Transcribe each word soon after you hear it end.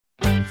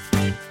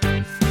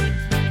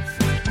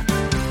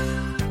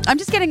I'm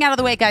just getting out of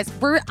the way, guys.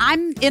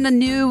 I'm in a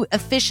new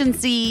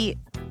efficiency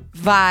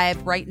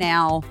vibe right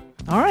now.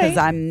 All right. Because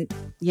I'm,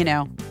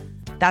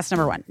 that's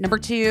number one. Number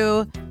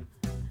two,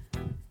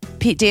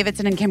 Pete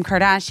Davidson and Kim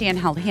Kardashian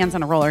held hands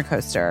on a roller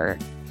coaster.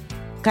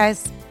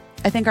 Guys,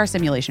 I think our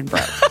simulation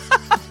broke.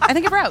 I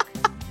think it broke.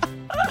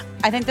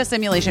 I think the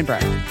simulation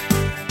broke. I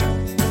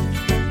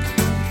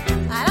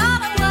don't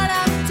know what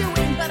I'm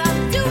doing, but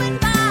I'm doing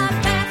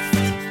my best.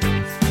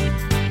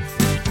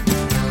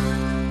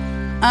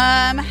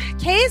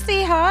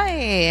 Casey,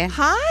 hi.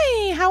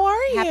 Hi, how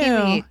are you?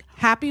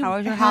 Happy week. How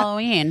was your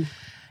Halloween?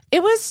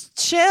 It was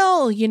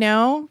chill,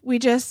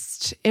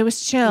 it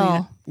was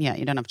chill. Yeah,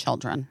 you don't have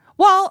children.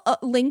 Well,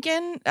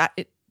 Lincoln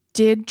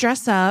did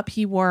dress up.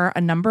 He wore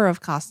a number of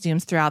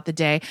costumes throughout the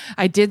day.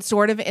 I did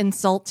sort of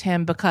insult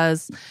him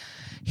because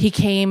he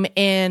came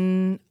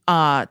in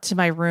to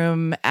my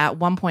room at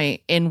one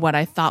point in what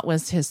I thought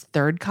was his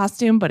third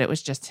costume, but it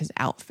was just his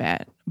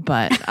outfit.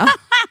 But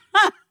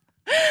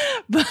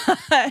but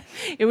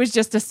it was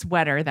just a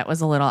sweater that was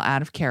a little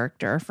out of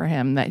character for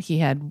him that he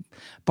had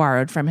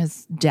borrowed from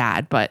his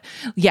dad. But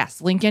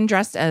yes, Lincoln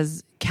dressed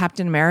as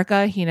Captain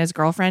America. He and his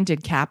girlfriend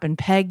did Cap and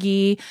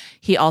Peggy.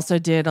 He also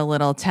did a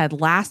little Ted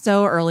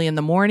Lasso early in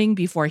the morning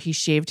before he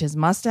shaved his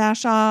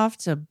mustache off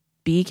to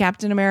be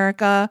Captain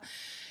America.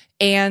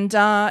 And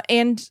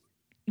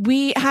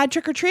we had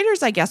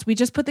trick-or-treaters, I guess. We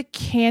just put the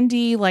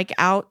candy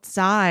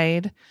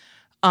outside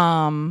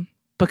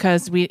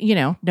because we,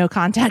 no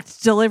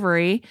contact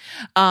delivery.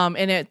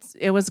 And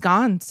it was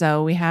gone.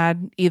 So we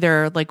had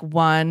either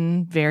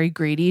one very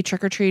greedy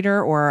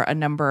trick-or-treater or a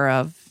number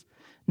of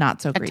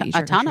not so greedy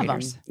trick-or-treaters. A ton of them.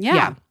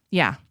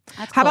 Yeah.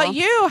 That's How cool. about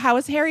you? How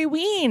was Harry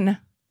Ween?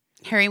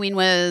 Harry Ween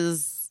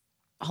was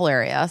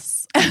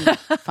hilarious and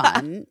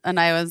fun. And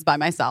I was by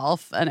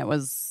myself and it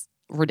was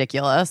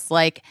ridiculous.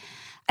 I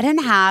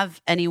didn't have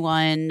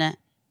anyone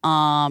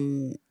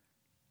to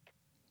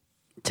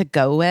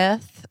go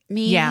with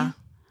me.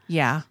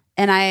 Yeah.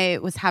 And I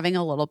was having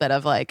a little bit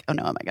of oh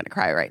no, am I going to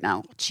cry right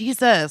now?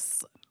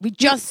 Jesus. We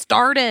just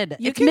started.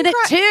 It's minute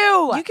 2.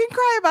 You can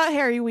cry about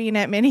Harry Ween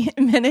at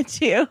minute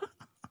 2.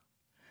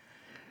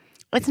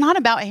 It's not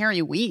about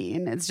Harry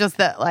Ween. It's just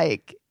that I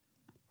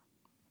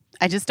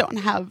just don't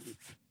have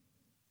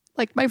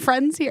my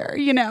friends here,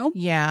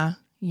 Yeah.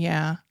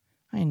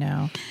 I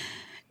know.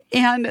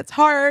 And it's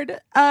hard.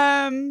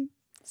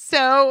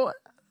 So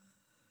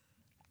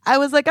I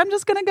was I'm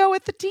just gonna go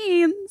with the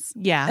teens.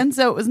 Yeah. And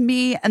so it was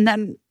me, and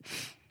then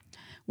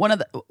one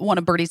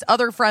of Birdie's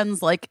other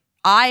friends,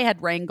 I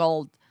had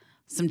wrangled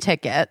some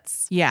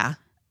tickets. Yeah.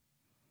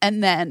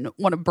 And then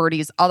one of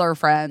Birdie's other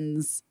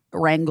friends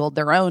wrangled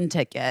their own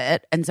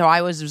ticket. And so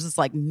I was just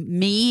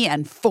me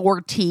and 4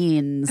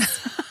 teens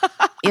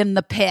in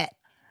the pit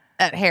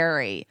at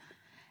Harry.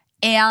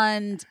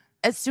 And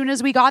as soon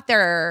as we got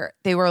there,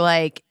 they were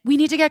we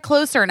need to get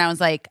closer. And I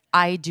was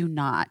I do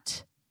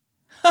not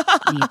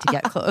need to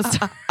get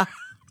closer.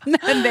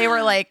 And they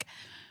were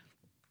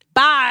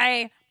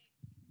bye.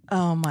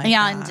 Oh my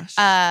gosh.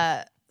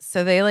 And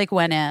so they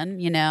went in,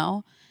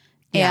 Yeah.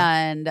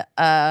 and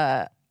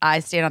I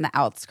stayed on the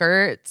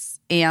outskirts,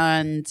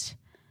 and it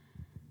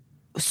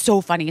was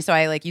so funny. So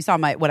I you saw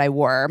what I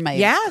wore, my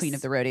Queen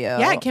of the Rodeo.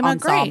 Yeah, it came out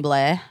great. ensemble.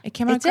 It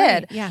came out It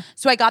did. great. Yeah.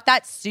 So I got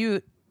that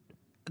suit,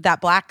 that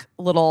black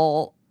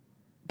little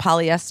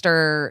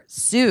polyester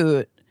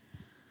suit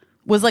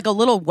was a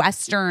little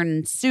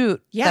Western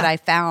suit that I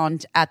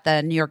found at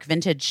the New York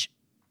Vintage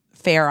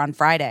Fair on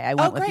Friday. I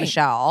went with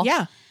Michelle.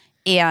 Yeah.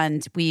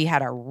 And we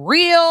had a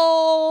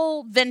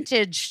real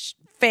vintage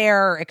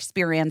fair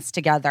experience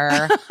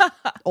together.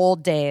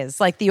 Old days,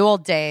 the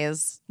old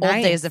days, Nice.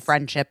 old days of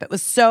friendship. It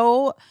was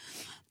so,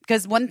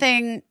 because one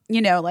thing, oh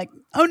no,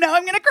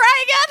 I'm going to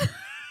cry again.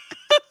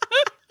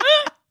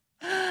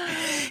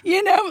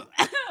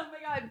 Oh my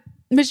God.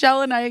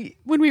 Michelle and I,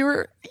 when we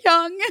were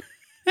young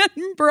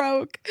and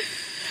broke,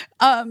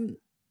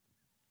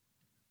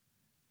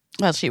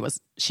 well, she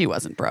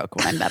wasn't broke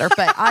when I met her,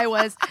 but I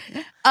was.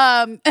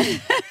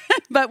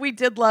 But we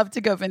did love to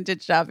go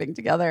vintage shopping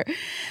together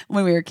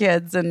when we were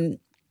kids, and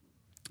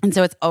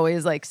so it's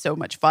always so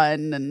much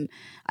fun. And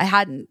I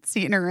hadn't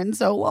seen her in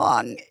so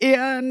long,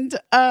 and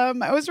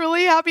I was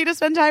really happy to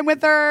spend time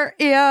with her.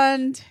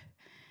 And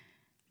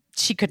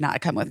she could not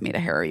come with me to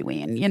Harry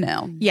Ween,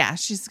 Yeah,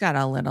 she's got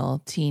a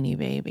little teeny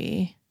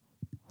baby.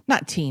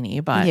 Not teeny,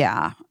 but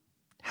yeah.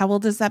 How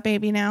old is that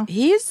baby now?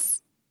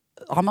 He's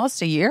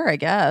almost a year, I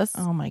guess.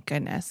 Oh my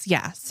goodness.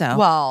 Yeah. So,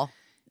 Well,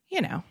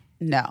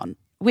 no.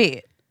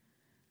 Wait.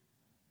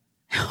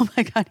 Oh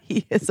my God,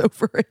 he is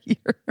over a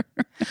year.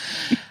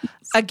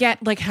 Again,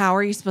 how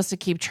are you supposed to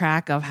keep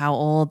track of how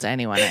old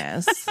anyone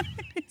is?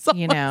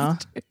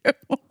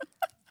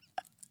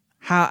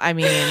 How, I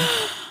mean,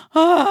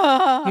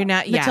 you're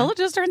not, Matilda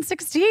just turned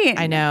 16.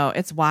 I know.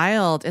 It's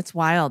wild. It's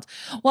wild.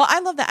 Well, I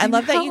love that. I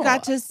love that you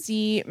got to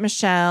see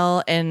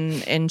Michelle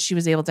and she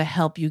was able to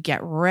help you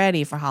get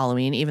ready for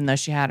Halloween, even though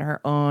she had her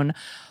own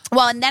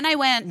Well, and then I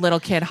went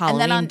little kid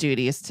Halloween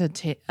duties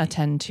to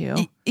attend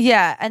to.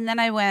 Yeah, and then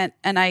I went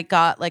and I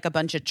got a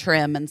bunch of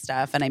trim and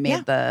stuff, and I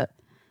made the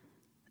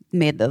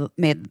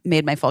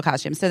made my full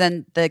costume. So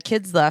then the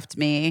kids left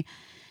me.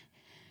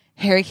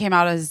 Harry came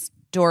out as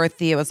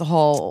Dorothy. It was a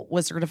whole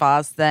Wizard of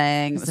Oz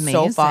thing. It was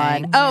so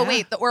fun. Oh,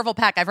 wait, the Orville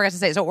Peck. I forgot to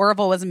say. So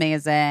Orville was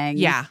amazing.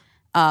 Yeah.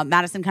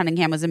 Madison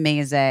Cunningham was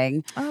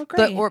amazing. Oh,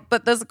 great.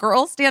 But this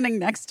girl standing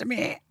next to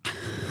me,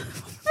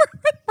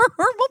 Orville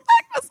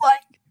Peck was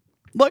like,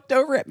 looked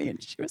over at me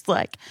and she was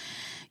like,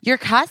 your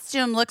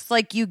costume looks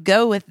like you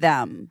go with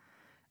them.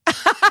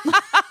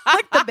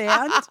 Like the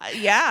band.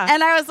 Yeah.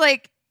 And I was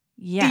like,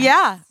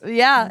 yeah,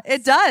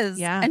 it does.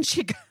 Yeah.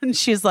 And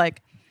she's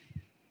like,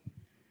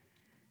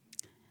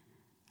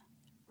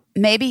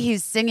 maybe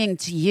he's singing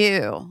to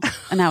you.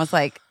 And I was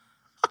like,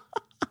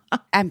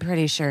 I'm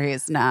pretty sure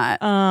he's not.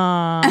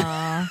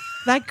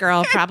 That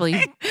girl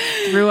probably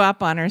threw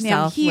up on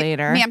herself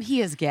later. Ma'am,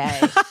 he is gay.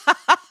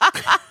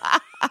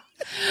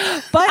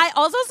 But I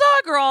also saw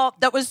a girl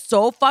that was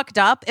so fucked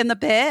up in the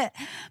pit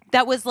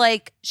that was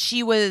like,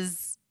 she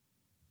was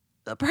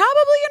probably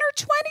in her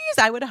 20s,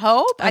 I would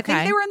hope. Okay. I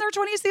think they were in their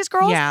 20s, these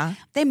girls. Yeah.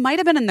 They might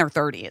have been in their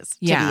 30s,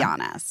 to be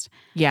honest.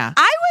 Yeah.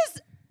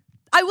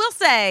 I will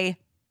say,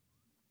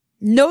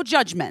 no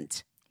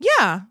judgment.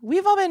 Yeah.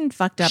 We've all been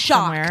fucked up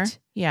Shocked somewhere.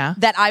 Yeah.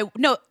 That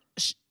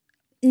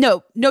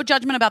no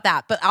judgment about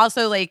that, but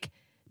also like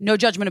no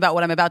judgment about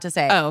what I'm about to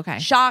say. Oh, okay.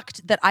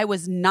 Shocked that I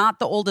was not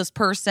the oldest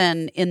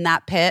person in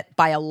that pit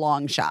by a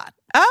long shot.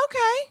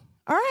 Okay.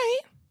 All right.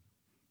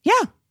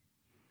 Yeah.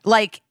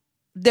 Like,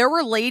 there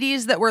were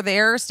ladies that were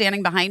there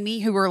standing behind me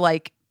who were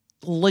like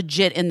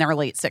legit in their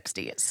late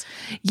 60s.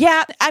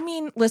 Yeah. I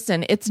mean,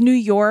 listen, it's New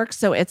York,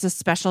 so it's a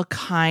special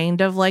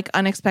kind of like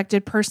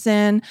unexpected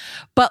person.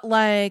 But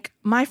like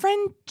my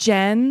friend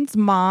Jen's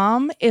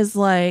mom is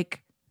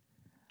like,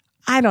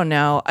 I don't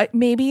know,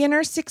 maybe in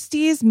her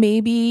 60s,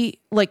 maybe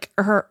like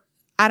her,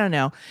 I don't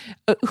know.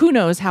 Who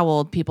knows how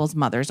old people's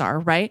mothers are,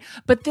 right?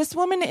 But this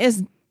woman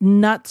is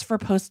nuts for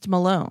Post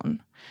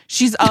Malone.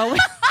 She's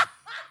always...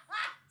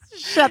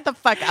 Shut the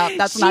fuck up.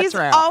 That's not true. She's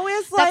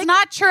always like... That's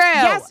not true.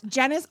 Yes,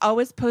 Jen is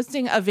always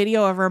posting a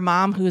video of her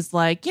mom who's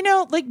like, you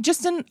know, like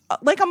just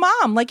like a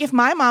mom. Like if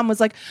my mom was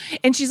like...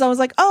 And she's always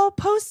like, oh,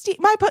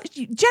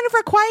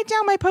 Jennifer, quiet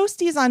down. My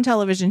Postie's on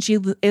television. She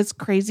is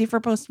crazy for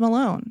Post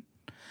Malone.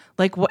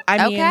 Like,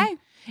 I mean... Okay.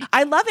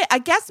 I love it. I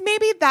guess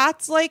maybe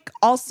that's like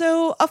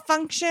also a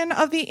function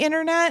of the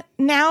internet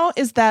now,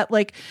 is that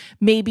like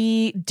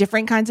maybe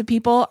different kinds of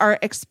people are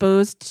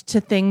exposed to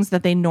things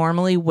that they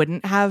normally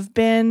wouldn't have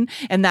been.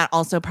 And that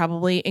also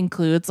probably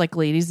includes like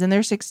ladies in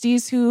their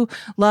 60s who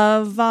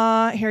love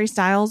Harry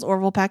Styles,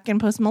 Orville Peck, and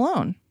Post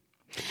Malone.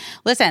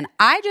 Listen,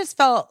 I just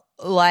felt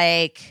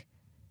like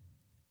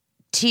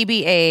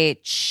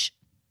TBH,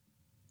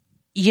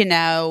 you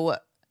know,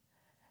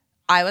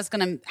 I was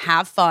going to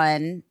have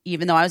fun,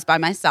 even though I was by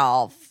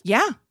myself.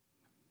 Yeah.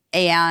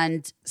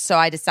 And so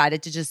I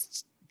decided to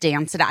just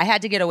dance it out. I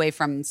had to get away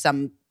from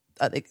some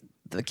of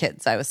the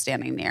kids I was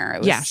standing near.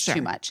 It was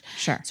too much.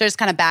 Sure. So I just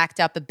kind of backed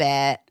up a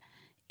bit.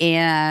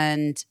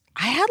 And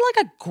I had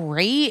like a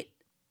great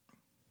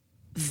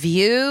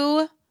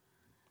view.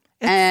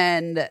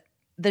 And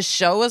the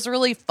show was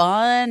really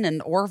fun.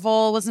 And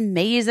Orville was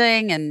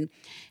amazing. And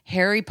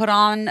Harry put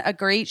on a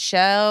great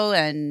show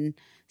and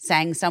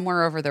sang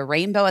Somewhere Over the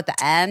Rainbow at the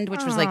end,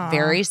 which was like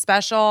very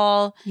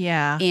special.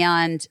 Yeah.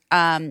 And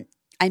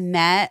I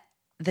met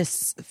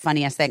this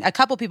funniest thing. A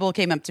couple people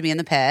came up to me in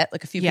the pit.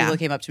 Like a few people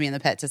came up to me in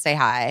the pit to say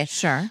hi.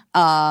 Sure.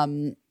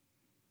 But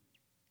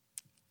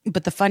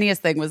the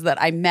funniest thing was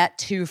that I met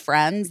two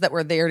friends that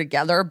were there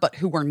together, but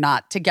who were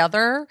not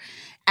together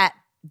at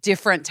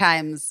different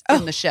times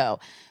in the show.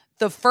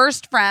 The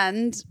first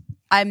friend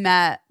I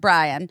met,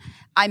 Brian,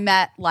 I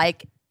met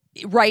like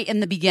right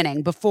in the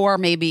beginning, before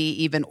maybe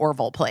even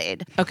Orville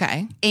played.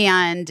 Okay.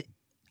 And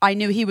I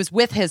knew he was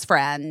with his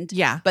friend.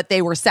 Yeah. But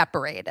they were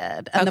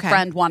separated. And the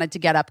friend wanted to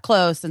get up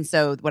close. And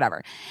so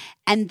whatever.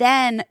 And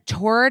then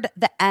toward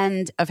the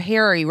end of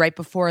Harry, right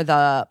before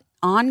the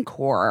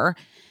encore,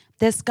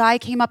 this guy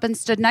came up and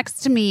stood next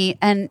to me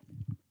and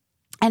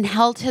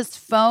held his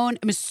phone.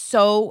 It was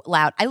so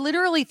loud. I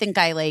literally think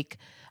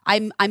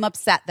I'm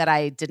upset that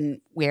I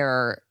didn't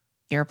wear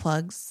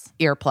earplugs.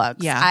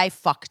 Yeah. I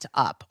fucked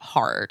up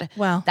hard.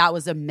 Well, that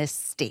was a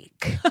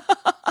mistake.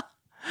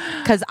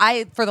 Because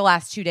I, for the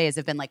last 2 days,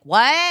 have been like,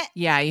 what?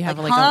 Yeah, you have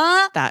like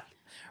that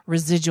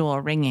residual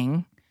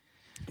ringing.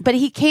 But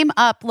he came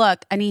up,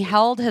 look, and he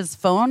held his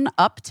phone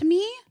up to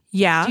me.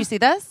 Yeah. Do you see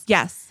this?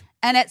 Yes.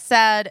 And it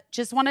said,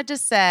 just wanted to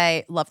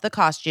say, love the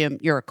costume.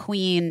 You're a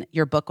queen.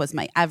 Your book was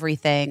my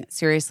everything.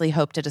 Seriously,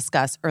 hope to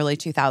discuss early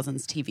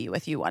 2000s TV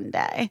with you one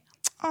day.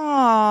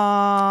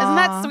 Aww. Isn't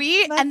that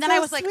sweet? That's and then so I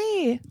was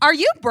sweet. like, are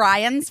you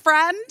Brian's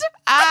friend?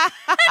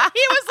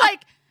 He was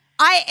like,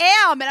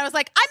 I am. And I was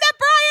like, I met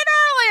Brian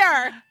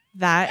earlier.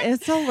 That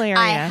is hilarious.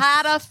 I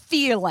had a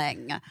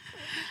feeling.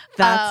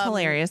 That's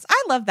hilarious.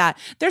 I love that.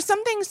 There's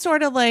something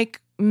sort of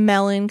like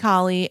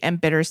melancholy and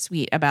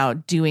bittersweet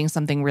about doing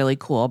something really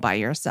cool by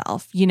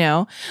yourself, you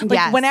know?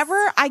 Like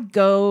whenever I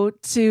go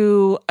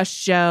to a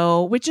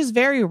show, which is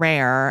very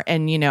rare,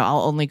 and you know,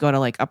 I'll only go to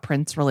like a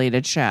Prince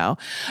related show.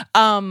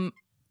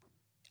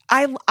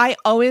 I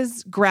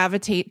always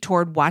gravitate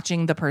toward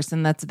watching the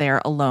person that's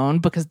there alone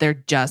because they're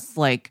just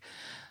like,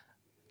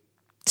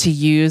 to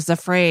use a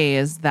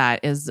phrase that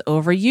is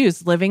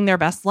overused, living their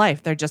best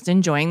life. They're just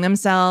enjoying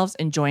themselves,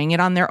 enjoying it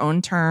on their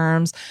own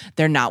terms.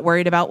 They're not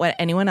worried about what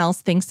anyone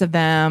else thinks of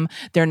them.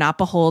 They're not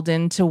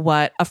beholden to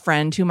what a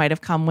friend who might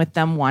have come with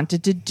them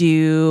wanted to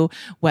do,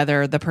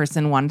 whether the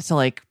person wanted to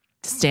like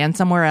stand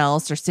somewhere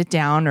else or sit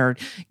down or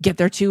get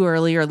there too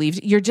early or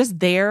leave. You're just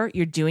there.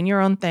 You're doing your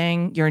own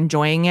thing. You're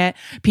enjoying it.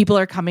 People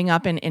are coming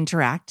up and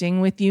interacting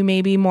with you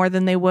maybe more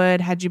than they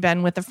would had you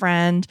been with a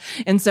friend.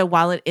 And so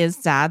while it is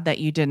sad that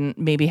you didn't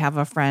maybe have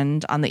a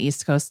friend on the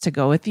East Coast to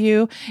go with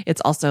you, it's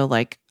also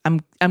like,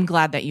 I'm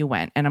glad that you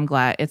went, and I'm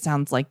glad it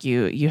sounds like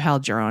you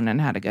held your own and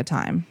had a good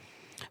time.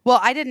 Well,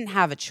 I didn't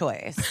have a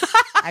choice.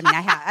 I mean,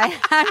 I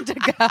had to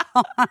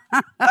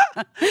go.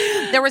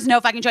 There was no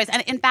fucking choice.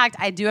 And in fact,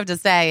 I do have to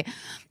say,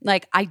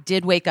 like, I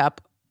did wake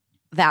up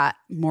that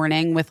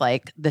morning with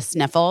like the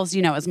sniffles.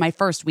 You know, it was my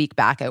first week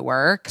back at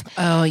work.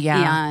 Oh,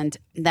 yeah. And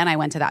then I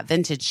went to that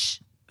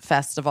vintage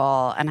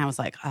festival and I was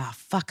like, oh,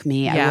 fuck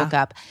me. I Yeah. woke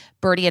up.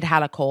 Birdie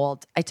had a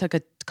cold. I took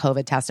a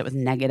COVID test. It was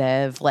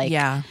negative. Like,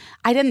 Yeah.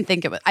 I didn't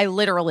think it was, I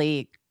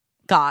literally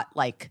got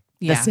like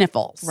the Yeah.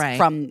 sniffles Right.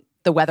 from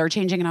the weather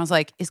changing. And I was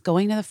like, is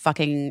going to the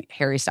fucking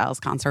Harry Styles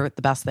concert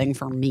the best thing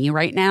for me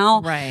right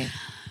now? Right.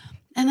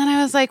 And then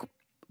I was like,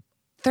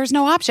 there's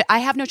no option. I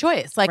have no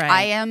choice. Like, Right.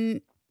 I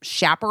am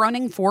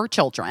chaperoning 4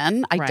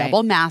 children. I Right.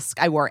 double mask.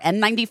 I wore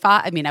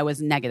N95. I mean, I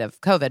was negative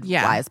COVID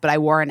wise, but I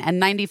wore an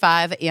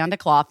N95 and a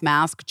cloth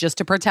mask just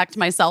to protect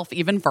myself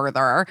even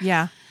further.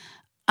 Yeah.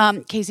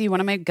 Casey, one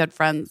of my good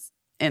friends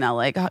in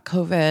LA got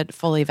COVID,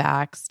 fully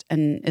vaxxed,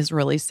 and is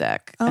really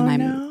sick. Oh, and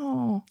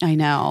no. I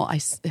know. I'm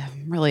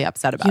really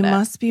upset about You it.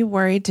 must be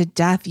worried to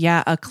death.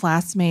 Yeah, a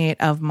classmate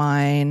of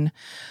mine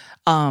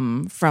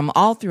from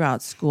all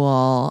throughout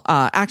school.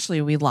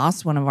 Actually, we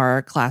lost one of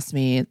our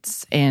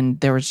classmates, and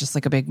there was just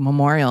like a big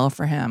memorial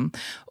for him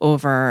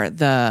over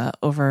the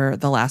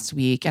last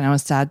week, and I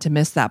was sad to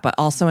miss that. But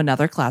also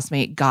another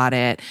classmate got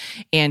it,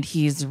 and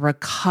he's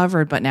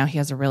recovered, but now he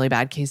has a really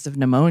bad case of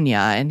pneumonia,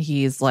 and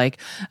he's like,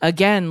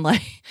 again,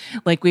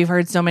 like we've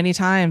heard so many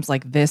times,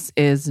 like, this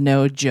is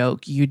no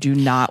joke. You do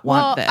not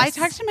want this. I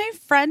talked to my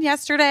friend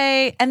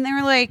yesterday, and they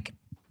were like,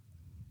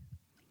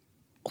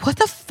 what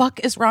the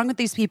fuck is wrong with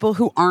these people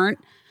who aren't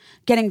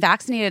getting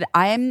vaccinated?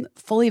 I'm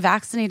fully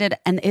vaccinated,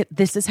 and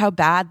this is how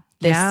bad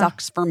this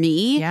sucks for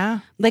me. Yeah.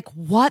 Like,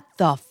 what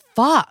the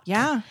fuck?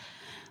 Yeah.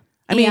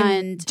 I mean,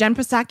 And- Jen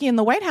Psaki in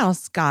the White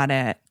House got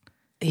it.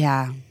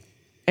 Yeah.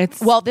 It's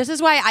Well, this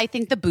is why I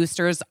think the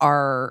boosters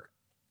are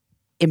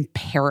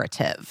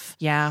imperative,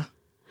 yeah.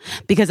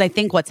 because I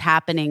think what's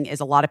happening is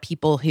a lot of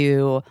people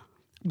who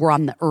were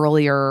on the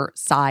earlier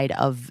side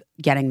of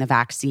getting the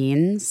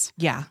vaccines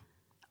Yeah.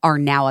 are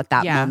now at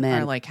that Yeah,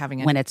 moment are like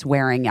having when it's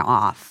wearing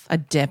off. a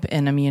dip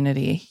in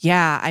immunity.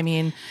 Yeah. I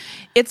mean,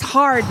 it's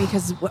hard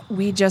because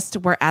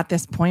we're at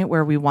this point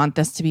where we want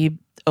this to be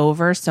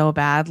over so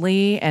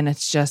badly, and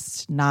it's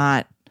just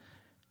not.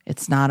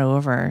 It's not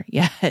over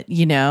yet,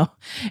 you know?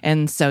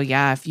 And so,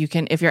 yeah,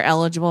 if you're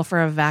eligible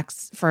for a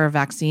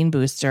vaccine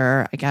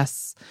booster, I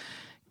guess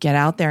get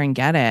out there and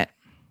get it.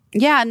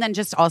 Yeah, and then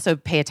just also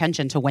pay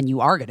attention to when you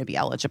are going to be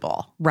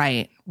eligible.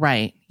 Right.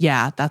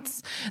 Yeah,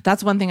 that's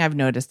one thing I've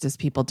noticed is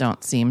people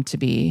don't seem to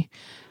be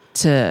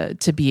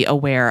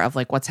aware of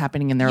like what's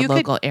happening in their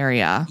local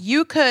area.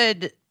 You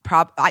could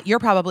you're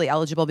probably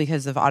eligible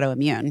because of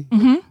autoimmune.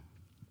 Mm-hmm.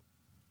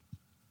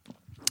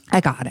 I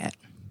got it.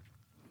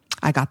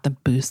 I got the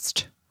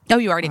boost. Oh,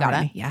 you already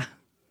got it. Yeah.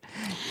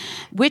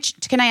 Which,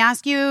 can I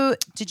ask you,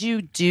 did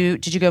you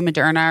go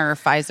Moderna or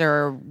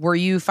Pfizer? Were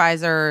you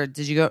Pfizer?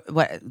 Did you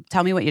go,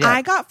 tell me what you did.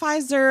 I got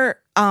Pfizer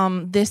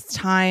this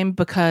time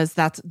because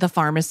that's the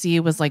pharmacy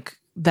was like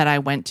that I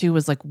went to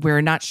was like,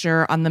 we're not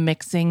sure on the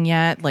mixing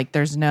yet. Like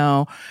there's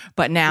no,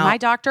 but now my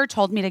doctor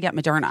told me to get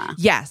Moderna.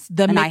 Yes.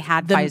 And I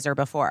had Pfizer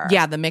before.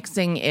 Yeah. The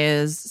mixing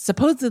is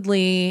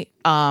supposedly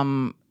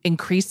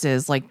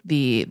increases like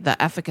the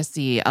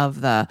efficacy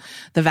of the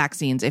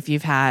vaccines. If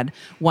you've had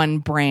one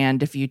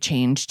brand, if you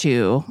change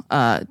to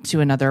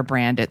another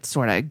brand, it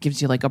sort of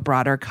gives you like a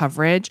broader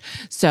coverage.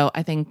 So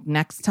I think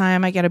next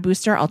time I get a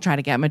booster, I'll try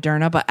to get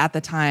Moderna. But at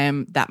the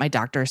time that my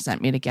doctor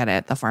sent me to get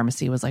it, the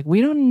pharmacy was like,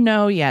 we don't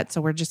know yet,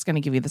 so we're just going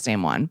to give you the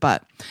same one.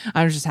 But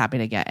I was just happy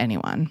to get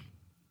anyone.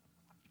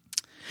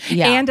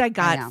 Yeah, and I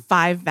got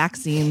 5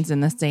 vaccines in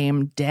the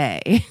same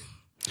day.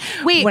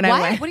 Wait, when what?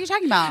 I went. What are you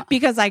talking about?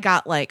 Because I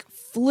got like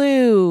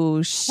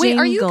flu, shingles. Wait,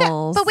 are you?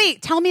 But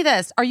wait, tell me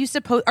this: Are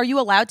you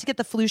allowed to get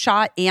the flu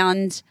shot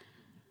and?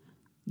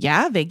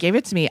 Yeah, they gave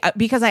it to me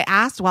because I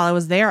asked while I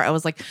was there. I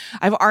was like,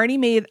 I'm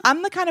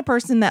the kind of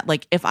person that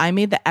like, if I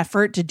made the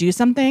effort to do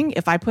something,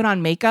 if I put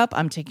on makeup,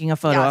 I'm taking a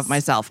photo of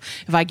myself.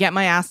 If I get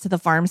my ass to the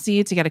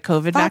pharmacy to get a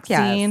COVID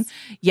vaccine,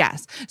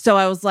 yes. So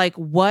I was like,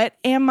 what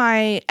am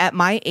I at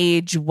my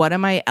age? What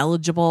am I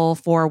eligible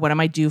for? What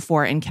am I due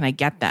for? And can I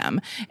get them?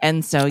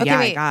 And so, Okay,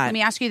 I got. Let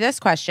me ask you this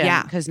question.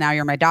 Yeah. Because now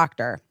you're my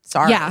doctor.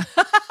 Sorry. Yeah,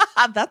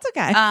 that's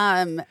okay.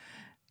 I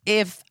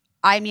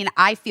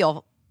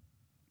feel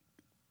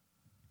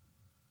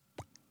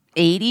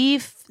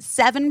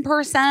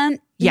 87%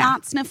 Yeah.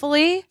 not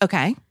sniffly,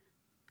 Okay.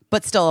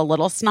 but still a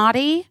little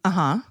snotty.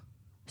 Uh-huh.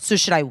 So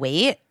should I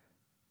wait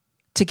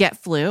To get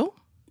flu?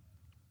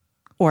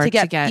 Or to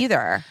get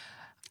either?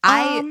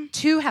 I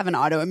too have an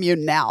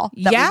autoimmune now.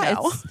 That we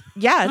know.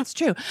 It's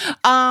true.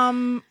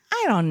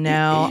 I don't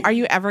know. Are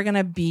you ever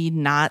gonna be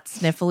not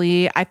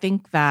sniffly? I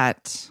think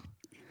that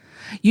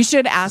you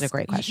should ask. a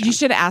great question. You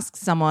should ask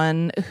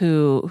someone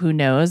who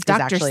knows.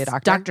 actually a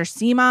doctor? Dr.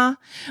 Seema.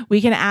 We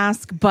can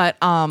ask, but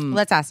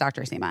Let's ask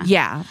Dr. Seema.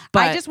 yeah.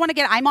 But I just want to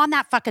get. I'm on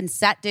that fucking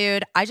set,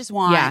 dude. I just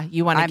want. Yeah,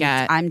 you wanna I'm-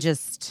 get- I'm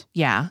just.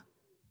 yeah.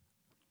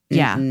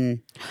 Yeah.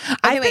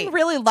 I've been wait.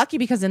 really lucky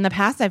because in the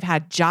past I've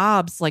had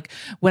jobs like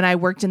when I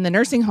worked in the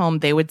nursing home,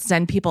 they would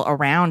send people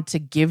around to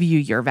give you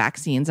your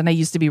vaccines. And I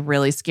used to be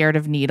really scared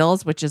of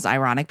needles, which is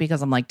ironic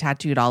because I'm like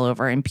tattooed all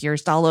over and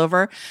pierced all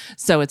over.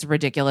 So it's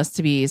ridiculous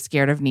to be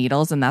scared of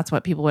needles. And that's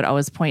what people would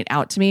always point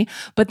out to me.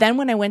 But then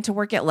when I went to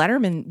work at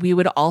Letterman, we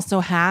would also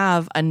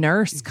have a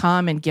nurse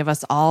come and give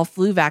us all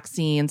flu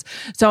vaccines.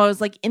 So I was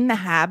like in the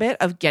habit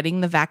of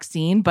getting the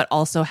vaccine, but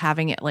also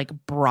having it like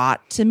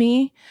brought to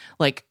me,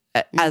 like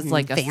as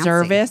like a Fancy.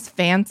 service,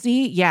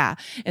 fancy. Yeah.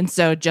 And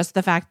so just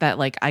the fact that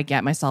like I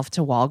get myself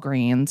to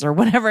Walgreens or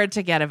whatever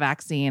to get a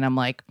vaccine, I'm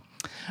like,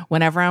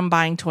 whenever I'm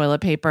buying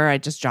toilet paper, I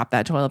just drop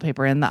that toilet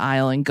paper in the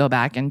aisle and go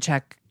back and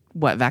check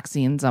what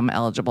vaccines I'm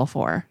eligible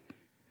for.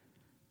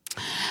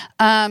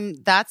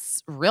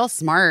 That's real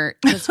smart.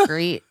 That's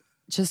great.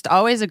 Just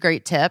always a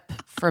great tip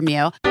from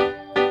you.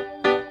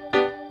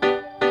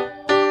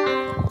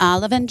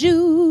 Olive and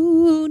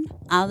June,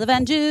 Olive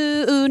and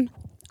June,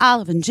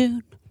 Olive and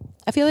June.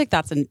 I feel like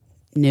that's a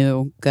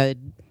new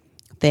good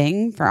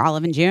thing for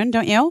Olive and June,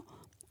 don't you?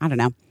 I don't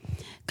know.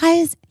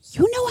 Guys,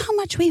 you know how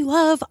much we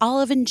love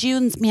Olive and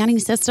June's Manning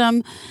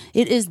system.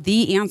 It is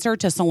the answer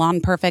to salon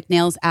perfect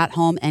nails at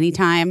home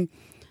anytime.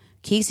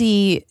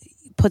 Casey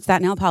puts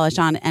that nail polish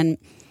on and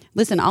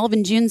listen, Olive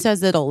and June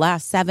says it'll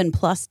last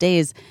 7+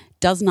 days,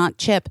 does not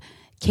chip.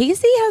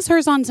 Casey has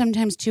hers on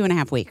sometimes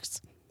 2.5 weeks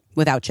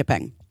without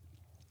chipping.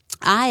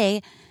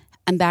 I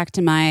am back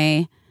to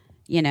my,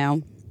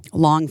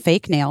 long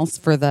fake nails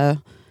for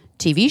the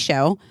TV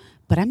show,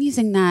 but I'm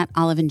using that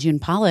Olive and June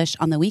polish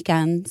on the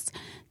weekends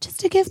just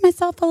to give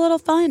myself a little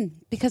fun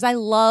because I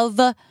love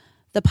the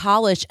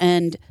polish.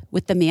 And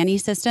with the Manny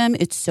system,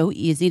 it's so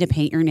easy to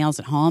paint your nails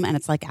at home and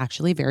it's like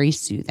actually very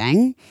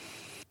soothing.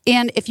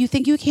 And if you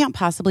think you can't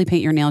possibly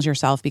paint your nails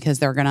yourself because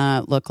they're going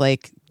to look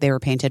like they were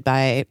painted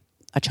by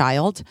a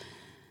child,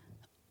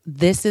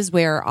 this is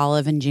where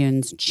Olive and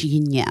June's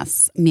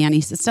genius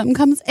Manny system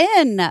comes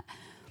in.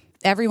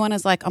 Everyone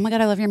is like, oh my God,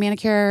 I love your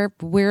manicure.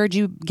 Where'd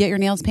you get your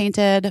nails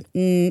painted?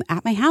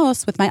 At my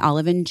house with my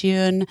Olive and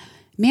June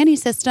Manny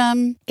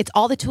system. It's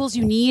all the tools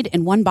you need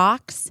in one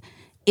box.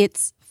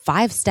 It's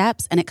 5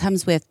 steps and it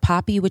comes with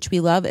Poppy, which we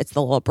love. It's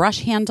the little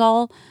brush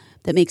handle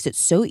that makes it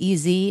so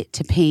easy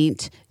to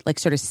paint, like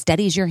sort of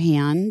steadies your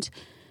hand.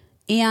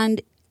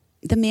 And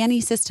the Manny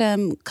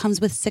system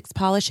comes with 6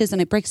 polishes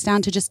and it breaks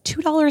down to just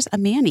 $2 a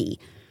Manny.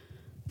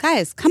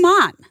 Guys, come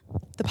on.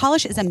 The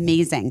polish is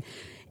amazing.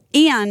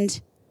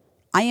 And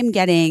I am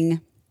getting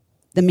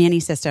the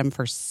Manny system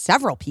for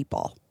several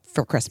people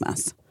for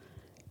Christmas.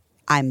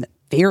 I'm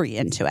very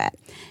into it.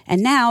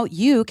 And now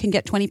you can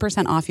get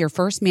 20% off your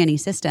first Manny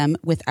system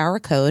with our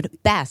code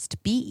BEST,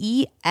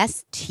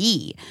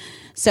 BEST.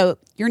 So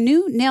your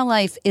new nail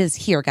life is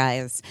here,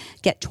 guys.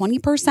 Get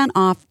 20%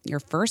 off your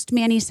first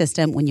Manny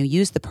system when you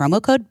use the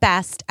promo code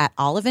BEST at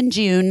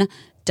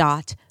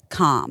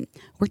oliveandjune.com.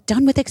 We're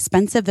done with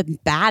expensive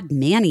and bad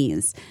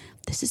Mannies.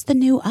 This is the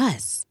new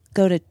us.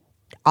 Go to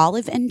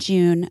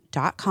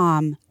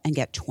oliveandjune.com and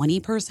get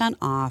 20%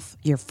 off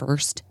your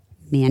first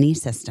Manny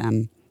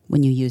system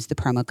when you use the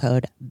promo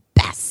code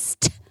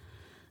BEST.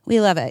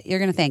 We love it. You're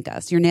going to thank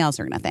us. Your nails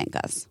are going to thank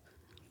us.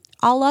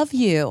 I'll love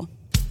you.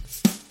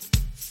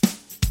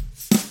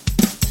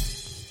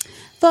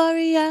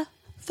 Faria,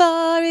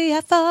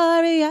 Faria,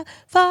 Faria,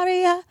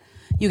 Faria.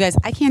 You guys,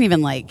 I can't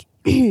even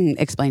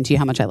explain to you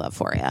how much I love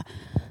Faria.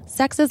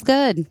 Sex is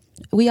good.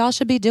 We all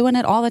should be doing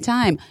it all the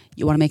time.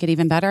 You want to make it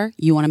even better?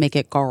 You want to make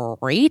it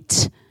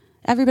great?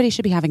 Everybody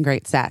should be having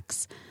great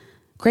sex.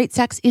 Great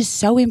sex is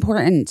so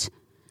important.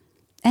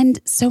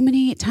 And so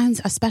many times,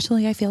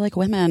 especially I feel like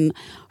women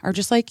are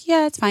just like,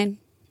 yeah, it's fine.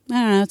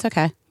 I don't know. It's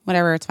okay.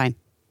 Whatever. It's fine.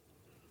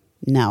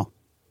 No,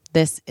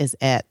 this is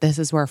it. This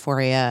is where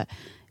Euphoria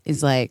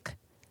is like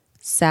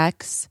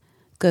sex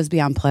goes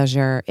beyond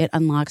pleasure. It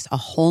unlocks a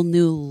whole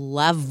new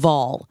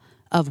level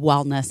of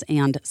wellness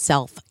and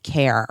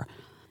self-care.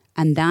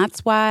 And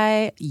that's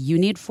why you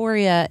need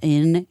Euphoria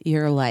in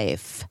your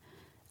life.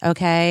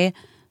 Okay?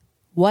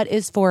 What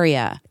is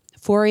Euphoria?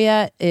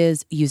 Euphoria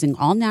is using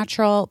all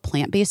natural,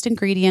 plant-based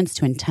ingredients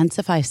to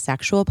intensify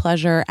sexual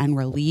pleasure and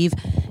relieve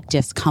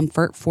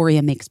discomfort.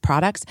 Euphoria makes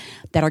products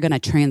that are going to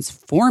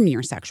transform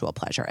your sexual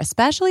pleasure,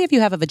 especially if you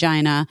have a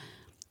vagina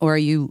or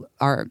you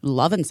are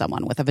loving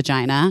someone with a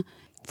vagina.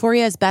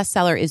 Euphoria's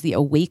bestseller is the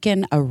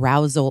Awaken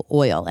Arousal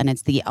Oil, and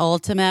it's the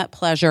ultimate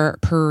pleasure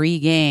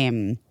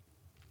pregame.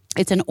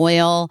 It's an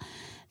oil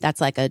That's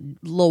like a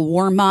little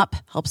warm up,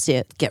 helps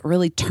you get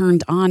really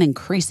turned on,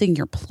 increasing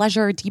your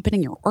pleasure,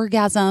 deepening your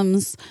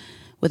orgasms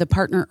with a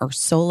partner or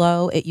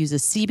solo. It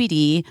uses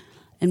CBD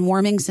and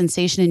warming,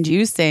 sensation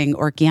inducing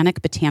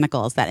organic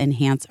botanicals that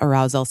enhance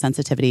arousal,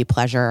 sensitivity,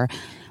 pleasure,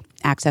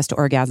 access to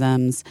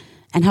orgasms,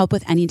 and help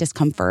with any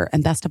discomfort.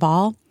 And best of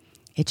all,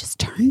 it just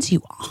turns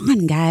you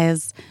on,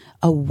 guys.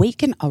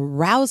 Awaken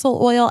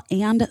arousal oil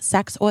and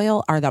sex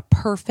oil are the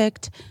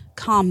perfect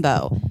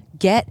combo.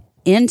 Get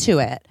into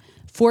it.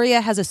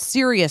 Foria has a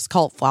serious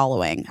cult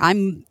following.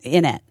 I'm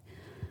in it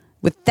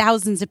with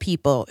thousands of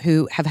people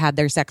who have had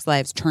their sex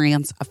lives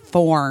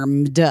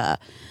transformed.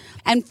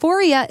 And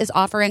Foria is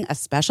offering a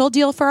special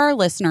deal for our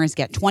listeners.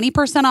 Get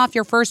 20% off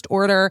your first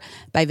order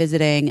by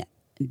visiting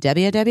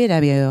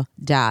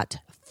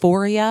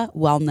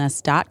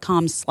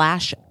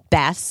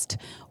www.foriawellness.com/best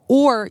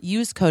or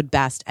use code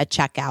BEST at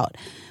checkout.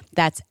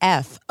 That's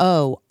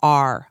FORIA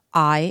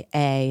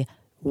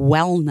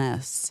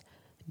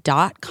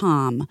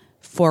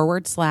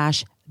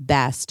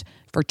wellness.com/best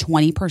for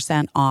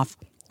 20% off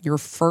your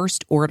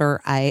first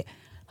order. I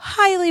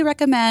highly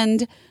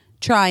recommend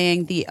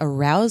trying the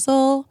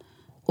arousal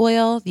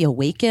oil, the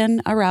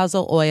Awaken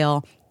arousal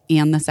oil,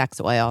 and the sex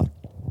oil.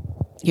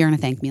 You're going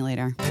to thank me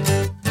later.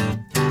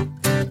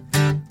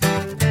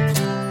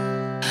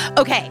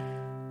 Okay.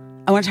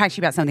 I want to talk to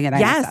you about something that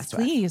I'm obsessed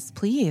with. Yes,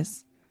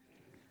 please.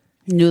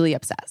 Newly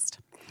obsessed.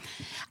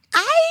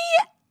 I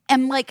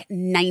am like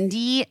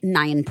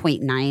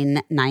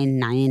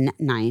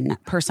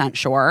 99.9999%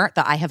 sure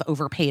that I have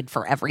overpaid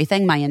for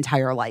everything my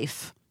entire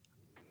life.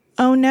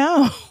 Oh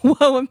no.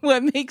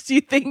 What makes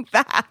you think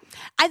that?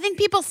 I think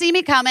people see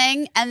me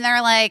coming and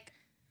they're like,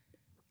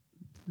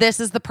 this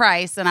is the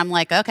price. And I'm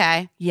like,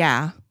 okay.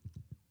 Yeah.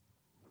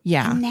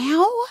 Yeah. And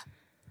now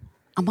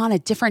I'm on a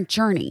different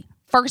journey.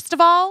 First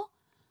of all,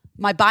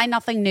 my buy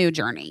nothing new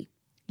journey.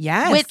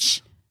 Yes.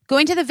 Which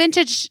going to the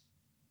vintage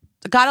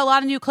got a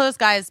lot of new clothes,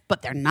 guys,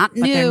 but they're not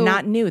new. But they're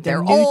not new.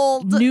 They're new,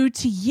 old. New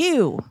to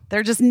you.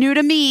 They're just new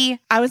to me.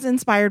 I was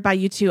inspired by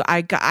you too.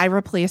 I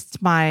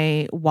replaced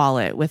my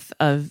wallet with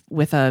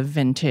a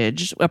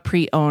vintage, a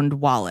pre-owned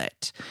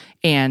wallet,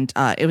 and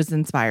it was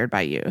inspired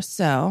by you.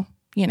 So,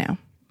 you know.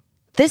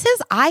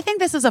 I think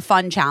this is a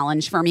fun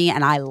challenge for me,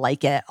 and I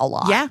like it a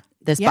lot. Yeah.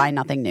 This buy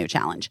nothing new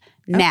challenge.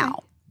 Okay.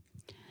 Now,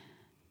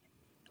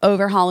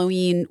 over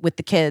Halloween with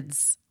the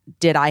kids,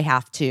 did I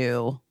have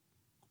to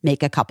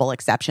make a couple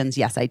exceptions?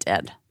 Yes, I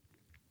did.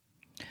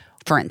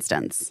 For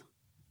instance,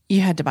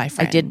 you had to buy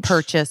Fringe. I did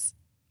purchase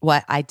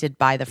what I did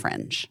buy the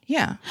Fringe.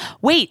 Yeah.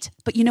 Wait,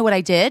 but you know what I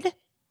did?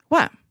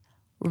 What?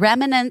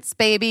 Remnants,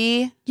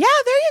 baby. Yeah,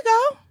 there you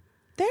go.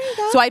 There you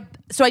go.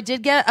 So I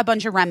did get a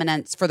bunch of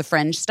remnants for the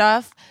Fringe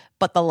stuff,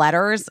 but the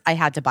letters I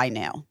had to buy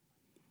new.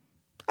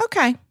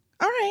 Okay.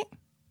 All right.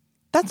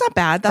 That's not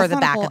bad. That's for the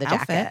not back a whole of the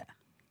outfit. jacket.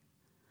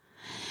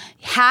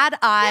 Had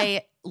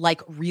I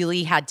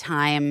really had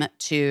time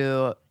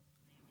to,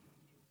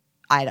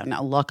 I don't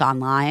know, look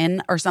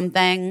online or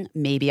something,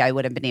 maybe I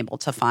would have been able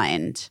to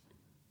find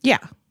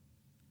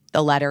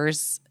the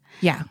letters.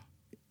 Yeah.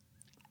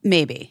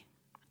 Maybe.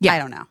 Yeah. I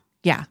don't know.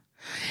 Yeah.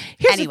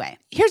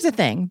 Here's the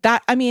thing.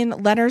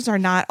 Letters are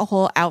not a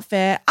whole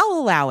outfit. I'll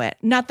allow it.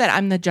 Not that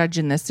I'm the judge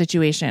in this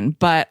situation,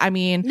 but I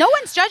mean, no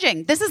one's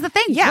judging. This is the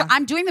thing. Yeah.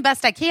 I'm doing the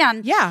best I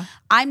can. Yeah.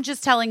 I'm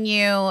just telling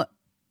you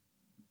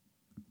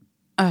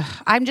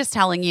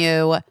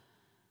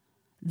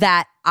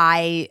that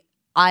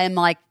I'm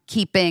like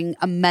keeping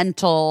a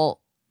mental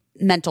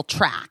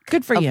track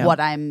Good for of you. what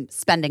I'm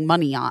spending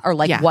money on, or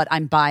what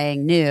I'm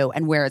buying new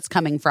and where it's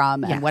coming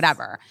from and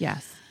whatever.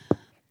 Yes.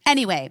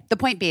 Anyway, the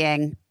point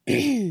being,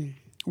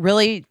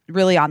 really,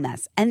 really on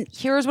this. And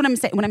here's what I'm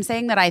saying. When I'm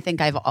saying that I think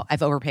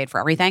I've overpaid for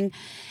everything,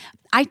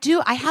 I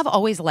have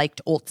always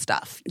liked old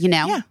stuff, you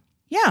know? Yeah.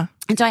 Yeah.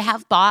 And so I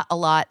have bought a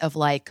lot of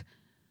like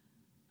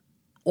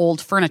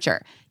old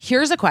furniture.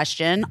 Here's a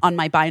question on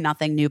my buy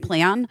nothing new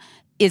plan.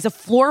 Does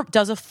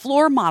a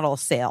floor model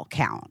sale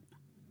count?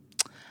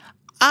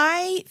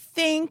 I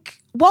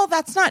think, well,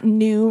 that's not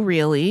new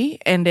really.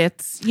 And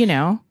it's,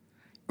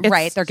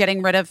 right. They're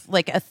getting rid of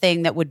like a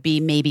thing that would be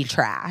maybe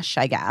trash,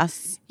 I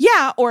guess.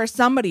 Yeah. Or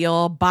somebody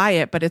will buy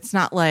it, but it's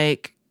not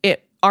like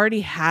it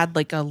already had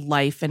like a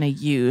life and a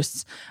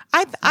use.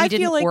 I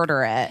didn't feel like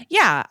order it.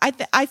 Yeah.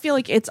 I feel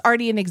like it's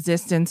already in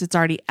existence. It's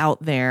already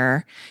out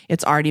there.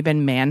 It's already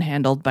been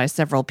manhandled by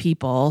several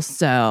people.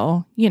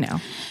 So,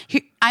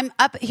 Here's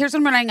what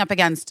I'm running up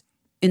against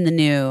in the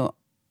new,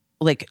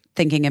 like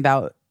thinking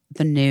about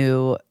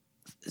the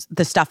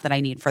stuff that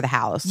I need for the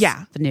house.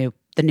 Yeah. The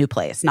new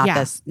place,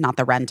 not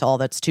the rental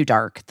that's too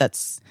dark.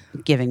 That's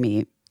giving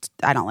me,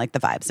 I don't like the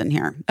vibes in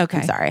here. Okay.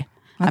 I'm sorry.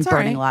 That's I'm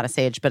burning all right. a lot of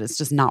sage, but it's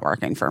just not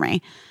working for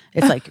me.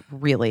 It's like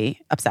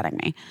really upsetting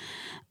me.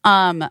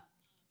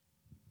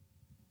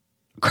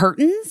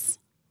 Curtains.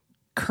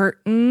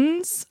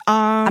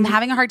 I'm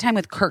having a hard time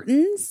with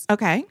curtains.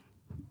 Okay.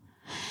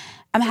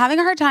 I'm having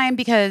a hard time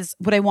because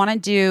what I want to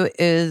do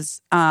is,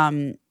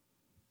 I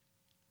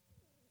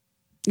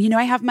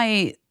have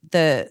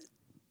the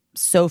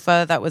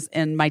sofa that was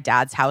in my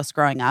dad's house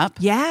growing up.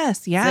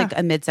 Yes, yeah. It's like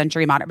a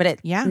mid-century modern, but it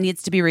Yeah.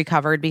 needs to be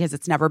recovered because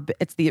it's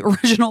it's the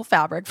original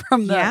fabric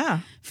from the Yeah.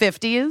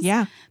 50s.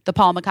 Yeah. The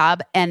Paul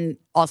Macabre, and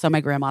also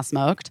my grandma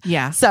smoked.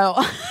 Yeah. So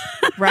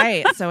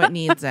Right. So it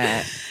needs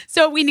it.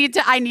 so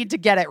I need to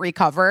get it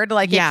recovered.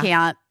 Like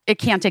Yeah. it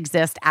can't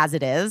exist as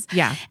it is.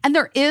 Yeah. And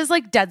there is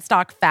like dead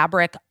stock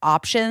fabric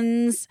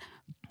options,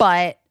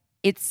 but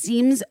it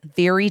seems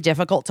very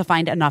difficult to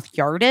find enough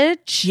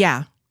yardage.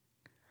 Yeah.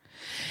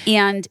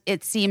 And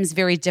it seems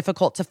very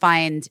difficult to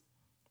find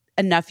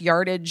enough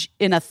yardage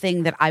in a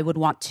thing that I would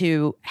want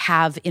to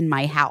have in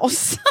my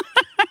house.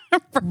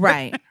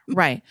 Right.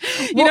 Right.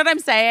 You know what I'm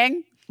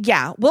saying?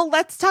 Yeah. Well,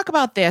 let's talk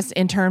about this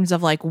in terms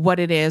of like what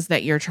it is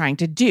that you're trying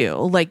to do.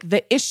 Like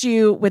the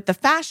issue with the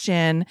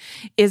fashion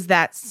is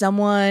that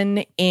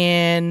someone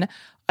in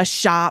a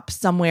shop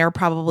somewhere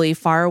probably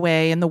far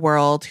away in the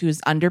world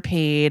who's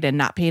underpaid and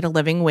not paid a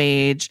living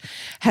wage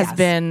has Yes.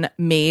 been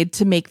made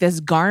to make this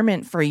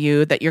garment for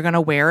you that you're going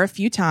to wear a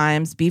few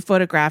times, be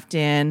photographed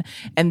in,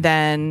 and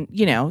then,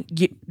 you know,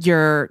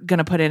 you're going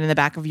to put it in the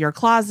back of your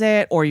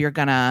closet, or you're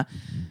going to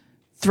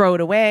throw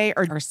it away,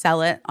 or Or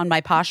sell it on my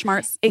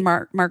Poshmark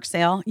Mark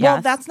sale. well,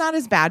 Yes. that's not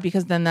as bad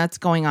because then that's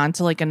going on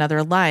to like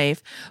another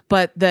life.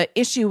 But the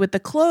issue with the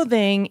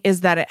clothing is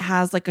that it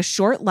has like a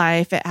short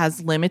life, it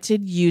has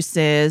limited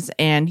uses.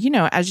 And, you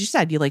know, as you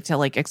said, you like to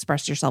like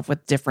express yourself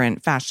with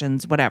different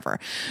fashions, whatever.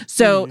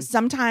 So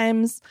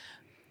sometimes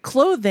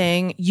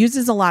clothing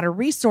uses a lot of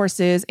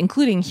resources,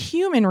 including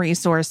human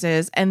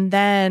resources, and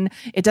then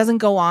it doesn't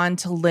go on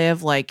to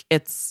live like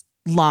its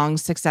long,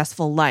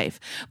 successful life.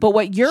 But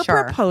what you're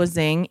Sure.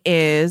 proposing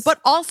is But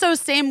also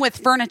same with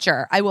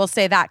furniture. I will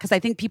say that because I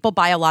think people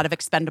buy a lot of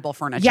expendable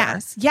furniture.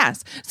 yes,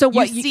 yes. So You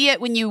what see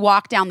it when you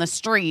walk down the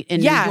street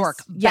in Yes, New York,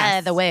 by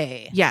yes. the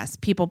way. Yes,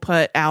 people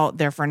put out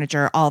their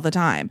furniture all the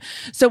time.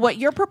 So what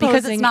you're proposing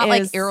Because it's not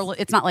is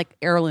it's not like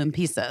heirloom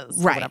pieces.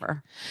 Or Right.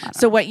 whatever.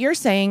 So what you're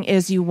saying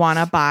is you want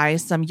to buy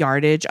some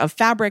yardage of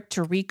fabric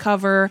to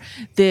recover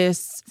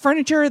this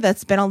furniture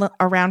that's been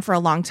around for a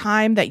long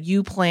time that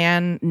you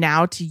plan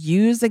now to use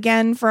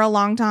again for a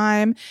long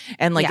time,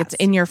 and like it's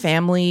Yes. in your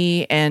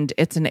family and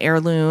it's an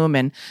heirloom,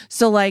 and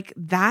so like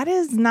that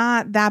is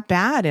not that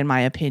bad in my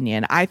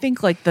opinion. I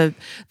think like the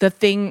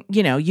thing,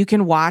 you know, you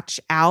can watch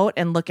out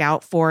and look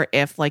out for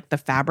if like the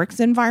fabric's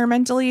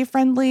environmentally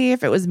friendly,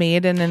 if it was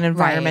made in an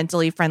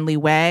environmentally friendly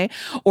way,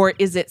 or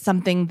is it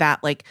something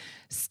that like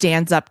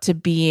stands up to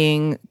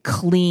being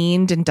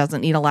cleaned and doesn't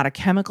need a lot of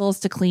chemicals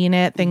to clean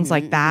it, things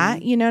like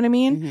that. You know what I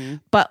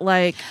mean? But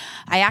like,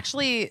 I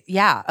actually,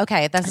 yeah,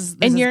 okay. This is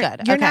and you're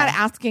good. you're Okay. not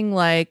asking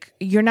like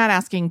you're not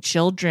asking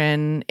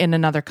children in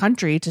another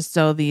country to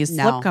sew these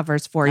No, slip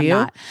covers for I'm you.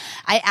 not.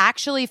 I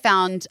actually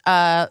found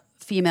a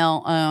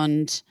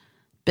female-owned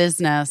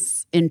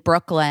business in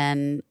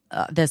Brooklyn.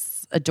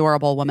 This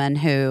adorable woman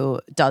who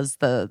does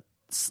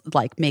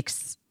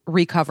makes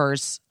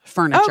recovers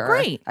furniture. Oh,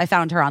 great. I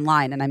found her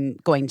online, and I'm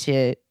going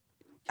to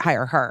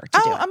hire her to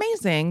do Oh, it.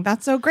 amazing.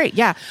 That's so great.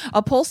 Yeah.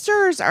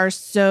 Upholsterers are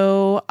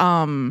so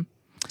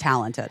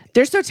Talented.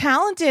 they're so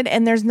talented,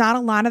 and there's not a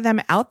lot of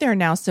them out there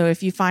now. So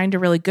if you find a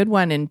really good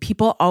one, and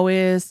people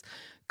always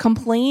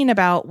complain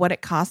about what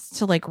it costs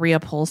to like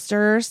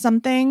reupholster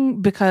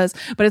something but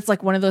it's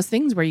like one of those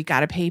things where you got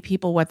to pay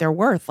people what they're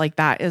worth. Like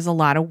that is a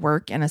lot of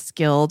work, and a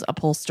skilled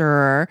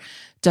upholsterer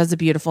does a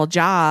beautiful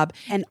job.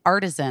 An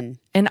artisan.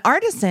 An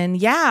artisan,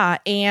 yeah.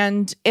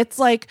 And it's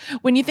like,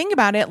 when you think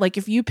about it, like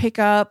if you pick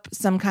up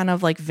some kind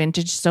of like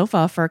vintage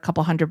sofa for a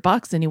couple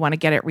 $100 and you want to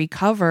get it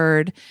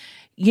recovered,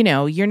 you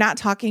know, you're not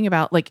talking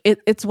about like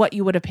it's what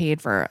you would have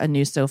paid for a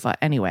new sofa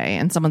anyway.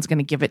 And someone's going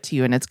to give it to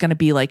you, and it's going to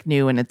be like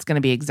new, and it's going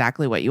to be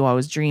exactly what you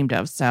always dreamed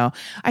of. So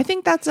I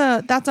think that's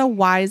a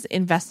wise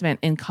investment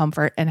in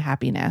comfort and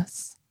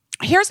happiness.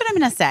 Here's what I'm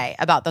going to say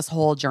about this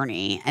whole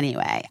journey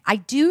anyway. I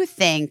do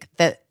think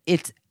that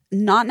it's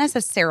not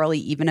necessarily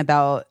even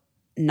about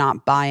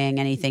not buying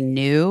anything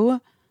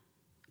new,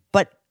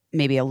 but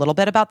maybe a little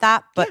bit about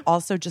that, but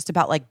also just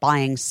about like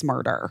buying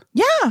smarter.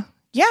 Yeah.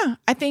 Yeah.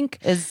 I think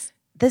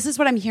This is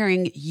what I'm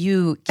hearing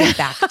you give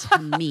back to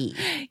me.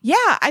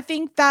 Yeah, I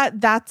think that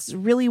that's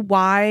really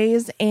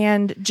wise.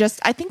 And just,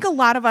 I think a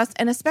lot of us,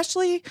 and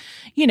especially,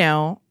 you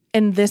know,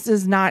 and this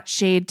is not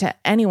shade to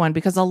anyone,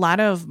 because a lot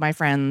of my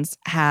friends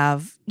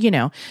have, you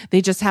know,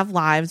 they just have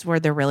lives where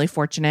they're really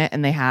fortunate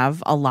and they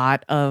have a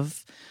lot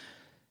of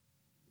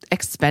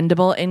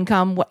expendable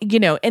income, you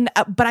know, and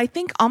but I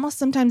think almost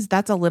sometimes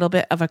that's a little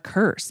bit of a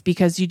curse,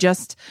 because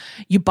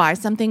you buy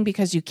something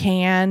because you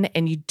can,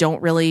 and you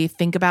don't really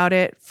think about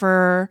it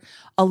for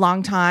a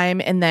long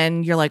time, and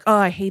then you're like, oh,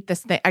 I hate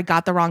this thing, I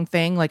got the wrong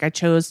thing, like I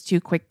chose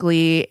too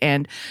quickly.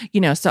 And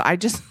you know, so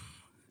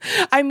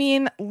I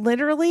mean,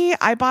 literally,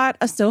 I bought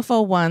a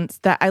sofa once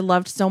that I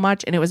loved so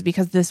much, and it was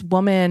because this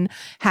woman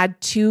had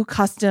 2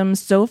 custom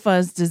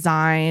sofas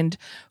designed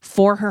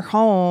for her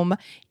home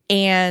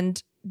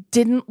and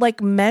didn't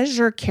like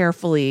measure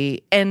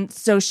carefully. And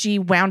so she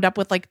wound up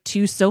with like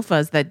 2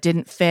 sofas that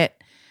didn't fit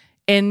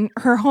in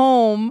her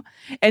home.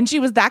 And she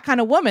was that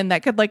kind of woman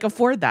that could like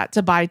afford that,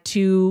 to buy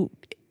 2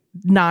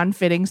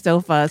 non-fitting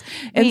sofas.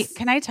 And Wait,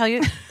 can I tell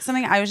you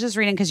something? I was just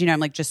reading because I'm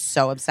like just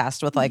so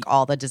obsessed with like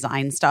all the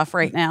design stuff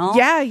right now.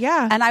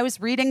 yeah. And I was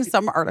reading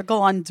some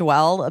article on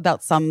Dwell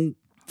about some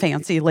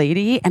fancy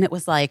lady, and it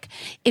was like,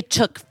 it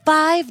took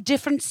 5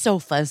 different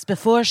sofas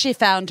before she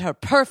found her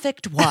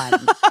perfect one.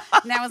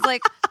 And I was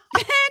like,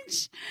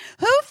 bitch,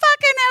 who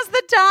fucking has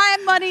the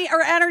time, money,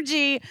 or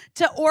energy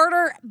to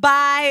order,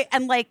 buy,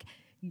 and like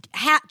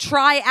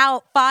try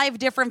out 5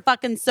 different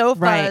fucking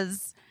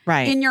sofas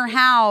Right. in your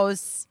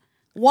house?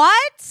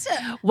 What?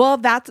 Well,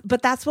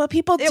 that's what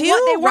people do, They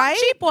want right?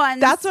 cheap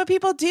ones. That's what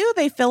people do.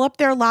 They fill up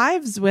their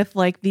lives with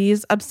like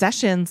these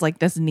obsessions, like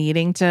this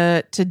needing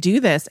to do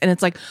this. And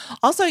it's like,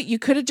 also, you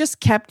could have just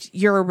kept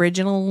your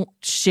original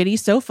shitty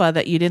sofa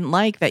that you didn't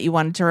like, that you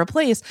wanted to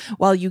replace,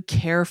 while you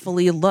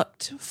carefully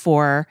looked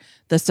for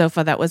the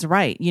sofa that was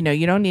right. You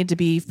don't need to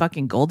be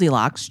fucking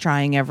Goldilocks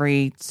trying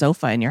every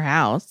sofa in your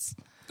house.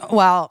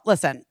 Well,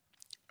 listen.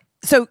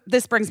 So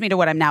this brings me to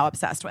what I'm now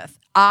obsessed with.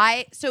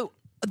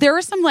 There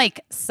are some like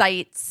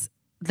sites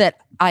that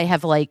I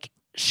have like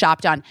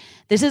shopped on.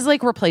 This is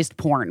like replaced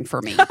porn for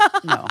me.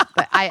 No,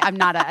 but I'm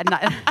not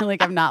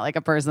like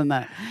a person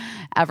that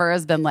ever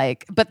has been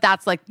like, but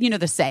that's like,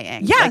 the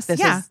saying. Yes. Like,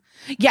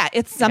 Yeah.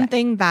 It's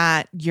something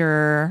that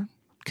you're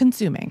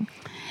consuming.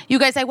 You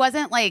guys, I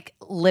wasn't like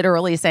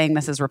literally saying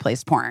this is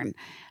replaced porn.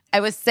 I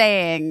was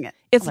saying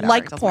it's whatever,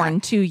 like it doesn't porn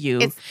matter. to you.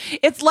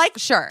 It's like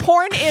Sure.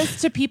 porn is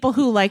to people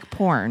who like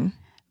porn.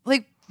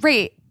 Like,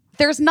 right.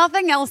 There's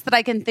nothing else that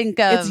I can think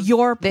of. It's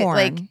your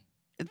porn.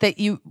 That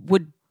you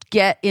would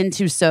get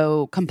into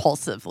so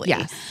compulsively.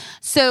 Yes.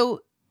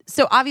 So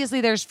obviously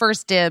there's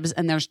First Dibs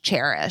and there's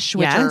Cherish,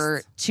 which Yes.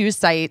 are 2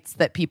 sites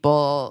that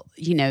people,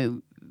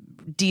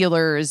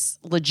 dealers,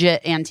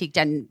 legit antique.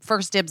 And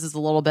First Dibs is a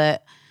little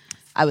bit,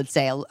 I would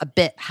say, a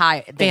bit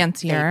high,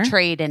 Fancier. They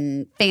trade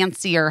in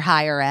fancier,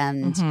 higher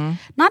end. Mm-hmm.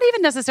 Not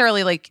even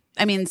necessarily like.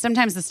 I mean,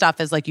 sometimes the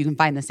stuff is like you can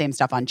find the same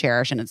stuff on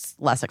Cherish and it's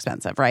less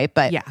expensive, right?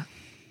 But Yeah.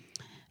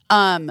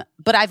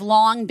 But I've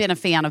long been a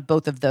fan of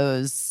both of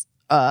those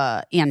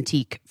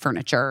antique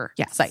furniture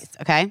sites.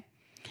 Okay.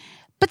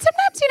 But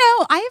sometimes,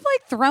 I've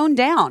like thrown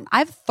down.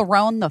 I've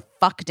thrown the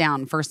fuck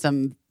down for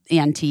some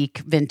antique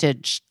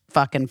vintage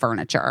fucking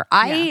furniture.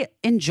 I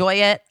enjoy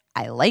it.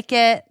 I like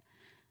it.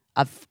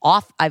 I've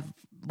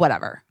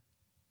whatever.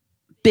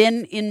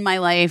 Been in my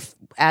life,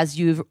 as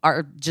you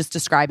are just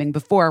describing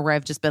before, where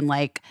I've just been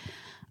like,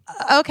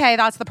 okay,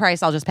 that's the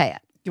price. I'll just pay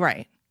it.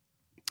 Right.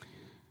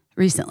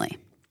 Recently,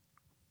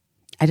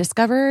 I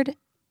discovered,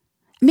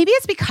 maybe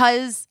it's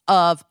because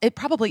of, it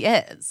probably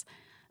is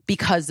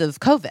because of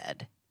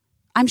COVID.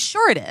 I'm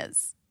sure it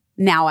is.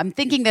 Now I'm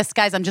thinking this,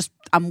 guys,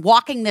 I'm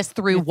walking this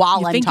through while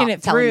You're I'm thinking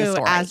it telling the through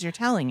story. as you're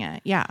telling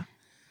it. Yeah.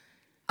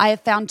 I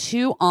have found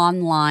 2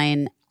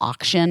 online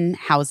auction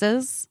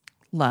houses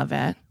Love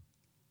it.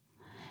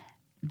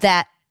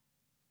 that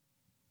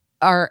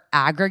are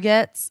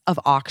aggregates of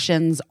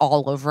auctions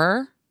all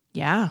over.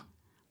 Yeah.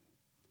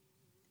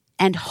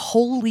 And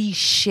holy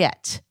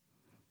shit.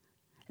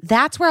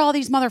 That's where all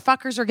these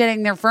motherfuckers are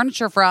getting their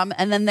furniture from.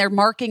 And then they're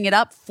marking it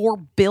up 4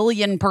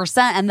 billion %.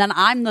 And then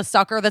I'm the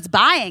sucker that's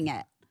buying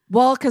it.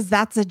 Well, because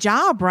that's a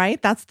job,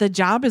 right? That's the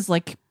job, is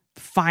like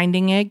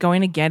finding it,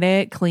 going to get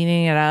it,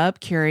 cleaning it up,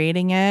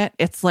 curating it.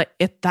 It's like,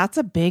 that's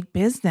a big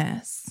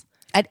business.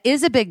 It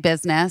is a big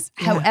business.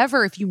 Yeah.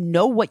 However, if you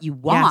know what you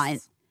want,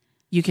 Yes.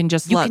 You can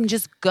just you look. can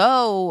just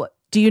go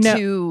Do you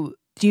know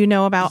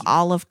to about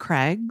Olive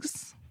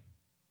Craig's?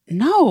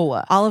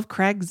 no. Olive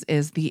Craig's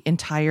is the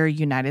entire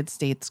United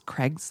States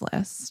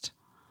Craigslist.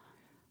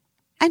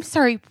 I'm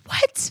sorry,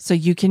 what? So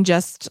you can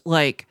just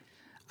like,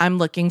 I'm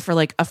looking for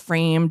like a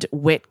framed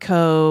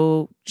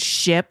Whitco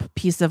ship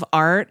piece of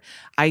art.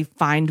 I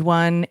find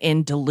one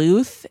in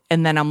Duluth,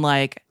 and then I'm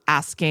like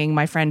asking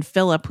my friend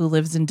Philip, who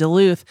lives in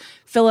Duluth,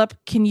 Philip,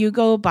 can you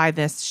go buy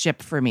this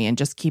ship for me and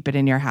just keep it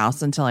in your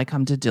house until I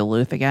come to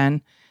Duluth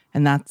again?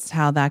 And that's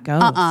how that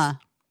goes.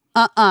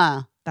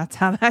 That's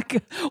how that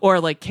goes. Or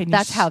like,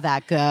 That's how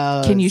that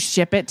goes. Can you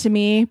ship it to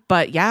me?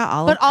 But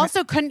yeah, But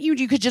also, couldn't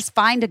you could just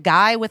find a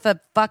guy with a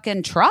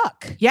fucking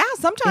truck yeah,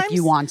 sometimes if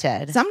you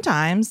wanted.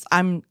 Sometimes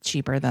I'm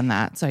cheaper than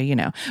that, so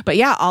But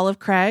yeah, Olive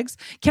Craig's.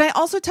 Can I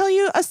also tell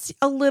you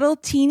a little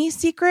teeny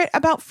secret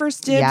about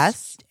First Dibs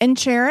Yes. and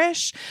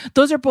Cherish?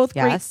 Those are both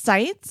great Yes.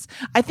 sites.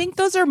 I think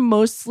those are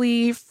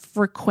mostly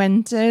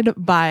frequented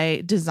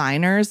by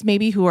designers,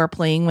 maybe who are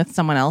playing with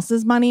someone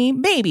else's money,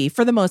 maybe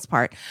for the most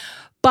part.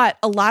 But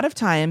a lot of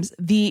times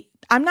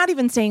I'm not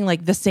even saying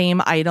like the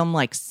same item,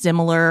 like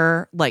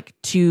similar, like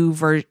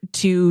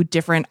two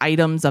different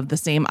items of the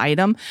same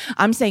item.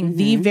 I'm saying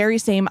the very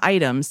same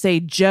item. Say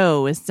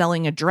Joe is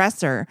selling a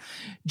dresser.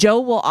 Joe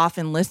will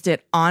often list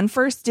it on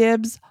First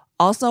Dibs,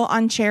 also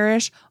on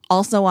Cherish,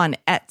 also on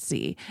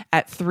Etsy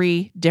at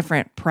 3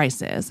 different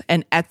prices.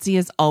 And Etsy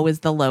is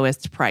always the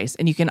lowest price.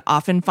 And you can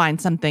often find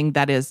something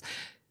that is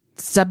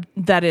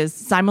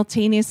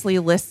simultaneously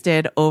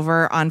listed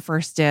over on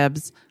First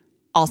Dibs,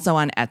 also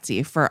on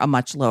Etsy for a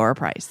much lower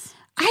price.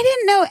 I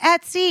didn't know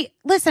Etsy.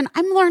 Listen,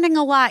 I'm learning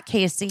a lot,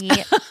 Casey.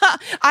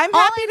 I'm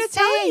All happy I'm to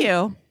tell saying-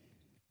 you.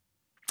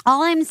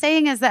 All I'm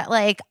saying is that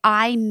like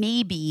I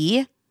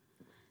maybe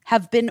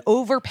have been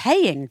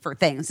overpaying for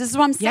things. This is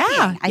what I'm saying.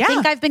 Yeah, I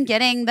think I've been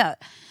getting the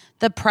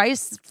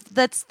price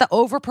that's the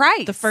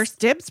overprice. The First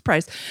Dibs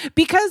price.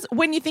 Because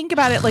when you think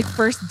about it, like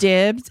First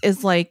Dibs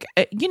is like,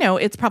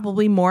 it's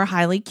probably more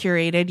highly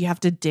curated. You have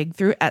to dig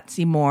through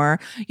Etsy more.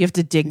 You have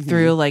to dig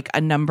through like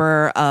a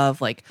number of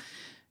like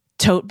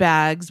tote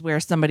bags where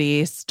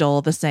somebody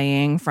stole the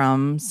saying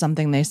from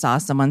something they saw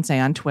someone say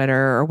on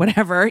Twitter or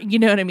whatever. You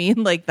know what I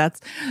mean? Like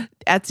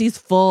Etsy's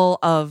full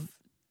of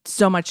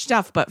so much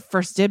stuff, but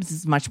First Dibs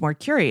is much more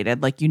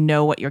curated. Like, you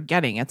know what you're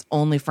getting. It's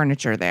only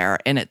furniture there.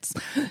 And it's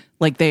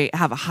like they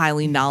have a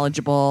highly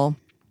knowledgeable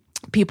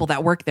people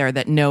that work there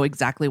that know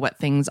exactly what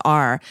things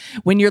are.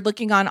 When you're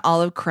looking on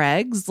Olive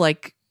Craig's,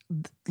 like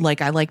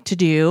I like to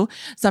do,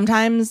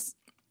 sometimes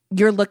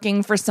you're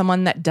looking for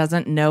someone that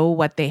doesn't know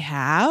what they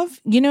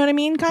have. You know what I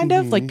mean? Kind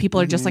of like people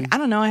are just like, I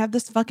don't know, I have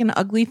this fucking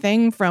ugly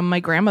thing from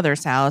my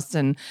grandmother's house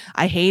and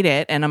I hate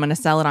it and I'm going to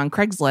sell it on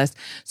Craigslist.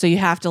 So you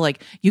have to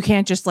like, you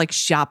can't just like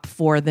shop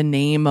for the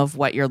name of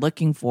what you're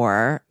looking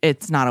for.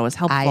 It's not always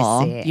helpful.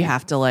 I see. You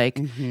have to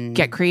like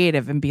get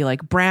creative and be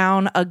like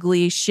brown,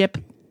 ugly, ship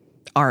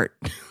art,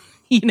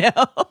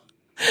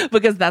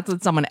 because that's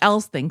what someone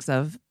else thinks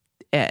of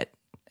it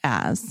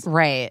as.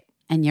 Right.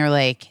 And you're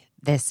like,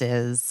 this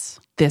is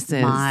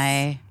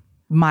my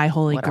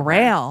holy whatever.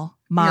 grail.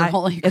 Your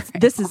holy grail.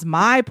 This is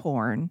my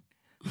porn.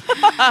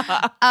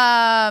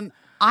 I'm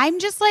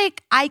just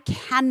like, I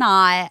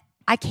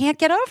can't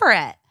get over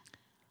it.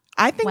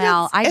 I think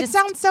it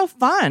sounds so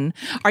fun.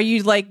 Are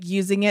you like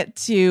using it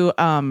to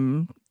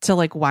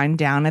like wind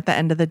down at the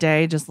end of the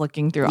day, just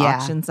looking through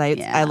auction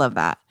sites? Yeah. I love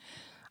that.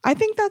 I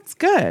think that's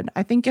good.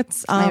 I think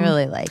it's I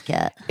really like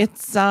it.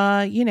 It's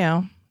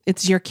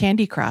it's your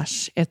Candy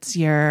Crush. It's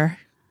your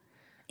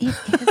It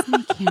is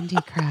my Candy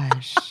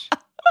Crush.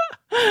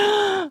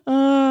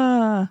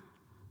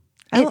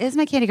 It is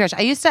my Candy Crush.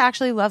 I used to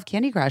actually love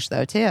Candy Crush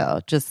though too.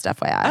 Just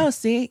FYI. Oh,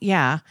 see,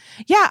 yeah.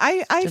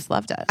 I just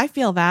loved it. I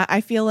feel that.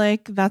 I feel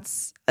like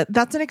that's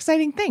an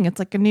exciting thing. It's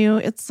like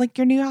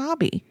your new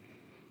hobby.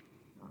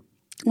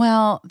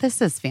 Well,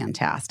 this is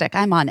fantastic.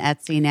 I'm on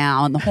Etsy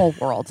now, and the whole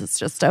world has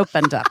just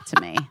opened up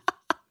to me.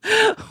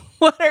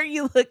 What are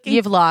you looking?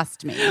 You've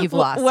lost me. You've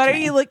lost. What are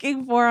me. you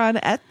looking for on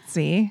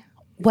Etsy?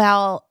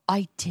 Well,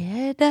 I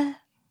did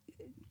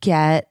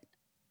get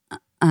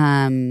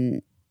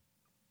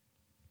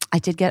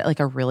like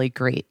a really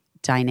great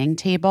dining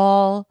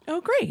table. Oh,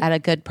 great. At a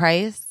good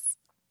price.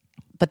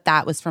 But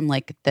that was from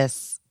like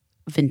this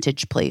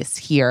vintage place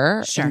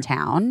here in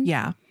town.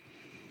 Yeah.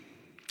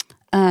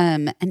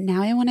 And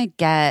now I want to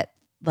get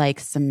like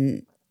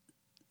some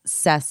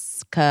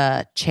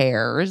Seska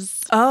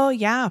chairs Oh,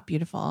 yeah.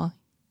 Beautiful.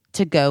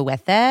 to go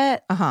with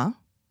it. Uh-huh.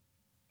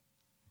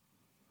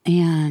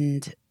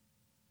 And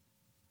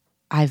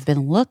I've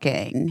been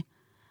looking,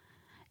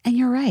 and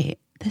you're right.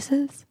 This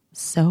is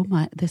so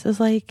much. This is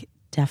like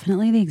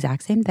definitely the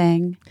exact same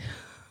thing.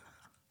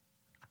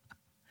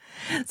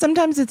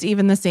 Sometimes it's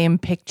even the same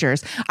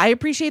pictures. I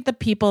appreciate the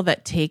people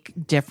that take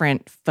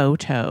different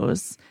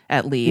photos,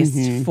 at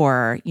least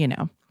for,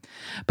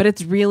 but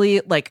it's really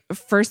like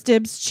First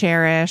Dibs,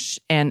 Cherish,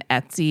 and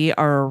Etsy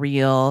are a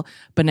real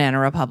Banana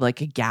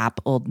Republic, Gap,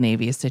 Old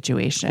Navy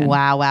situation.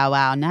 Wow.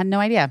 No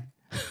idea.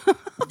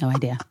 No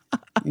idea.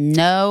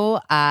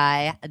 No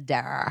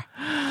idea.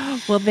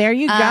 Well, there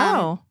you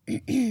go.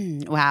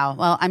 Wow.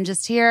 Well, I'm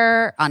just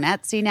here on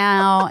Etsy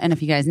now. And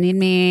if you guys need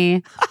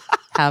me,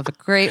 have a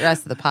great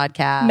rest of the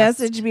podcast.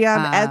 Message me on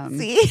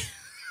Etsy.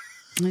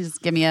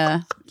 Just give me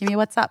a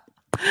what's up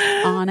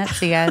on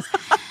Etsy, guys.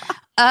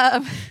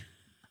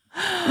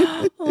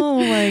 Oh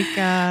my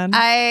God.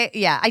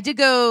 I did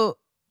go.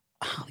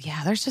 Oh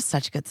yeah, there's just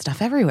such good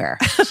stuff everywhere.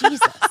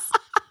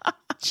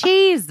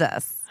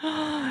 Jesus.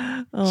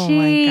 Oh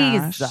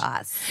my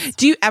gosh.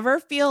 Do you ever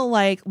feel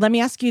like, let me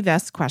ask you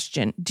this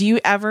question. Do you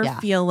ever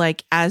feel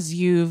like as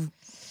you've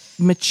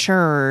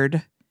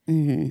matured,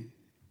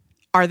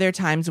 are there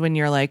times when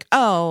you're like,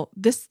 oh,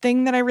 this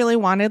thing that I really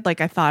wanted, like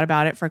I thought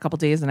about it for a couple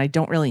days and I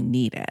don't really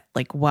need it.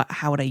 Like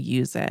how would I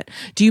use it?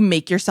 Do you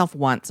make yourself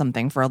want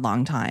something for a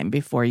long time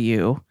before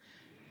you,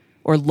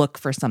 or look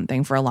for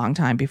something for a long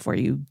time before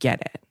you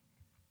get it?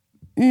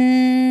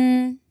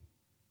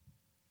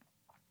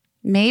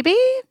 Maybe.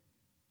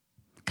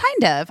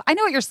 Kind of. I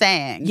know what you're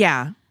saying.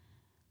 Yeah.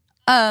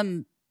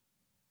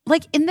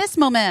 Like in this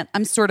moment,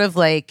 I'm sort of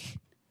like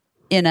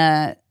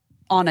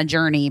on a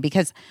journey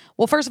because,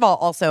 well, first of all,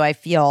 also I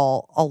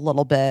feel a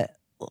little bit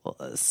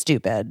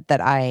stupid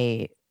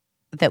that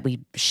we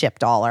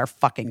shipped all our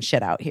fucking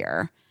shit out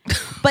here.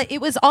 But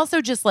it was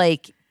also just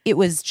like, it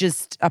was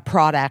just a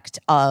product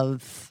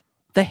of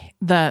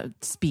the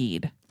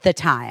speed, the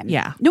time.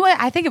 Yeah. No,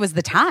 I think it was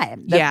the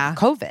time.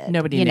 COVID.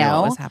 Nobody knew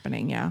what was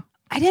happening. Yeah.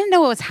 I didn't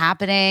know what was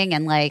happening,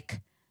 and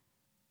like,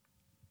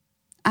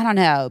 I don't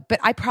know, but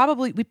I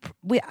probably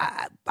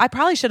I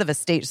probably should have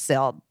estate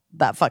sailed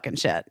that fucking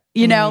shit.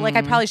 Like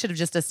I probably should have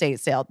just estate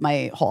sailed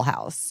my whole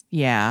house.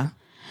 Yeah.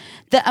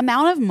 The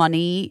amount of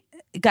money,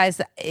 guys,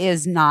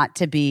 is not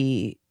to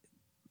be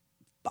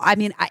I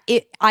mean,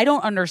 I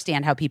don't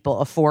understand how people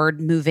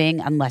afford moving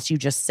unless you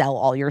just sell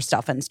all your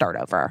stuff and start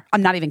over.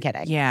 I'm not even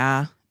kidding.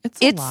 Yeah.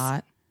 It's a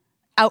lot.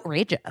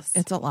 Outrageous.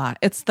 It's a lot.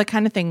 It's the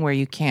kind of thing where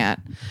you can't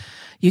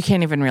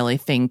even really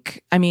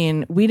think. I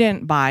mean, we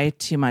didn't buy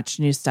too much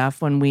new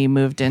stuff when we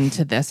moved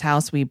into this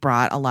house. We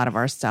brought a lot of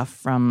our stuff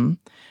from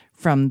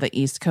the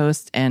East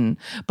Coast,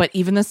 but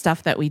even the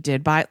stuff that we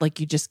did buy, like,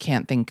 you just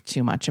can't think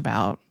too much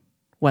about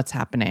what's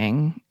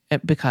happening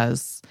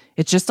because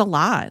it's just a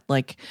lot.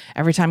 Like,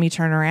 every time you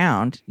turn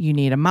around, you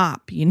need a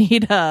mop, you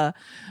need a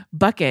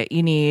bucket,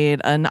 you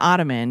need an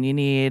ottoman, you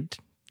need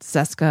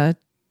Seska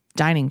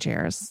dining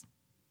chairs.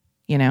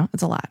 You know,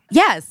 it's a lot.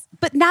 Yes,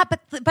 but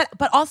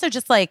also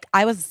just like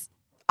I was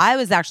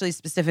actually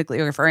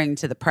specifically referring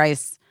to the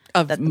price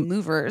Of that the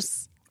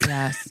movers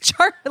Yes.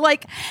 charge,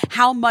 like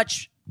how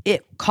much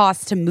it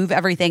costs to move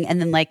everything, and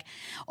then like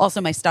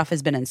also my stuff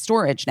has been in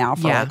storage now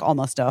for like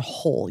almost a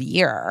whole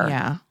year.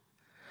 Yeah.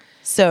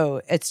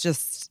 So it's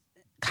just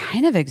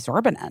kind of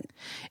exorbitant.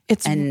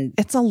 It's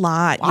a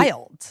lot.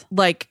 Wild.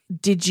 Like,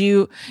 did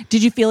you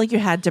feel like you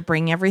had to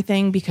bring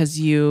everything because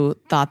you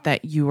thought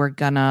that you were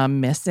gonna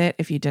miss it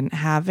if you didn't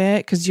have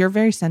it? Because you're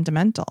very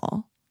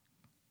sentimental.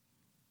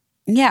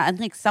 Yeah, and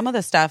like some of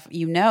the stuff,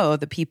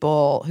 the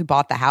people who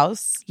bought the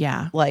house,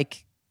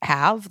 like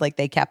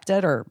they kept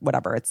it or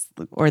whatever.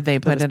 Or they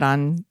put it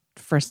on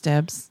First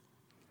Dibs.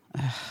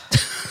 I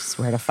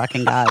swear to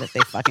fucking God, if they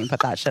fucking put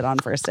that shit on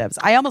First Dibs.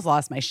 I almost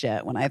lost my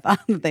shit when I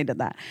thought that they did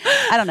that.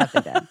 I don't know if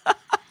they did.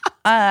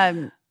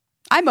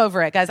 I'm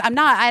over it, guys. I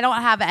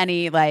don't have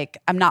any, like,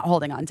 I'm not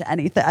holding on to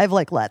anything. I've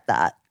like let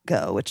that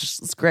go, which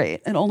is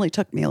great. It only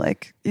took me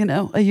like,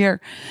 a year.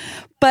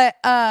 But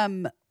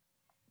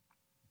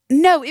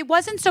no, it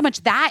wasn't so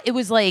much that. It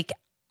was like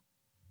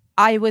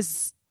I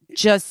just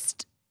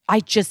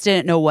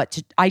didn't know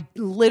I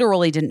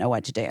literally didn't know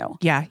what to do.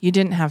 Yeah, you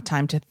didn't have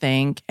time to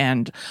think.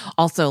 And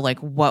also, like,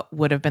 what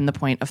would have been the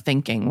point of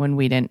thinking when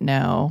we didn't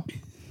know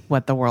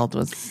what the world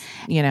was,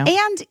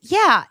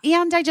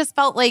 And I just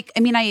felt like,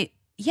 it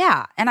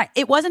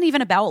wasn't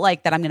even about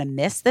like that I'm going to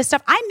miss this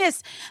stuff.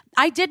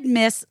 I did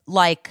miss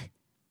like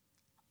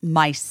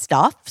my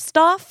stuff,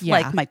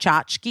 like my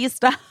tchotchke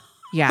stuff.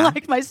 Yeah.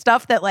 Like my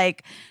stuff that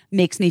like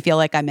makes me feel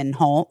like I'm in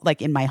home,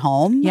 like in my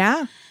home.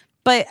 Yeah.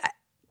 But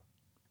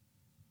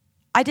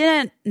I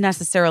didn't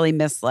necessarily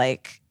miss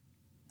like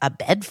a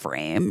bed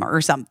frame or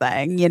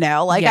something,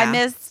 like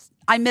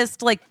I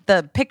missed like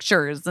the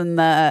pictures and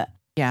the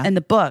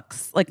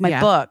books, like my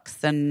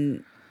books,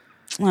 and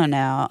I don't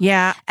know.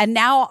 Yeah. And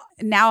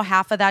now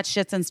half of that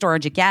shit's in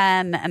storage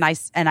again, and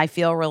I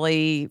feel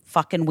really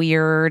fucking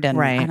weird, and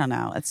I don't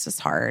know. It's just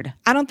hard.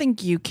 I don't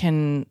think you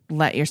can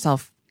let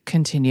yourself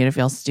continue to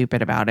feel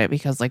stupid about it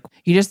because like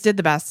you just did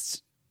the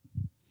best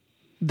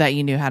that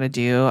you knew how to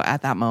do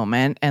at that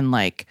moment, and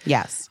like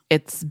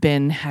it's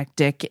been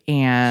hectic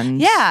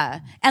and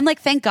and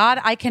like thank God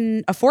I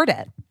can afford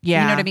it. You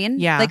know what I mean?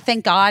 Yeah. Like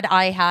thank God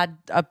I had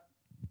a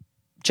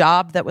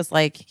job that was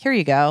like, here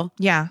you go.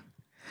 Yeah.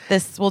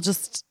 This we'll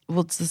just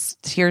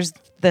here's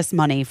this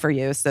money for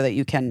you so that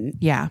you can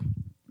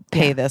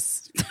pay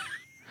this.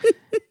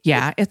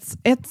 Yeah, it's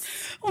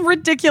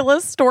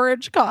ridiculous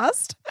storage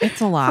cost. It's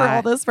a lot for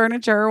all this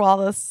furniture while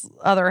this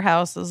other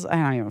house is. I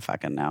don't even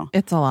fucking know.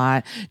 It's a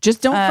lot.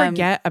 Just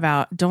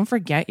don't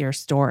forget your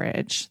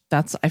storage.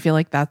 I feel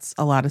like that's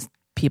a lot of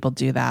people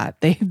do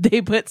that.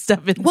 They put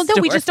stuff in. Well,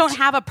 no, we just don't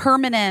have a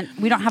permanent.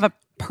 We don't have a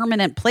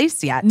permanent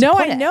place yet. No,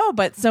 I know,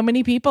 but so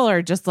many people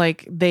are just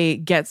like they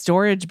get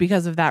storage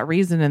because of that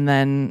reason, and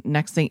then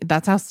next thing,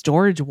 that's how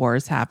storage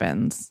wars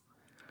happens.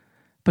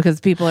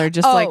 Because people are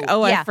just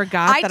I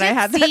forgot that I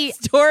had that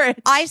storage.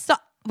 I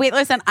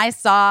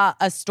saw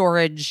a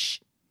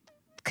storage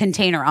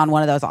container on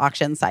one of those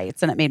auction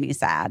sites, and it made me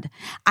sad.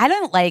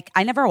 I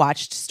never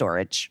watched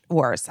Storage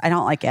Wars. I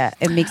don't like it.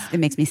 It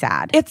makes me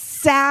sad. It's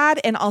sad,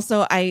 and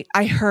also I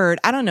heard,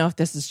 I don't know if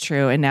this is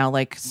true, and now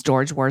like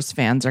Storage Wars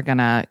fans are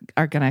gonna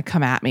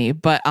come at me,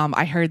 but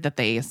I heard that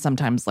they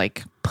sometimes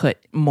like put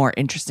more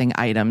interesting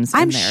items in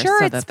there. I'm sure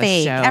so it's that the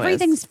fake. show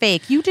Everything's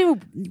fake.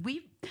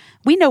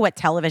 We know what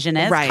television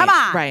is. Right, come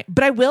on. Right.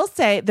 But I will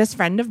say this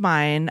friend of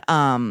mine,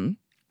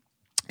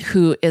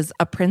 who is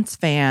a Prince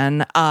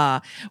fan,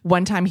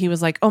 one time he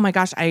was like, oh my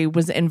gosh, I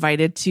was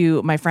invited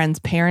to my friend's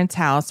parents'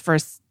 house for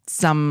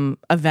some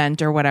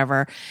event or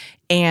whatever.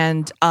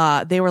 And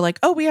they were like,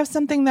 oh, we have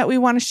something that we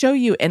want to show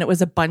you. And it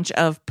was a bunch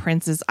of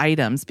Prince's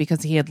items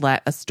because he had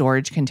let a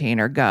storage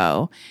container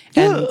go.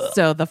 And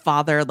so the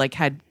father like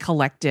had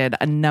collected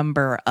a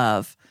number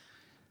of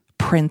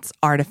Prince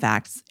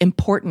artifacts,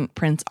 important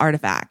Prince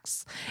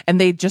artifacts.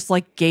 And they just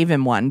like gave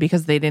him one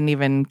because they didn't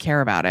even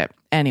care about it.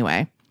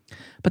 Anyway,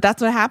 but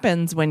that's what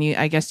happens when you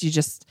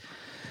just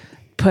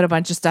put a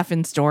bunch of stuff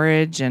in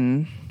storage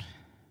and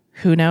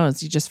who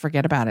knows, you just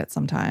forget about it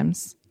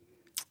sometimes.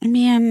 I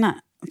mean,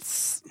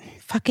 it's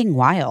fucking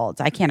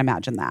wild. I can't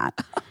imagine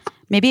that.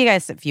 Maybe you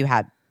guys, if you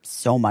had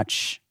so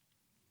much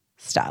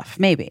stuff,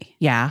 maybe.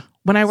 Yeah.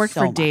 When I worked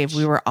So for Dave, much.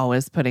 we were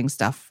always putting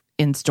stuff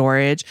in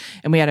storage,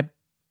 and we had a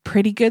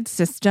pretty good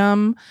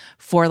system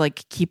for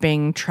like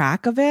keeping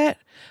track of it.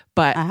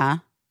 But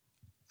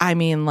I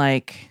mean,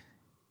 like,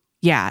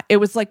 yeah, it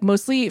was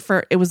mostly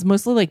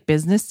like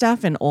business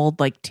stuff and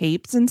old like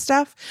tapes and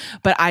stuff.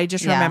 But I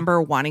just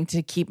remember wanting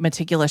to keep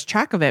meticulous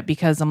track of it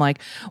because I'm like,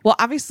 well,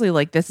 obviously,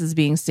 like this is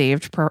being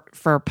saved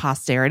for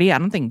posterity. I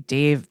don't think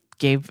Dave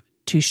gave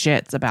two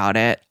shits about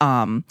it,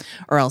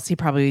 or else he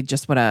probably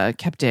just would have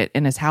kept it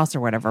in his house or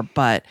whatever.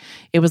 But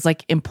it was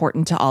like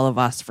important to all of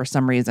us for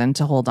some reason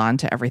to hold on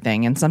to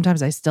everything. And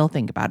sometimes I still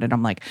think about it.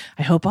 I'm like,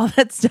 I hope all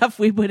that stuff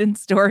we put in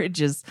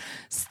storage is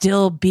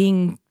still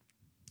being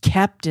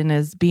kept and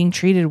is being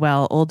treated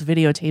well. Old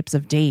videotapes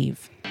of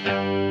Dave.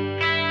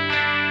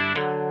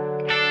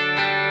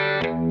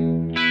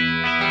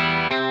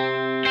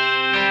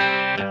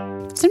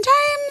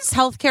 Sometimes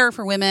healthcare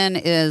for women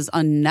is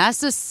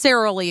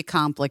unnecessarily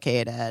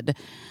complicated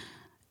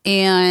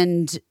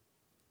and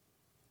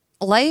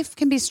life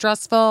can be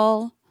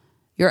stressful.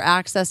 Your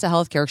access to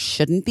healthcare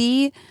shouldn't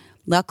be.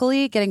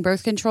 Luckily, getting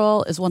birth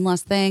control is one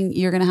less thing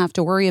you're going to have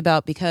to worry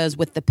about because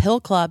with the Pill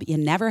Club, you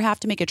never have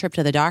to make a trip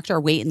to the doctor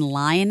or wait in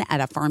line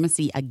at a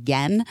pharmacy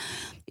again.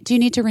 Do you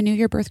need to renew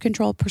your birth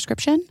control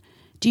prescription?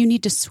 Do you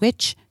need to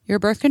switch your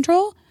birth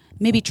control?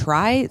 Maybe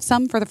try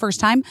some for the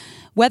first time.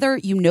 Whether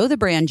you know the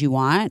brand you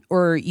want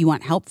or you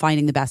want help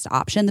finding the best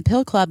option, the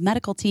Pill Club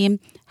medical team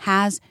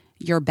has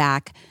your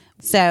back.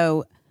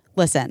 So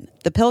listen,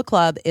 the Pill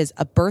Club is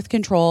a birth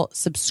control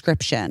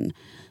subscription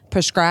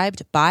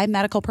prescribed by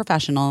medical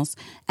professionals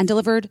and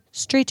delivered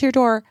straight to your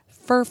door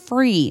for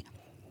free.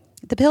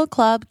 The Pill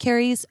Club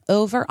carries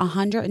over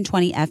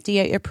 120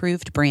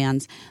 FDA-approved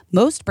brands.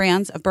 Most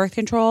brands of birth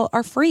control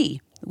are free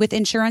with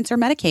insurance or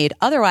Medicaid.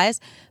 Otherwise,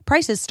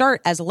 prices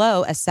start as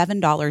low as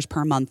 $7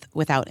 per month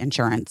without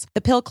insurance. The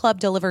Pill Club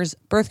delivers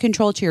birth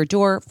control to your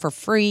door for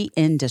free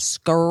in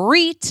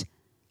discreet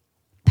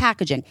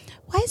packaging.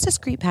 Why is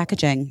discreet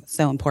packaging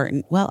so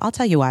important? Well, I'll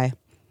tell you why.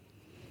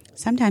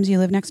 Sometimes you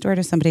live next door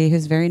to somebody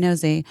who's very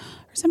nosy,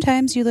 or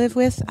sometimes you live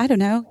with, I don't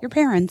know, your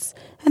parents,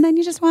 and then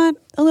you just want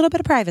a little bit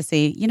of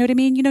privacy. You know what I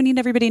mean? You don't need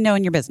everybody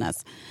knowing your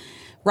business.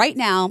 Right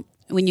now,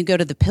 when you go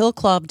to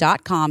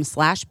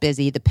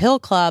thepillclub.com/busy, the Pill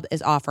Club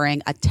is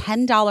offering a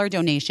 $10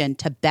 donation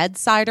to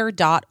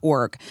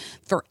bedsider.org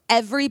for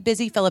every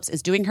Busy Phillips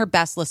is doing her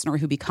best listener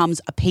who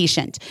becomes a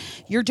patient.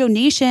 Your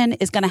donation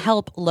is going to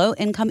help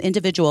low-income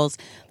individuals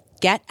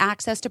get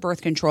access to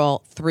birth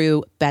control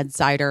through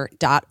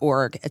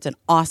bedsider.org. It's an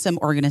awesome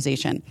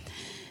organization.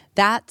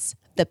 That's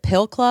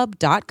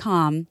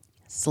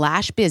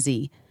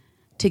thepillclub.com/busy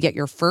to get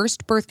your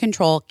first birth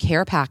control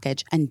care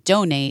package and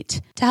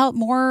donate to help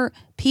more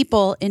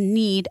people in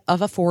need of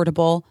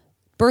affordable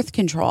birth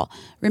control.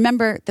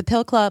 Remember,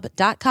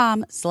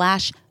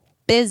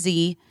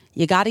 thepillclub.com/busy.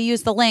 You got to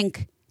use the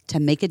link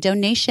to make a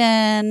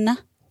donation.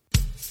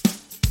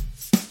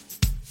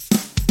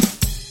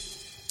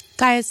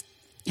 Guys,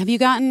 have you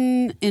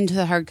gotten into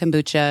the hard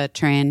kombucha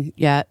train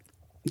yet?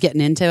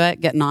 Getting into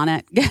it, getting on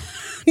it,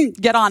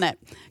 get on it,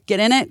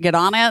 get in it, get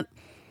on it,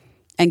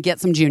 and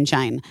get some June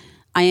Shine.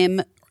 I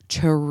am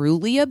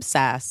truly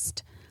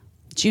obsessed.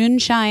 June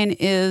Shine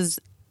is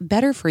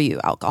better for you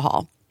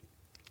alcohol.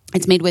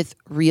 It's made with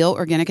real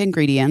organic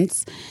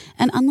ingredients.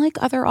 And unlike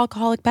other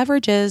alcoholic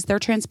beverages, they're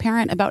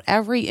transparent about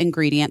every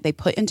ingredient they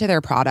put into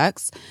their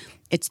products.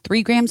 It's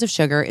 3 grams of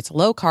sugar. It's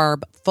low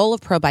carb, full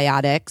of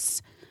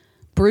probiotics,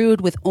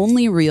 brewed with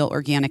only real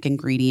organic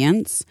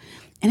ingredients.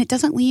 And it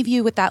doesn't leave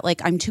you with that,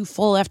 like, I'm too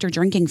full after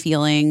drinking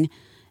feeling.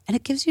 And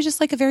it gives you just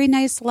like a very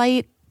nice,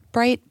 light,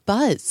 bright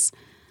buzz.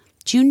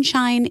 June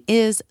Shine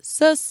is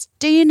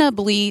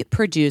sustainably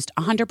produced,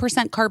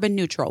 100% carbon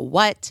neutral.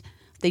 What?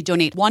 They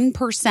donate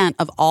 1%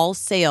 of all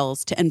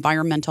sales to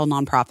environmental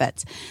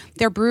nonprofits.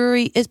 Their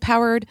brewery is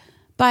powered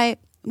by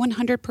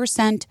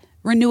 100%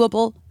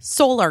 renewable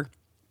solar.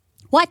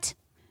 What?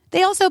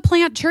 They also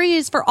plant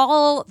trees for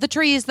all the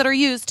trees that are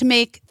used to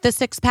make the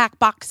 6-pack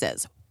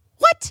boxes.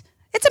 What?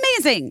 It's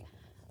amazing.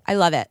 I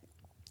love it.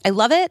 I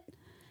love it.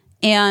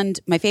 And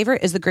my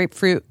favorite is the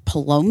grapefruit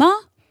Paloma.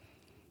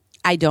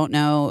 I don't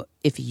know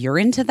if you're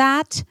into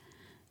that.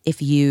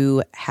 If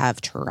you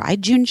have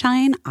tried June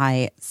Shine,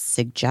 I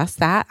suggest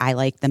that. I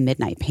like the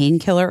Midnight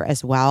Painkiller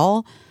as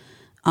well.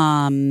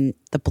 The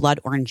Blood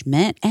Orange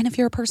Mint. And if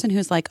you're a person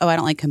who's like, oh, I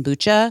don't like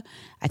kombucha,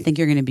 I think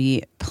you're going to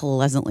be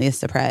pleasantly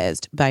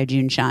surprised by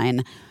June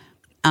Shine.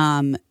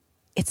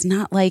 It's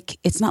not like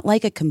a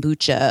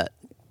kombucha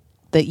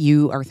that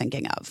you are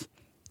thinking of.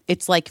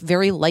 It's like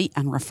very light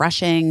and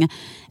refreshing,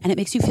 and it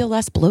makes you feel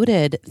less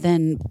bloated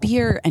than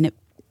beer, and it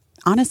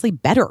honestly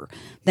better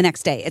the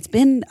next day. It's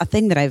been a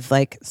thing that I've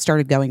like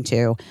started going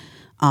to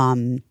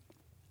a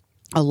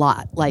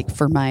lot, like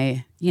for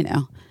my,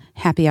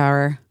 happy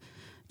hour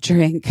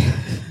drink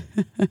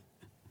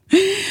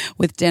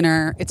with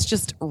dinner. It's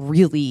just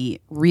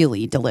really,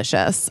 really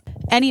delicious.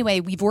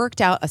 Anyway, we've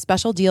worked out a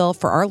special deal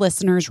for our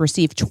listeners.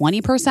 Receive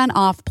 20%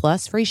 off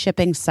plus free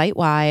shipping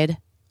site-wide.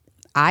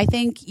 I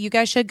think you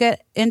guys should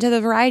get into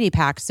the variety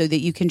pack so that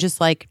you can just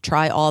like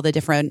try all the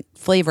different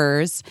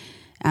flavors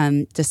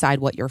decide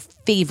what your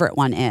favorite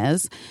one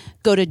is.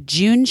 Go to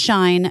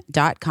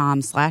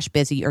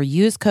juneshine.com/busy or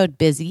use code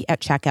busy at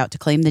checkout to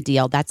claim the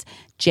deal. That's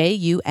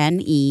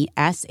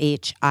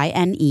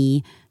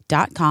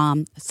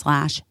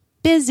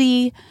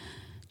JUNESHINE.com/busy.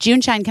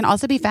 Juneshine can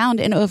also be found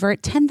in over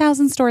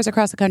 10,000 stores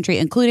across the country,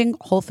 including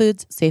Whole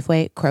Foods,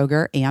 Safeway,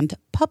 Kroger, and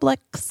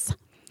Publix.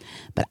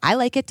 But I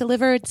like it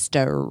delivered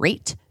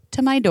straight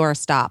to my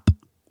doorstop.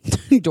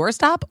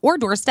 Doorstop or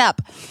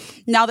doorstep,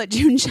 now that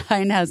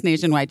Juneshine has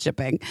nationwide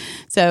shipping.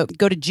 So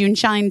go to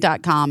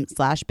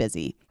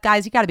juneshine.com/busy.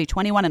 Guys, you got to be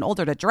 21 and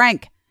older to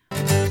drink.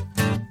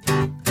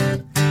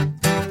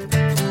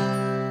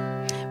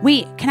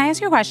 Wait, can I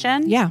ask you a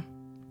question? Yeah.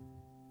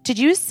 Did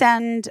you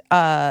send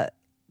a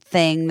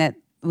thing that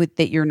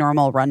your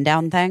normal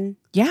rundown thing?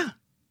 Yeah.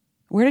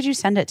 Where did you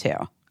send it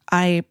to?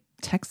 I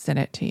texted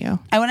it to you.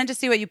 I wanted to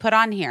see what you put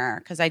on here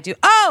because I do.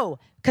 Oh,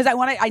 because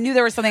I knew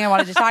there was something I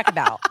wanted to talk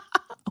about.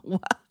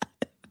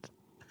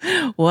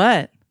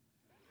 What?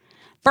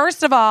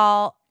 First of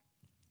all,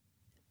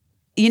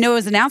 it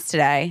was announced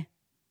today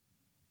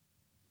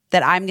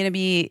that I'm going to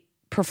be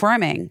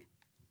performing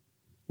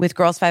with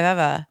Girls Five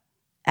Eva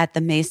at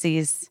the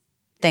Macy's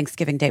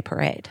Thanksgiving Day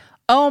Parade.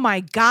 Oh my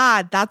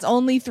God, that's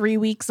only 3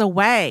 weeks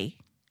away.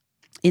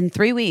 In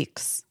 3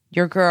 weeks,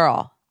 your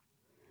girl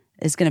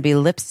is going to be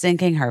lip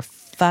syncing her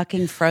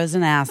fucking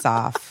frozen ass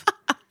off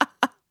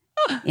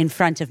in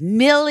front of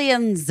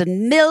millions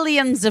and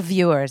millions of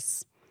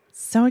viewers.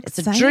 So It's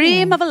exciting. a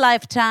dream of a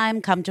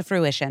lifetime come to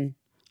fruition.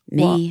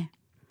 Me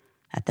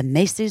at the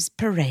Macy's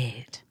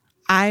Parade.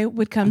 I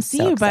would come see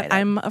so you, excited. but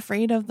I'm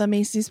afraid of the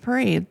Macy's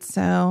parade.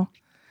 So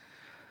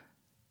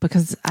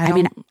because I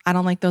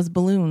don't like those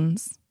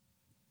balloons.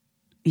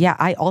 Yeah,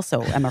 I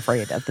also am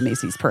afraid of the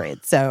Macy's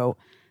Parade. So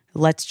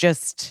let's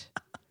just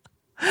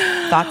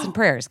thoughts and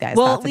prayers, guys.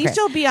 Well, Thoughts at and least prayers.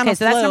 you'll be on a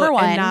so float that's number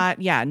one.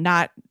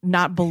 and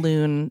not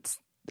balloons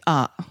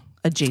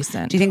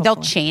adjacent. Do you think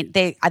hopefully.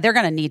 they'll they're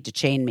going to need to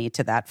chain me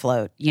to that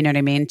float? You know what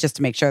I mean? Just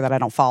to make sure that I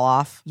don't fall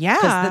off. Yeah.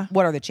 'Cause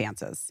what are the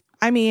chances?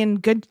 I mean,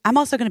 good. I'm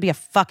also going to be a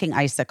fucking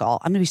icicle.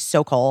 I'm going to be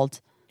so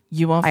cold.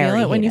 You won't I feel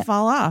already it when hate you it.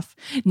 fall off.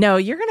 No,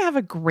 you're going to have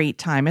a great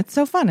time. It's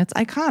so fun. It's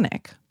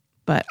iconic.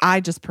 But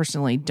I just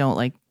personally don't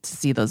like to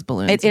see those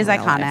balloons. It in is real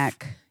iconic. life.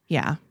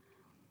 Yeah.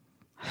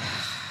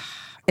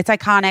 It's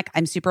iconic.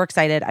 I'm super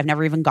excited. I've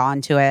never even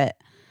gone to it.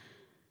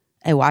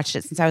 I watched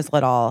it since I was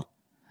little.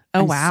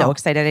 Oh, I'm wow. so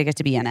excited I get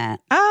to be in it.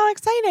 Oh,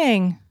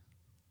 exciting.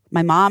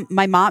 My mom,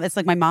 it's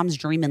like my mom's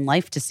dream in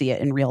life to see it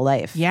in real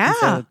life. Yeah. And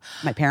so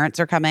my parents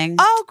are coming.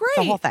 Oh, It's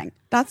great. the whole thing.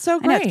 That's so I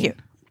know, great. it's cute.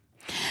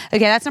 Okay,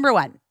 that's number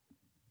one.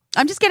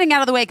 I'm just getting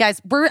out of the way,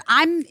 guys.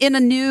 I'm in a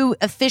new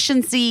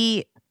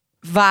efficiency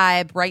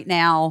vibe right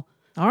now.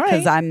 All right.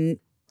 Because I'm,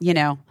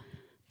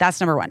 that's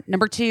number one.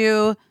 Number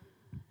two,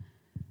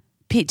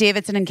 Pete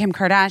Davidson and Kim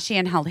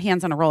Kardashian held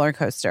hands on a roller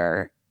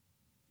coaster.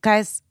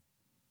 Guys,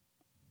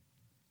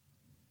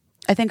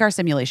 I think our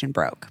simulation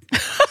broke.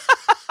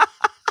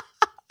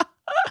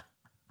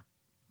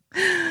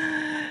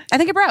 I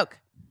think it broke.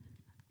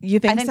 You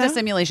think I think so? the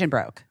simulation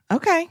broke.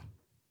 Okay.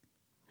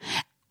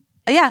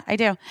 Yeah, I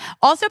do.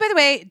 Also, by the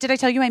way, did I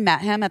tell you I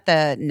met him at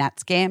the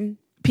Nets game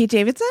Pete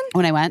Davidson?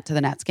 when I went to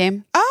the Nets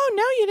game? Oh,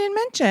 no, you didn't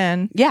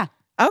mention. Yeah.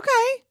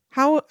 Okay.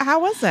 How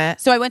was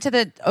it? So I went to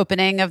the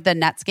opening of the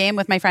Nets game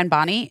with my friend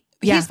Bonnie.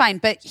 Yeah. He's fine,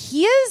 but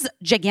he is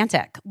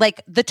gigantic.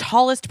 Like the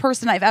tallest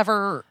person I've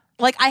ever,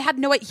 I had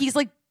no idea. He's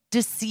like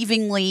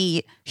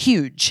deceivingly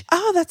huge.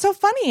 Oh, that's so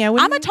funny.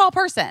 I'm a tall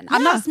person.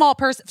 I'm not Yeah. a small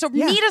person. So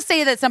Yeah. me to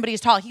say that somebody's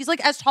tall, he's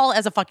like as tall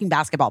as a fucking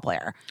basketball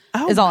player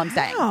Oh, is all I'm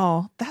saying.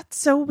 Wow, that's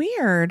so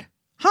weird.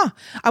 Huh.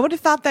 I would have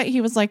thought that he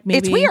was like maybe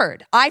It's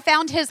weird. I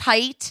found his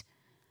height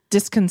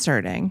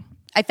disconcerting.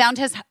 I found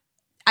his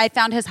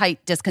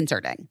height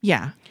disconcerting.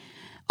 Yeah.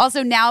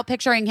 Also, now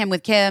picturing him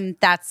with Kim,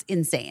 that's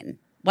insane.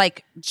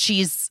 Like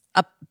she's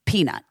a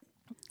peanut.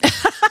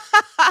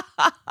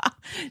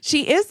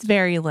 She is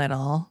very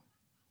little.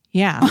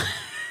 Yeah.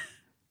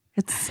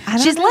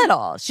 She's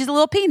little. She's a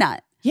little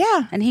peanut.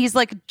 Yeah. And he's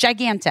like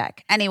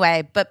gigantic.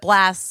 Anyway, but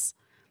bless,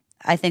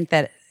 I think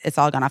that it's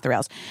all gone off the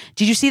rails.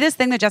 Did you see this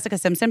thing that Jessica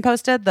Simpson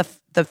posted?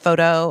 The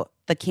photo,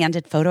 the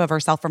candid photo of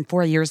herself from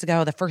 4 years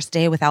ago, the first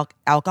day without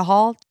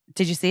alcohol.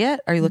 Did you see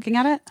it? Are you looking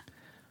at it?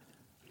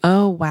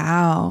 Oh,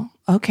 wow.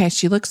 Okay.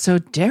 She looks so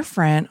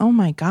different. Oh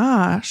my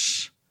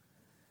gosh.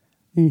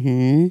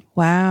 Mm-hmm.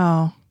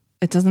 Wow.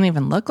 It doesn't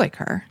even look like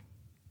her.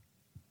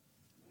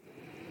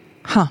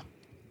 Huh.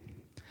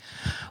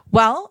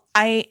 Well,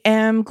 I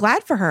am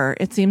glad for her.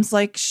 It seems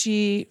like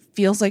she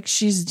feels like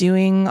she's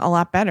doing a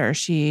lot better.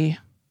 She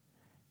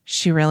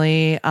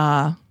really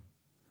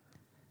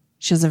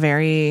she has a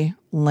very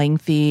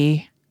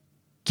lengthy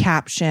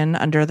caption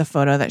under the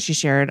photo that she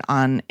shared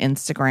on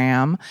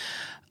Instagram.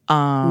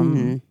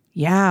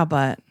 Yeah,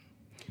 but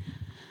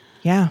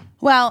yeah.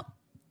 Well,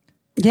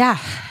 yeah.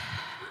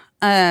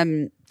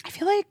 I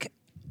feel like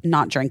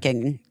not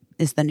drinking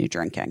is the new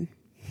drinking.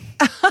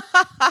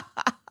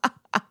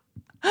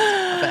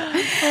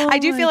 I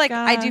do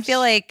feel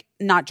like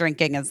not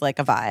drinking is like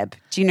a vibe.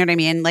 Do you know what I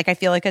mean? Like I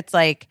feel like it's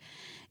like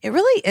it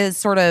really is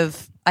sort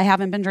of I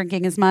haven't been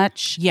drinking as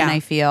much. Yeah. And I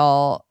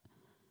feel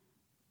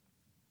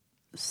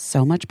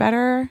so much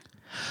better.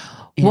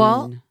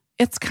 Well,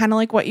 it's kind of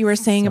like what you were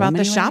saying so about the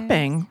many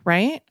shopping,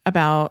 right?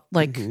 About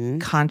like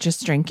conscious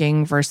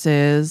drinking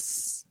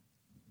versus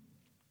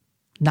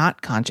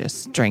not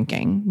conscious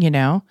drinking, you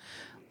know?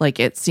 Like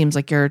it seems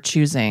like you're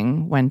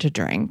choosing when to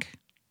drink.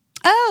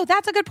 Oh,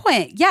 that's a good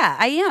point. Yeah,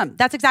 I am.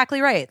 That's exactly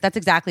right. That's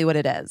exactly what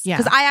it is. Yeah.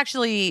 Because I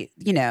actually,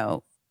 you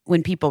know,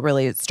 when people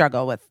really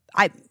struggle with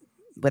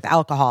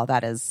alcohol,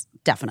 that is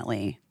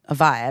definitely a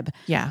vibe.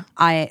 Yeah.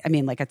 I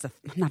mean, like it's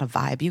not a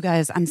vibe. You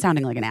guys, I'm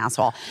sounding like an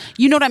asshole.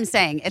 You know what I'm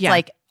saying? It's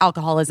like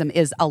alcoholism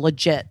is a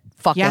legit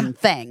fucking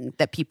thing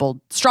that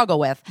people struggle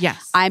with.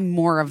 Yes. I'm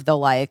more of the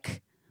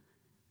like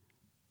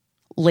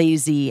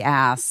lazy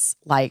ass,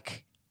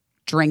 like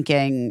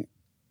drinking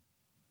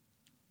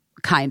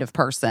kind of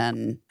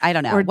person. I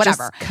don't know. Or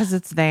whatever. because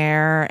it's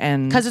there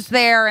and Because it's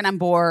there and I'm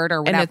bored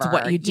or whatever. and it's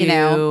what you do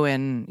know?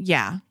 and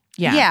yeah.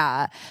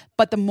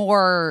 But the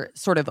more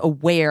sort of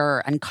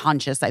aware and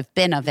conscious I've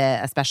been of it,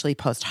 especially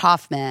post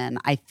Hoffman,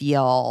 I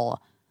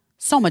feel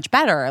so much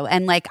better.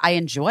 And like I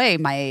enjoy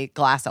my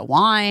glass of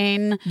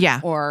wine.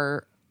 Yeah.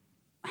 Or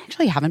I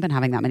actually haven't been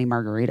having that many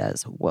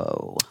margaritas.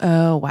 Whoa.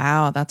 Oh,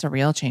 wow. That's a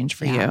real change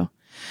for you.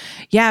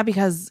 Yeah,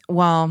 because,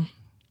 well,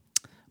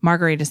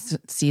 margarita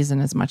season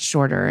is much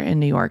shorter in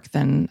New York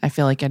than I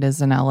feel like it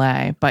is in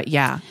LA. But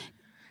yeah.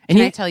 And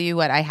Can I tell you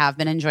what I have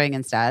been enjoying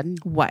instead?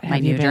 What My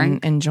have you new been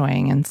drink?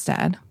 enjoying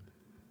instead?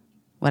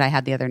 What I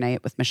had the other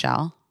night with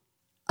Michelle.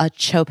 A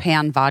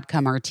Chopin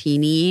vodka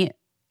martini,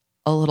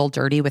 a little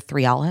dirty with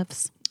 3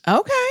 olives.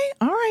 Okay.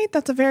 All right.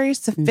 That's a very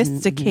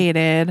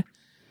sophisticated.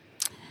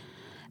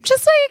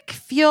 Just like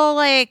feel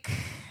like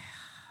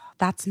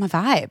that's my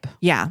vibe.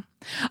 Yeah.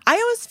 I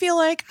always feel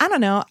like, I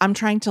don't know, I'm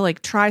trying to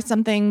like try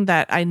something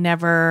that I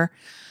never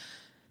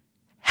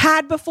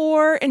had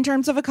before in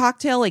terms of a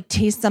cocktail, like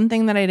taste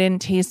something that I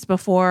didn't taste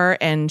before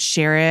and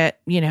share it,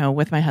 you know,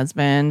 with my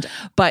husband.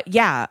 But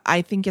yeah,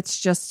 I think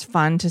it's just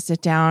fun to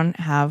sit down,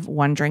 have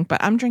one drink,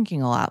 but I'm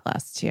drinking a lot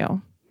less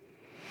too.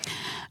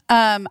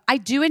 I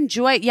do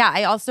enjoy,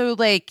 I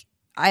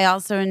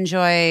also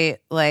enjoy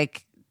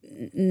like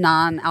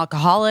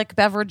non-alcoholic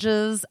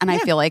beverages, and I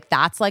feel like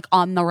that's like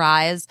on the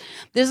rise.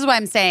 This is why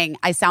I'm saying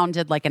I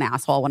sounded like an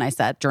asshole when I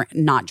said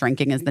not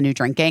drinking is the new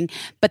drinking,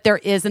 but there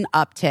is an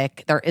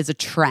uptick, there is a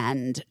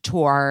trend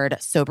toward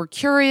sober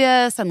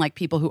curious and like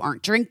people who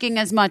aren't drinking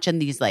as much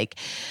and these like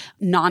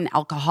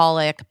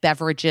non-alcoholic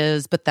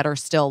beverages but that are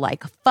still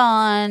like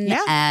fun.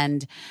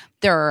 And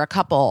there are a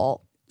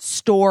couple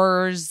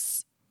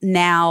stores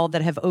now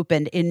that have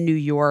opened in New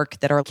York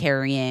that are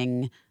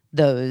carrying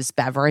those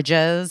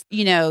beverages.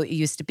 You know, it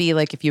used to be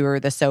like if you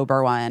were the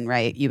sober one,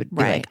 right? You would be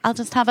like, I'll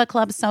just have a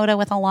club soda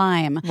with a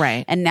lime.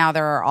 Right. And now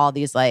there are all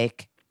these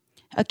like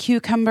a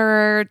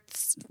cucumber,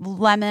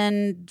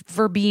 lemon,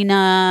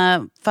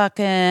 verbena,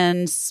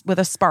 fucking with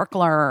a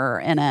sparkler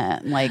in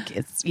it. Like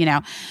it's, you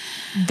know,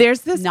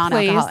 there's this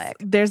non-alcoholic.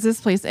 There's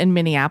this place in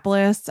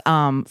Minneapolis,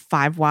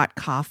 5 Watt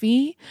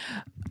Coffee.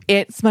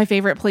 It's my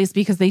favorite place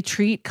because they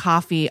treat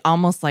coffee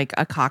almost like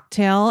a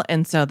cocktail.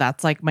 And so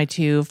that's like my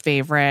 2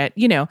 favorite,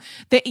 you know,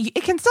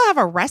 it can still have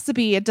a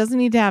recipe. It doesn't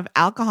need to have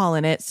alcohol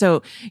in it.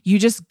 So you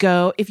just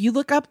go, if you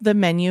look up the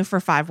menu for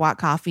 5 Watt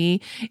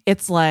Coffee,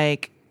 it's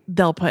like,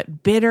 they'll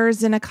put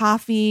bitters in a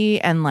coffee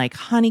and like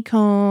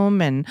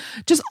honeycomb and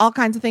just all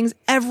kinds of things.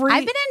 I've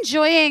been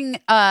enjoying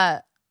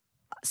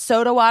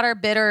soda water,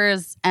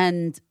 bitters,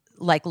 and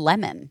like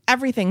lemon.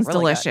 Everything's really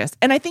delicious.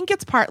 And I think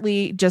it's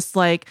partly just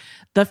like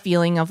the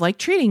feeling of like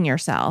treating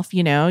yourself,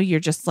 you know, you're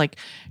just like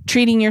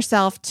treating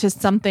yourself to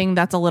something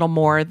that's a little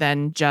more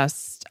than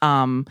just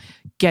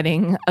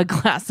getting a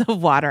glass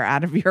of water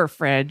out of your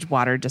fridge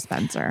water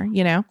dispenser,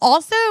 you know?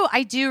 Also,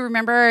 I do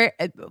remember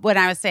when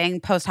I was saying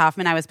post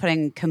Hoffman, I was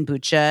putting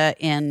kombucha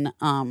in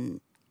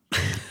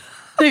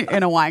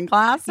in a wine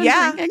glass. And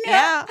drinking it.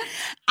 Yeah.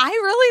 I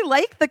really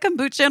like the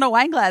kombucha in a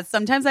wine glass.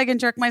 Sometimes I can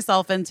trick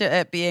myself into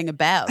it being a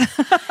bev.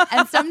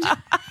 and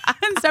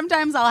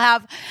sometimes I'll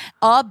have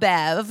a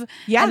bev.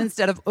 Yeah. And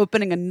instead of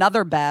opening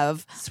another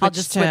bev, I'll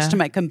just switch to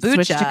my kombucha.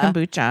 Switch to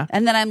kombucha.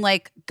 And then I'm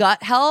like,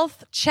 gut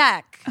health,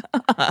 check.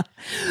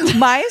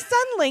 My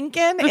son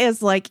Lincoln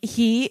is like,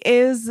 he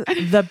is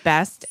the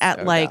best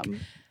at like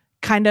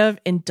kind of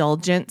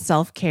indulgent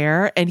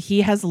self-care. And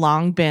he has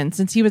long been,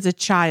 since he was a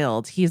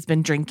child, he's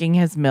been drinking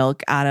his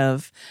milk out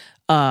of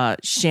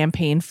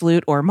champagne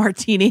flute or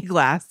martini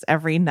glass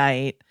every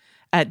night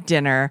at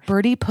dinner.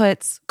 Birdie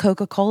puts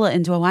Coca-Cola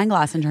into a wine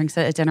glass and drinks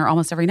it at dinner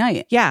almost every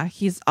night. Yeah,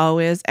 he's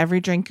always, every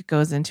drink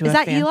goes into Is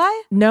that Eli?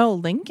 No,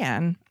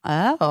 Lincoln.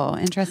 Oh,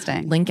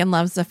 interesting. Lincoln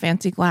loves a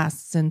fancy glass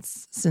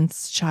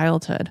since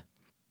childhood.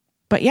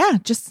 But yeah,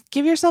 just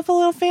give yourself a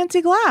little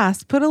fancy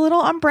glass. Put a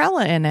little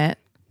umbrella in it.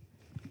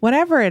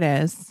 Whatever it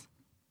is.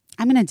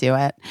 I'm going to do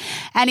it.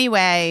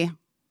 Anyway,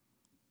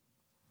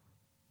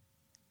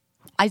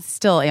 I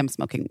still am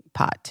smoking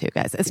pot too,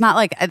 guys. It's not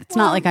like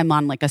I'm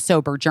on like a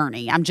sober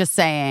journey. I'm just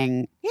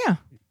saying, Yeah.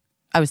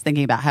 I was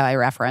thinking about how I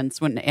reference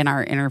when in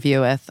our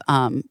interview with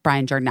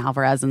Brian Jordan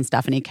Alvarez and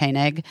Stephanie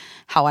Koenig,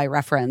 how I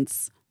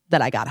reference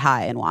that I got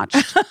high and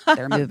watched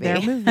their movie.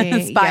 Their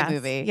movie. Spy Yes,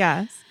 movie.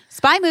 Yes.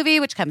 Spy movie,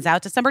 which comes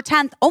out December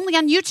 10th, only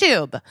on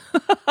YouTube.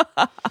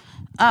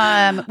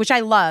 Which I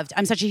loved.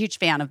 I'm such a huge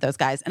fan of those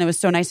guys. And it was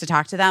so nice to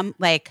talk to them.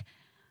 Like,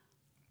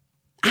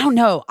 I don't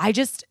know. I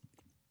just,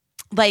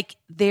 like,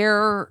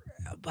 they're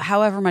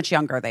however much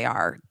younger they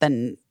are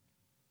than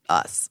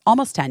us.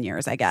 Almost 10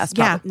 years, I guess.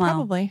 Yeah, Well,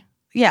 probably.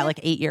 yeah, like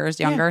 8 years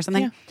younger or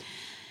something. Yeah.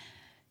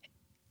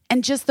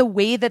 And just the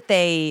way that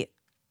they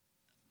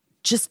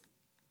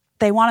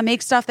want to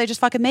make stuff, they just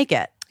fucking make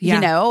it, Yeah.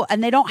 you know?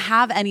 And they don't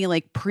have any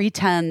like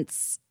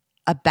pretense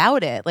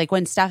about it. Like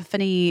when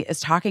Stephanie is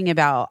talking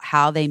about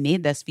how they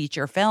made this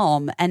feature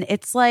film, and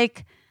it's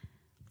like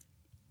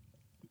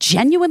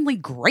genuinely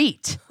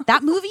great.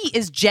 That movie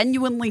is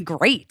genuinely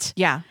great.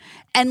 Yeah.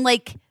 And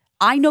like,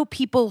 I know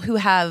people who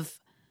have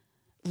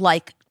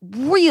like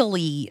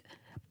really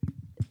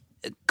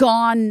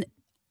gone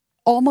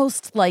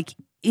almost like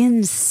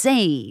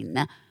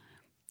insane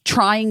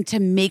trying to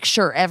make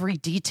sure every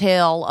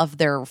detail of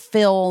their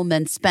film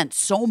and spent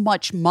so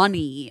much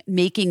money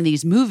making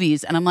these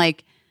movies. And I'm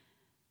like,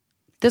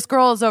 this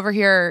girl is over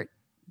here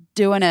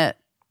doing it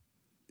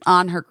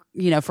on her,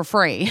 you know, for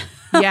free.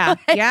 Yeah.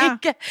 Yeah.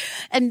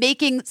 And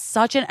making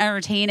such an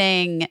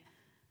entertaining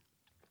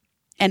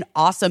and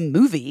awesome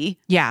movie.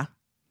 Yeah.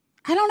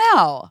 I don't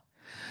know.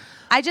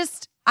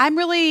 I'm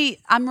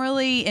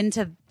really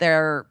into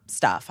their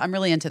stuff. I'm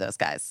really into those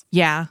guys.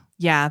 Yeah.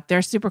 Yeah.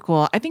 They're super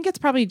cool. I think it's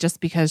probably just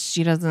because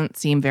she doesn't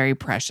seem very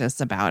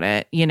precious about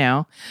it, you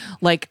know?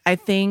 Like, I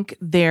think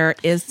there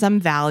is some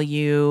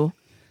value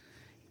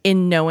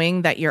in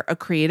knowing that you're a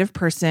creative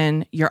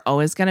person, you're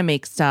always going to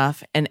make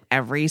stuff, and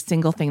every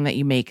single thing that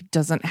you make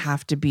doesn't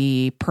have to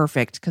be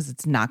perfect because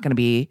it's not going to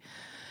be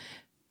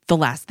the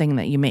last thing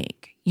that you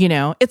make. You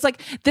know, it's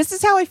like, this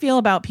is how I feel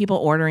about people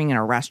ordering in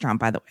a restaurant,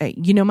 by the way.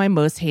 You know, my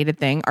most hated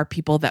thing are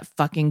people that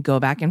fucking go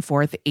back and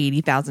forth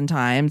 80,000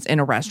 times in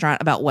a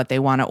restaurant about what they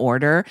want to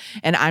order.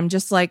 And I'm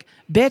just like,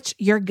 bitch,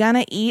 you're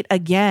gonna eat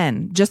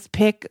again. Just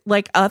pick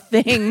like a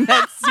thing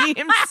that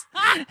seems...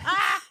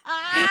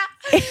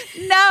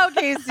 No,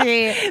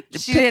 Casey.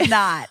 She did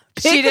not.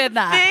 She did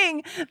not.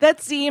 Thing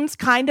that seems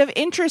kind of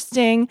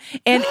interesting.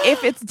 And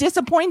if it's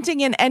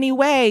disappointing in any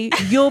way,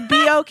 you'll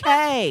be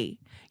okay.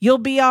 You'll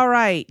be all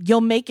right.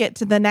 You'll make it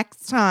to the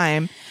next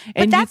time.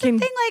 And But that's you can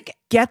the thing, like,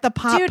 get the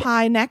pot dude,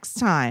 pie next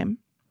time.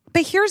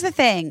 but here's the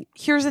thing.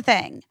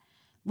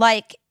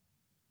 Like,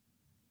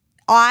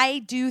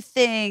 I do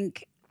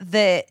think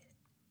that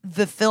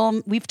the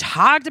film, we've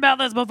talked about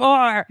this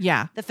before.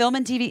 Yeah. The film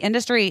and TV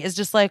industry is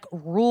just like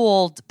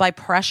ruled by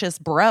precious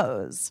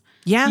bros.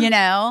 Yeah. You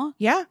know?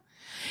 Yeah.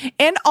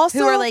 And also,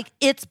 Who are like,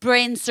 it's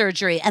brain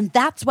surgery, and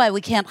that's why we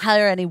can't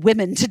hire any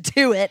women to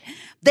do it.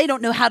 They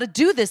don't know how to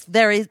do this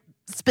very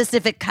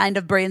specific kind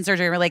of brain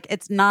surgery. We're like,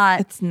 it's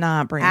not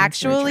brain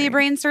actually surgery.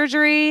 brain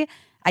surgery.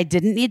 I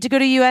didn't need to go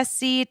to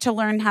USC to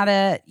learn how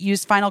to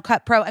use Final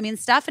Cut Pro. I mean,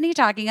 Stephanie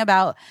talking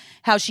about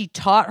how she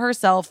taught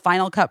herself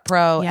Final Cut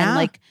Pro Yeah. and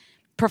like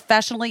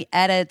professionally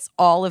edits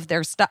all of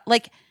their stuff.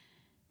 Like,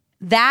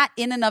 that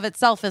in and of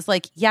itself is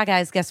like, yeah,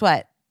 guys, guess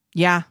what?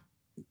 Yeah.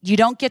 You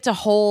don't get to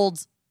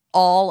hold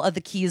all of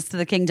the keys to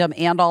the kingdom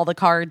and all the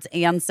cards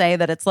and say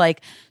that it's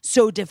like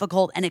so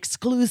difficult and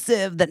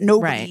exclusive that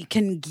nobody Right.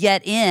 can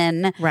get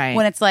in. Right.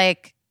 When it's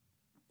like,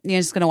 you're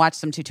just going to watch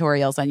some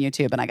tutorials on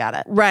YouTube and I got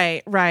it.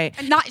 Right. Right.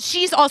 And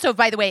she's also,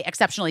 by the way,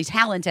 exceptionally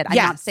talented. I'm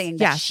Yes, not saying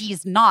that yes.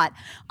 she's not.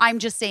 I'm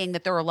just saying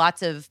that there are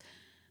lots of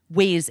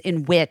ways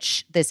in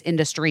which this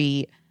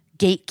industry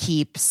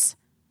gatekeeps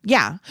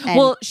Yeah. and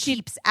Well, she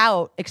keeps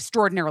out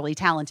extraordinarily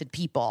talented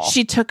people.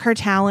 she took her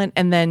talent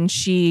and then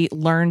she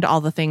learned all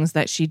the things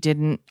that she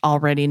didn't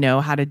already know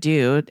how to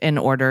do in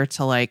order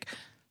to like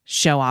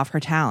show off her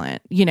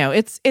talent. You know,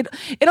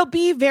 it'll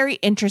be very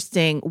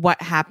interesting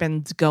what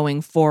happens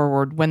going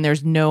forward when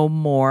there's no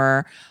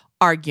more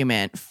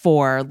argument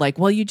for like,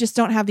 well, you just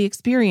don't have the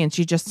experience.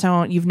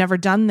 You've never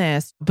done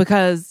this.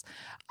 Because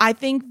I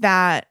think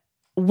that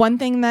one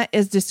thing that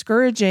is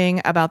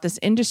discouraging about this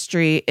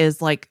industry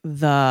is like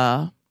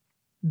the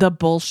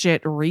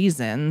bullshit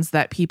reasons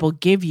that people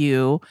give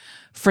you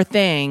for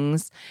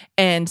things.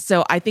 And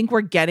so I think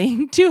we're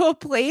getting to a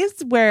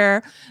place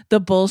where the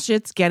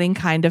bullshit's getting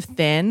kind of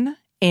thin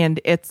and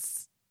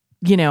it's,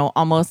 you know,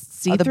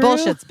 almost see-through. the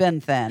bullshit's been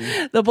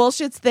thin. The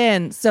bullshit's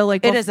thin. So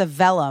like It is a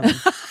vellum.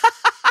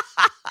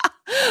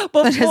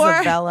 before, It is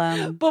a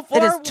vellum. before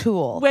It is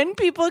tulle. when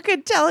people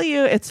could tell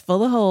you it's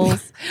full of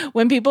holes,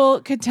 when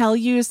people could tell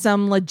you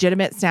some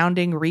legitimate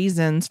sounding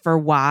reasons for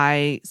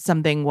why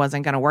something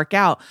wasn't going to work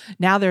out,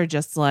 now they're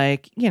just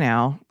like, you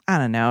know, I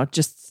don't know,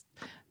 just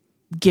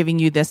giving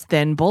you this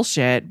thin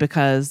bullshit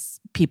because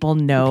people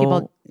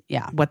know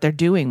Yeah. what they're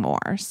doing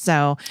more.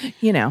 So,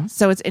 you know,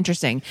 so it's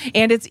interesting.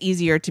 And it's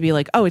easier to be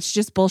like, oh, it's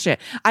just bullshit.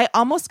 I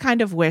almost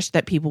kind of wish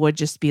that people would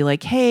just be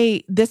like,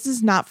 hey, this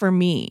is not for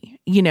me.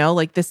 You know,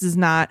 like this is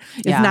not,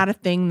 it's not a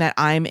thing that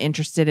I'm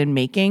interested in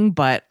making,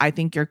 but I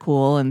think you're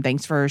cool and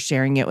thanks for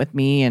sharing it with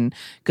me and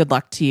good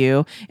luck to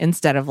you,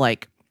 instead of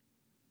like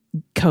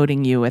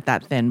coating you with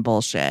that thin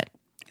bullshit.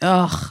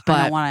 Ugh, But-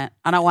 I don't want it.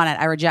 I don't want it.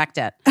 I reject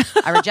it.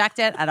 I reject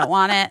it. I don't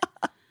want it.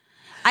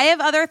 I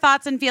have other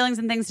thoughts and feelings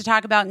and things to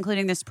talk about,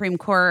 including the Supreme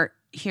Court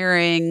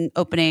hearing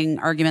opening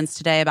arguments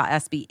today about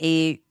SB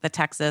 8, the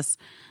Texas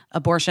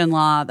abortion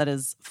law that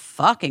is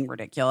fucking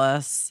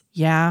ridiculous.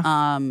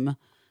 Yeah.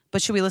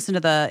 But should we listen to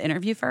the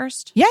interview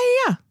first? Yeah.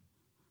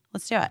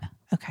 Let's do it.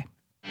 Okay.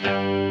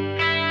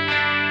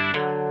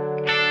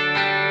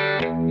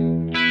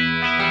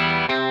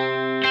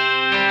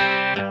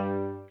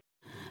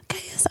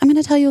 Guys, I'm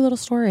going to tell you a little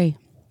story.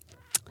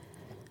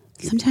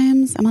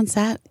 Sometimes I'm on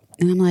set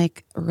and I'm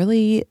like,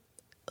 really,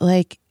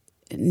 like,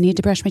 need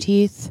to brush my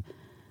teeth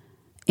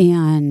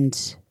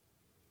and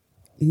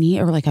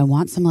I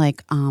want some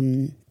like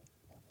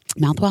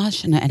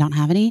mouthwash and I don't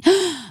have any.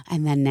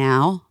 And then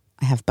now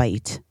I have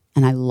Bite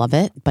and I love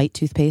it. Bite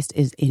toothpaste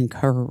is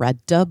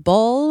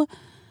incredible.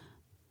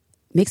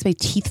 Makes my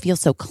teeth feel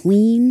so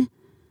clean,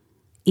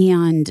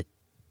 and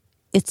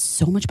it's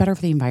so much better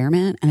for the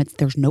environment, and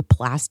there's no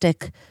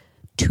plastic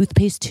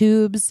toothpaste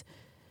tubes.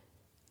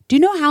 Do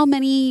you know how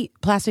many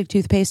plastic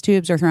toothpaste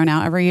tubes are thrown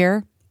out every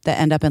year that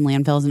end up in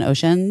landfills and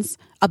oceans?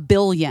 1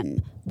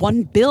 billion.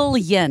 1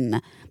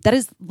 billion. That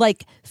is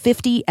like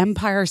 50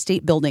 Empire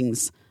State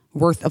Buildings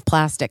worth of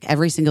plastic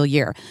every single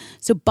year.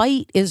 So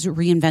Bite is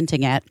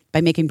reinventing it by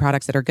making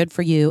products that are good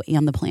for you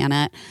and the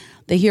planet.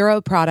 The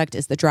hero product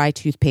is the dry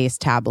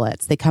toothpaste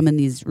tablets. They come in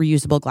these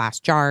reusable glass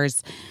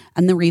jars,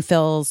 and the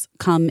refills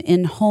come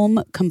in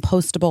home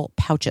compostable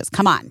pouches.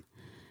 Come on.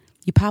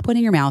 You pop one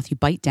in your mouth, you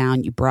bite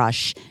down, you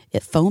brush.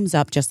 It foams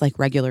up just like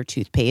regular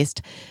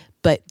toothpaste,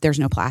 but there's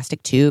no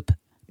plastic tube,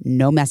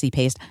 no messy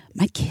paste.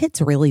 My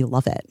kids really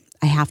love it,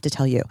 I have to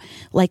tell you.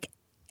 Like,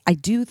 I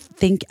do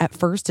think at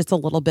first it's a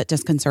little bit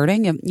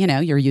disconcerting. You know,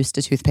 you're used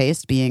to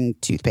toothpaste being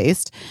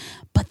toothpaste.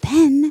 But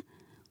then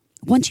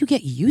once you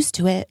get used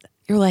to it,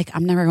 you're like,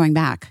 I'm never going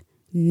back.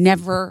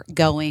 Never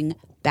going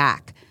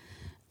back.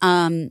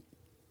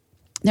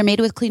 They're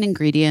made with clean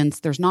ingredients.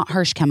 There's not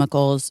harsh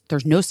chemicals.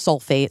 There's no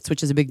sulfates,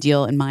 which is a big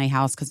deal in my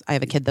house because I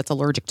have a kid that's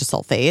allergic to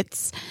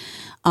sulfates.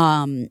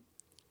 And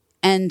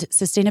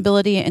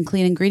sustainability and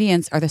clean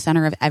ingredients are the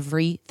center of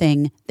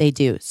everything they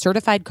do.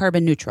 Certified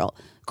carbon neutral,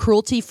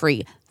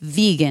 cruelty-free,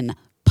 vegan,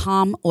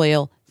 palm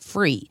oil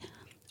free.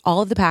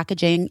 All of the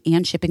packaging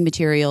and shipping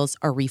materials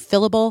are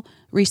refillable,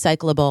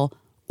 recyclable,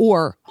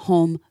 or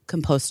home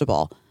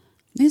compostable.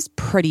 It's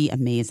pretty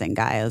amazing,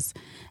 guys.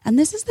 And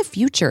this is the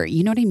future.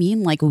 You know what I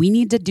mean? Like, we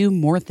need to do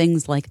more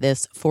things like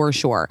this for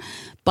sure.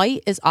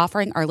 Bite is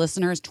offering our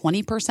listeners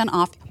 20%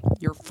 off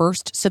your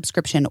first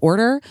subscription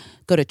order.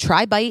 Go to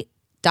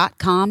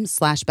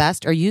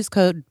trybite.com/best or use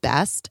code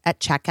BEST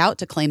at checkout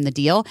to claim the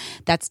deal.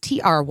 That's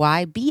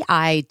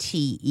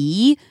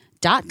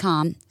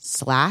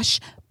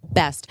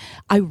TRYBITE.com/best.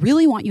 I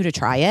really want you to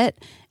try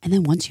it. And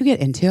then once you get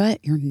into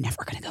it, you're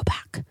never going to go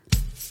back.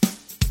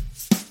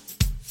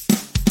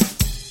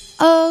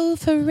 Oh,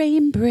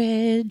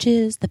 Framebridge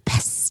is the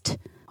best.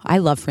 I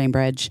love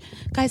Framebridge.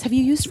 Guys, have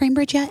you used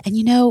Framebridge yet? And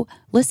you know,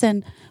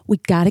 listen, we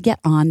got to get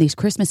on these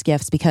Christmas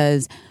gifts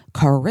because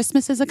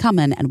Christmas is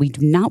a-coming and we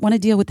do not want to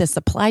deal with this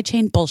supply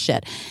chain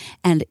bullshit.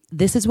 And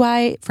this is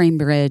why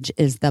Framebridge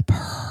is the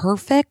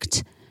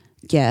perfect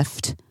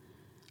gift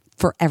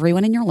for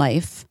everyone in your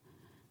life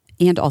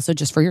and also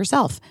just for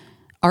yourself.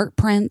 Art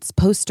prints,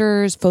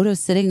 posters, photos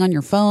sitting on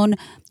your phone,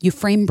 you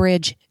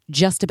Framebridge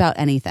just about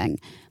anything.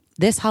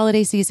 This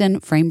holiday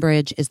season,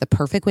 Framebridge is the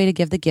perfect way to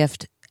give the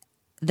gift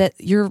that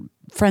your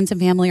friends and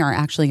family are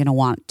actually going to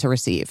want to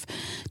receive.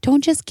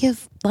 Don't just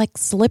give like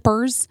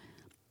slippers.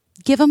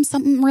 Give them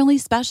something really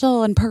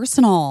special and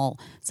personal,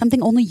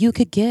 something only you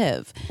could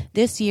give.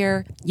 This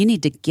year, you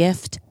need to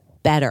gift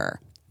better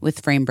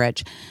with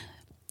Framebridge.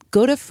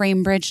 Go to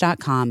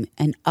framebridge.com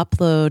and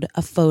upload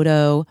a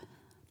photo,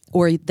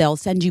 or they'll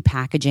send you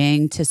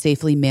packaging to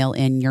safely mail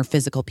in your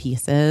physical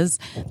pieces.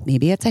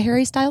 Maybe it's a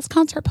Harry Styles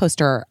concert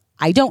poster.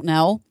 I don't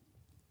know.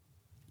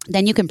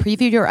 Then you can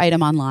preview your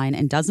item online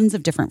in dozens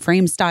of different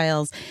frame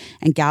styles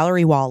and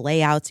gallery wall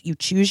layouts. You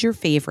choose your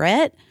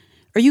favorite,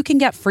 or you can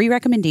get free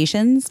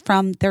recommendations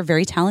from their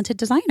very talented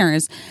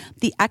designers.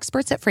 The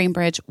experts at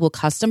Framebridge will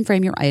custom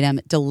frame your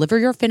item, deliver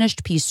your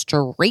finished piece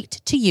straight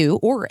to you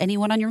or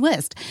anyone on your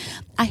list.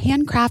 A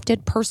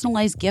handcrafted,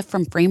 personalized gift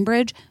from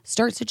Framebridge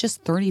starts at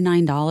just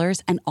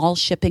 $39, and all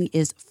shipping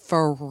is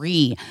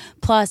free.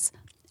 Plus,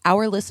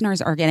 our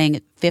listeners are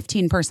getting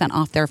 15%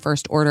 off their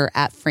first order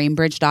at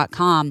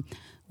framebridge.com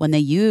when they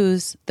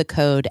use the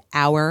code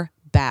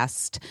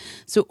OURBEST.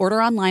 So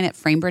order online at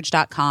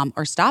framebridge.com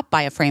or stop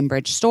by a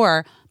Framebridge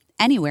store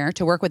anywhere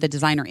to work with a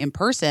designer in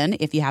person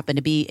if you happen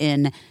to be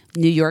in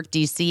New York,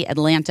 DC,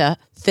 Atlanta,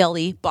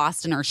 Philly,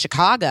 Boston, or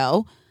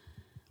Chicago.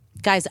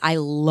 Guys, I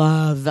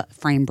love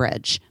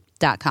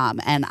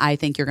Framebridge.com, and I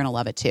think you're going to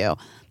love it too.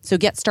 So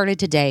get started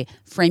today.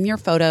 Frame your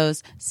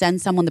photos.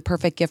 Send someone the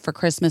perfect gift for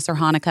Christmas or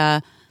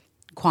Hanukkah,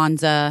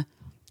 Kwanzaa,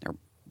 or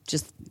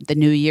just the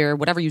new year,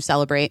 whatever you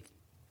celebrate.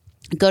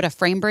 Go to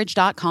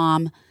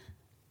Framebridge.com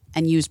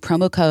and use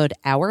promo code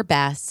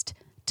OURBEST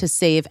to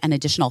save an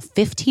additional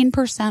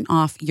 15%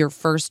 off your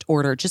first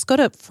order. Just go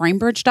to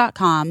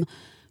Framebridge.com,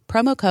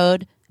 promo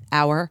code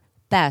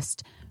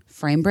OURBEST.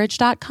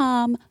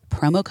 Framebridge.com,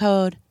 promo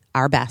code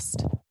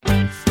OURBEST.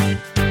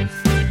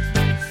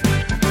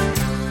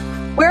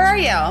 Where are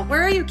you?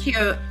 Where are you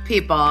cute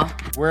people?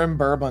 We're in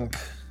Burbank.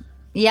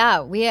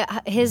 Yeah,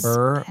 his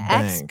Burbank.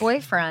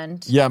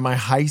 ex-boyfriend. Yeah, my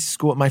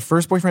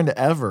first boyfriend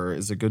ever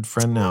is a good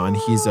friend now, and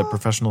he's a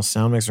professional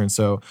sound mixer. And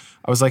so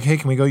I was like, hey,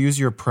 can we go use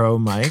your pro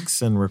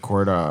mics and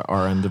record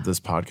our end of this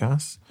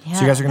podcast? Yeah.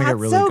 So you guys are going to get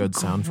That's really so good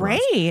sound for great.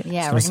 us. Yeah, It's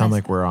going we're to sound gonna-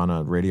 like we're on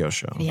a radio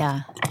show.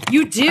 Yeah.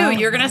 You do.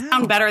 You're going to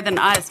sound better than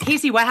us.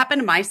 Casey, what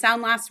happened to my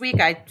sound last week?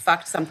 I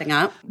fucked something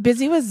up.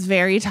 Busy was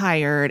very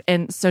tired,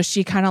 and so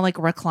she kind of like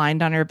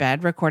reclined on her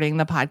bed recording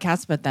the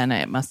podcast, but then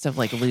it must have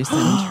like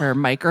loosened her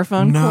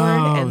microphone cord.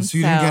 No, And so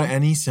you didn't get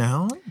any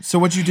sound? So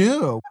what'd you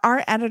do?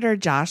 Our editor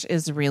Josh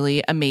is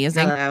really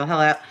amazing.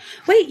 Hello.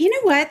 Wait, you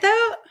know what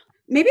though?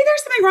 Maybe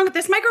there's something wrong with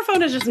this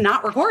microphone is just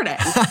not recording.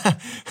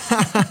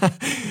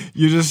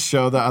 You just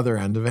show the other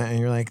end of it, and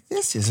you're like,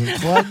 this isn't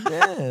plugged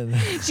in.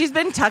 She's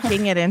been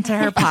tucking it into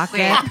her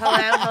pocket.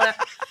 Hello.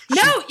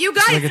 No, you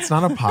guys. Like, it's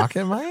not a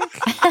pocket mic?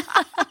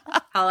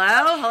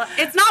 Hello.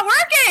 It's not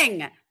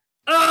working.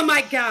 Oh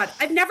my God.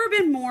 I've never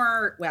been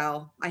more,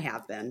 well, I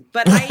have been,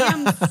 but I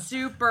am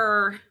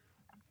super.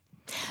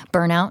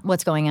 Burnout?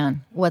 What's going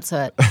on? What's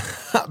it?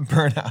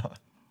 Burnout.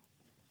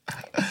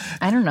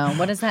 I don't know.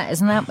 What is that?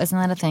 Isn't that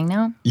a thing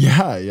now?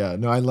 Yeah.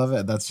 No, I love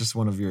it. That's just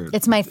one of your.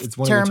 It's my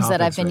one of your terms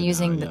that I've topics been right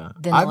using now,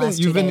 the I've last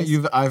been, you've 2 been, days.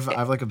 you've, I've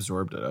like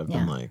absorbed it. I've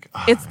been Yeah. like,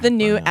 It's the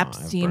new burnout. I have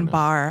Epstein burnout.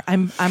 bar.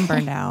 I'm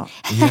burned out.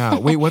 Yeah.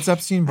 Wait, what's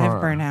Epstein I bar?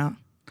 have burnout.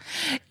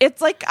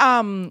 It's like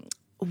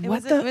It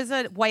was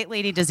a white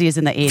lady disease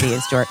in the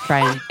 80s,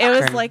 Brian. It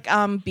was like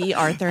B.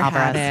 Arthur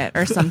had it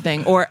or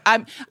something. Or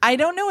I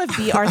don't know if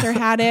B. Arthur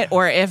had it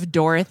or if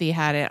Dorothy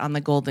had it on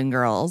the Golden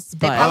Girls.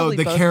 But Oh, Probably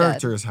the both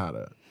characters had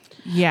it.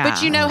 yeah.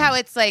 But you know how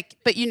it's like,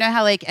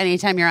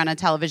 anytime you're on a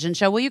television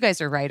show, well, you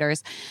guys are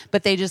writers,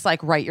 but they just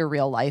like write your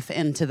real life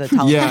into the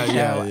television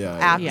show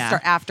Yeah.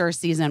 after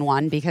season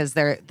 1 because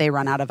they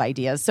run out of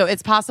ideas. So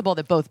it's possible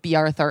that both B.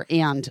 Arthur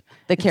and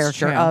the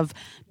character true. of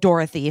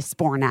Dorothy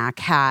Spornak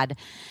had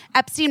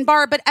Epstein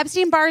Barr, but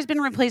Epstein Barr has been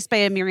replaced by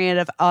a myriad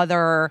of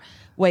other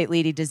white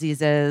lady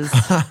diseases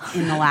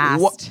in the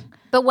last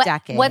But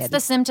decade. what's the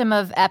symptom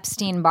of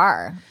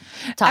Epstein-Barr?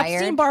 Tired?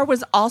 Epstein-Barr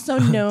was also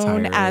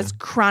known Tired. as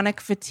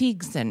chronic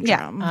fatigue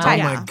syndrome. Oh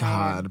my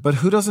God. But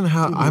who doesn't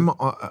have,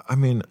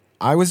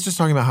 I was just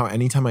talking about how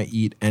anytime I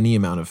eat any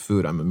amount of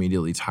food, I'm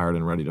immediately tired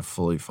and ready to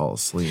fully fall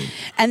asleep.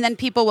 And then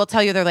people will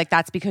tell you, they're like,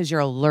 that's because you're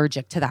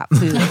allergic to that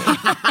food.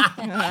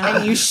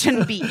 and you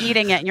shouldn't be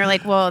eating it. And you're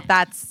like, well,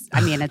 it's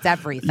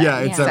everything. Yeah,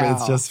 it's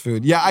So- just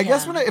food. Yeah, I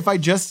guess if I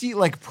just eat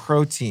like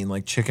protein,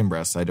 like chicken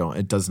breasts,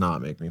 it does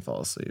not make me fall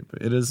asleep.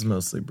 It is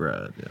mostly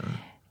bread. Yeah.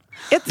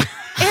 It's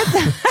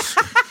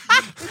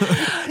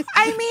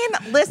I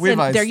mean, listen,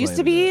 there used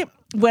to be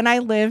when I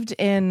lived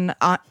in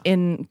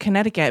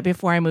Connecticut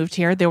before I moved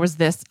here, there was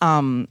this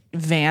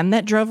van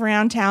that drove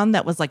around town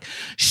that was like,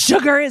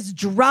 sugar is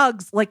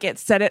drugs. Like it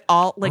said it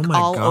all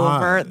God.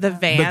 over the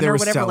van But they or were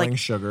whatever. selling Like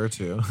sugar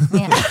too.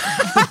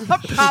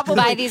 probably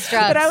Buy these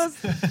drugs. But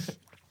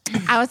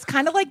I was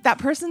kind of like, that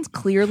person's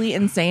clearly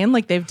insane.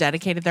 Like they've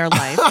dedicated their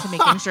life to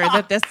making sure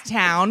that this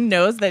town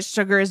knows that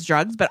sugar is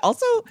drugs, but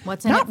also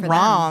What's in not it for them?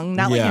 wrong,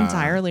 not like Yeah.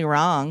 entirely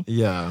wrong.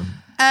 Yeah.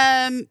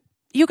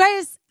 You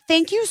guys,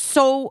 thank you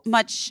so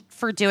much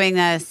for doing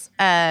this.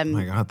 Oh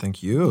my God,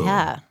 thank you.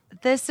 Yeah.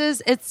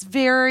 It's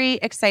very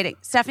exciting.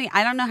 Stephanie,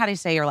 I don't know how to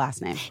say your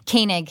last name.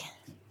 Koenig.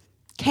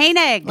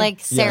 Koenig.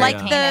 Like Sarah Like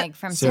Koenig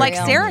from Sarah like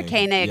Serial. Sarah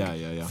Koenig.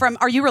 Koenig. Yeah.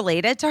 Are you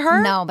related to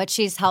her? No, but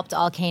she's helped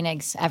all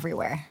Koenigs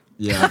everywhere.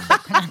 Yeah.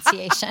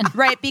 Pronunciation.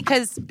 Right,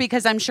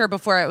 because I'm sure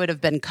before it would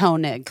have been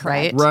Koenig,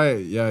 right? Right.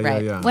 Yeah.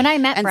 Right. Yeah. When I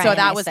met And Brian, so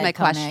that I was said my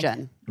Koenig.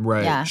 question.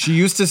 Right. Yeah. She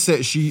used to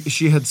say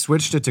she had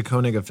switched it to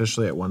Koenig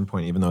officially at one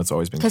point, even though it's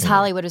always been Because Koenig.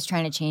 Hollywood was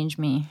trying to change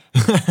me.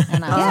 And I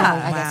was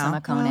like, I guess I'm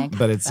a Koenig.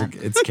 But it's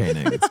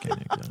Koenig. It's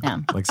Koenig. Yeah.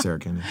 Like Sarah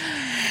Koenig.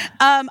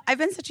 I've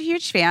been such a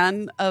huge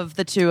fan of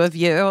the two of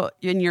you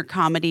in your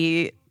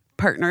comedy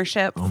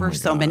partnership for my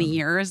so God. many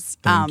years.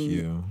 Thank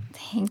you.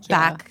 Thank you.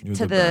 Back You're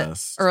to the the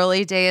best.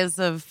 early days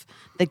of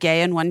the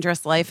gay and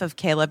wondrous life of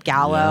Caleb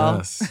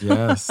Gallo.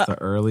 Yes. The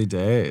early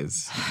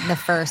days. The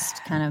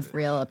first kind of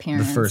real The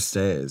appearance. first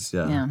days.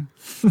 Yeah.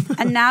 Yeah.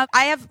 And now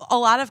I have a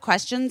lot of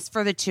questions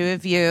for the two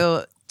of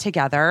you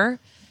together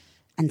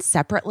and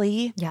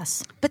separately.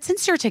 Yes. But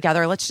since you're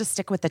together, let's just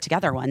stick with the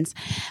together ones.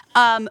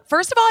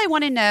 First of all, I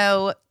want to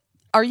know,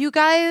 are you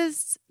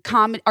guys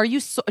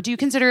do you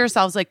consider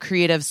yourselves like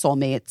creative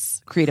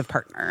soulmates, creative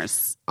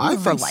partners? I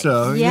for think life?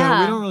 so.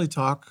 Yeah. We don't really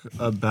talk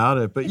about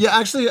it, but yeah,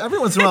 actually, every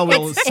once in a while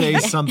we'll say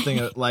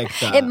something like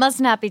that. It must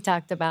not be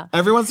talked about.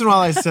 Every once in a while,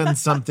 I send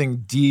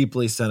something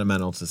deeply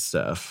sentimental to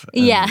Steph.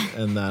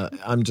 And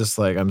I'm just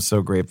like, I'm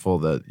so grateful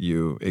that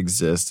you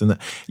exist. And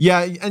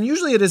and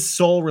usually it is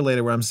soul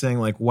related, where I'm saying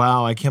like,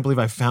 wow, I can't believe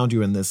I found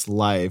you in this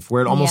life,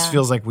 where it almost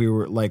feels like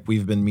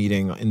we've been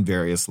meeting in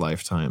various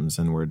lifetimes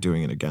and we're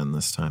doing it again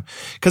this time.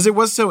 Because it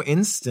was so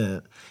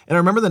instant. And I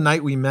remember the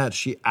night we met,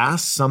 she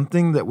asked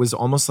something that was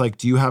almost like,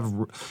 do you have,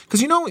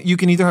 because you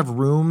can either have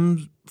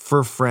room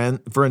for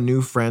a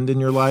new friend in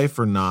your life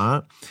or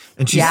not.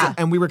 And she said,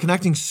 and we were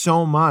connecting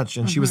so much.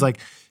 And she was like,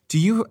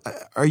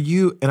 are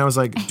you, and I was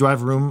like, do I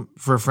have room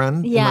for a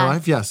friend in my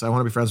life? Yes, I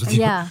want to be friends with you.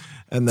 Yeah.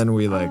 And then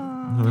we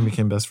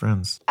became best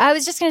friends. I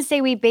was just going to say,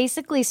 we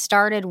basically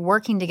started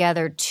working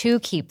together to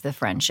keep the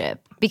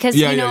friendship. Because,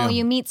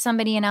 you meet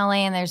somebody in LA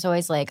and there's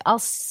always like, I'll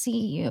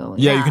see you.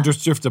 Yeah, you can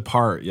just drift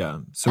apart. Yeah.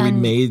 So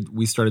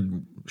we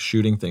started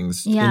shooting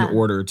things in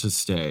order to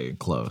stay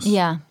close.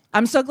 Yeah.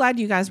 I'm so glad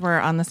you guys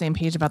were on the same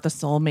page about the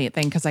soulmate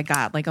thing, because I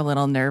got like a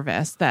little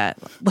nervous that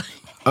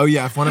Oh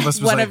yeah, if one of us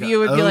was one like, of you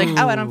would be like,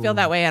 oh, I don't feel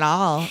that way at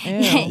all. Ew.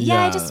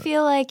 Yeah, I just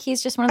feel like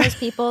he's just one of those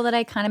people that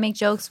I kind of make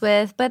jokes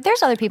with. But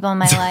there's other people in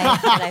my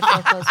life that I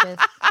feel close with.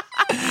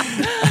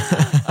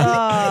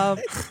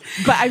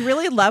 But I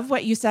really love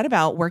what you said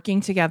about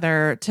working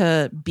together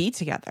to be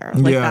together.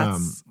 Like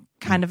that's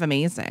kind of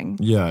amazing.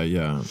 Yeah.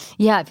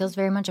 Yeah, it feels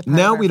very much a part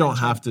Now of our we don't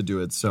friendship. have to do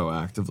it so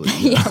actively.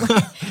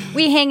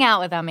 We hang out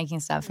without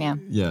making stuff, yeah.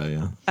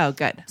 Yeah. Oh,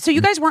 good. So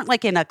you guys weren't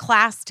like in a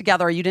class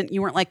together.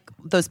 You weren't like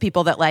those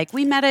people that like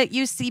we met at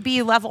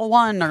UCB level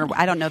 1 or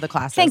I don't know the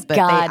classes. Thank but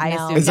God, I no.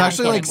 assume It's that's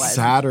actually what like it was.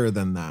 sadder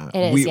than that.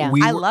 It is, yeah.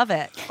 I love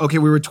it. Okay,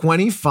 we were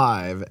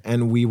 25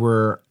 and we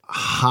were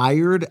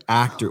hired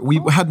actor.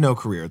 We had no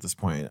career at this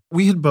point.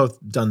 We had both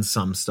done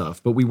some stuff,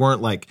 but we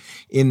weren't like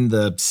in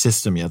the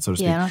system yet, so to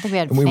speak. Yeah, I don't think we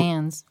had And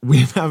fans.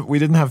 We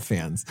didn't have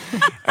fans.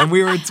 And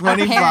we were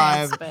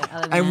 25 but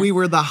other than and that. we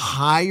were the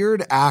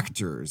hired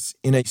actors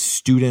in a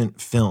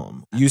student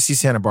film. UC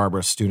Santa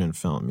Barbara student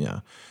film, yeah.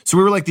 So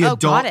we were like the Oh,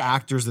 adult got it.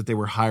 actors that they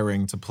were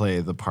hiring to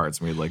play the parts,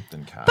 and we like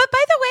been cast. But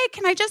by the way,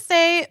 can I just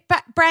say,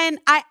 Brian,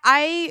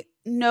 I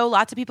know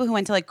lots of people who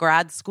went to like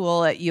grad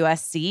school at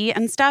USC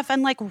and stuff,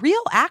 and like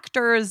real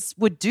actors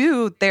would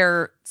do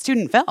their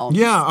student film.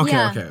 Yeah,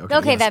 okay.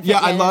 Okay, yes. that- yeah,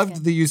 yeah, I that's loved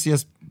good. the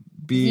UCSB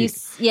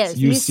UCSB.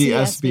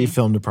 UCSB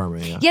film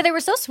department, yeah. Yeah, they were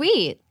so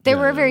sweet. They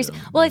were very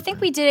well. I think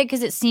we did it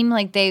because it seemed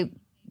like they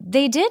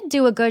did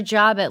do a good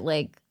job at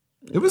like.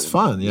 It was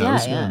fun. Yeah, it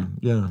was Yeah, good.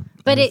 Yeah.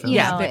 But it,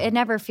 Yeah. it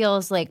never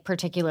feels like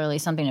particularly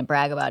something to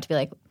brag about. To be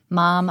like,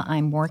 Mom,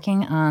 I'm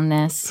working on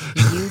this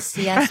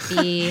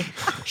UCSB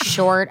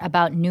short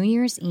about New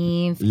Year's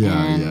Eve.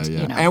 and,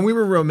 you know, And we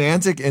were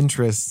romantic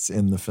interests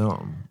in the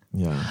film.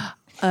 Yeah.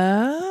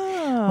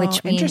 Oh,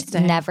 which we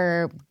interesting.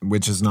 never.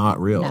 Which is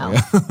not real. No.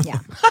 Yeah.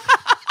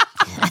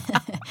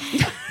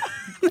 Yeah.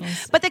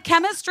 But the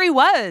chemistry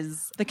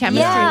was. The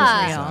chemistry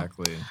Yeah. was real.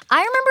 Exactly. I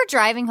remember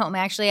driving home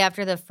actually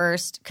after the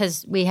first,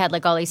 because we had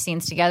like all these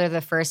scenes together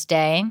the first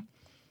day.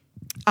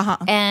 Uh-huh.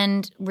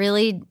 And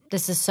really,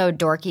 this is so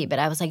dorky, but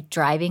I was like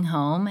driving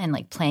home and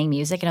like playing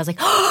music, and I was like,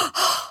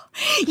 oh,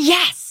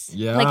 yes.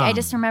 Yeah. Like I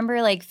just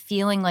remember like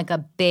feeling like a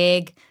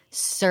big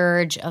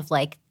surge of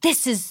like,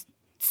 this is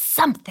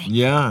something.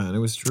 Yeah, and it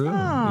was true.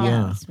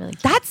 Yeah. It's really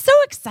cute. That's so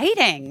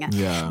exciting.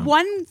 Yeah.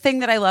 One thing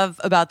that I love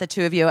about the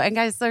two of you, and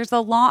guys, there's a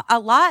lot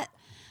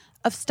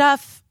of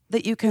stuff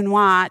that you can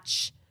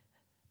watch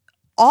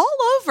all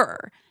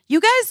over. You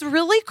guys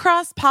really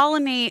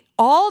cross-pollinate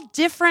all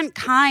different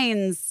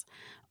kinds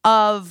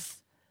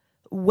of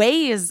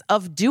ways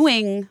of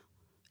doing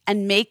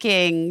and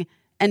making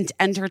and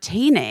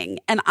entertaining.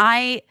 And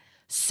I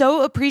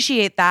so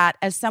appreciate that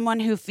as someone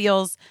who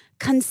feels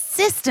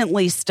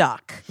consistently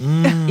stuck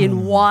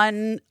in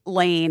one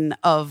lane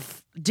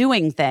of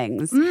doing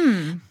things.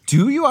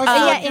 Do you? I feel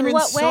Yeah, like in you're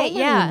what so way? many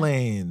Yeah.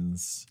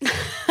 lanes.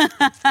 Oh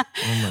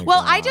my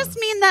Well, God. I just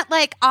mean that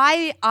like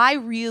I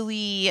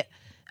really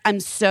am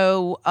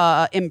so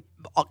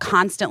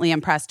constantly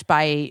impressed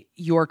by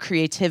your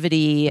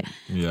creativity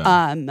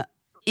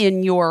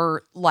in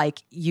your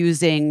like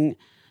using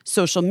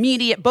social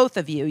media, both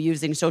of you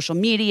using social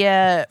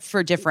media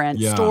for different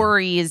Yeah.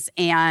 stories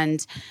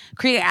and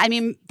creating. I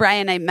mean,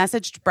 Brian, I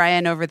messaged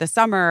Brian over the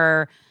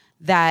summer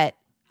that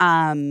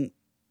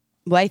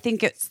well, I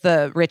think it's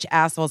the Rich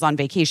Assholes on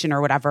Vacation or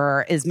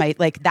whatever is my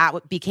like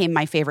that became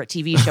my favorite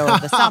TV show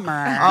of the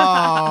summer.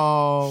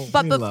 Oh.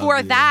 But we love before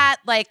you. that,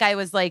 like I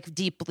was like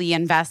deeply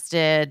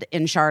invested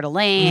in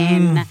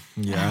Charlene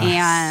Yes.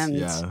 and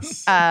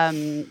yes.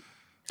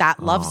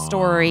 that love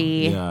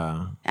story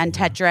Yeah. and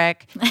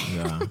Tedrick.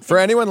 Yeah. For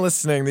anyone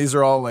listening, these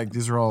are all what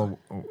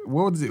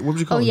would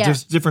you call them? yeah.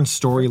 Just different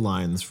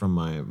storylines from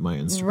my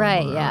Instagram.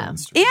 Right, or our yeah.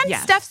 Instagram. And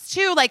Yes. Steph's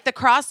too, like the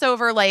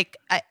crossover, like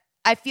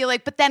I feel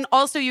like, but then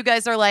also you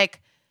guys are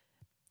like,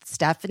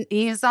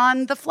 Stephanie's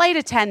on The Flight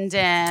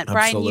Attendant.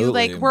 Brian, you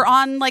like Absolutely. were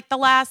on like the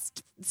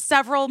last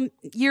several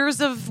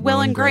years of Will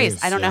and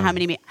Grace. I don't know how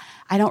many.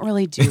 I don't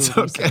really do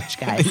research,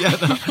 guys. Good.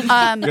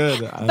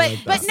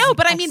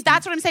 But I mean,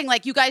 that's what I'm saying.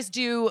 Like, you guys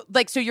do,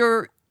 like, so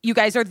you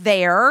guys are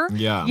there,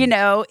 you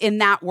know, in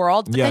that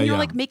world. But then you're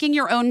like making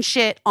your own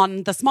shit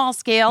on the small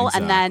scale,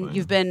 and then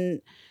you've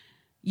been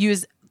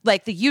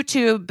like the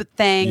YouTube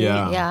thing.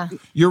 Yeah.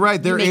 You're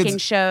right. They're making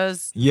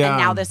shows. Yeah. And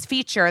now this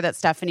feature that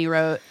Stephanie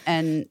wrote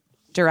and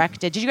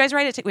directed. Did you guys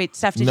write it? Wait,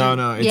 Steph, did you?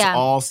 No. It's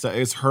all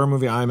it's her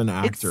movie. I'm an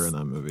actor in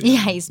that movie.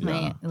 Yeah, he's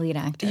my lead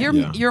actor.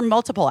 You're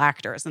multiple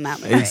actors in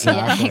that movie.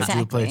 Exactly. I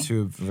do play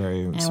two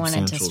very I substantial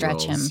wanted to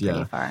stretch roles. him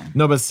pretty far.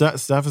 No, but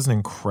Steph is an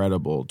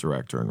incredible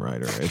director and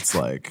writer. It's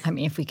like, I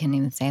mean, if we can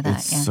even say that,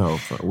 it's so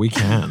fun. We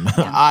can.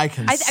 I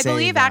can. I say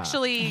believe that.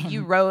 actually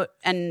you wrote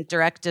and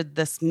directed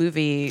this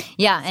movie.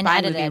 Yeah, and Spy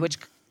edited. movie, which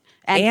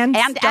and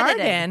starred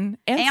in.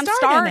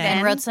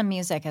 and wrote some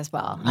music as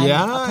well.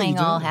 I'm playing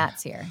all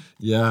hats here.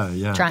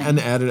 Yeah. Trying. And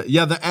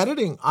the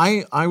editing.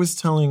 I was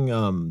telling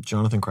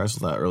Jonathan Kreisel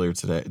that earlier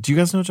today. Do you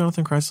guys know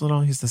Jonathan Kreisel at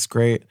all? He's this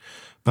great,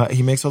 but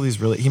he makes all these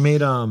he made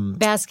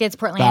Baskets,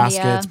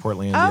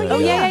 Portlandia. Oh,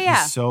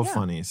 yeah. He's so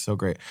funny, so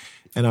great.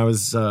 And I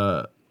was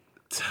I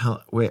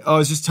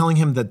was just telling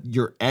him that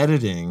your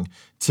editing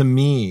to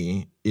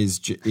me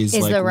is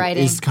like the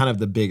writing. is kind of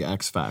the big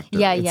X factor.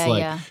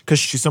 Yeah. Because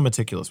she's so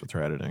meticulous with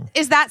her editing.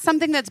 Is that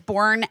something that's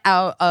born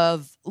out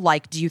of,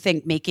 like, do you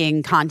think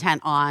making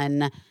content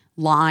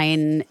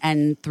online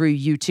and through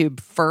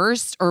YouTube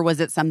first, or was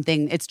it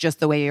something? It's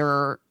just the way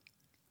your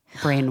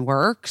brain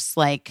works.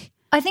 Like,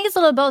 I think it's a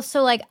little both.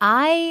 So like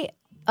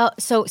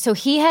so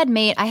he had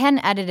made. I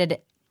hadn't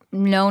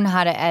known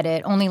how to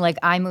edit, only like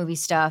iMovie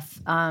stuff.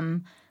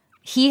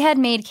 He had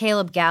made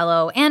Caleb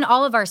Gallo and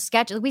all of our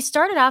sketches. We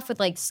started off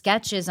with like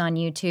sketches on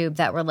YouTube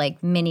that were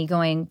like mini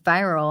going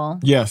viral.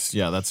 Yes,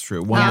 yeah, that's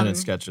true. 1 minute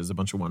sketches, a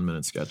bunch of 1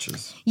 minute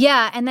sketches.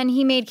 Yeah, and then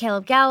he made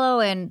Caleb Gallo,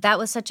 and that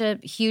was such a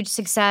huge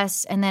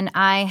success. And then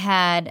I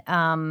had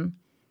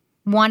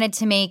wanted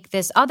to make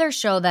this other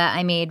show that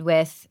I made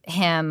with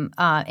him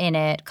in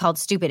it called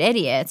Stupid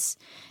Idiots.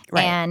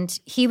 Right. And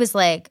he was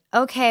like,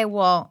 okay,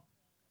 well,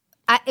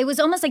 it was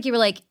almost like you were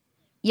like,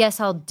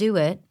 yes, I'll do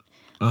it.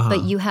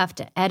 But you have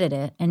to edit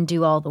it and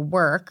do all the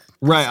work.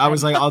 Right. I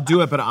was like, I'll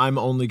do it, but I'm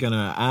only going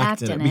to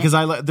act in it.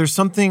 Because there's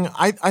something,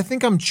 I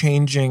think I'm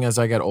changing as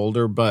I get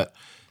older, but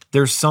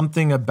there's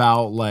something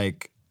about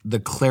like the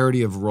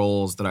clarity of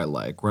roles that I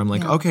like, where I'm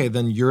like, okay,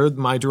 then you're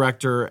my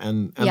director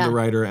and the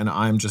writer, and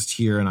I'm just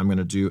here and I'm going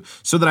to do,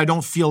 so that I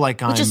don't feel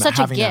like I'm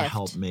having to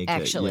help make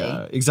it.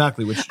 Yeah,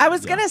 exactly. Which I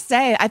was going to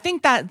say, I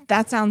think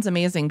that sounds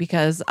amazing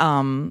because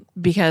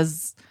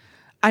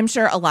I'm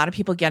sure a lot of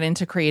people get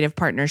into creative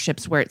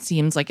partnerships where it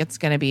seems like it's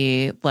going to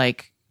be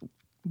like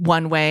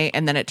one way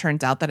and then it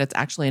turns out that it's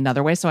actually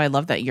another way. So I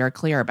love that you're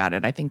clear about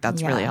it. I think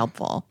that's really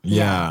helpful.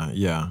 Yeah.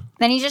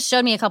 Then he just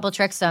showed me a couple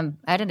tricks on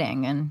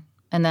editing and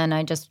then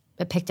I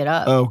picked it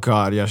up. Oh,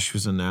 God. Yeah, she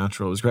was a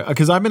natural. It was great.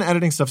 Because I've been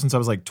editing stuff since I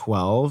was like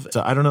 12.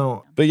 So I don't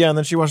know. But yeah, and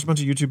then she watched a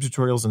bunch of YouTube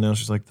tutorials and now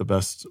she's like the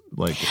best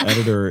like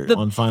editor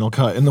on Final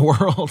Cut in the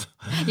world.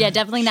 Yeah,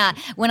 definitely not.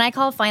 When I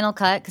call Final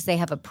Cut, because they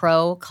have a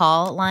pro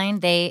call line,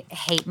 they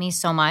hate me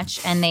so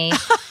much. And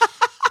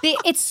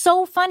it's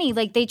so funny.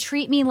 Like they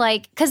treat me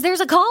like, because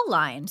there's a call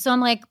line. So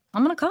I'm like,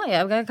 I'm going to call you.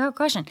 I've got a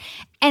question.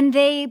 And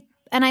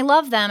I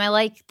love them. I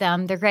like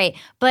them. They're great.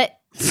 But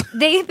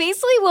they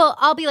basically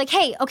I'll be like,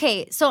 hey,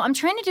 okay, so I'm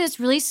trying to do this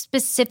really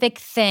specific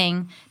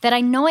thing that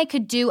I know I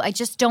could do. I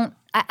just don't,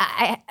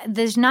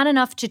 there's not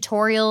enough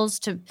tutorials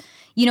to,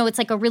 it's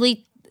like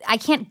I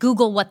can't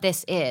Google what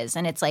this is.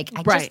 And it's like,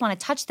 I just want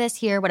to touch this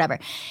here, whatever.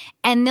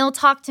 And they'll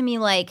talk to me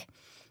like,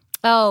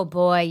 oh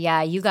boy,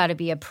 yeah, you got to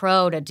be a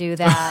pro to do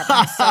that.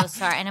 I'm so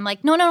sorry. And I'm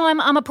like, no,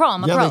 I'm a pro.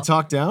 I'm a pro. Yeah, they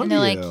talk down and they're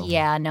to you. like,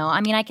 yeah, no.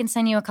 I mean, I can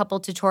send you a couple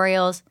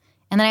tutorials.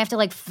 And then I have to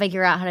like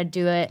figure out how to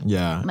do it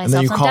myself. And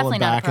then you so call them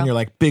back and you're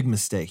like, big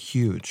mistake,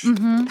 huge.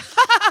 Mm-hmm.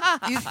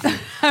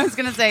 I was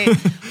going to say,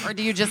 or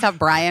do you just have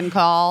Brian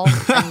call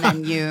and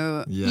then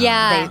you,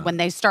 when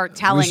they start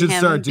telling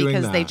him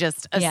because they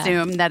just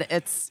assume that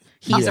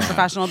he's a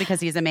professional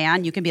because he's a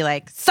man, you can be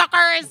like, suckers!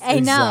 I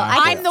know.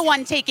 Exactly. I'm the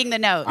one taking the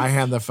notes. I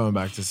hand the phone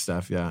back to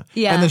Steph, yeah.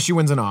 And then she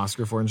wins an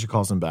Oscar for it and she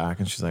calls him back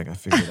and she's like, I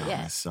figured it out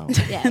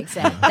myself. Yeah,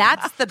 exactly.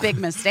 That's the big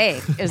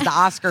mistake, is the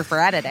Oscar for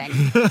editing.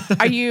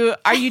 Are you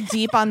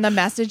deep on the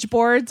message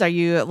boards? Are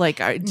you like,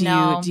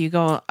 do you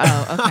go,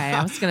 oh, okay,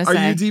 I was going to say.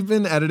 Are you deep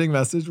in editing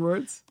message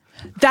boards?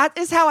 That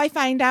is how I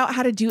find out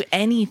how to do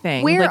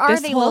anything. Where are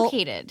they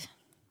located?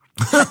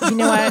 You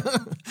know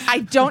what? I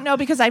don't know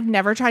because I've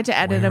never tried to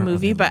edit a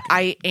movie, but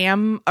I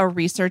am a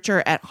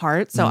researcher at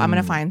heart. So I'm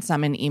going to find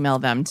some and email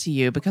them to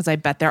you because I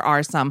bet there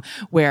are some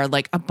where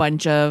like a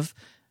bunch of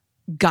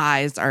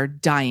guys are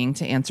dying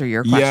to answer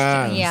your question.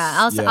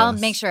 Yes, yeah, I'll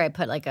make sure I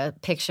put like a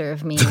picture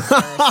of me first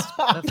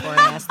before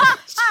I ask the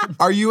question.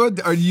 Are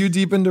you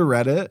deep into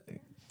Reddit,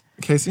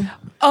 Casey?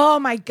 Oh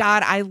my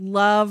God, I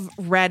love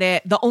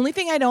Reddit. The only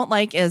thing I don't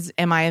like is,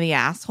 am I the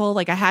asshole?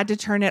 Like I had to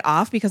turn it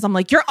off because I'm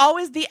like, you're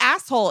always the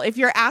asshole. If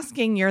you're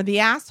asking, you're the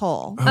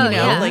asshole. Oh,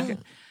 yeah. Like,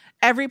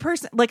 every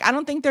person, like, I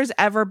don't think there's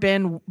ever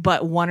been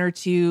but one or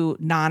two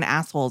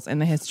non-assholes in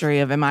the history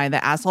of Am I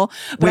the Asshole?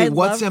 But Wait, I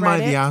what's love Am I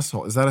the Reddit.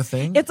 Asshole? Is that a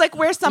thing? It's like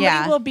where somebody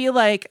Yeah. will be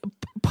like,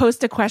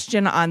 post a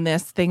question on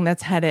this thing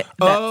that's headed.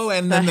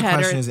 and then the header-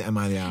 question is, am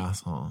I the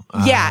asshole?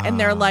 Yeah, and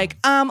they're Ah. like,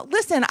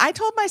 listen, I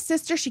told my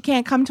sister she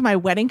can't come to my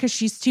wedding because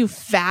she's too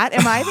fat.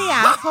 Am I the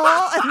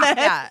asshole? And then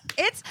Yeah,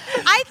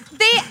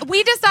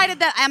 we decided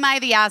that Am I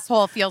the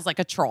Asshole feels like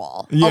a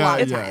troll. Yeah, a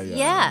lot of yeah, times. yeah.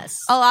 Yes.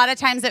 A lot of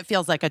times it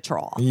feels like a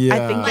troll. Yeah.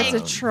 I think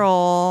it's a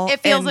troll. It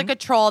feels And- like a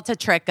troll to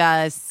trick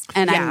us.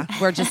 And Yeah.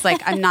 we're just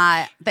like, I'm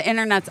not, the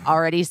internet's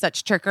already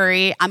such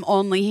trickery. I'm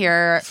only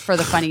here for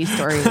the funny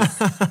stories.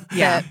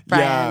 Yeah.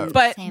 Brian.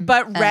 but Same.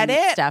 but And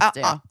Reddit Steph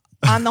do.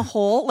 on the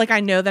whole, like, I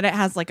know that it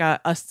has like a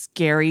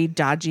scary,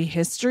 dodgy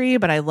history,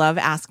 but I love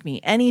Ask Me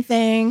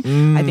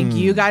Anything. I think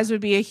you guys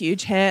would be a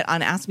huge hit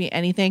on Ask Me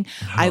Anything.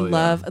 I Hell yeah.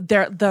 love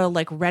the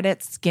like Reddit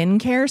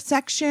skincare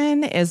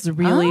section is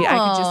really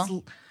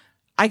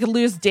I could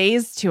lose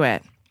days to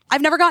it.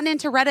 I've never gotten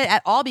into Reddit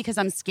at all because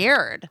I'm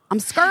scared. I'm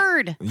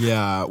scared.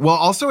 Yeah. Well,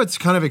 also, it's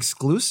kind of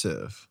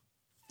exclusive.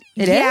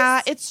 Yeah,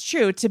 is? it's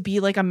true to be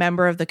like a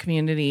member of the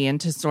community and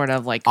to sort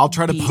of like I'll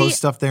try to be- post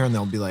stuff there, and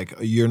they'll be like,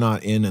 "You're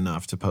not in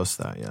enough to post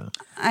that yet."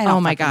 I don't Oh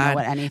my fucking know god!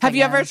 what anything Have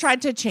you ever is.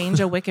 tried to change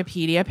a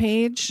Wikipedia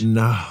page?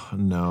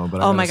 No.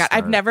 But I Oh my god! gotta I've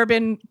start. never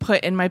been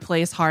put in my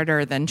place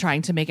harder than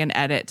trying to make an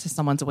edit to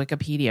someone's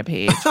Wikipedia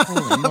page.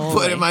 Holy moly.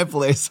 put in my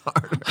place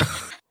harder.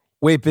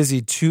 Wait,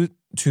 Busy. Two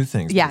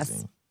things. Yes.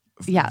 Busy.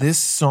 Yes. This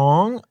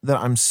song that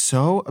I'm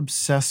so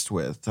obsessed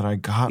with that I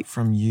got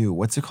from you.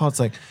 What's it called? It's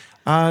like,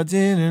 I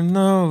didn't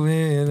know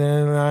it,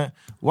 and I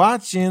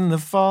watching the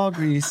fall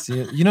grease.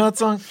 You know that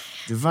song?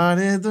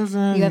 Divided the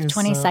You have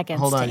 20 seconds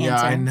Hold on, to yeah,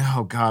 answer. I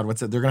know. God,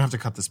 what's it? They're gonna have to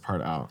cut this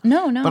part out.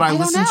 No, But I don't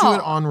listened to know.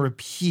 it on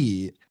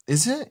repeat.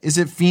 Is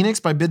it Phoenix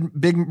by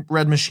Big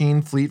Red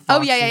Machine, Fleet Oh,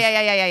 Foxes?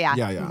 yeah.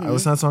 Yeah. I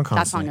listen to that song That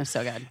constantly. song is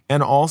so good.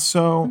 And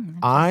also,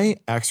 I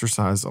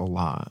exercise a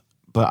lot,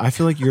 but I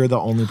feel like you're the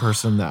only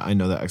person that I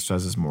know that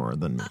exercises more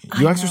than me.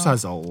 You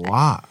exercise a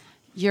lot.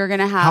 You're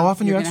gonna have How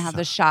often you're you gonna have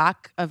the exercise?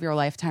 shock of your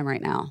lifetime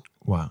right now.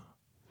 Wow.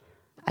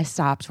 I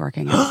stopped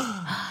working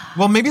out.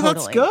 Well, maybe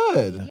Totally. that's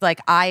good. Like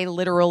I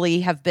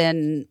literally have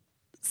been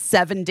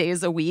 7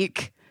 days a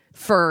week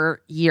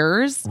for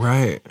years.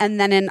 Right.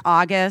 And then in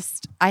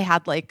August, I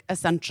had like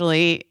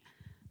essentially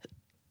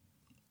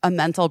a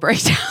mental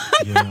breakdown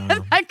Yeah.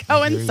 that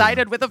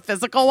coincided with a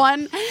physical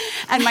one.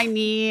 And my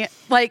knee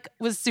like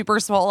was super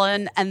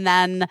swollen. And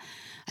then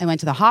I went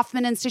to the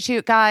Hoffman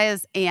Institute,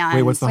 guys. And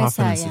Wait, what's the What's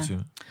Hoffman that? Yeah.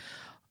 Institute?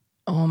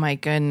 Oh my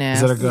goodness!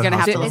 Is that a good you're gonna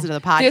have to hospital? listen to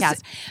the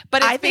podcast.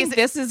 But it's I think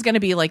this is going to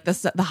be like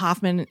the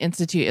Hoffman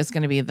Institute is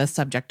going to be the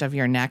subject of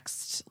your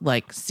next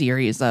like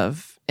series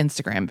of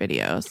Instagram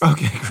videos.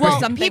 Okay, great. well,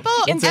 Something people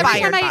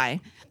inspired by.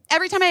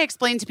 every time I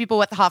explain to people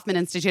what the Hoffman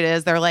Institute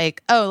is, they're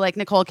like, "Oh, like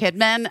Nicole Kidman,"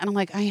 and I'm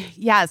like,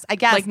 "Yes, I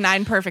guess." Like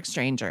 9 Perfect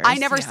Strangers. I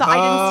never Yeah. saw. I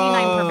didn't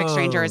see Nine Perfect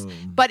Strangers, Oh.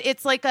 but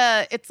it's like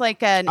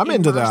an I'm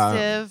into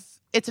that.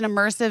 It's an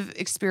immersive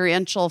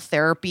experiential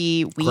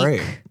therapy week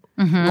Great.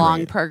 long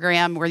Great.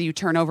 program where you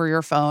turn over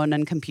your phone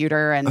and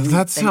computer and That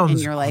and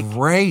sounds you're like,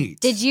 great.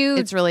 Did you?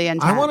 it's really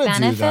intense. I want to do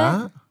benefit?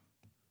 that.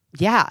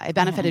 Yeah, I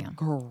benefited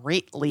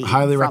greatly.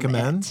 Highly from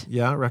recommend. it.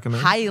 Yeah,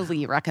 recommend.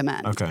 Highly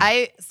recommend.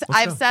 Okay.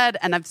 I've go. said,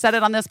 and I've said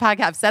it on this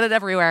podcast, I've said it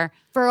everywhere.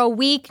 For a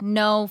week,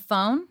 no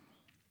phone.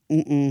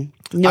 No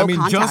I mean,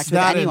 contact just with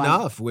that anyone.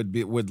 enough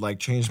would like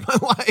change my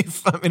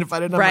life. I mean, if I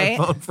didn't have Right?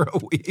 my phone for a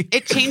week.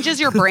 It changes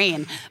your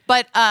brain.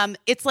 But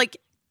it's like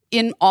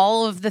in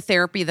all of the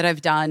therapy that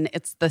I've done,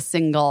 it's the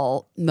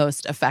single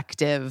most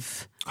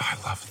effective I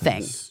love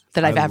thing this.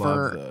 that I've I love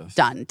ever this.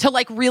 done to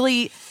like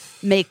really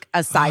make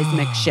a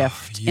seismic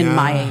shift in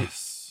my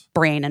Yes.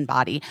 brain and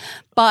body.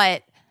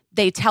 But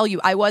they tell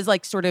you, I was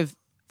like sort of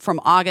from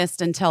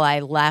August until I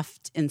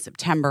left in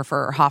September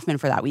for Hoffman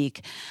for that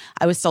week,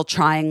 I was still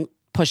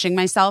pushing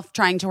myself,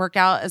 trying to work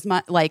out as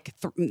much. Like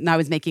I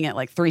was making it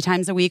like 3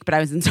 times a week, but I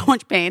was in so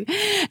much pain.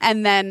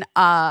 And then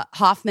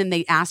Hoffman,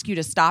 they ask you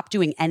to stop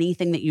doing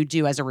anything that you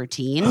do as a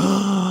routine. So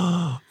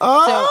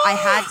I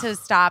had to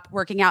stop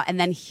working out. And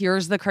then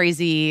here's the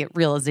crazy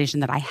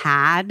realization that I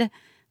had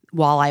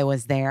while I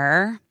was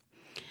there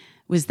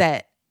was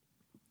that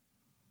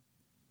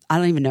I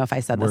don't even know if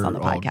I said this We're on the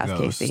all podcast,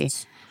 Casey.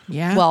 ghosts.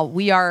 Yeah. Well,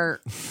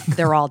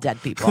 they're all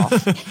dead people.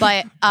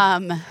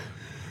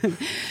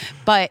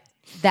 But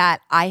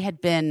that I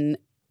had been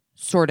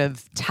sort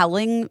of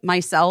telling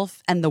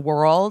myself and the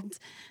world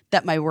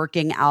that my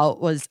working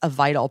out was a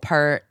vital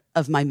part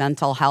of my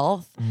mental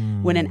health,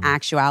 when in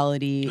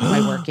actuality,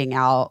 my working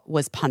out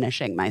was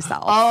punishing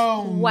myself.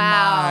 Oh Wow.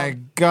 my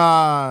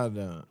God.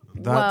 That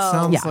Whoa.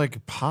 sounds Yeah.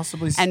 like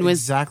possibly And was-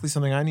 exactly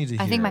something I need to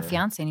hear. I think my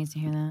fiance needs to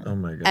hear that. Oh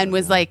my God. And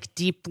was like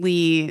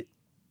deeply,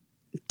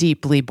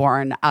 deeply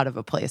born out of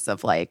a place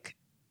of like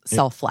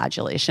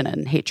self-flagellation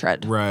and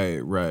hatred.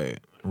 Right.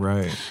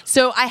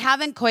 So I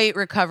haven't quite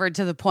recovered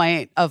to the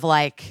point of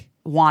like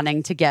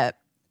wanting to get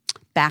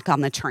back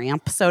on the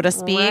tramp, so to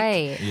speak.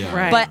 Right. Yeah.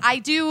 Right. But I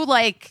do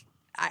like,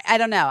 I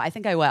don't know. I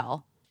think I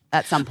will.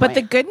 at some But point.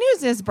 the good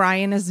news is,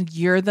 Brian, is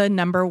you're the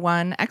number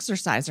one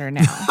exerciser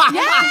now.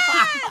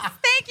 yes,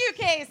 thank you,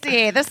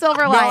 Casey. The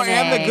silver No, lining.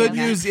 and the good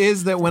news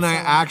is that when I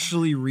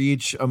actually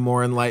reach a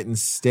more enlightened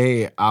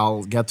state,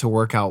 I'll get to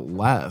work out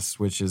less,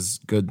 which is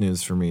good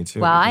news for me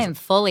too. Wow, I because am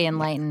fully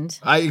enlightened.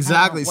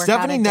 exactly. I don't work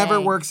Stephanie out a never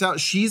day. works out.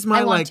 She's my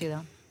I want like. to,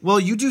 though. Well,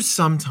 you do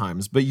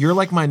sometimes, but you're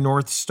like my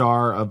North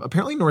Star of.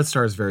 Apparently, North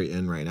Star is very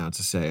in right now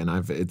to say,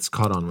 and it's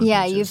caught on with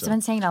Yeah, me too, you've so.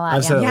 been saying it a lot.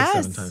 I've said it Yeah. like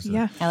Yes. 7 times.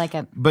 Yeah. I like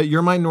it. But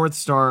you're my North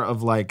Star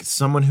of like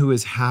someone who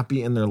is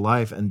happy in their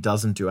life and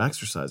doesn't do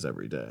exercise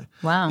every day.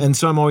 Wow. And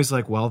so I'm always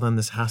like, well, then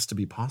this has to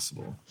be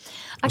possible.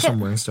 Also, Okay. I'm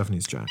wearing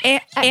Stephanie's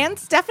jacket. And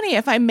Stephanie,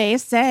 if I may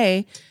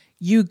say,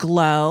 you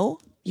glow.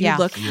 You Yeah.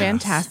 look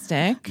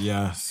fantastic.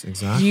 Yes,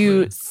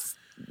 exactly.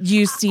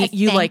 You see,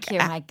 you Thank like you.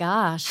 My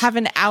gosh. have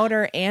an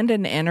outer and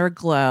an inner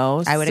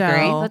glow. I would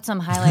agree. Put some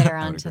highlighter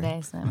on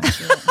today. So that might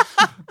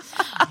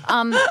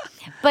be it.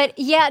 But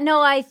yeah,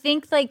 no, I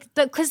think like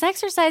because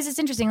exercise is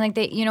interesting. Like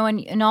they, you know,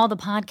 in all the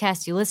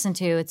podcasts you listen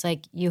to, it's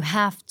like you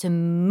have to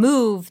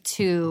move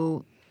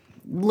to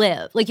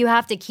live. Like you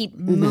have to keep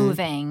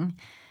moving.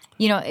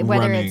 You know,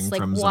 whether Running it's like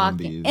from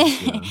walking.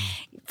 zombies,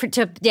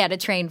 to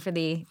train for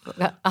the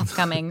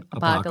upcoming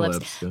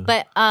apocalypse. yeah.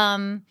 But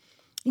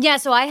yeah,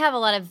 so I have a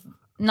lot of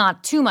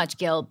not too much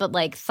guilt, but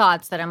like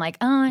thoughts that I'm like,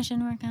 oh, I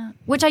shouldn't work out,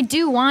 which I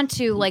do want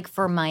to, like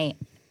for my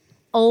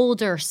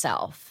older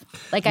self.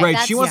 Like, Right,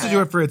 that's she wants to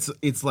do it for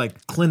its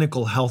like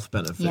clinical health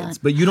benefits, Yeah.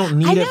 but you don't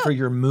need it know. for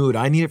your mood.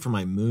 I need it for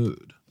my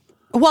mood.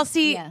 Well,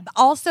 see, Yeah.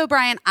 also,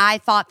 Brian, I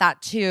thought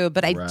that too,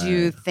 but I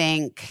do Right.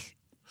 think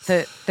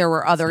that there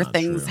were other not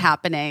things true.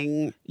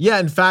 happening. Yeah,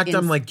 in fact,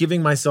 I'm like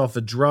giving myself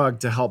a drug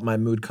to help my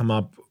mood come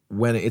up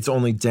when it's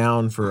only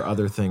down for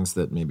other things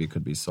that maybe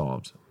could be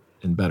solved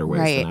in better ways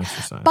Right. than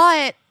exercise.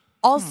 But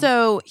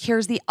also,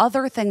 here's the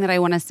other thing that I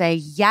want to say.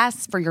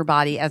 Yes, for your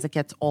body as it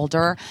gets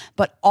older,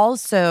 but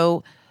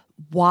also,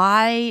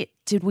 why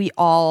did we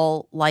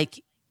all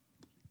like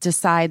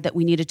decide that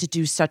we needed to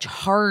do such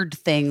hard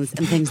things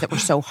and things that were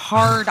so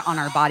hard on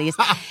our bodies?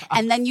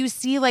 And then you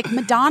see like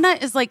Madonna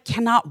is like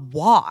cannot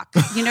walk.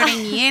 You know what I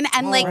mean?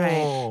 And like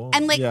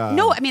yeah.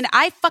 no, I mean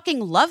I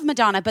fucking love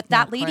Madonna, but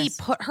that of lady course.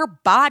 put her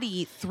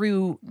body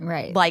through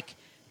Right. like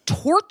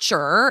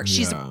torture.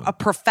 She's Yeah. a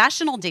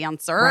professional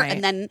dancer, Right.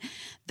 and then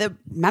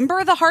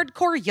remember the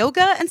hardcore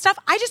yoga and stuff.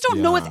 I just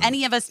don't know if Yeah.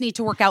 any of us need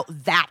to work out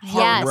that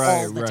hard Yes.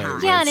 all the time.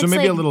 Yeah, and so it's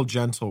maybe a like, little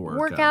gentle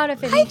work out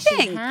if it I makes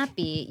think. you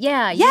happy.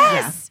 Yeah.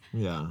 Yes.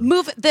 Yeah.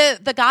 Move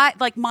the guy.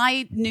 Like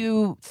my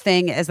new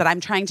thing is that I'm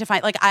trying to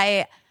find. Like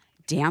I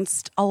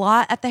danced a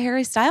lot at the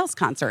Harry Styles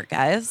concert,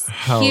 guys.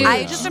 Hell Huge. yeah.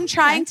 I just am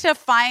trying to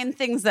find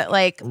things that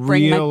like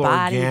bring Real my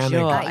body organic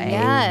joy.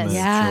 Yes. movement,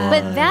 Yeah. joy.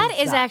 But that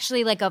is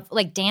actually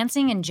like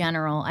dancing in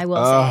general. I will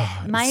Oh,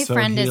 say, my it's so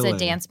friend is a healing.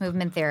 dance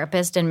movement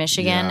therapist in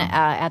Michigan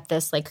Yeah. at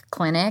this like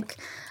clinic,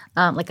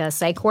 like a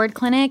psych ward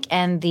clinic,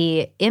 and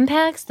the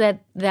impacts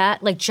that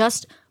like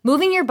just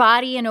moving your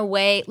body in a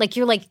way like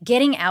you're like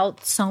getting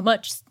out so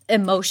much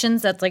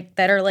emotions that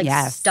are like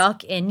Yes.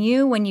 stuck in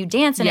you when you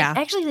dance, and Yeah. it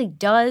actually like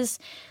does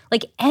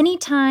like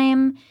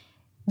anytime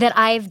that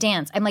I've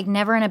danced, I'm like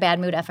never in a bad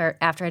mood after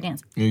I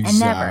dance. And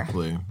never.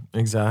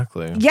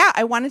 Exactly. Yeah,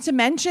 I wanted to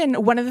mention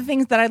one of the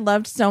things that I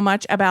loved so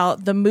much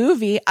about the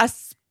movie,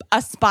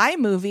 a spy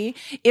movie,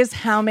 is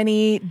how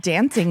many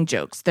dancing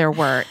jokes there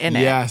were in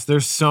it. Yes,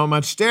 there's so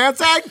much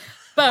dancing.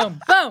 Boom,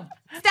 boom.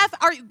 Steph,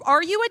 are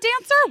you a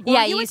dancer? Were Yeah,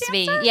 I you a used to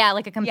be. dancer? Yeah,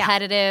 like a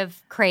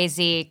competitive,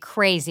 crazy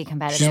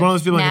competitive. She's one of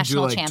those people that can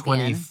do national like champion.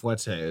 20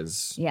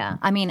 fouettes. Yeah,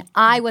 I mean,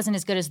 I wasn't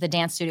as good as the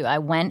dance studio I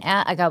went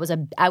at. I was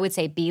I would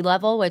say B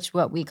level, which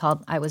what we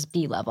called I was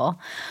B level,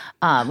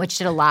 which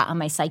did a lot on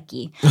my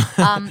psyche. You're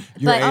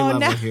But A level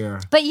no.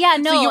 here. but yeah,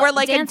 no, So you were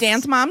like a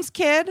dance mom's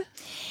kid?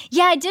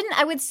 Yeah, I didn't.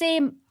 I would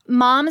say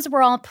moms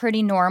were all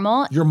pretty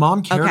normal. Your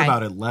mom cared Okay.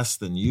 about it less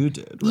than you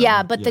did. Right?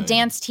 Yeah, but the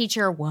dance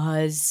teacher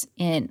was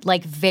in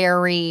like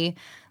very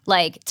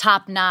like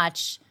top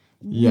notch.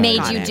 Made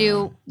Got you it.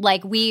 do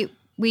like we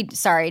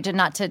sorry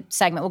not to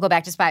segment. We'll go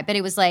back to Spy, but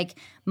it was like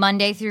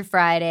Monday through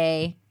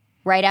Friday.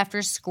 Right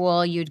after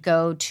school, you'd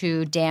go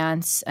to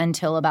dance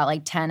until about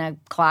like 10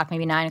 o'clock,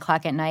 maybe 9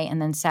 o'clock at night,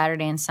 and then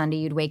Saturday and Sunday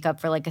you'd wake up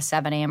for like a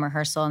 7 a.m.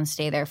 rehearsal and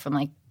stay there from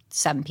like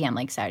 7 p.m.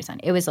 like Saturday,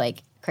 Sunday. It was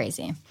like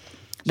crazy.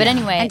 But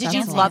anyway, And did you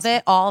dancing love is-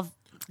 it all?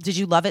 Did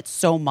you love it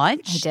so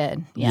much? I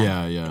did.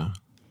 Yeah. Yeah.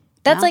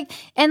 That's like,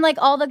 and like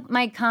all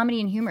my comedy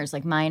and humor is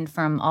like mined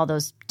from all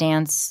those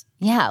dance.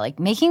 Yeah, like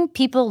making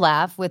people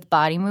laugh with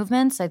body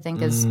movements, I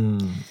think is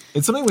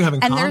It's something we have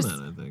in And common, there's-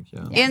 I think.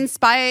 Yeah. In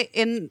Spy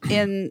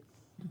in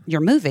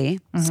your movie,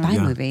 Spy Yeah,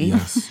 movie.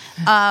 Yes.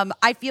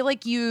 I feel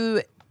like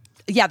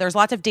there's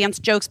lots of dance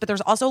jokes, but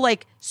there's also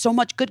like so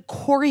much good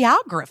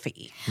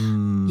choreography.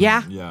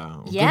 Yeah. Yeah.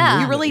 Good Yeah.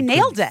 movement. You really Good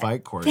nailed it.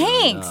 Fight choreo.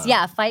 thanks.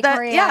 Yeah, fight That-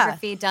 yeah.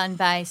 choreography done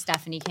by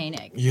Stephanie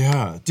Koenig.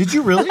 Yeah. Did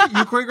you really?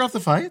 You choreographed the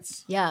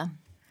fights? Yeah.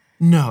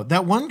 No.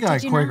 That one guy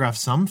Did you not? choreographed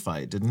some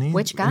fight, didn't he?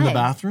 Which In guy? the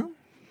bathroom?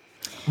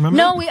 Remember?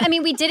 No,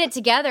 we did it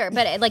together,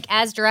 but like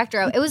as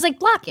director, it was like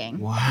blocking.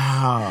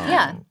 Wow.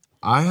 Yeah.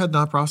 I had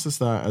not processed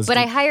that as But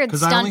I deep- hired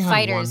 'cause I only stunt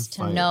had one fighters to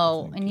fight, I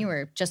know, think. and you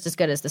were just as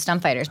good as the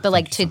stunt fighters, but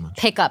like to you so much.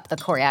 pick up the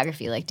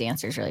choreography like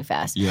dancers really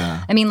fast.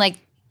 Yeah. I mean, like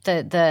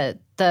the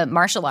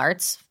martial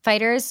arts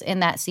fighters in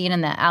that scene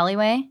in the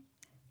alleyway.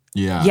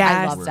 Yeah.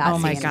 Yes. love that Oh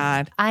my scene.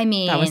 God. I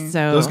mean, That was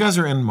so. Those guys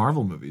are in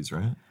Marvel movies,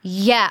 right?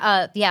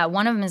 yeah.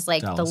 One of them is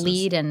like Dallas the is.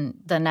 lead in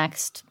the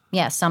next,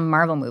 some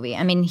Marvel movie.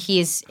 I mean,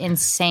 he's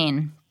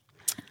insane.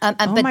 Oh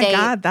But my they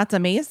God, that's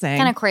amazing.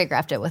 kind of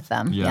choreographed it with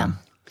them. Yeah.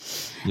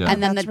 Yeah.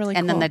 And then That's really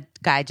then cool. the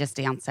guy just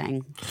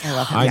dancing. I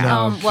love him. I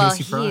know. Well,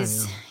 Casey Fry,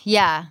 he's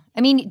yeah.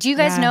 I mean, do you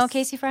guys know Yes.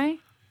 Casey Fry?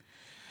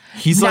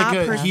 He's Not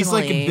like he's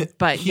like personally,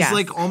 but he's yes.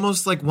 like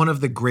almost like one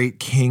of the great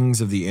kings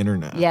of the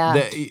internet. Yeah.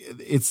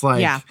 It's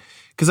like Yeah.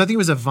 because I think he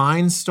was a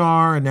Vine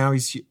star and now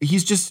he's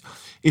just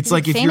it's He's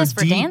like if you're famous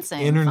for deep dancing,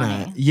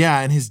 internet, funny.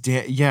 yeah, and his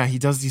he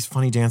does these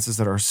funny dances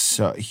that are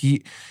so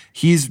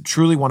he's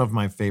truly one of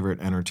my favorite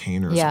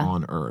entertainers Yeah.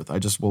 on earth. I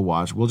just will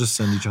watch. We'll just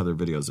send each other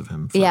videos of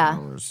him for Yeah.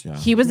 hours. Yeah,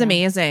 He was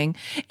amazing.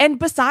 And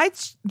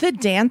besides the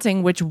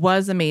dancing, which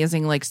was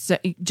amazing, like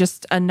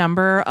just a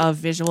number of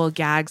visual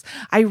gags,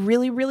 I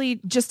really, really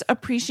just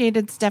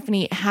appreciated,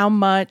 Stephanie, how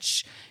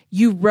much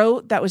you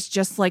wrote that was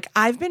just like,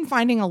 I've been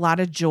finding a lot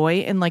of joy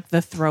in like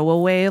the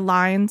throwaway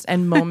lines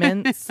and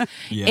moments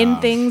Yeah. in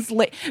things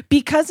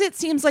because it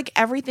seems like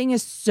everything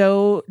is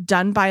so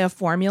done by a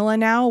formula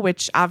now,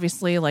 which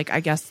obviously, like,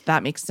 I guess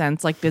that makes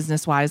sense, like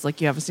business wise, like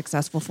you have a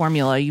successful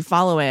formula, you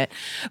follow it.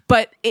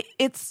 But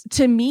it's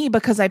to me,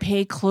 because I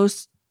pay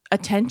close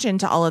attention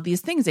to all of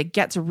these things, it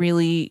gets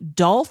really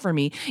dull for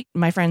me.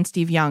 My friend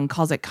Steve Young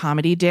calls it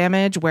comedy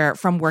damage, where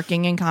from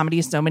working in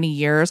comedy so many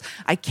years,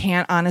 I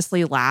can't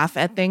honestly laugh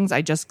at things.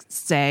 I just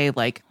say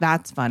like,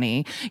 that's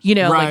funny. You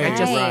know, right, like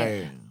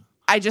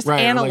I just right.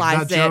 analyze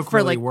like, that it joke for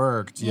really like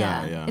worked.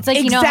 Yeah. It's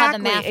like you know how the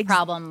Exactly. math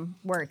problem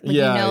works. Like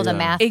Yeah, you know the yeah.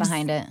 math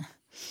behind it.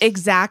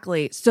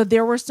 Exactly. So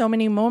there were so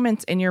many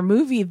moments in your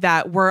movie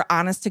that were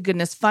honest to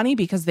goodness funny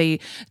because they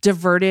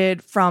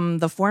diverted from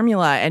the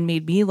formula and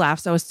made me laugh.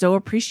 So I was so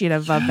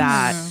appreciative of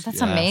that. That's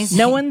Yes. amazing.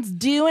 No one's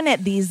doing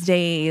it these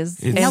days.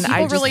 It's- No, And people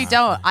I just, really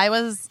don't. I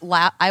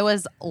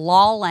was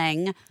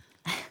lolling.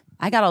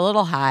 I got a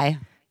little high.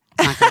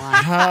 Not gonna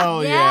lie.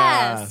 Hell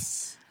Yes.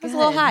 yes. I was a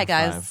little high,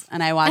 guys,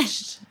 and I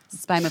watched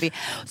Spy Movie.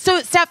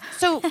 So, Steph,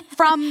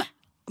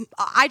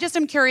 I just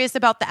am curious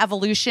about the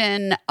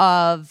evolution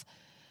of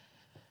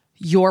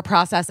your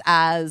process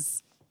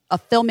as a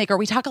filmmaker.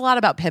 We talk a lot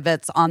about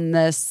pivots on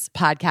this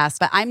podcast,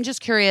 but I'm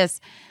just curious,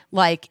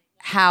 like,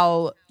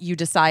 how you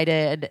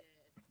decided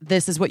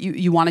this is what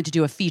you wanted to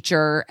do a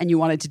feature and you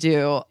wanted to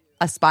do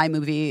a spy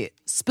movie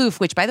spoof,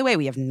 which, by the way,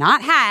 we have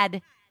not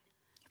had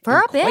For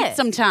a quite bit.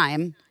 some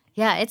time.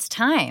 Yeah, it's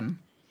time.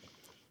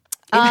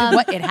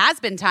 It has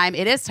been time.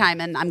 It is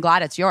time, and I'm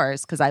glad it's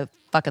yours because I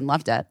fucking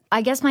loved it.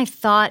 I guess my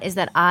thought is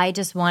that I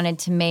just wanted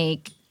to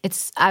make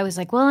I was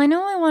like, well, I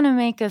know I want to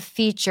make a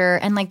feature.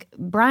 And like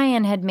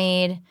Brian had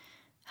made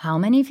how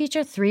many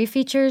features? 3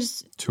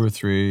 features? 2 or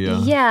 3. Yeah.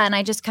 Yeah. And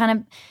I just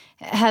kind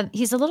of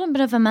he's a little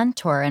bit of a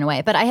mentor in a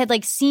way. But I had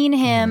like seen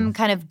him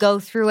kind of go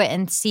through it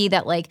and see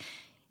that like,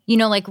 you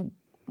know,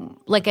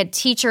 like a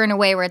teacher in a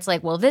way where it's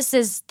like, well, this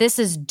is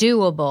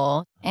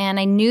doable. And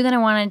I knew that I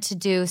wanted to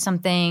do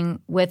something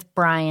with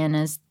Brian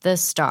as the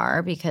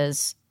star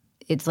because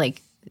it's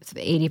like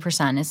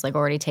 80% is like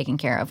already taken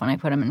care of when I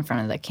put him in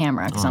front of the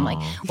camera. Because I'm like,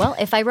 well,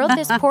 if I wrote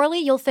this poorly,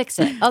 you'll fix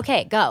it.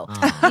 Okay, go.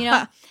 You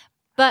know,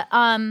 but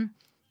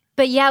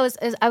yeah,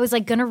 I was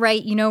like gonna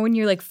write. You know, when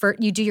you're like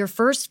you do your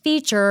first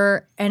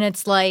feature and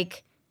it's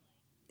like,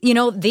 you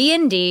know, the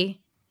indie.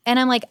 And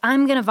I'm like,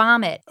 I'm going to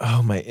vomit.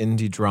 Oh, my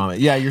indie drama.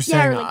 Yeah, you're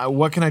saying, like-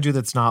 what can I do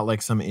that's not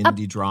like some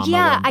indie drama? yeah,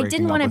 where I'm I breaking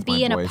didn't up wanna with my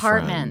be in boyfriend?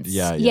 apartments.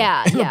 Yeah.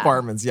 Yeah, In yeah.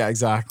 apartments. Yeah,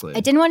 exactly. I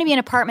didn't want to be in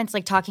apartments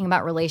like talking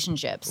about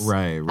relationships.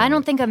 Right. I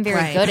don't think I'm very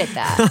Right. good at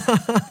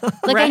that.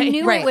 Like I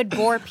knew right. it would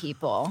bore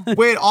people.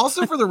 Wait,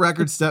 also for the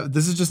record,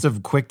 this is just a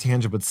quick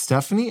tangent, but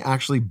Stephanie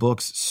actually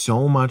books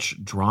so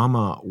much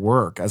drama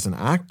work as an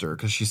actor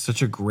because she's so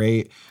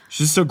great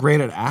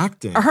at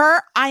acting.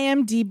 her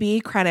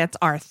IMDb credits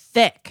are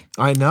thick.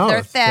 I know.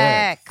 They're thick.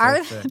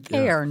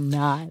 They are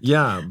not.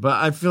 Yeah, but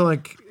I feel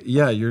like,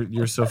 yeah,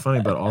 you're so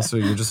funny, but also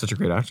you're just such a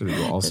great actor that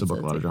you also book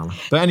a lot of drama.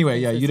 But anyway,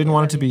 yeah, you didn't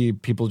want it to be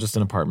people just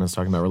in apartments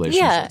talking about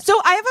relationships. Yeah. So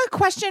I have a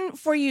question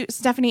for you,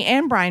 Stephanie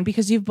and Brian,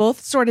 because you've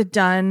both sort of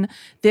done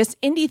this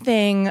indie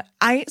thing.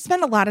 I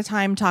spend a lot of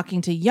time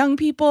talking to young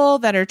people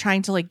that are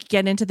trying to like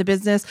get into the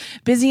business.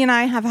 Busy and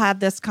I have had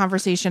this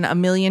conversation a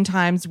million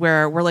times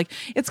where we're like,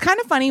 it's kind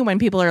of funny when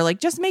people are like,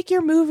 just make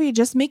your movie,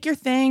 just make your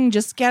thing,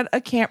 just get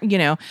a camera, you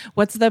know,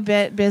 what's the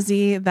bit,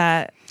 Busy,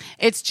 that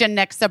It's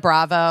Janixa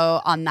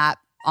Bravo on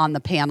the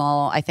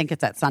panel. I think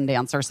it's at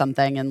Sundance or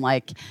something. And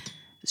like,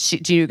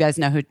 do you guys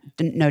know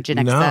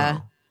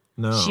Janixa?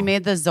 No. She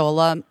made the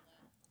Zola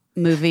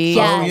movie.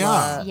 Yes.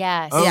 yeah.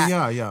 Yes.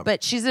 Oh, yeah.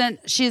 But she's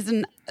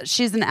an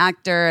she's an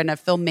actor and a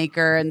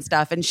filmmaker and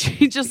stuff, and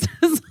she just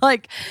is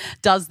like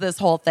does this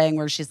whole thing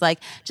where she's like,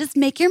 just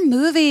make your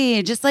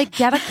movie, just like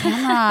get a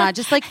camera,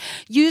 just like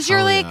use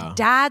your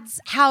dad's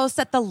house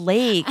at the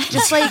lake,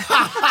 just like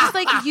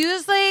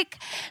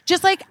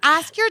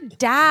ask your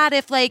dad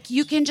if like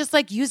you can just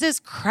like use his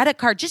credit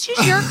card, just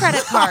use your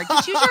credit card,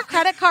 just use your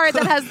credit card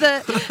that has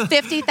the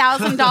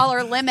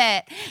 $50,000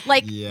 limit,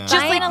 like just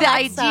like the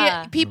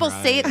idea people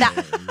say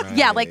that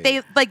like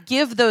they like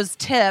give those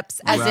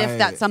tips as if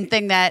that's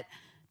something that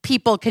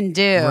people can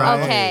do.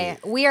 Right. Okay,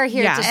 we are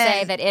here to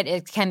say that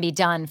it can be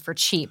done for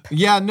cheap.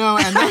 Yeah, no,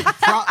 and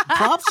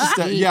props to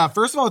Steph. Yeah,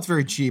 first of all, it's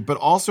very cheap, but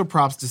also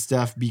props to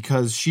Steph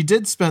because she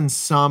did spend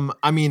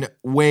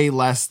way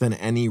less than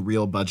any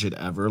real budget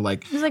ever.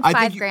 Like it was like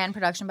 $5,000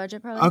 production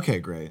budget, probably. Okay,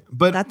 great,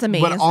 but that's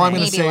amazing. But all I'm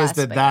going to Maybe say less,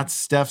 is that's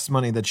Steph's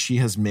money that she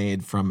has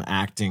made from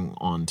acting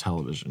on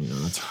television. You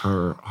know, that's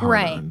her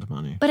hard-earned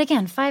money. But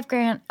again,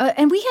 $5,000,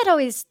 and we had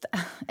always,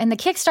 and the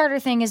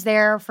Kickstarter thing is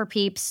there for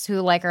peeps who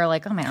are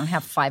like, oh man, I don't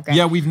have $5,000.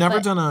 Yeah, we've never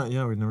done a.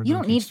 Yeah, we've never. You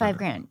don't need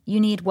 $5,000. You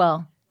need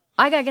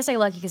I guess I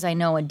lucky because I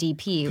know a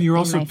DP. You're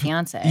also my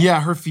fiance.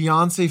 Yeah, her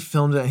fiance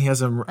filmed it. And he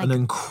has an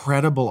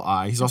incredible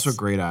eye. He's also a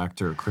great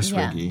actor, Chris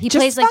Riggy. He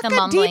plays like the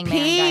mumbling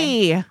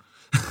man guy.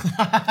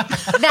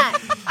 That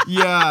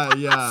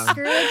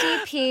screw a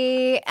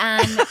DP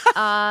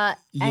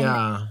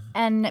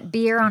and be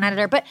your own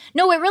editor. But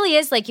no, it really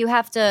is like you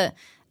have to.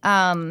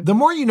 The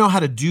more you know how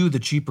to do, the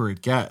cheaper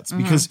it gets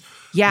because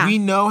we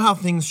know how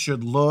things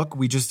should look.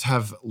 We just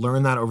have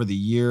learned that over the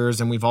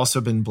years, and we've also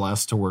been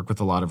blessed to work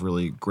with a lot of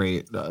really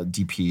great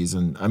DPs,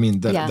 and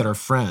that are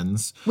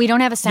friends. We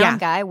don't have a sound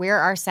guy; we're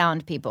our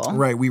sound people.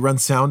 Right. We run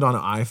sound on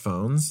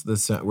iPhones.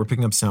 We're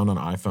picking up sound on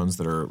iPhones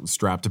that are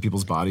strapped to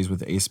people's bodies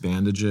with ace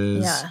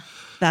bandages. Yeah.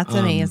 That's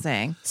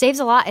amazing. Saves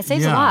a lot. It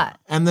saves a lot.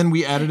 And then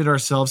we edit it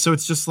ourselves. So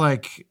it's just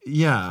like,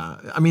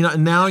 I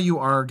mean, now you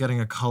are getting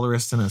a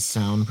colorist and a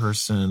sound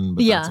person,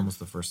 but that's almost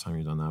the first time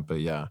you've done that.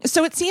 But yeah.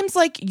 So it seems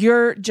like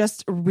you're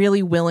just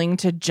really willing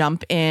to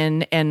jump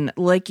in. And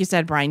like you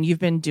said, Brian, you've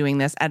been doing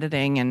this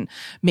editing and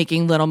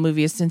making little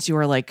movies since you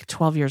were like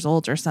 12 years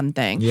old or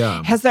something.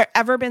 Yeah. Has there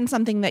ever been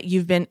something that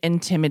you've been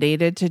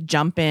intimidated to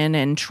jump in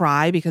and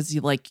try because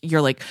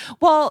you're like,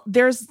 well,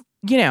 there's,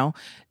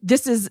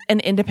 this is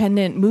an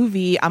independent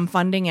movie. I'm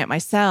funding it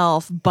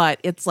myself, but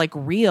it's like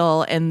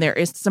real and there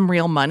is some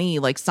real money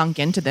like sunk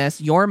into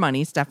this, your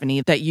money,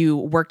 Stephanie, that you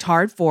worked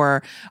hard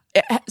for.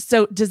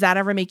 So does that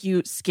ever make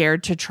you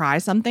scared to try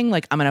something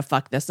like I'm going to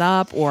fuck this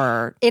up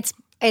or? It's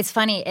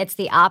funny. It's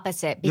the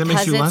opposite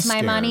because it's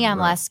my money. I'm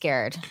less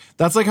scared.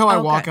 That's like how I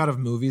walk out of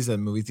movies at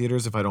movie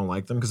theaters if I don't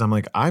like them because I'm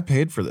like, I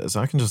paid for this.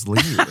 I can just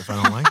leave if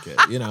I don't like it,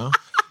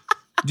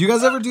 Do you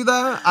guys ever do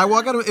that? I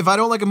walk out if I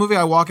don't like a movie,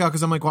 I walk out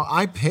because I'm like, well,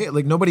 I pay.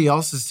 Like nobody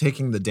else is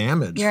taking the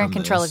damage. You're in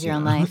control of your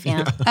own life,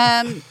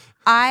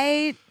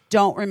 I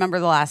don't remember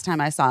the last time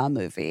I saw a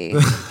movie.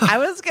 I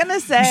was gonna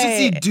say you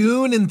should see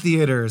Dune in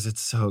theaters.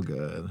 It's so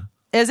good.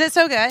 Is it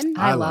so good?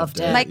 I loved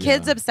it. My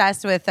kid's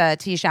obsessed with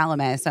T.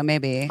 Chalamet, so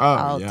maybe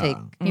I'll take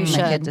my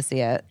kid to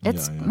see it.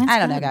 I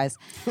don't know, guys.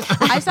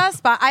 I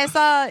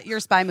saw your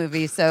spy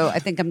movie, so I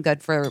think I'm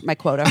good for my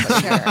quota for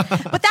sure.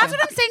 But that's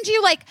what I'm saying to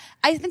you. Like,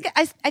 I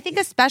think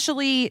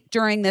especially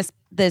during this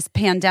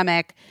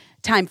pandemic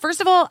time.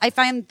 First of all, I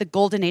find the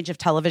golden age of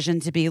television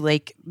to be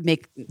like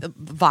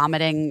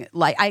vomiting.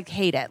 Like I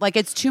hate it. Like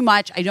it's too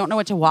much. I don't know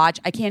what to watch.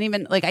 I can't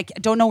even I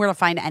don't know where to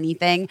find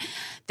anything.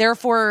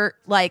 Therefore,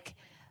 like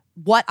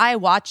what I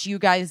watch you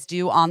guys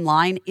do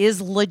online is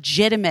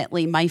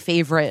legitimately my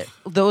favorite.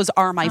 Those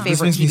are my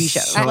favorite TV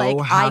shows. So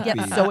I get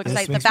so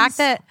excited. The fact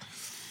that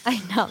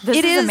I know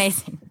this is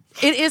amazing.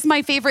 It is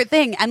my favorite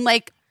thing. And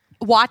like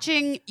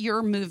watching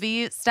your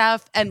movie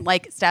stuff and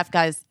like Steph,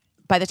 guys,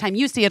 by the time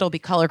you see it, it'll be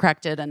color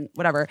corrected and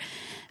whatever.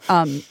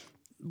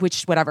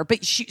 Whatever.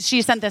 But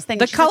she sent this thing.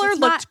 The color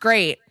looked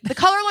great. The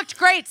color looked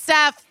great,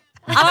 Steph.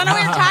 I don't know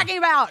what you're talking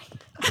about.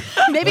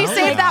 Maybe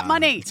save that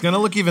money. It's going to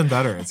look even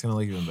better.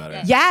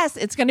 Yes,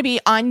 it's going to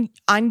be on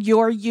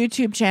your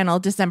YouTube channel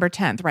December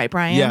 10th, right,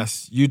 Brian?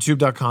 Yes,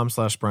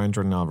 youtube.com/Brian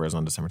Jordan Alvarez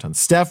on December 10th.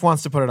 Steph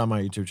wants to put it on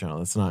my YouTube channel.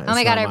 It's not. Oh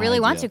my God, I really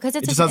want idea. to because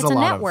it's just has a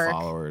lot network.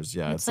 of followers.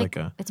 Yeah, it's like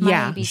a. It's my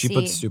ABC. She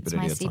puts stupid it's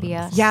my idiots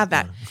CBS. on it. Yeah,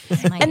 that.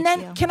 And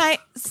then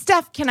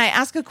Steph, can I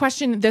ask a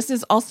question? This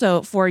is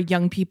also for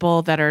young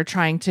people that are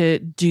trying to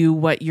do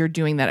what you're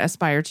doing, that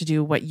aspire to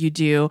do what you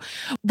do.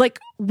 Like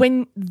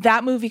when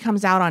that movie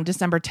comes out on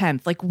December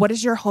 10th, like what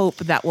is your hope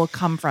that will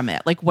come from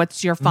it? Like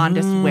what's your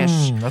fondest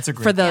wish that's a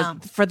great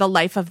for the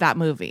life of that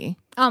movie?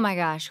 Oh my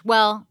gosh.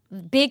 Well,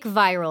 big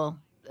viral.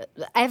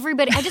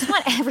 Everybody, I just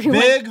want everyone.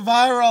 Big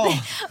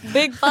viral.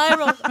 Big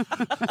viral.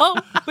 Oh,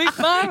 big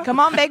viral. Come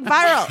on, big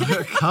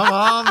viral. Come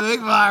on, big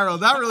viral.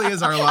 That really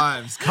is our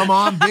lives. Come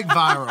on, big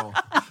viral.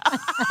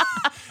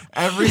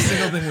 Every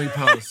single thing we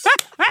post.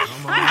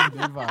 Come on,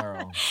 big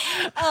viral.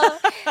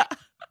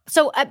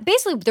 So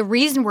basically, the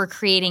reason we're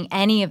creating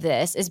any of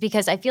this is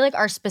because I feel like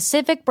our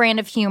specific brand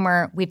of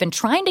humor, we've been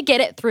trying to get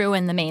it through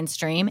in the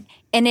mainstream,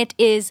 and it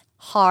is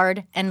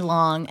hard and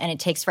long, and it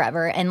takes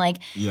forever. And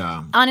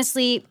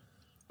honestly,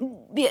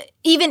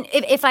 even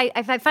if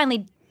I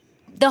finally.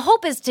 The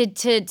hope is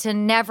to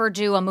never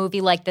do a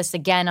movie like this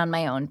again on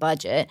my own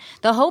budget.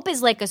 The hope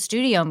is like a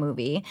studio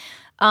movie.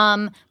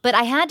 But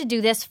I had to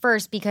do this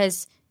first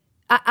because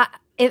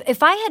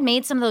if I had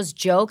made some of those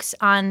jokes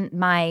on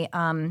my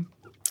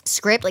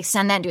script, like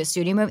send that into a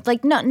studio movie,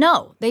 like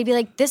no. They'd be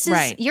like, this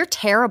is, you're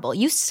terrible.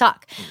 You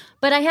suck.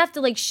 But I have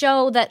to like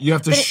show that. You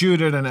have to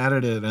shoot it and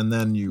edit it and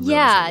then you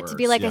realize it works. To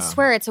be like, I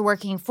swear it's a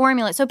working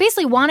formula. So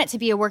basically want it to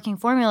be a working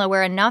formula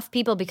where enough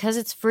people, because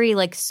it's free,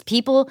 like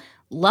people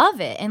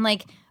love it and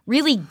like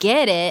really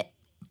get it,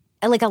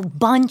 like a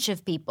bunch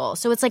of people.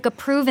 So it's like a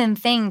proven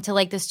thing to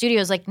like the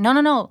studios like,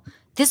 no,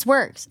 this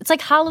works. It's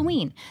like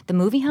Halloween. The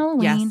movie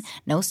Halloween,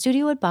 no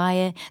studio would buy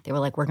it. They were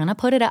like, we're going to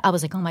put it out. I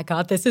was like, oh my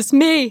God, this is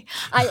me.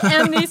 I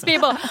am these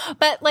people.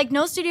 But like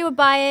no studio would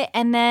buy it.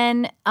 And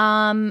then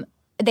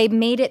they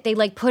made it, they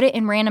like put it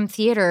in random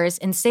theaters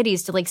in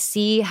cities to like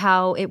see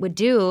how it would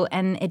do.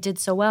 And it did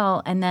so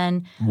well. And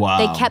then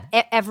they kept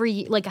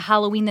every like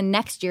Halloween the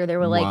next year. They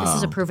were like, this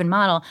is a proven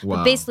model. Wow.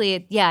 But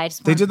basically,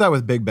 They did that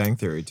with Big Bang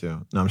Theory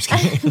too. No, I'm just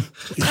kidding.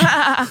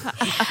 I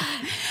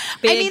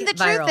mean, the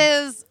truth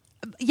is,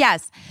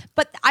 yes.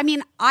 But I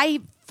mean,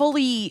 I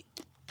fully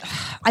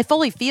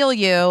feel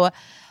you.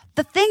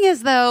 The thing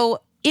is though,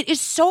 it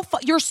is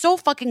you're so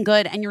fucking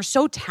good and you're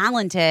so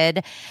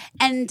talented.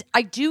 And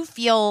I do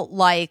feel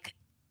like,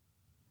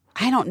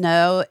 I don't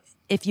know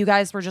if you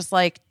guys were just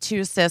like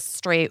two cis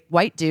straight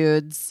white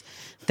dudes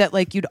that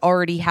like you'd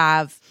already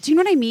have, do you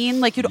know what I mean?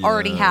 Like you'd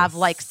already have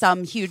like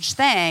some huge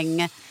thing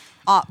with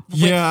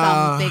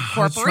some big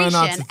corporation. I try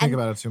not to think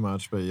about it too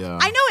much, but yeah.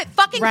 I know it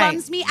fucking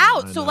bums me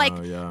out. So like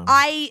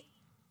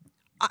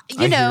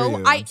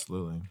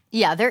absolutely.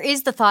 Yeah, there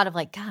is the thought of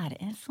like, God,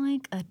 if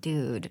like a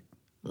dude,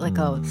 like,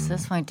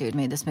 this white dude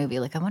made this movie,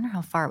 like, I wonder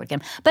how far it would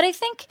get him. But I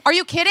think... Are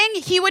you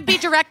kidding? He would be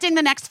directing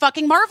the next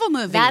fucking Marvel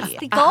movie. That's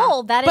the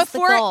goal. That is the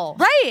goal.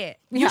 Right.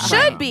 You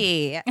should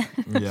be.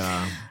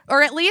 Yeah.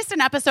 Or at least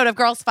an episode of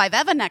Girls 5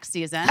 Eva next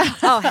season.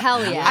 Oh,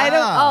 hell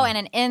yeah. In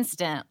an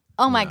instant.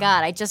 Oh, my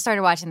God. I just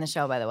started watching the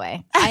show, by the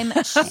way.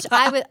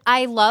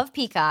 I love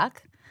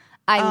Peacock.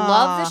 I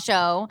love the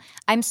show.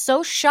 I'm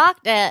so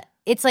shocked at...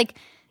 It's like...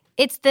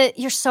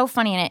 you're so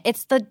funny in it.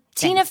 It's the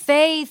Tina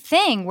Fey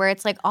thing where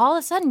it's like all of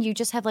a sudden you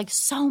just have like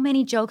so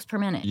many jokes per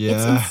minute.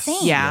 Yes. It's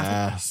insane.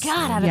 Yeah. Yes.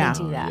 God, how do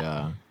they do that?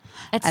 Yeah.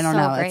 It's I don't so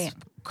know. great. It's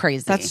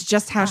crazy. That's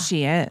just how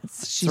she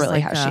is. She's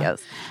really like how she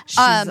is. She's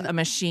a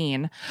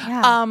machine.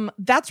 Yeah.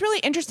 That's really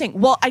interesting.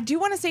 Well, I do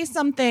want to say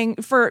something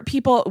for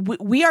people.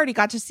 We already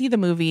got to see the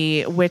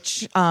movie,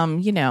 which,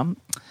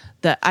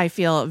 that I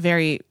feel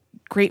very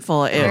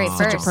grateful. It's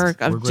such a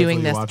perk of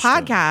doing this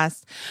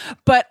podcast.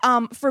 But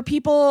for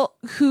people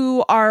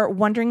who are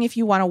wondering if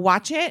you want to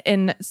watch it,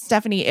 and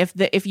Stephanie,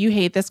 if you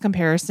hate this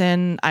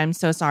comparison, I'm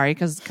so sorry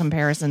because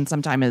comparison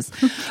sometimes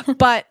is.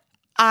 But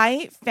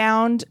I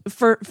found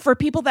for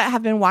people that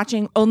have been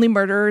watching Only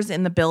Murders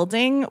in the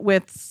Building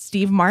with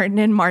Steve Martin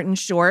and Martin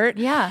Short,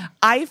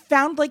 I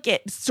found like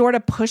it sort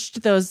of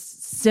pushed those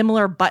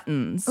similar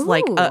buttons,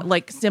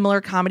 like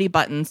similar comedy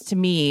buttons to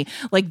me,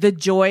 like the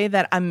joy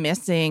that I'm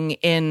missing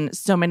in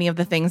so many of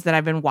the things that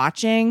I've been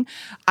watching.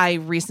 I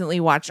recently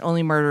watched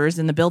Only Murders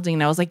in the Building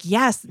and I was like,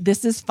 yes,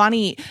 this is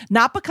funny,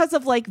 not because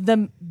of like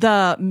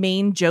the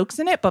main jokes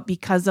in it, but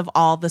because of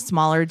all the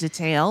smaller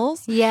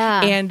details.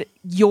 Yeah. And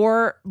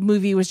your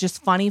movie was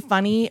just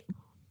funny,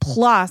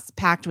 plus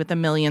packed with a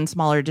million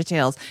smaller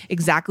details,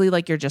 exactly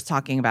like you're just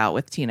talking about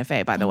with Tina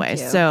Fey, by the way. You.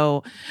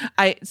 So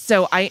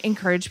I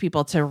encourage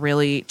people to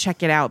really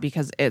check it out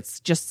because it's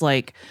just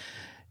like,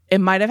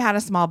 it might have had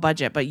a small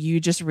budget, but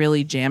you just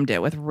really jammed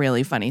it with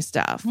really funny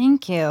stuff.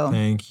 Thank you.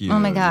 Thank you. Oh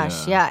my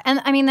gosh. Yeah.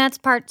 And I mean, that's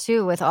part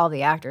two with all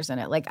the actors in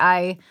it. Like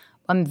I'm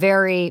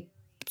very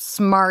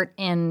smart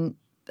in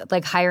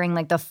like hiring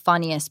like the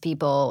funniest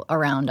people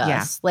around us.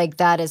 Yeah. Like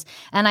that is,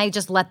 and I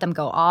just let them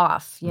go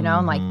off,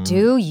 I'm like,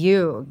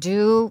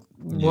 do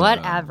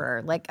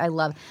whatever. Like I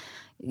love,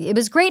 it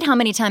was great how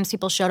many times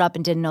people showed up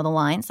and didn't know the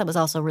lines. That was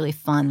also a really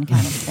fun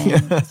kind of thing.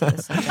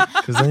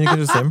 Because then you can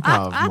just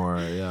improv more.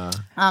 Yeah.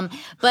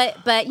 But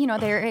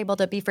they're able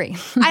to be free.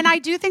 And I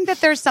do think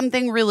that there's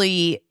something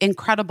really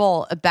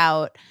incredible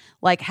about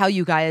like how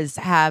you guys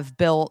have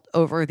built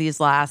over these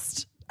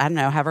last, I don't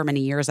know, however many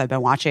years I've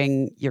been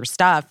watching your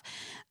stuff.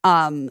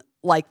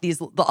 Like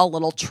a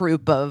little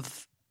troupe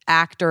of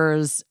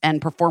actors and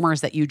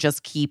performers that you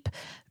just keep,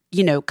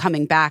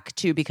 coming back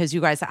to because you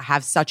guys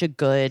have such a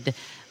good,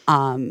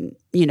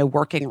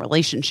 working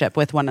relationship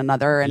with one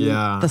another and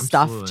the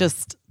stuff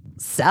just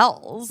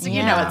sells.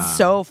 It's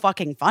so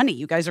fucking funny.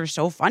 You guys are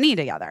so funny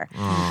together.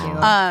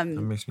 That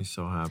makes me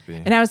so happy.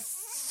 And I was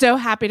so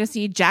happy to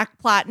see Jack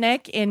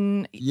Plotnick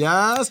in.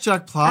 Yes,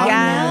 Jack Plotnick.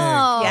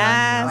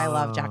 Yes. I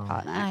love Jack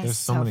Plotnick. There's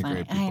so many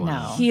great people. I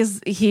know.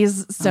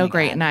 He's so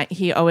great, and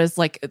he always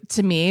like,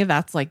 to me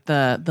that's like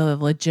the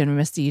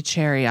legitimacy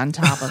cherry on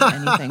top of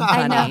anything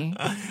funny.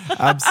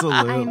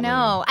 Absolutely. I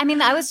know. I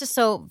mean, I was just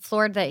so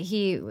floored that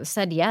he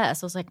said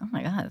yes. I was like, oh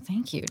my God,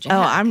 thank you, Jack.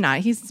 Oh, I'm not.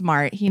 He's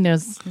smart. He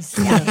knows.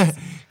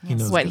 He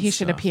knows what good he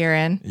should stuff. appear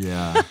in.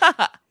 Yeah.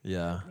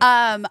 Yeah.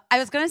 I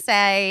was gonna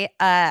say,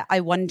 I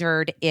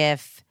wondered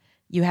if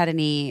you had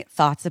any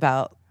thoughts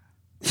about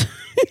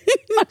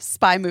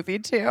Spy Movie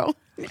 2.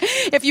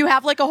 If you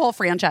have like a whole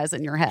franchise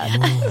in your head.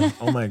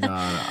 Oh my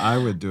God. I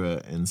would do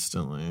it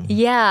instantly.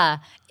 Yeah.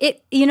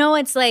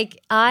 It's like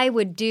I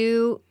would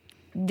do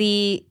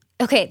the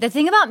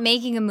thing about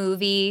making a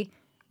movie,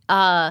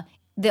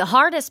 the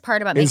hardest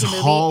part about Is making a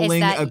movie hauling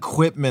is that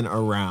equipment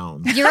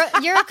around. you're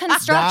a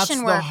construction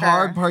That's worker. the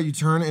hard part. You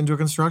turn into a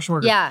construction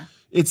worker. Yeah.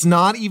 It's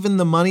not even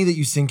the money that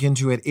you sink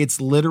into it.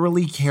 It's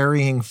literally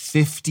carrying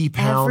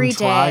 50-pound Every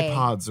day.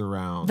 tripods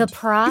around. The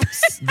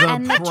props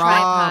and the props,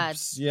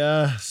 tripods.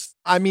 Yes.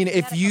 I mean,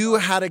 if you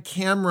had a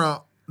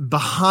camera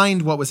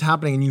behind what was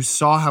happening and you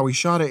saw how we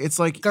shot it, it's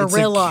like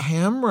Guerrilla. It's a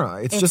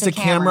camera. It's It's just a a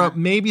camera, camera.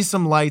 maybe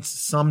some lights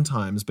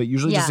sometimes, but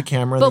usually just a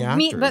camera and the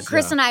actors. But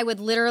Chris and I would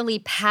literally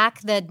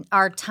pack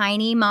our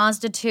tiny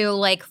Mazda 2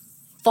 like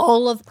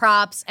full of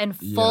props and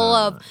full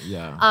of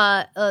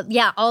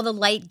all the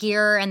light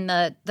gear and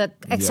the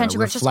extension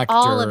cords, just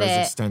all of reflectors,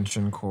 it.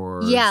 extension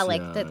cords. Yeah,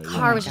 like the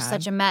car was just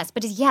such a mess.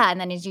 But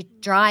and then as you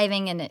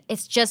driving and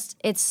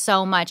it's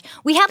so much.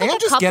 We had like and a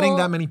just couple, getting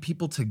that many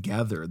people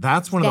together.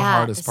 That's one of the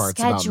hardest the parts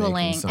about making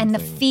scheduling something. and the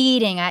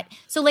feeding.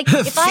 So like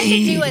if I could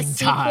do a Feeding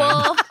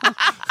sequel, time.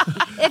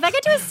 if I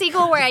could do a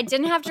sequel where I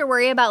didn't have to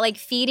worry about like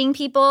feeding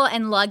people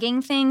and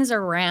lugging things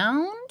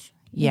around.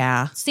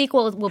 Yeah.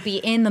 Sequel will be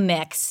in the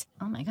mix.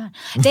 Oh my God.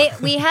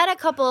 We had a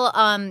couple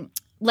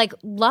like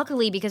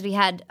luckily because we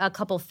had a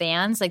couple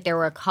fans, like there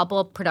were a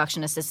couple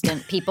production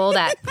assistant people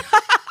that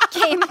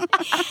came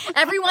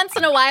every once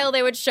in a while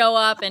they would show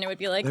up and it would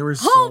be like, They were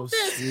hold so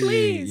this, sweet.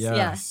 please.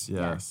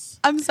 Yes.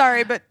 I'm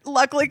sorry, but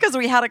luckily because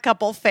we had a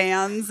couple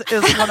fans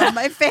is one of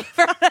my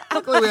favorite.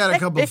 Luckily, we had a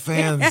couple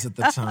fans at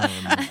the time.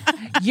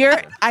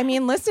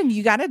 Listen,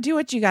 you got to do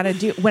what you got to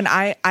do. When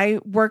I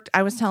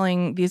was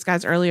telling these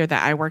guys earlier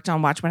that I worked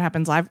on Watch What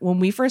Happens Live. When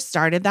we first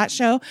started that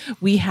show,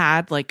 we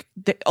had like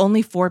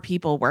only 4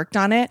 people worked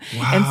on it.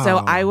 Wow. And so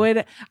I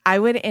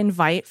would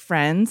invite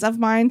friends of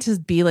mine to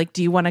be like,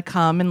 do you want to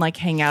come and like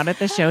hang out at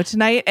the show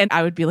tonight? And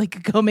I would be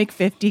like, go make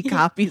 50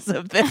 copies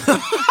of this.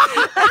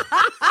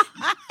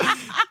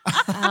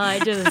 I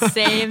do the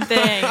same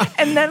thing.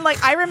 And then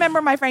like I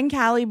remember my friend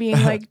Callie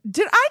being like,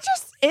 did I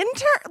just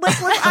enter? Like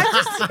was I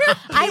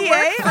just I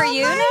work for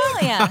you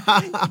now?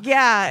 Yeah.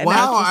 Yeah. And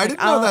Wow, was I like,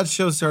 didn't know oh. that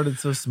show started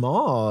so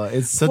small.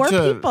 It's such 4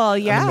 an people,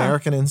 yeah.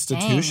 American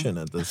institution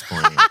at this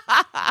point.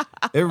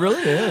 It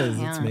really is.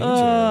 It's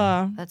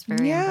major. That's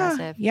very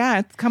impressive. Yeah,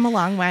 it's come a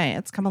long way.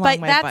 It's come a long But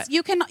way. that's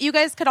you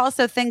guys could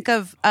also think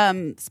of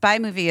Spy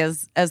Movie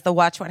as the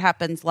Watch What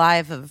Happens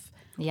Live of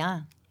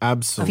Yeah.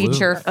 Absolutely.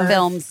 feature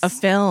films. of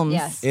films.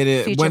 Yes. It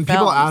is. Feature When people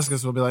films. ask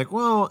us, we'll be like,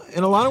 well,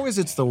 in a lot of ways,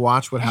 it's the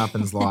Watch What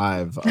Happens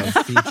Live of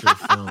feature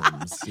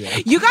films. Yeah.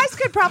 You guys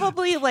could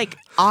probably like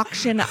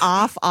auction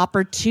off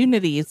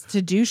opportunities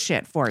to do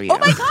shit for you. Oh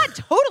my God,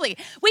 totally.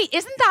 Wait,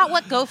 isn't that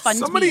what GoFundMe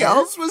Somebody is?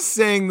 else was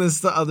saying this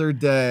the other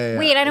day.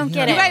 Wait, I don't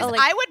get it. You guys, Oh, like-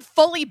 I would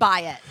fully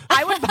buy it.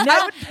 I would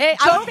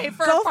pay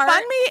for a part.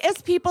 GoFundMe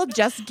is people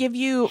just give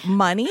you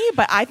money,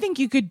 but I think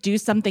you could do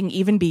something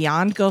even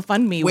beyond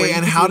GoFundMe. where Wait, you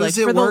and could how be does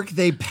like, it work?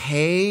 They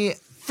pay.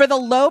 For the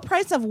low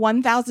price of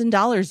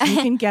 $1,000, you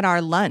can get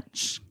our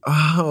lunch.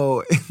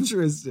 Oh,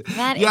 interesting.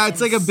 That yeah, is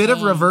it's like a bit of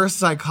insane. reverse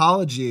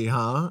psychology,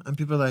 huh? And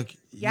people are like,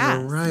 Yes.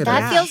 you're right.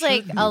 That I feels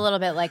like should a little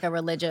bit like a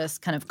religious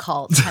kind of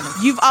cult. Kind of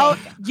You've thing.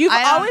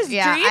 always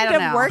I dreamed don't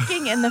of know.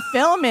 working in the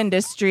film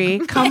industry.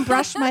 Come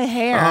brush my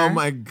hair. Oh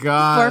my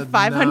God. For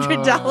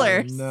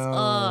 $500.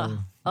 No.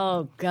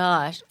 Oh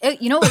gosh!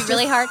 You know what was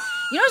really hard?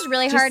 You know what was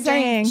really Just hard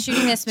during saying.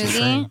 shooting this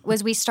movie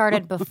was we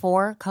started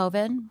before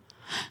COVID,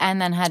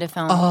 and then had to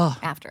film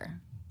after.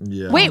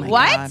 Yeah. Wait, my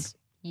what? God.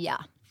 Yeah,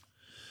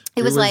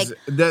 it was like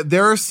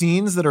there are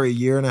scenes that are a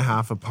year and a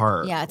half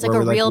apart. Yeah, it's like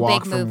where a we, real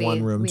walk big from movie.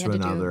 one room We to had to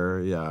do-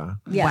 another. Yeah.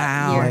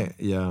 Wow. year. Right.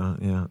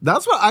 Yeah.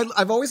 That's what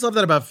I've always loved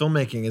that about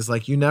filmmaking is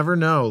like you never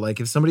know.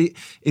 Like if somebody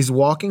is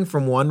walking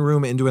from one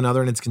room into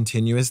another and it's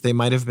continuous, they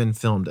might have been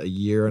filmed a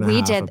year and a we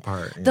half did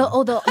apart. the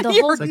whole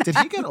It's like, did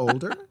he get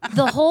older?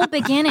 the whole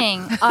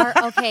beginning.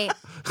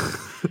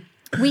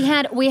 We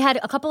had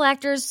a couple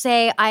actors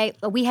say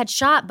we had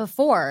shot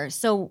before,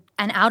 so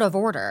and out of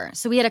order.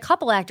 So we had a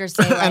couple actors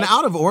say And like,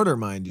 out of order,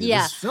 mind you.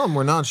 Yeah. This film,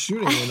 we're not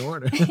shooting in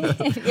order. yeah.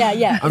 I'm Isn't just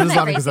that laughing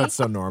because crazy? that's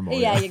so normal.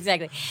 Yeah,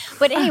 exactly.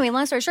 But anyway,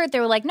 long story short,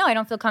 they were like, no, I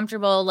don't feel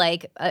comfortable.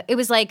 Like it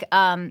was like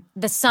the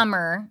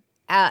summer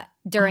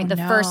during the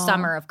first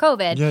summer of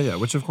COVID. Yeah,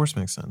 which of course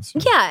makes sense.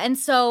 Yeah, and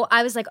so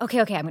I was like, okay,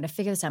 I'm going to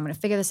figure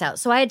this out.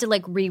 So I had to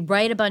like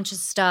rewrite a bunch of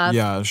stuff.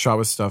 Yeah, shot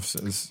with stuff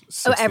is 6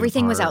 So feet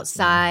everything was apart.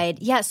 outside.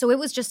 Yeah, so it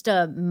was just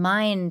a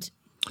mind.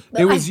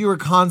 It was you were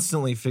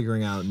constantly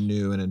figuring out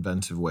new and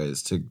inventive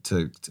ways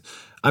to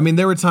I mean,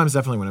 there were times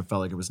definitely when it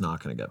felt like it was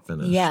not going to get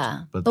finished.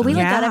 Yeah, but then we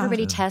like Yeah. got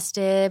everybody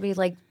tested. We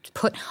like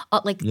put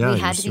Yeah, we you're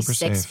had to be super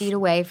 6 safe. feet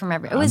away from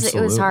every. It was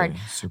Absolutely. hard.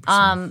 Super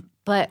safe.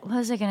 But what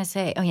was I going to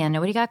say? Oh yeah,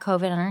 nobody got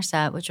COVID on our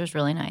set, which was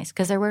really nice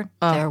because there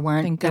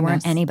thank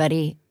goodness.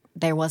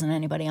 wasn't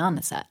anybody on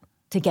the set.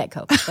 to get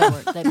Coke.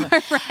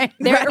 Right.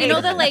 You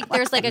know that like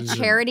there's like a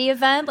charity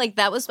event. Like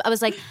I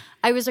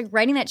was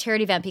writing that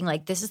charity event being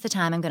like, this is the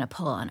time I'm going to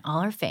pull on all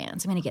our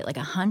fans. I'm going to get like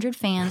 100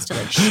 fans to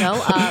like show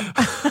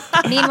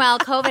up. Meanwhile,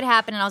 COVID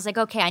happened and I was like,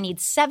 okay, I need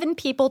 7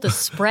 people to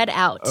spread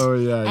out. Oh,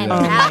 yeah. And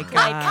act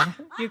like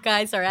you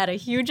guys are at a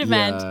huge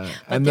event. Yeah.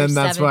 but And there's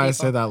then that's 7 why I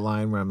people. say that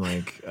line where I'm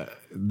like,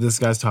 this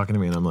guy's talking to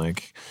me and I'm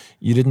like,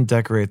 you didn't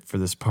decorate for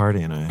this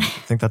party. And I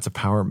think that's a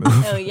power move.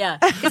 Oh, yeah.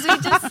 Because we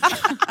just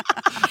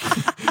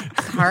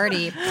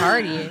party.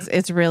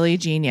 It's really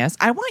genius.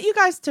 I want you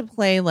guys to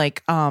play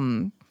like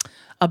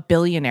a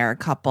billionaire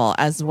couple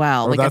as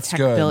well. Oh, like that's a tech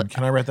good.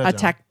 Can I write that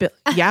down?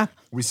 Yeah.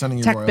 We sending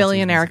you Tech royalties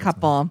billionaire and stuff.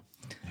 couple.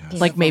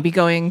 Like maybe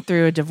going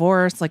through a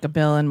divorce, like a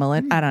Bill and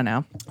Melinda. I don't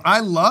know. I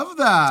love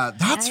that.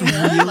 That's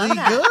really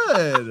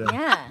good.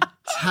 Yeah.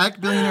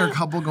 Tech billionaire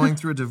couple going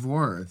through a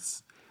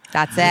divorce.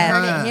 That's it.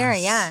 Yes. Here,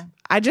 yeah.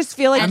 I just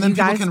feel like And you then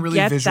people guys can really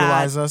get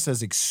visualize that. us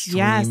as extreme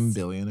Yes.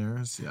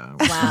 billionaires. Yeah.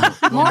 Wow.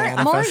 We'll More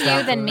manifest you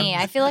that than for me.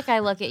 them. I feel like I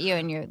look at you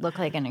and you look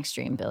like an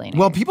extreme billionaire.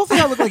 Well, people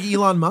think I look like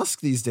Elon Musk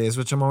these days,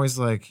 which I'm always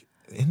like,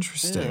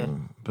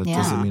 interesting. But Yeah.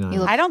 does it mean You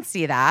look- I don't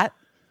see that.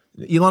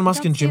 Elon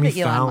Musk don't and see Jimmy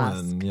the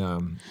Elon Fallon? Yeah.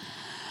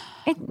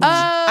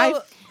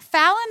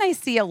 Fallon, I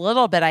see a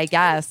little bit, I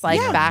guess, like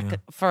back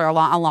for a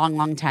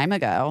long time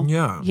ago.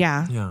 Yeah.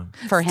 Yeah. Yeah.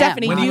 For him,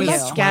 Stephanie, When you he was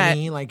must get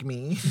 20 like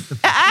me.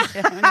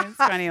 it's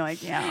funny, like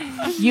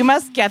you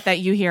must get that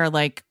you hear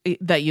like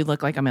that you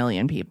look like a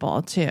million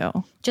people too.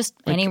 just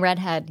any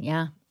redhead,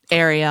 yeah.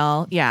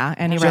 Ariel, yeah,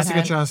 any Jessica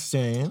redhead.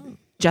 Chastain.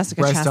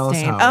 Jessica Bryce Dallas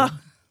Chastain. Howard. Oh,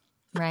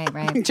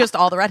 Right. just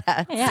all the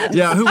redheads. Yeah.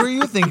 Yeah, who were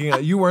you thinking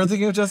of? You weren't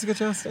thinking of Jessica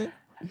Chastain?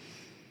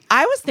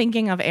 I was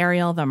thinking of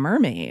Ariel the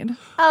mermaid.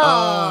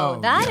 Oh,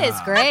 that is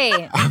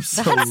great.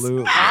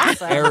 Absolutely.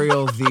 awesome.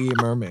 Ariel the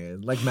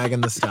mermaid, like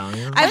Megan the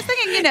Stallion. I was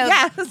thinking,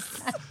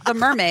 the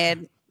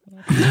mermaid.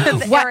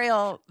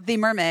 Ariel, the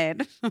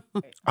mermaid.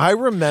 I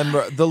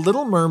remember The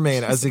Little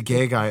Mermaid as a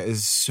gay guy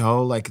is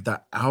so like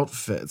the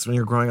outfits when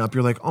you're growing up.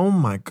 You're like, oh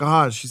my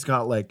God, she's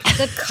got like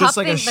just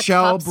like cupping, a the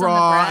shell cups on the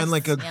bra and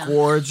like a breasts, yeah.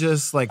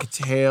 gorgeous like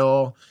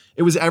tail.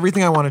 It was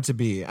everything I wanted to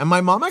be. And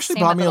my mom actually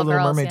Same bought with me a little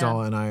Little girls, Mermaid yeah.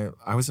 doll, and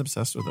I was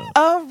obsessed with it.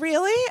 Oh,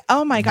 really?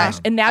 Oh my gosh!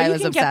 And now I you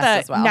was can get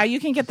obsessed the as well. now you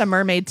can get the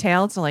mermaid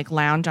tail to like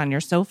lounge on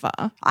your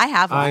sofa. I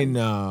have one. I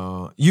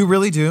know. You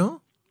really do?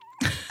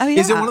 Oh, yeah.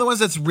 Is it one of the ones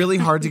that's really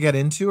hard to get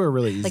into or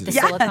really easy? Like the to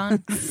get?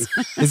 silicone.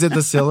 Is it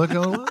the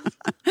silicone one?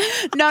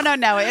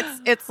 No.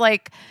 It's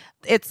like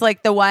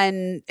the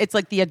one. It's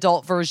like the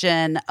adult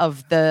version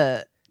of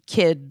the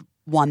kid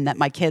one that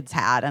my kids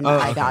had, and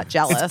I got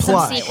jealous. It's and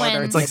plush. I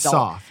ordered It's the like adult.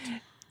 soft.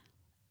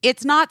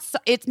 It's not.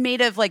 It's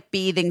made of like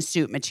bathing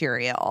suit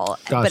material,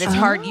 but Gotcha. it's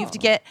hard. You have to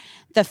get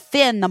the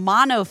fin. The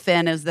mono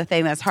fin is the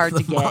thing that's hard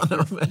to get.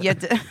 You have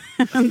to,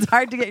 it's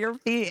hard to get your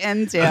feet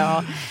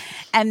into,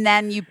 and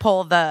then you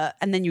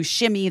and then you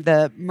shimmy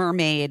the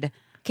mermaid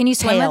Can you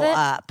swim tail with it?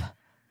 up.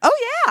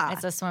 Oh yeah,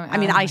 It's a swim. I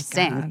mean, oh I my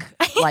sink,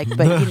 God. like,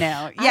 but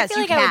yes, I feel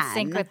you like can. I would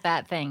sync with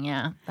that thing.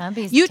 Yeah, that'd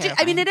be. You do, I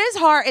terrifying. mean, it is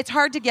hard. It's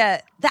hard to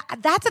get that.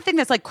 That's a thing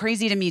that's like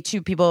crazy to me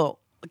too. People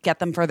get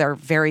them for their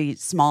very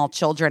small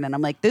children, and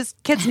I'm like, these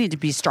kids need to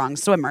be strong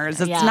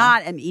swimmers. It's Yeah.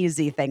 not an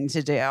easy thing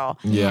to do.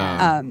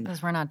 Yeah.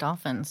 because we're not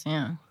dolphins.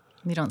 Yeah,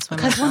 we don't swim.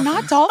 Because like we're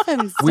dolphins. not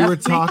dolphins. We were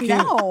Stephanie,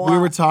 talking. no. We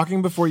were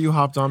talking before you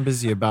hopped on,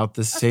 Busy, about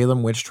the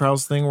Salem witch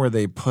trials thing, where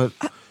they put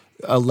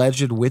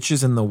alleged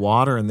witches in the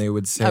water, and they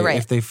would say Oh, right.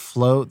 if they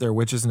float, they're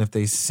witches, and if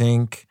they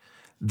sink,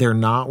 they're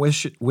not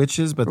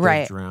witches, but they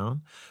Right.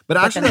 drown. But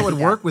actually, that then- would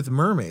work with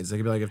mermaids. They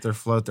could be like, if they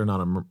float, they're not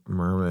a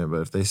mermaid,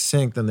 but if they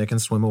sink, then they can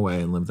swim away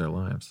and live their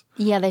lives.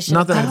 Yeah, they should.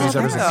 Not that anybody's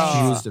ever true.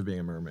 accused of being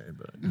a mermaid,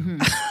 but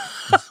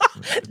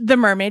The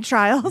mermaid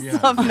trials Yeah.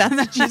 of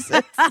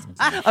Massachusetts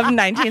of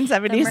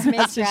 1970s Mermaid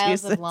Trials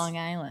Massachusetts. of Long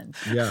Island.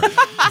 yeah.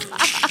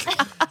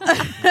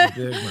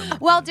 Big mermaid.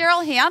 Well,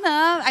 Daryl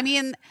Hannah. I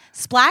mean,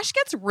 Splash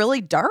gets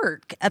really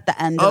dark at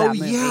the end of Oh that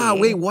movie. yeah,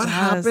 wait, what does.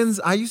 happens?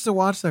 I used to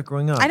watch that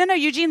growing up. I don't know.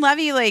 Eugene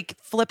Levy like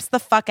flips the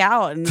fuck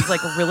out and is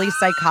like really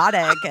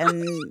psychotic,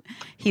 and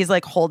he's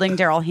like holding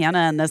Daryl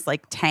Hannah in this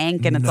like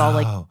tank, and it's all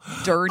like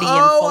dirty and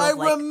Oh, full I of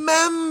like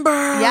remember.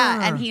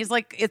 yeah, and he's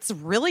like it's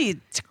really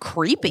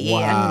creepy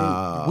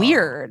Wow. and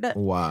weird.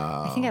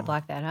 Wow. I think I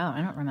blocked that out.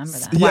 I don't remember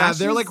that. Yeah,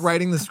 they're like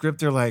writing the script.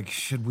 They're like,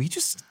 should we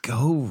just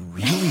go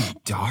really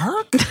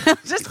dark?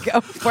 Just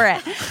go for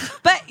it.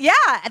 But yeah,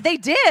 they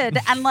did,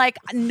 and like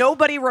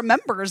nobody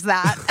remembers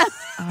that.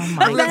 Oh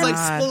my Everyone's like,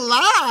 god!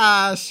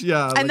 splash.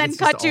 Yeah. like, And then it's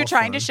just cut to all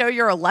trying fun. to show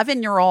your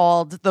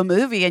 11-year-old the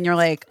movie, and you're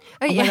like,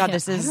 oh my yeah. god,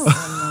 this is I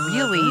don't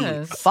remember really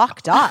this.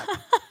 fucked up.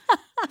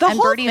 The And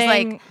whole Birdie's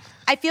thing, like,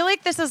 I feel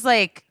like this is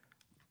like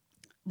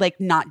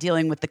not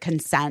dealing with the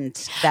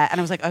consent that, and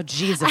I was like, oh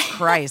Jesus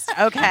Christ,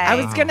 okay. I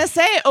was gonna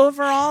say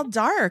overall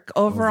dark.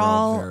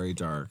 Overall, very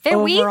dark. We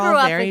grew Overall,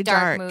 up very with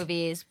dark dark.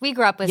 movies. We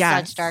grew up with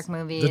Yes. such dark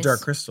movies. The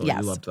Dark Crystal. Yes.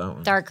 You loved that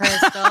one. Dark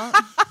Crystal.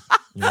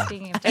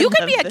 Speaking of You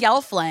could be a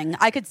gelfling.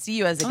 I could see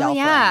you as a gelfling.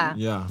 yeah.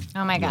 Yeah.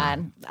 Oh my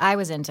God. I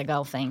was into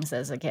gelflings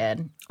as a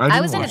kid. I didn't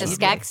I was into watch the it.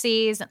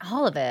 Skeksis and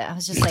all of it. I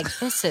was just like,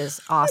 this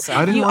is awesome.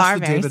 I didn't You watch are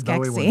the very David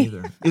Bowie one skexy.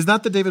 either. Is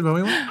that the David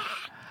Bowie one?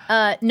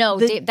 No,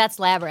 that's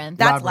Labyrinth.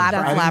 That's Labyrinth.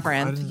 Labyrinth. I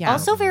Labyrinth, didn't- yeah.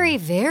 Also very,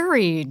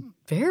 very,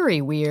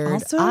 very weird.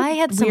 Also I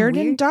had some weird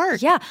and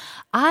dark. Yeah.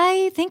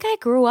 I think I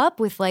grew up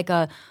with like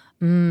a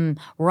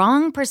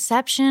wrong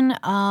perception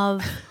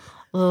of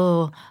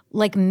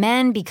like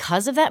men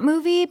because of that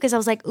movie. Because I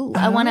was like, ooh,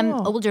 I want an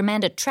older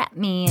man to trap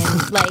me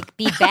and like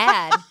be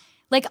bad.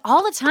 Like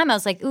all the time I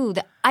was like, ooh,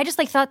 I just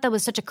like thought that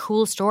was such a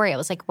cool story. I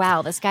was like,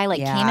 wow, this guy like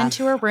Yeah. came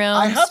into her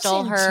I room, have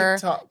stole seen her,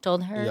 TikTok-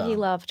 told her Yeah. he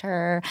loved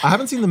her. I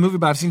haven't seen the movie,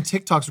 but I've seen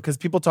TikToks because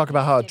people talk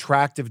about how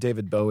attractive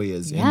David Bowie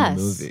is in Yes.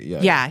 the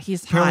movie. Yeah,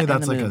 he's Apparently hot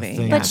that's in the like movie. a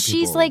thing. Yeah. But she's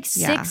people- like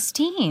Yeah.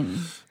 16.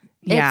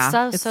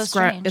 Yeah, It's so gro-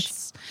 strange.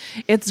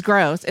 It's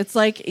gross. It's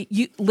like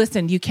you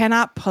listen. You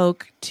cannot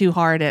poke too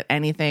hard at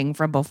anything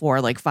from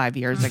before like 5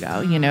 years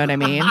ago. You know what I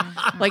mean?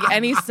 Like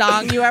any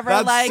song you ever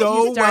That's like.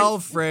 so you start, well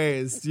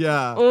phrased.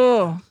 Yeah.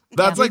 Ooh.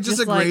 That's Yeah. like just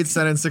a Just like- great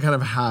sentence to kind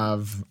of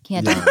have.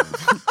 Can't Yeah.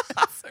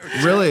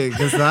 Really,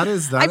 because that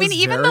is. I mean,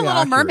 even The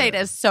Little Mermaid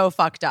is so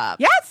fucked up.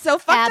 Yeah, it's so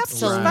fucked up.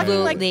 She's fucking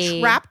like Absolutely.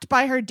 trapped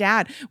by her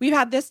dad. We've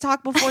had this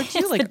talk before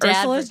too. Like the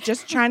dad. Ursula's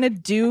just trying to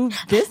do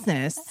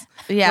business.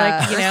 Yeah,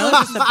 Like, you know?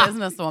 Ursula's just a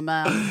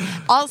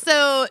businesswoman.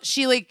 Also,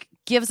 she like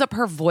gives up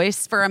her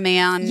voice for a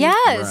man.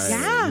 Yes.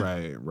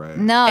 Yeah. Right.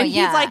 No, and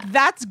yeah. he's like,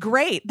 "That's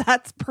great.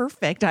 That's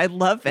perfect. I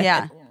love it."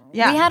 yeah,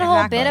 yeah. we had a whole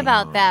exactly. bit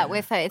about that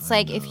with it's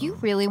like if you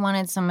really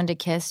wanted someone to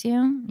kiss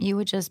you, you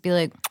would just be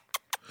like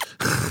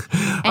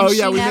Oh she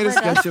yeah, we made a never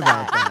sketch does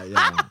about that.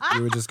 Yeah,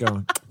 we would just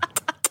go.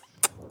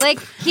 like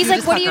he's like,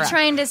 just what are fuck you her up.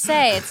 trying to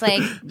say? It's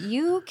like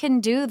you can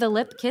do the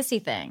lip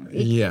kissy thing.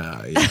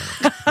 Yeah.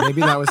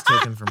 Maybe that was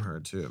taken from her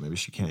too. Maybe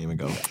she can't even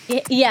go.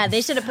 Yeah,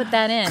 they should have put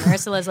that in.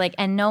 Ursula's like,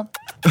 and no.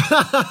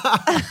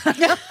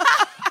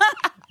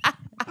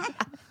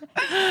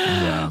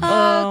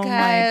 Oh, my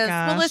guys.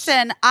 gosh. Well,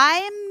 listen,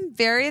 I'm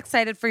very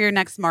excited for your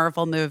next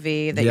Marvel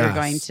movie that you're Yes.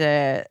 going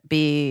to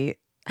be.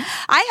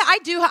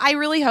 I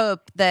really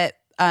hope that,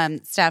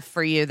 Steph,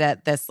 for you,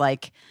 that this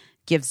like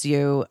gives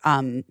you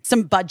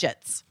some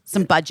budgets.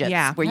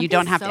 Yeah. Where you That'd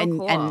don't be have so to.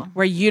 cool. And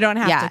Where you don't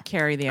have Yeah. to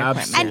carry the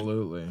equipment.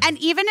 Absolutely. And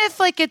even if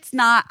like it's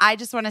not, I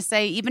just want to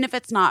say, even if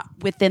it's not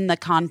within the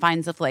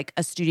confines of like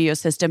a studio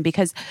system,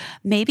 because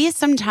maybe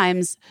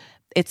sometimes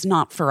it's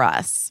not for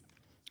us.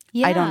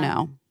 Yeah. I don't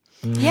know.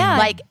 Yeah.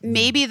 Like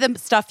maybe the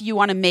stuff you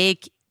want to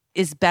make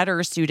is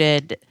better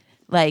suited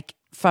like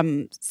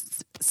from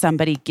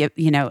somebody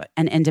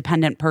an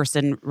independent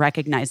person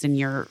recognizing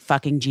your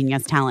fucking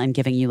genius talent and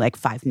giving you like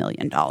 $5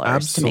 million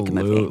to make a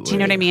movie. Do you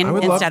know what I mean? I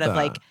would love Instead of that.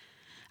 like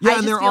Yeah, I and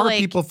just there feel are like-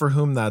 people for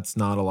whom that's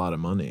not a lot of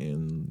money,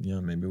 and yeah,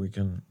 maybe we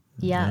can.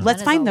 yeah. that let's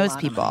is find a those lot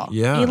of people. money.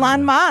 Yeah,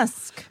 Elon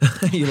Musk.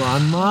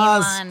 Elon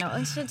Musk. Come on,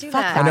 we should do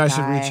Fuck that. I know I that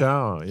should guy. reach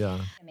out. Yeah.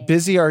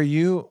 Busy, are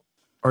you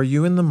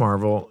in the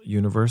Marvel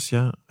universe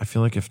yet? I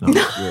feel like if not,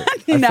 I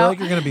feel No. like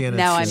you're going to be in it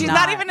No, I'm soon. She's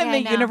not. not even in Yeah, the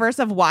I know. universe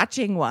of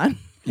watching one.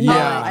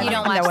 Yeah. You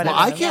don't know watch what them. it Well,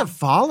 I is. can't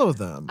follow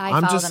them. I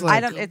I'm follow just them. like, I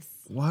don't. It's.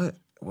 what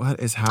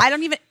is happening? I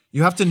don't even.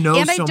 You have to know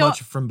And I so don't-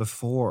 much from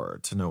before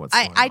to know what's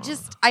going I on.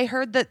 just. I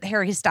heard that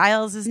Harry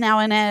Styles is now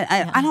in it.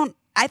 I don't.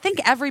 I think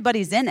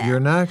everybody's in it. You're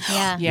next.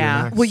 Yeah. You're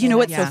Yeah. next. Well, you know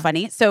what's so Yeah.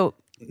 funny? So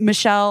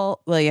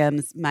Michelle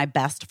Williams, my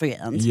best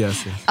friend,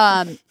 Yes.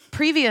 yes.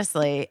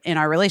 previously in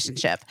our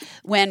relationship,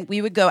 when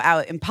we would go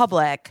out in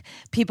public,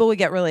 people would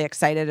get really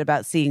excited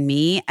about seeing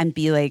me and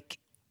be like,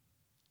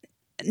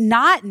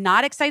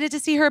 not excited to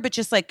see her, but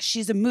just like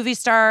she's a movie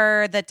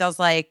star that does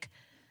like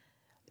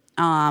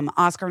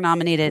Oscar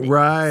nominated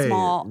Right,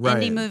 small right.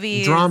 indie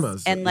movies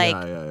Dramas. and like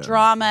Yeah.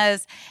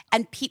 dramas,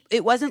 and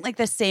it wasn't like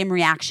the same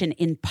reaction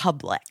in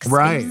public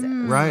Right.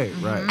 spaces. Right.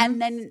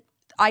 And then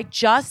I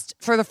just,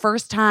 for the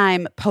first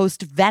time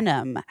post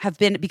Venom, have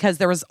been, because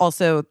there was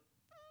also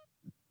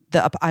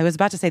I was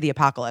about to say the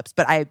apocalypse,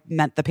 but I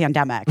meant the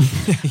pandemic.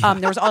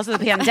 There was also the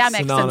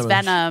pandemic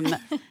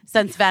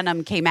since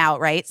Venom came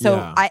out, right? So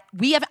Yeah.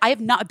 I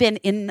have not been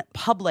in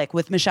public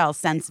with Michelle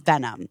since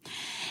Venom.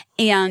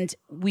 And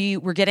we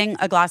were getting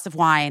a glass of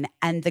wine,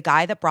 and the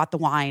guy that brought the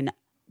wine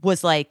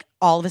was like,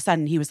 all of a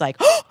sudden he was like,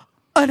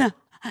 oh no.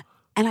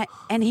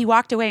 And he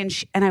walked away,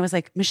 and I was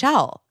like,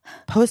 Michelle,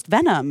 post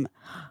Venom,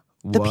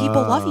 the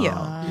people love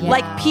you.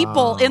 Like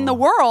people in the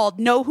world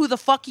know who the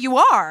fuck you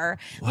are.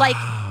 Like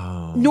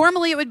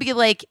normally it would be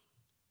like,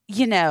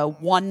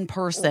 one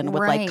person would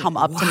like Right. come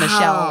up to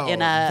Michelle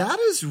in a That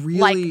is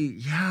really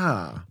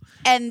yeah.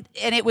 and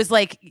it was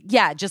like,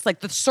 yeah, just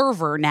like the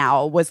server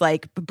now was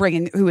like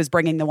who was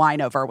bringing the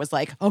wine over was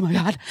like, oh my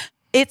God.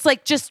 It's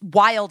like just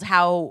wild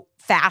how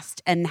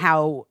fast and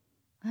how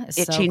That is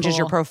it so changes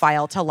your cool.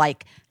 profile to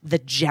like the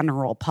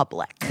general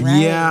public.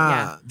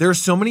 Yeah.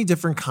 There's so many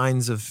different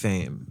kinds of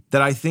fame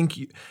that I think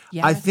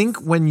Yes. I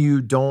think when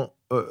you don't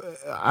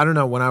I don't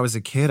know, when I was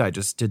a kid, I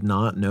just did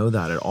not know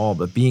that at all.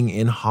 But being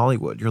in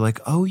Hollywood, you're like,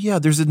 oh yeah,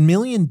 there's a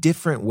million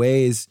different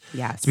ways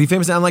Yes. to be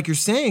famous. And like you're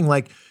saying,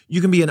 like you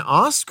can be an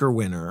Oscar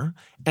winner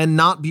and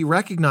not be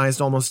recognized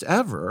almost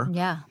ever.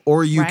 Yeah.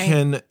 Or you Right.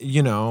 can,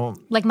 you know.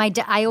 Like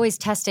I always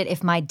test it.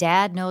 If my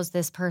dad knows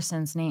this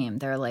person's name,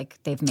 they're like,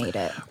 they've made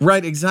it.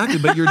 Right, exactly.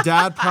 But your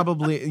dad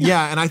probably,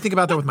 yeah. And I think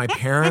about that with my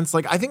parents.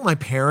 Like, I think my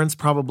parents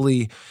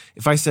probably,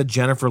 if I said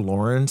Jennifer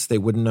Lawrence, they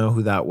wouldn't know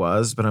who that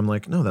was. But I'm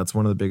like, no, that's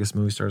one of the biggest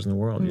movie stars in the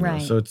world. You know?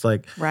 Right. So it's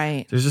like,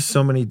 Right. there's just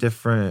so many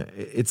different,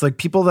 it's like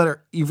people that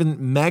are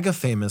even mega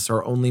famous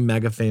are only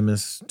mega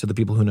famous to the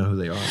people who know who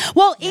they are.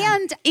 Well,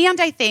 and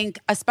I think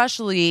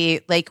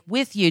especially like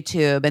with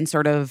YouTube and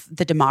sort of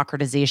the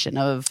democratization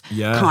of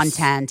Yes.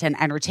 content and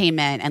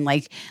entertainment and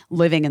like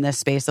living in this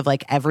space of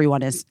like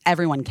everyone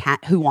can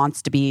who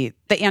wants to be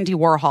the Andy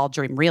Warhol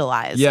dream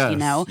realized, Yes, you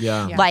know?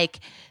 yeah. Yeah. Like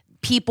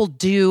people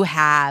do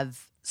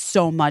have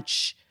so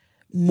much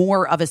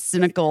more of a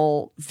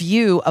cynical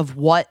view of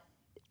what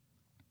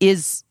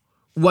is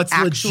What's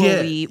actually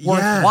legit. Yes.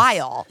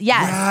 worthwhile.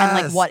 Yes. And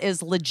like Yes. what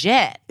is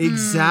legit.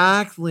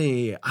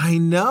 Exactly. I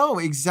know,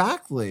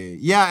 exactly.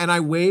 Yeah, and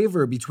I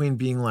waver between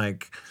being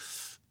like,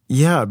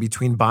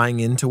 between buying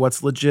into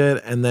what's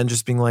legit and then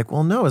just being like,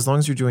 well, no, as long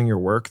as you're doing your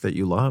work that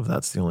you love,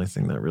 that's the only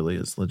thing that really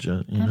is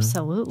legit. You know?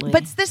 Absolutely.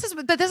 But this is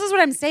what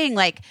I'm saying.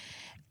 Like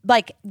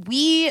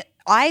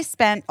I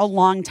spent a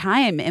long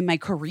time in my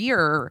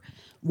career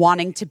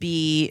wanting to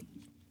be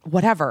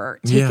whatever,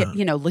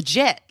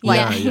 legit.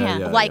 Like,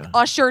 Yeah.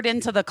 ushered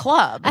into the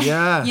club.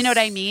 Yes. You know what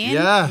I mean?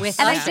 Yes. With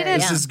And I Usher,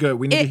 didn't. This is good.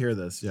 We need to hear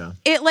this. Yeah.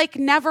 It like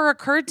never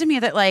occurred to me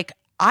that like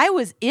I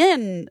was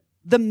in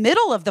the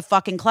middle of the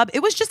fucking club.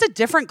 It was just a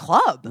different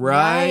club.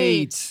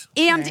 Right.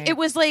 And Right. it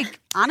was like,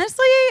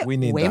 honestly, We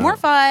need way that. more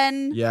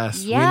fun.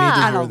 Yes. Yeah. We need to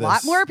And hear a this.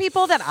 lot more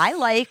people that I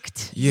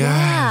liked.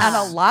 Yes. And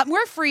a lot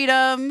more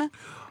freedom.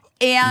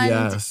 And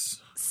Yes.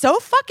 so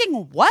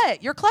fucking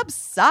what? Your club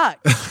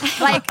sucks.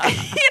 Like, you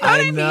know what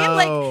I mean?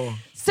 Like,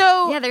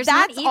 so yeah, there's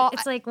that's not. all.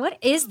 It's like, what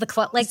is the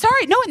club? Like,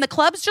 Sorry, no, and the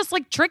club's just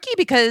like tricky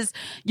because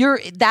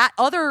that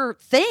other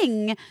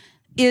thing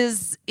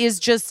is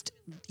just,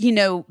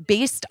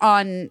 based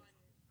on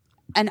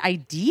an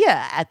idea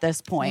at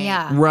this point.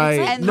 yeah, Right.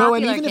 It's like No,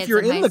 and popular even if kids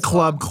you're high in the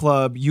school.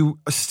 club, you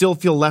still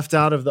feel left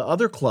out of the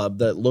other club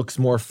that looks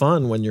more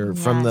fun when you're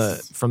from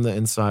Yes. the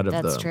inside of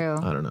That's the true.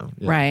 I don't know.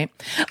 Yeah. Right.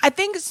 I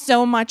think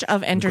so much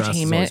of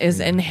entertainment always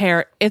is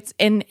greener. it's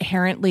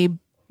inherently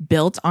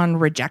built on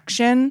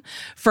rejection.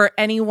 For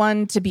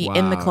anyone to be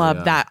in the Wow, club,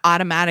 yeah. that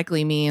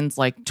automatically means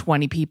like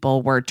 20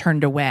 people were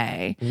turned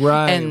away.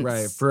 Right, And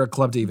right. For a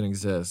club to even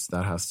exist,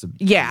 that has to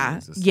Yeah.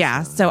 exist.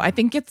 Yeah. So I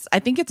think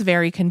it's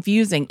very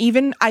confusing.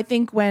 Even I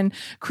think when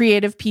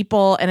creative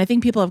people, and I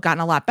think people have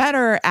gotten a lot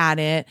better at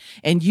it,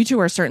 and you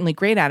two are certainly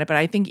great at it, but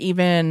I think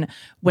even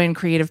when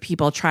creative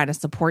people try to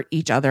support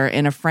each other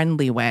in a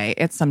friendly way,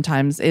 it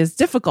sometimes is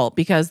difficult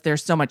because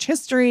there's so much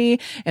history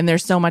and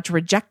there's so much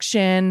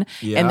rejection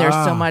and there's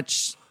so Yeah.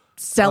 much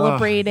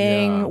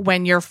celebrating yeah.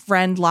 when your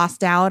friend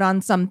lost out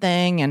on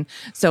something. And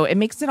so it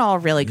makes it all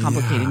really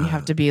complicated. You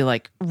have to be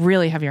like,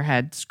 really have your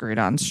head screwed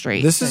on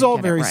straight. This to is all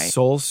get it very right.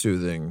 soul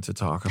soothing to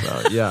talk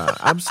about. Yeah,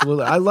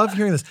 absolutely. I love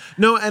hearing this.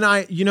 No, and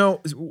we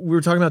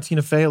were talking about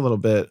Tina Fey a little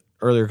bit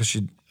earlier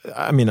because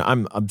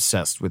I'm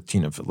obsessed with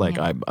Tina Fey. Like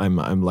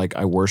I'm like,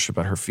 I worship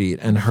at her feet.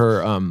 And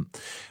her,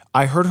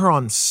 I heard her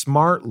on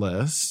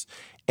Smartless,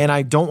 and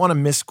I don't want to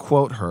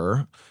misquote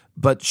her,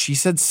 but she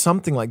said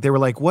something like, they were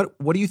like, what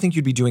do you think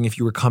you'd be doing if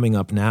you were coming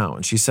up now?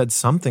 And she said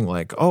something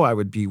like, oh, I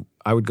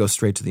would go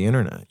straight to the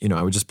internet.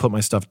 I would just put my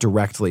stuff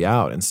directly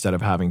out instead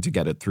of having to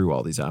get it through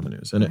all these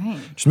avenues. And it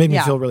just made me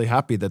Yeah. feel really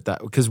happy that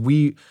because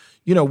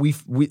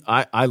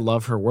I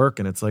love her work,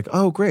 and it's like,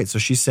 oh, great. So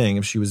she's saying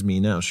if she was me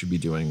now, she'd be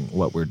doing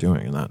what we're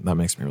doing. And that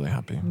makes me really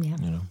happy. Yeah.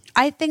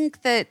 I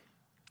think that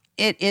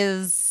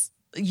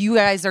you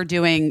guys are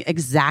doing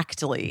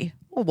exactly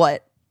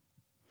what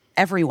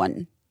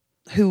everyone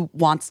who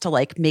wants to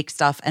like make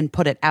stuff and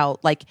put it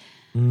out, like,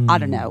 I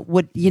don't know,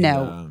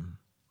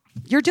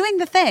 you're doing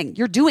the thing.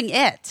 You're doing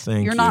it.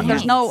 Thank You're not, you.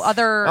 there's no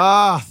other,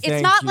 Ah, it's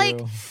thank not you.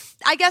 like,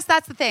 I guess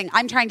that's the thing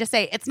I'm trying to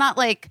say. It's not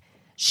like,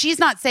 she's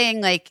not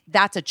saying like,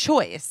 that's a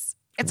choice.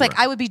 It's like,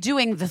 I would be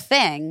doing the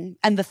thing,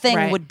 and the thing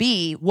Right. would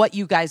be what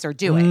you guys are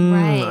doing.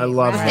 Right. I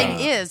love The that. thing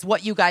is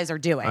what you guys are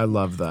doing. I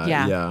love that.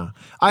 Yeah. Yeah.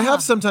 I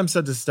have sometimes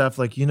said to Steph,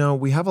 like,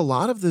 we have a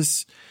lot of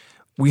this,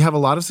 we have a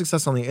lot of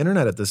success on the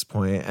internet at this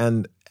point,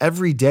 and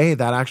every day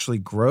that actually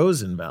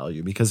grows in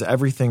value because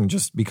everything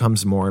just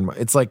becomes more and more.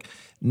 It's like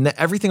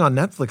everything on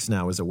Netflix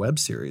now is a web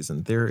series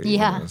in theory.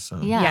 Yeah. So.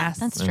 Yeah. Yes.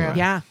 That's true.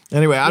 Yeah.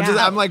 Anyway, Yeah.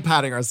 I'm like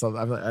patting ourselves.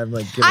 I'm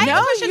like giving I them-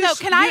 have a question, though.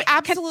 Can I You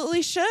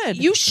absolutely should.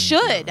 You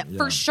should,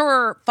 for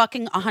sure,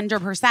 fucking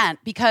 100%,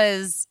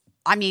 because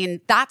I mean,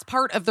 that's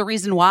part of the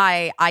reason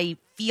why I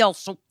feel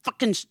so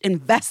fucking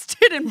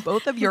invested in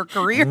both of your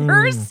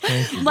careers.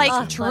 Like,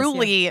 bless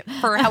truly,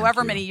 for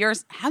however many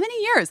years. How many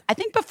years? I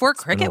think before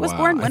been Cricket a was while.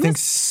 born. I When think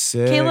was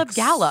 6. Caleb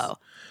Gallo?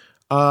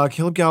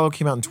 Caleb Gallo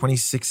came out in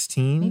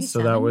 2016, Maybe so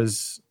that 7?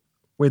 was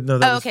Wait, no,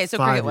 that was okay, so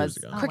 5 cricket years was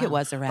ago. cricket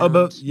was around. Oh,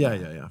 but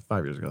yeah,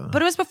 5 years ago.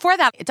 But it was before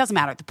that. It doesn't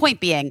matter. The point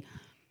being,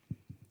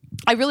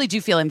 I really do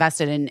feel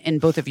invested in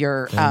both of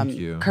your Thank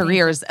you.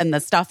 careers and the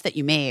stuff that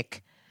you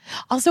make.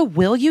 Also,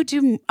 will you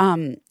do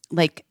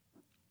like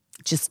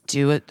just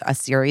do a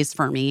series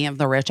for me of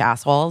the rich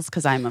assholes?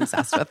 Because I'm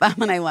obsessed with them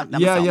and I love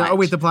them so much. Oh,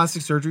 wait, the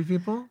plastic surgery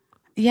people?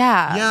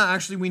 Yeah. Yeah,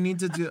 actually, we need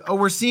to do. Oh,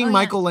 we're seeing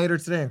Michael later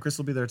today, and Chris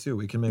will be there too.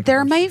 We can make.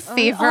 They're a my bunch.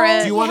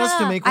 favorite. Do you want us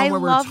to make one I where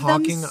we're love them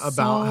talking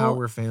about how so-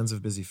 we're fans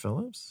of Busy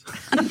Phillips?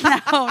 No, We're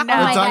talking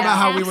God, about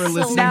how we were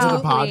listening to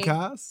the absolutely.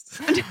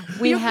 podcast.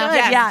 We have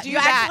Yeah, do you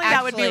actually-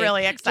 that would be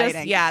really Just-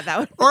 exciting. that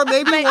would. Or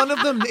maybe one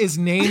of them is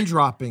name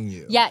dropping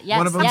you. Yeah, yes,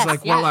 One of them's yes,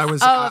 like, yes. well, I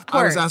was Oh, of I was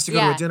course. asked to go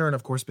to Yeah. a dinner, and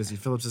of course, Busy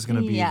Phillips is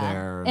going to be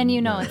there. And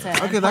you know it's a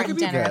okay. That could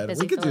be important dinner if good.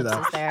 Busy We could do Phillips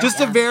that. is there, Just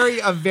yeah.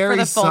 a very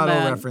the full subtle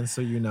moon. reference,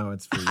 so you know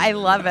it's for you. I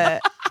love it.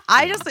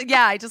 I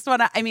just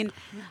want to. I mean,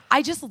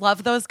 I just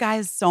love those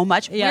guys so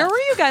much. Yeah. Where were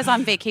you guys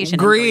on vacation? In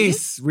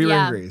Greece. We were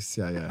Yeah. in Greece.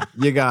 Yeah.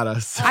 You got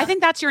us. I think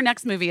that's your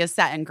next movie is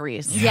set in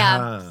Greece.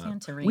 Yeah,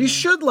 Santorini. We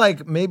should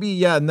maybe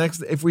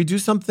next if we do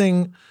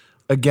something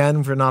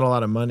again for not a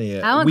lot of money,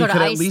 I wanna we go to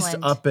could at least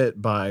Iceland. up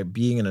it by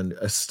being in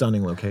a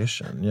stunning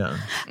location. Yeah.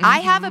 I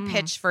have a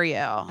pitch for you,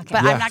 but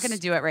I'm Yes. not going to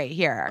do it right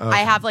here. I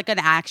have like an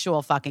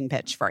actual fucking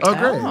pitch for you. Oh,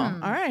 great.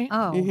 All right.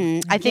 Oh,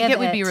 I think Give it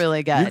would be it.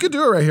 really good. You could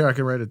do it right here. I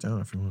can write it down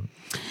if you want.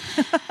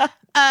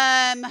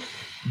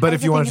 But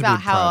if to you want it think to about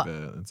be how-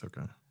 private, it's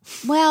okay.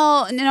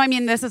 well, no, I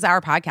mean, this is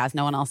our podcast.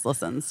 No one else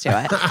listens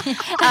to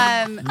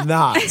it.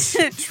 Not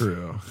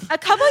true. A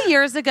couple of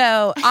years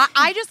ago,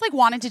 I just like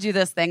wanted to do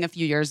this thing a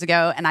few years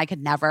ago, and I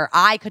could never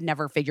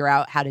figure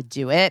out how to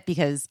do it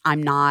because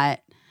I'm not.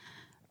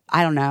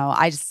 I don't know.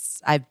 I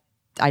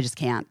just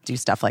can't do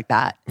stuff like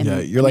that. And, Yeah,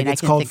 you're I like mean, I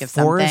it's can called think of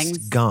some Forrest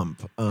things.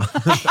 Gump.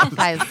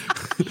 Guys,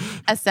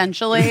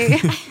 essentially,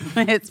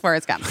 it's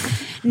Forrest Gump.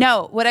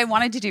 No, what I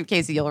wanted to do,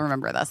 Casey, you'll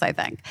remember this, I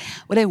think.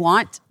 What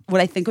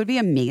I think would be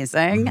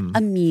amazing,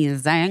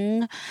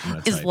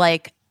 is type.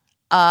 like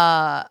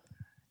a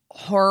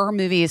horror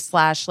movie /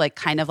 like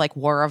kind of like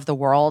War of the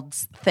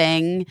Worlds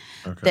thing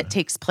that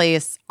takes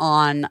place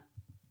on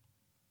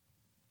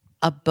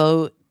a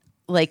boat,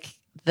 like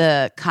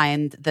the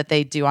kind that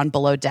they do on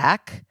Below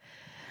Deck.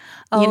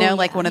 You know,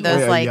 like one of those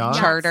Wait, a like yacht?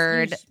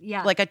 chartered,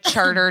 Yeah. like a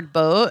chartered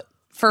boat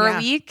for Yeah.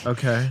 a week.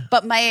 Okay.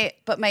 But my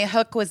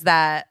hook was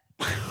that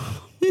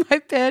my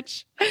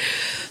pitch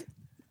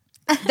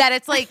that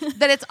it's like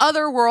that it's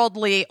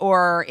otherworldly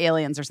or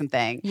aliens or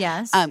something.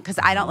 Yes. Because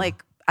I don't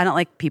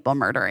like people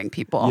murdering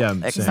people. Yeah,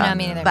 It's same. not- No,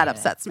 me neither. that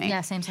upsets me. Yeah,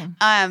 same.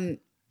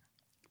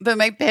 But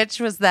my pitch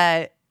was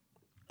that,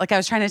 like, I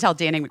was trying to tell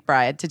Danny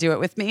McBride to do it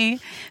with me,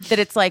 that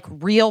it's like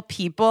real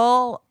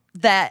people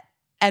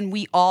and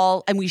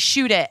we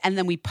shoot it and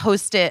then we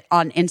post it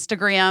on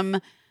Instagram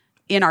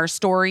in our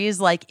stories,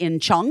 like in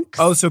chunks.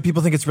 Oh, so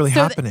people think it's really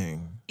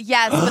happening.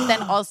 Yes, but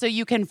then also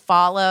you can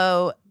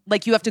follow,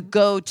 like you have to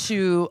go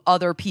to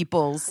other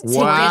people's to get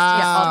to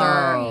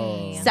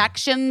other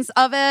sections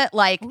of it.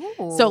 Like,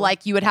 so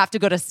like you would have to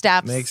go to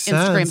Steph's Makes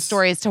Instagram sense.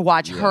 stories to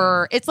watch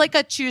her. It's like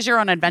a choose your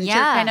own adventure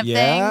Yeah. kind of thing.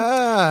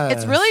 Yeah.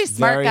 It's really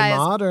smart, Very guys.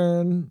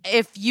 modern.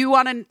 If you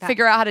want to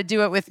figure out how to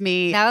do it with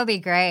me, That would be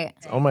great.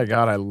 Oh my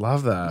God, I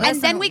love that.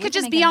 and then we could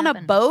just be on a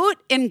boat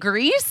in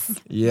Greece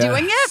Yes.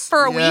 doing it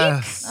for a week.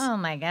 Yes. Oh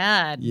my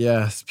God.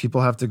 Yes,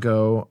 people have to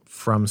go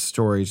from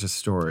story to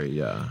story.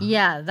 Yeah.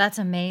 Yeah, that's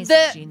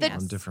amazing. The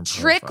On different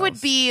trick profiles.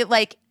 would be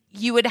like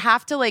you would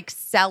have to like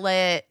sell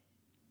it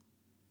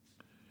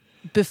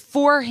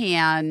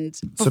beforehand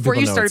So before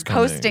people you know started it's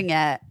coming. posting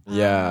it.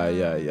 Yeah.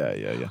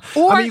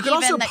 Or I mean, you could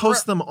also even that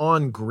post them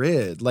on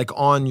grid, like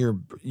on your.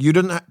 You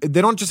don't.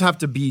 They don't just have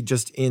to be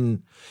just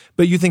in.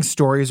 But you think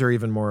stories are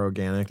even more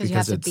organic 'Cause you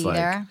have to it's be like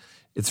there.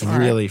 it's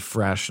really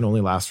fresh and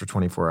only lasts for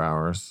 24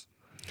 hours.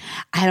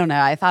 I don't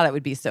know. I thought it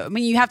would be so. I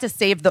mean, you have to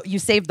save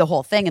the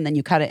whole thing and then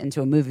you cut it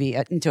into a movie,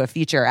 into a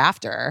feature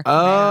after.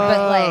 Oh,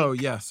 But,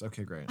 like- yes.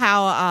 Okay, great.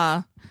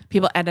 How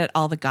people edit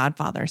all the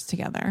Godfathers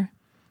together.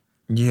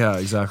 Yeah,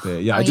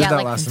 exactly. Yeah, I Oh, did yeah, that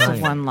like last the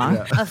night. one long-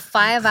 Yeah. A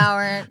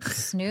 5-hour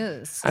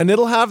snooze. And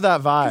it'll have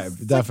that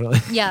vibe,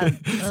 definitely. Yeah,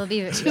 it'll be.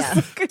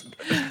 Yeah,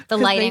 the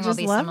lighting will just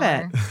be love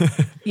similar.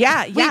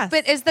 Yeah, Wait, yeah.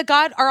 but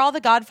are all the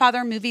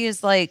Godfather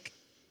movies like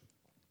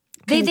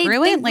They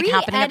congruent, like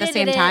happening at the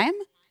same re-edited it. time?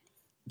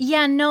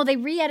 Yeah, no, they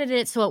re-edited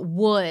it so it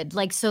would,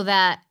 like, so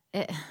that.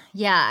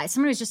 Yeah,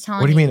 somebody was just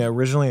telling What do you me. mean?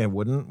 Originally, it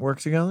wouldn't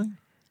work together?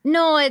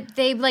 No,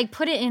 they like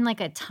put it in like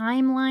a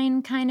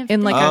timeline kind of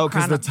in like thing. a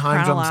 'cause the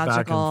time jumps back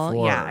and chronological-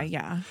 forth.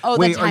 Yeah. Oh,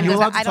 Wait, the are time you goes-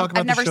 allowed to I don't- talk about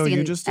I've the never show you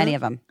seen just any did?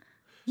 of them.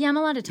 Yeah, I'm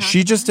allowed to talk.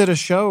 She just about did a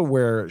show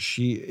where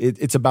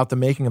it's about the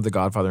making of The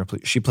Godfather.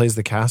 She plays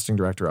the casting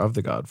director of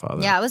The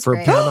Godfather. Yeah, it was for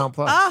great. Paramount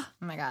Plus. it.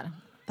 Oh my God.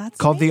 That's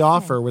Called The amazing.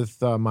 Offer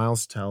with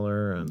Miles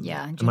Teller and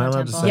Yeah, Am Juno I allowed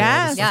to Temple. say all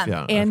Yes. this stuff?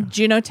 Yeah. And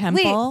Juno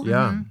Temple.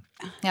 Yeah.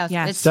 Yeah,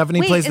 Yeah. it's, Stephanie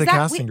Wait, plays is the that-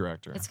 casting wait,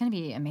 director. it's gonna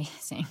be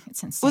amazing.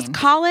 It's insane. Was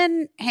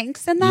Colin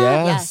Hanks in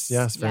that? Yes,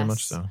 Yes, very yes.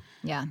 much so.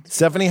 Yeah.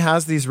 Stephanie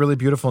has these really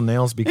beautiful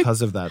nails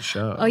because of that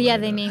show. Oh yeah,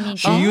 they made me.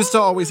 She used to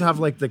always have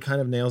like the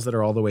kind of nails that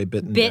are all the way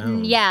bitten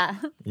down. Yeah.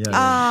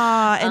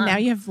 Yeah. And now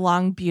you have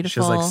long,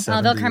 beautiful. like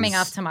Oh, they're coming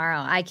 70s. off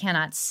tomorrow. I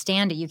cannot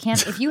stand it. You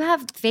can't. If you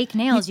have fake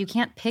nails, you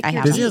can't pick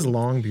your Busy teeth. has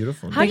long,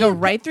 beautiful they nails. go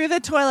right through the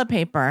toilet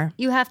paper.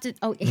 You have to.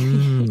 Oh,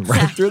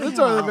 Right through the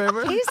toilet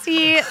paper.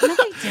 Casey, no,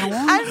 they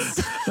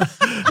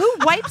don't. Who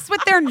wipes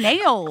with their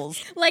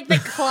nails? like the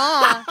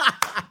claw.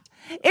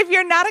 If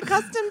you're not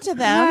accustomed to them,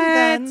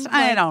 then What?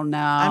 I don't know.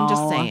 I'm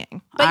just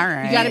saying. But All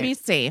right. You got to be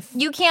safe.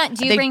 You can't.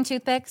 Do you They- bring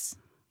toothpicks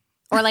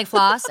or like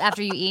floss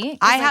after you eat?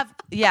 I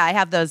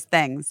have those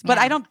things, but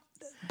Yeah. I don't.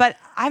 But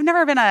I've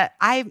never been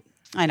I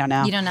don't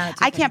know. You don't know how to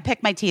I toothpick. can't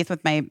pick my teeth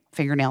with my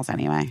fingernails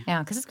anyway Yeah,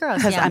 because it's gross.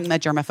 because Yeah. I'm a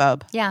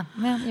germaphobe. Yeah,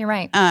 well, you're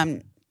right.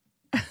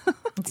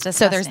 It's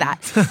So there's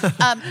disgusting.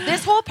 that.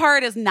 This whole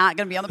part is not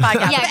going to be on the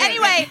podcast. Yeah, but great,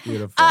 anyway,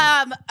 Beautiful.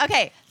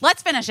 okay,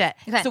 let's finish it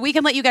Okay. so we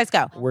can let you guys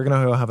go. We're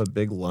gonna go have a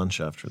big lunch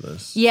after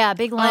this. Yeah,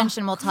 big lunch,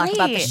 and we'll talk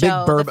about the great.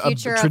 show, Big the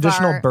future a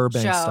traditional of our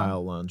Burbank show.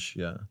 style lunch.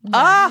 Yeah.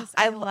 Oh,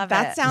 I love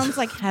That it. sounds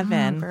like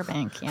heaven.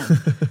 Burbank. Yeah.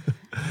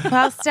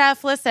 Well,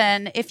 Steph,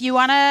 listen, if you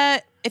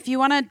wanna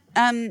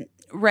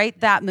write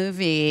that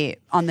movie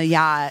on the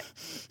yacht,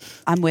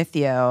 I'm with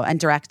you and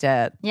direct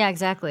it. Yeah,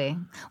 exactly.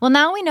 Well,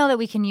 now we know that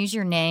we can use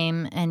your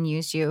name and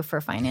use you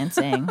for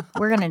financing.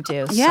 We're gonna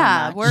do.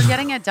 Yeah, so much. we're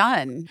getting it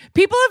done.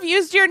 People have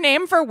used your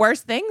name for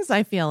worse things,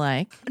 I feel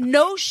like.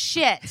 No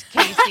shit,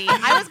 Casey.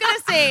 I was gonna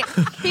say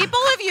people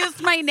have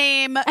used my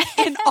name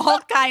in all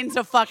kinds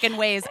of fucking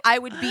ways. I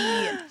would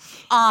be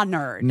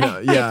honored. No,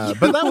 yeah,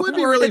 but that would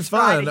be We're really gonna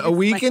try to fun. A use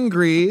week my- in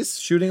Greece,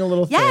 shooting a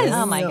little Yes. thing.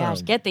 Oh my yeah.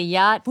 gosh, get the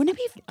yacht. Wouldn't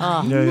it be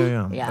Oh,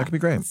 Yeah. That could be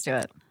great. let's do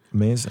it.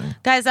 Amazing.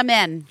 Guys, I'm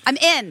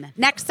in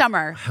next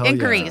summer Hell in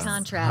yeah. Greece.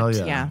 Contract. Hell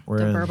yeah. Yeah. We're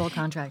The in. verbal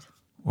contract.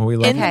 Well, we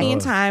love In you the both.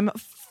 meantime,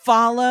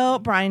 follow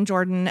Brian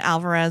Jordan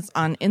Alvarez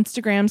on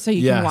Instagram so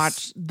you Yes. can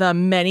watch the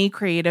many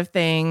creative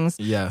things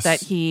Yes.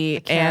 that he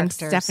The and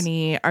characters.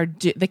 Stephanie are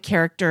the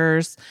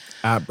characters.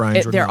 At Brian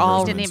Jordan. they're all-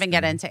 Alvarez on Didn't even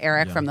get Instagram. into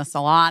Eric Yeah. from the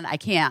salon. I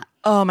can't.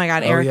 Oh my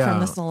God, Eric yeah. from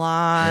the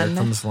salon. Eric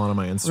from the salon on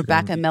my Instagram.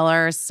 Rebecca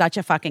Miller is such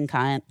a fucking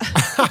cunt.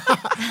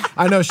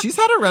 I know she's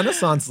had a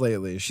renaissance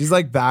lately. She's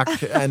like back,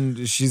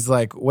 and she's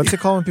like, what's it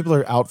called when people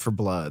are out for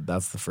blood?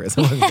 That's the phrase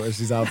I'm looking for.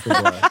 She's out for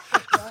blood.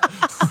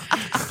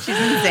 She's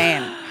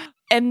insane.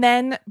 And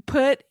then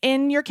put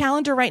in your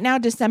calendar right now,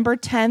 December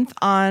 10th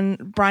on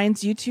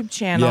Brian's YouTube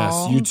channel.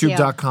 Yes, Thank you.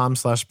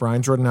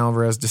 youtube.com/Brian Jordan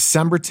Alvarez.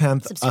 December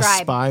 10th, Subscribe.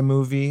 a spy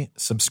movie.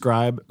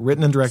 Subscribe,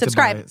 written and directed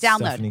Subscribe, by download.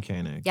 Stephanie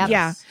Koenig. Yep.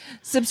 Yeah.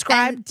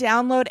 Subscribe,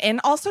 download, and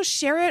also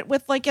share it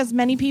with like as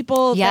many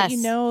people that Yes. you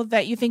know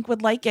that you think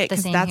would like it. The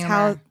Because same that's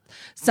how humor.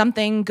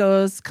 something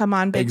goes come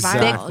on big viral.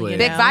 Exactly. You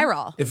Big know?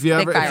 viral. If you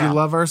Big ever, if you viral.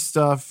 love our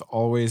stuff,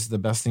 always the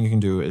best thing you can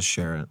do is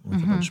share it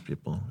with a bunch of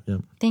people. Yeah.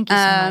 Thank you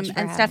so much. for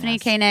And having Stephanie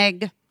us.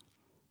 Koenig,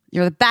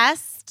 you're the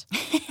best.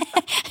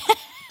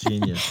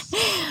 Genius.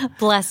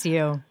 Bless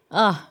you.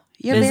 Oh,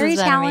 You're this very has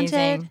been talented.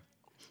 amazing.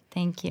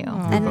 Thank you.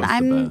 And both the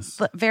I'm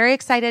best. very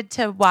excited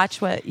to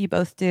watch what you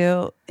both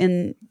do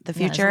in the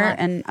future. well.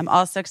 And I'm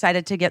also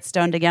excited to get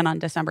stoned again on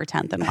December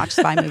 10th and watch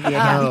Spy Movie again.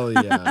 Hell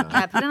yeah.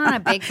 Yeah, put it on a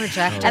big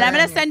projector. And I'm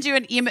going to send you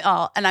an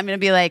email and I'm going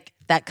to be like,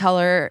 that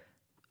color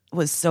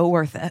was so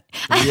worth it.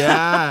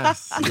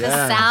 Yes. the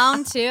yes.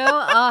 sound too.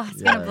 Oh,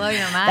 it's gonna blow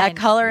your mind. That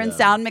color and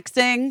sound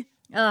mixing.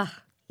 Ugh,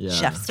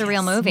 Yeah. it's a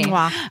real movie.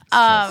 Mwah.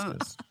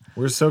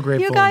 We're so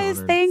grateful. You and guys,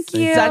 honored. thank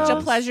you. Such a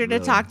guys. pleasure to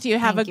Really. talk to you.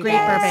 Have Thank a you, great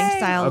guys. Burbank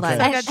style Okay.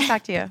 lunch. So good to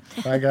talk to you.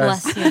 Bye,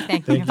 guys. Bless you.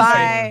 Thank you. you.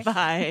 Bye.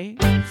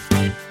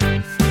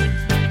 Bye.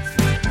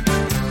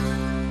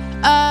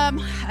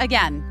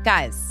 Again,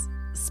 guys,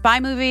 Spy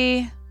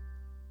Movie,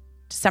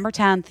 December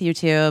 10th,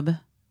 YouTube.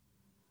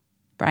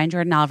 Brian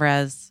Jordan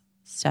Alvarez,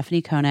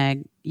 Stephanie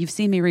Koenig. You've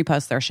seen me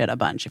repost their shit a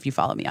bunch if you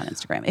follow me on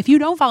Instagram. If you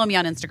don't follow me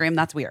on Instagram,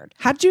 that's weird.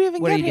 How'd you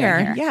even What are get you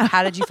doing here? Yeah.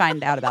 How did you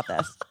find out about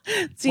this?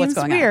 Seems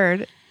going on?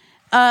 weird.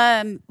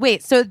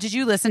 Wait, so did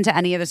you listen to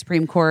any of the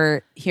Supreme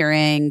Court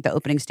hearing, the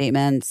opening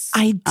statements?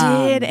 I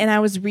did, and I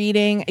was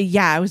reading.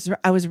 Yeah,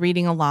 I was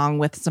reading along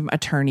with some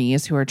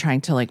attorneys who are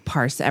trying to like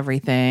parse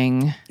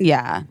everything.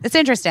 Yeah, it's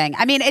interesting.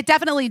 I mean, it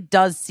definitely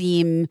does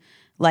seem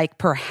like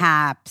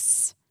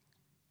perhaps.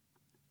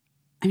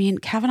 I mean,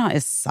 Kavanaugh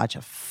is such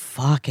a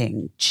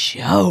fucking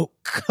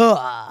joke.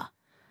 Don't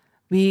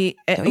you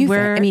think?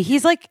 We're I mean,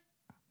 he's like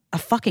a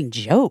fucking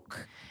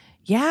joke.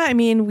 yeah. I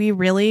mean, we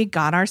really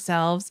got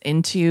ourselves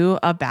into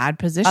a bad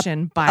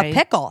position by A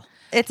pickle.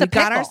 It's we a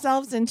pickle. got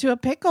ourselves into a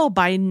pickle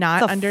by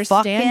not It's a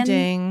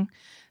understanding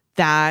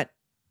that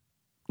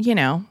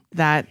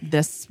that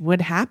this would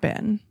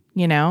happen.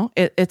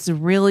 It's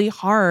really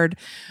hard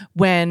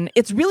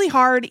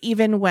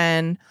even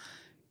when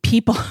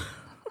people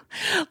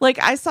like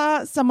I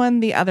saw someone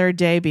the other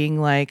day being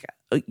like,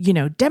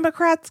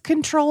 Democrats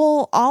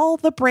control all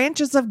the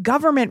branches of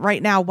government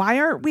right now. Why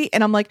aren't we?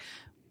 And I'm like,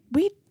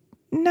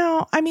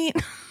 no, I mean,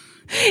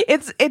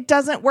 it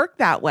doesn't work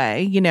that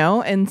way,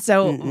 And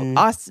so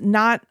us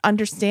not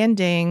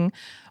understanding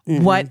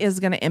What is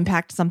going to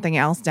impact something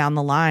else down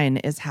the line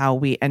is how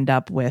we end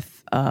up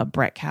with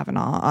Brett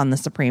Kavanaugh on the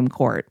Supreme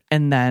Court.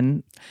 And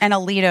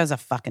Alito's a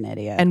fucking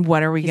idiot. And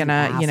what are we He's going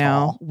an to,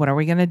 asshole. what are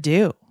we going to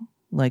do?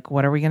 Like,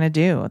 what are we going to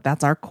do?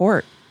 That's our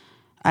court.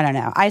 I don't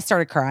know. I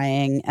started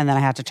crying and then I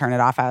had to turn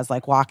it off. I was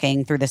like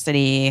walking through the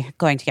city,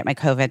 going to get my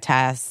COVID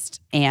test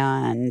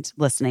and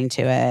listening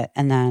to it.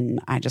 And then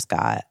I just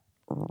got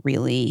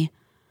really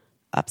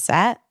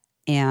upset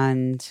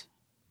and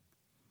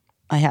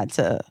I had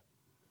to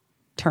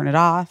turn it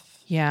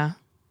off. Yeah.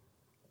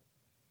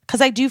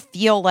 Because I do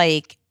feel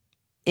like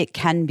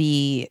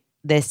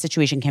this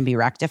situation can be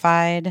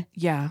rectified.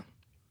 Yeah.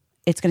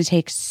 It's going to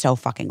take so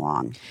fucking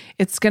long.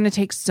 It's going to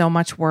take so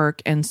much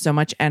work and so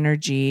much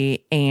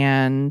energy,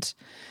 and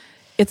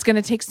it's going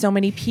to take so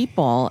many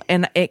people,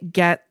 and it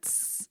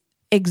gets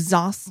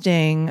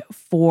exhausting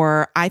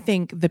for, I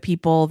think, the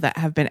people that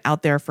have been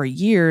out there for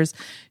years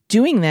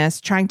doing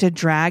this, trying to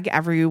drag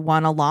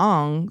everyone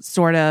along,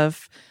 sort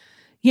of.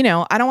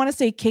 I don't want to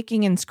say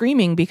kicking and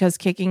screaming, because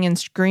kicking and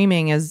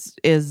screaming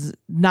is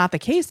not the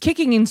case.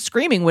 Kicking and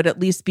screaming would at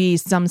least be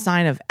some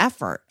sign of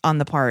effort on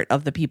the part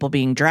of the people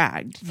being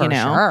dragged, For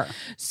sure.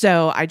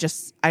 So I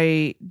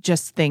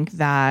just think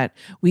that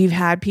we've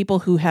had people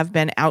who have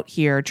been out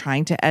here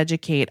trying to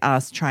educate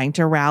us, trying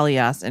to rally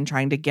us, and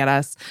trying to get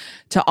us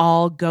to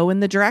all go in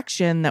the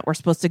direction that we're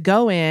supposed to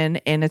go in.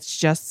 And it's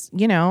just,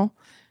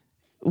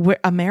 we're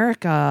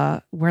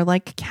America, we're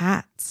like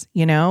cats,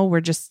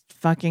 we're just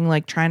fucking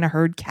like trying to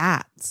herd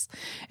cats.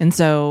 And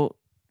so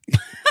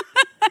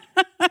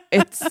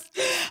it's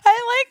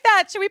I like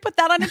that. Should we put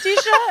that on a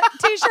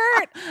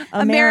t-shirt?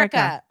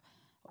 America.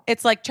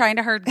 It's like trying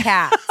to herd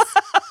cats.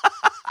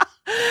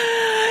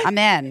 I'm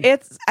in.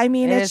 it's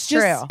is just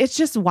true. it's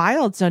just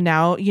wild. So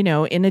now,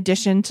 in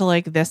addition to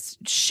like this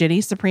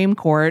shitty Supreme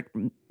Court,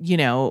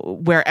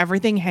 where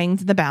everything hangs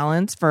in the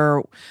balance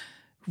for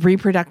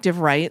reproductive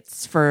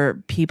rights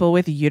for people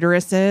with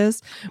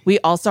uteruses, we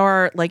also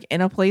are like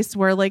in a place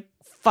where like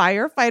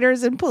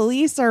firefighters and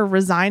police are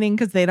resigning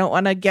because they don't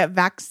want to get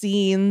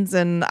vaccines.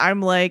 And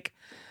I'm like,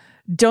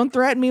 don't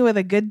threaten me with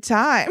a good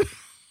time.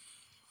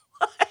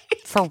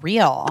 For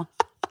real.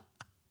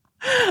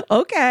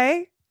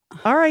 Okay.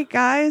 All right,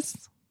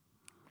 guys.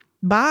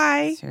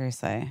 Bye.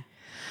 Seriously.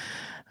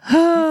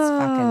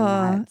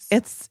 fucking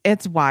nuts.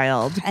 It's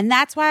wild. And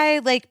that's why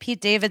like Pete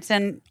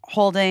Davidson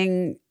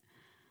holding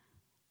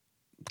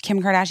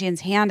Kim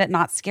Kardashian's hand at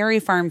Not Scary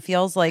Farm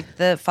feels like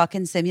the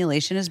fucking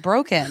simulation is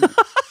broken.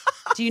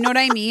 Do you know what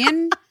I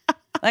mean?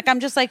 Like,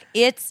 I'm just like,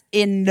 it's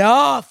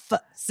enough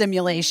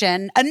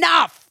simulation.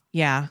 Enough.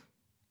 Yeah.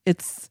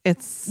 It's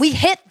We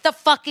hit the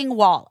fucking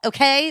wall,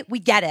 okay? We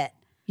get it.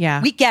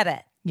 yeah. We get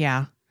it.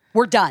 Yeah.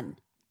 We're done.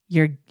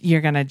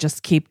 You're going to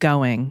just keep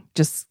going.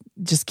 Just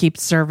keep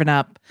serving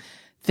up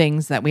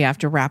things that we have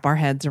to wrap our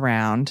heads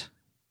around.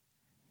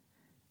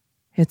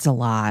 It's a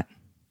lot.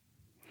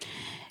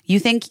 You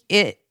think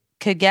it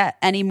could get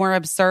any more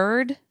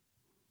absurd?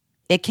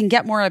 It can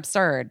get more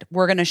absurd.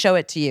 We're going to show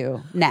it to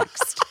you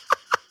next.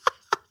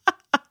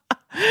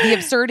 The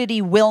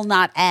absurdity will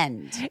not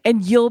end.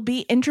 And you'll be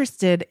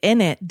interested in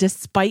it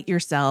despite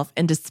yourself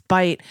and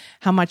despite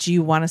how much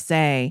you want to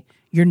say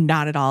you're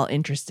not at all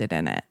interested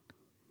in it.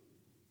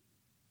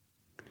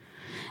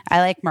 I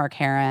like Mark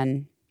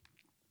Herron,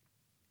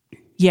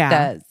 Yeah.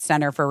 the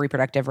Center for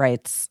Reproductive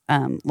Rights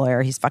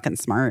lawyer. He's fucking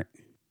smart.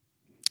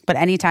 But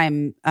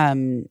anytime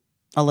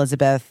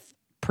Elizabeth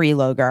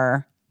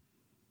Prelogar,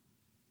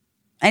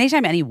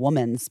 anytime any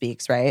woman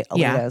speaks, right?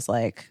 Yeah. Alita's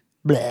like,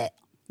 bleh.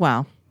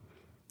 Well,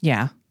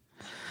 yeah.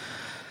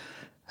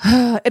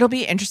 It'll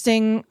be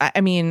interesting. I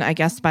mean, I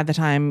guess by the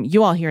time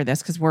you all hear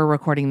this, because we're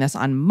recording this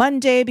on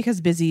Monday because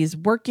Busy's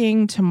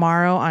working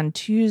tomorrow on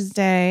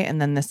Tuesday,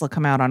 and then this will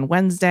come out on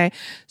Wednesday.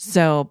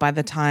 So by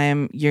the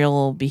time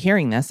you'll be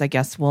hearing this, I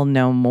guess we'll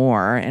know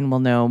more and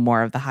we'll know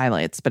more of the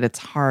highlights. But it's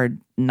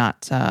hard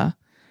not to,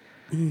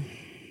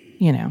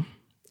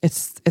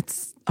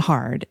 it's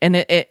hard. And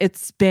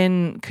it's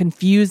been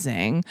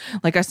confusing.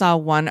 Like I saw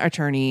one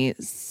attorney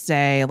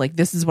say, like,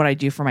 this is what I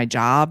do for my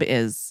job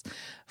is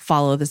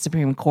follow the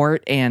Supreme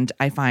Court. And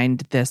I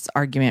find this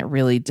argument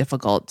really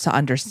difficult to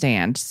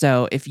understand.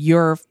 So if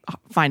you're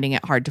finding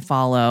it hard to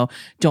follow,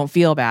 don't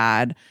feel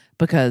bad,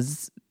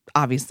 because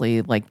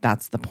obviously, like,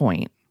 that's the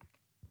point.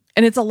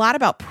 And it's a lot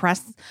about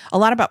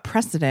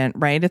precedent,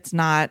 right? It's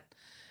not,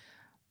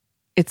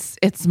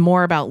 it's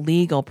more about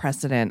legal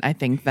precedent, I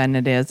think, than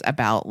it is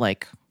about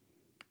like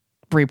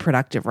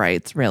reproductive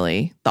rights,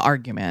 really, the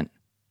argument.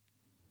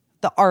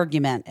 The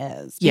argument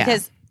is. Yeah.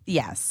 Because,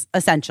 yes,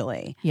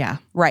 essentially. Yeah.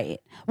 Right.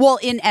 Well,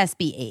 in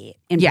SB 8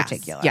 in Yes,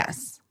 particular.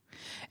 yes.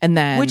 And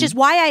then, Which is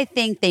why I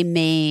think they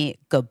may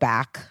go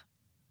back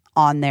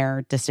on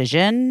their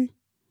decision.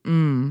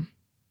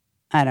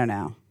 I don't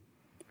know.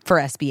 For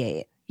SB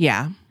 8.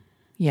 yeah.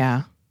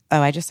 Yeah.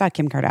 Oh, I just saw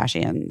Kim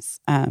Kardashian's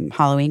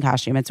Halloween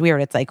costume. It's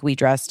weird. It's like we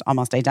dressed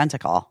almost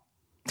identical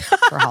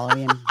for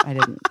Halloween. I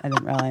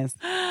didn't realize.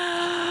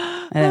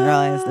 I didn't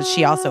realize that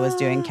she also was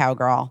doing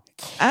cowgirl.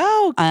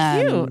 Oh,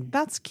 cute.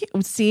 That's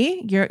cute.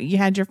 See, you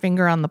had your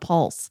finger on the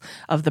pulse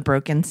of the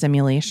broken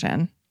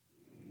simulation.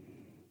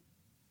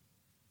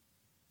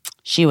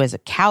 She was a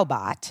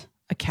cowbot.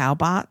 A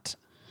cowbot?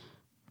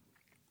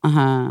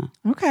 Uh-huh.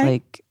 Okay.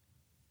 Like,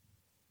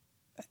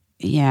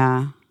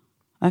 yeah.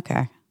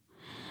 Okay.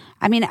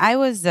 I mean, I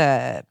will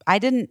say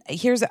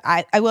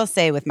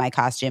with my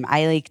costume,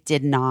 I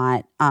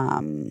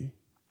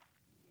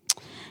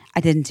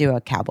didn't do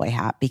a cowboy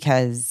hat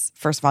because,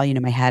 first of all,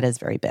 my head is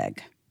very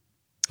big.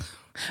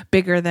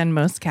 Bigger than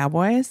most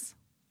cowboys?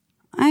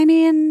 I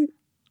mean,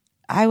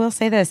 I will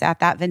say this. At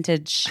that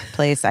vintage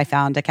place, I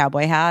found a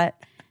cowboy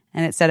hat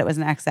and it said it was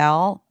an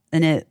XL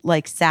and it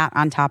sat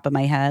on top of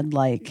my head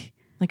like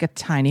a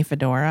tiny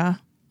fedora?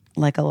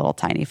 Like a little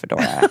tiny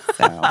fedora.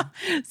 So,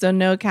 so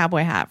no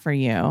cowboy hat for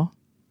you?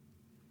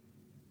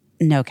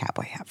 No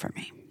cowboy hat for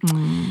me.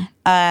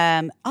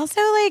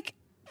 Also,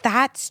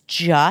 that's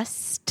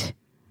just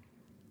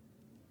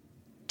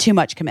too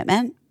much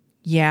commitment.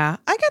 Yeah,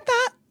 I get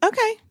that.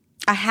 Okay.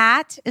 A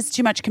hat is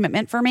too much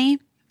commitment for me.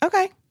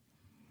 Okay.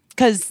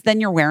 Because then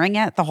you're wearing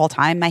it the whole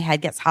time. My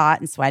head gets hot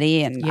and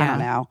sweaty and I don't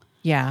know.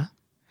 Yeah.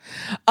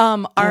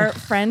 Our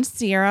friend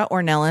Sierra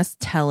Ornelas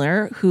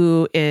Teller,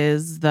 who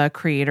is the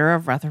creator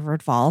of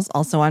Rutherford Falls,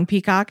 also on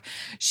Peacock,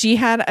 she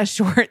had a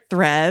short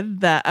thread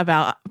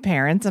about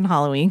parents and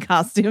Halloween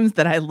costumes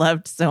that I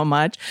loved so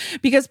much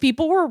because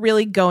people were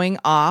really going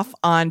off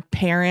on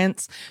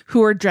parents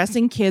who are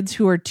dressing kids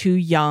who are too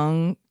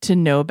young to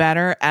know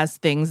better as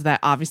things that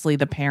obviously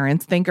the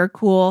parents think are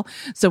cool.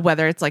 So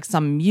whether it's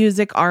some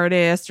music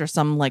artist or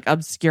some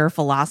obscure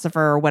philosopher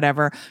or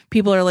whatever,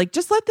 people are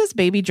just let this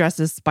baby dress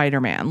as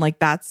Spider-Man.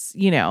 That's,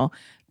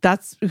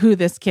 that's who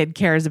this kid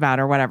cares about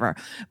or whatever.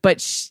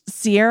 But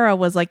Sierra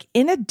was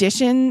in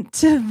addition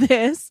to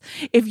this,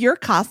 if your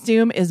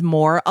costume is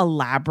more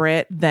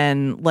elaborate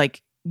than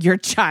your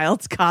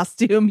child's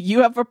costume,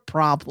 you have a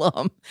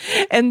problem.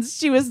 And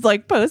she was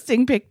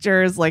posting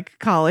pictures,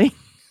 calling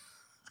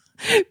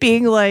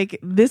being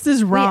this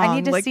is wrong. Wait, I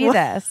need to see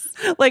this.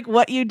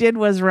 What you did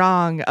was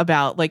wrong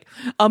about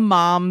a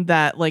mom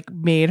that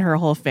made her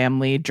whole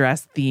family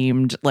dress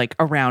themed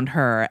around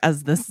her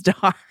as the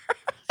star.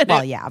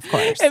 Well, yeah, of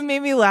course. It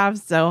made me laugh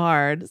so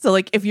hard. So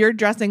if you're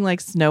dressing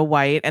like Snow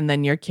White and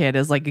then your kid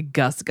is like a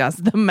Gus Gus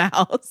the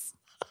mouse,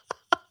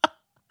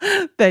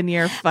 then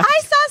you're fucked.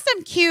 I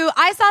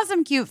saw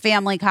some cute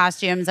family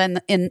costumes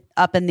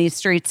up in these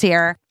streets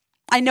here.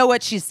 I know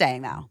what she's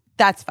saying though.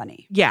 That's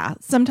funny. Yeah.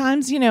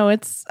 Sometimes,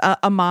 it's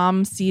a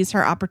mom sees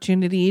her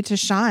opportunity to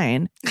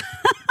shine.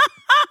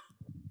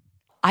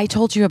 I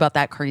told you about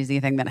that crazy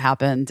thing that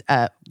happened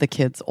at the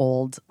kids'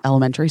 old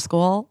elementary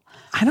school.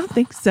 I don't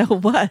think so.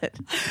 What?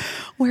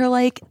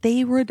 Where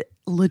they would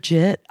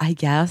legit, I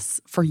guess,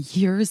 for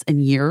years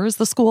and years,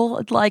 the school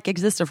had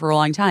existed for a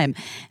long time.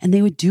 And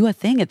they would do a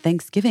thing at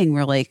Thanksgiving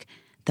where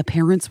the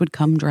parents would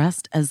come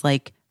dressed as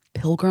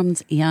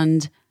pilgrims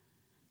and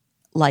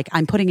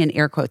I'm putting in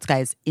air quotes,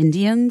 guys,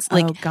 Indians.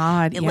 Oh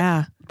God,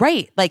 yeah.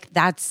 Right.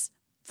 That's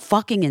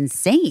fucking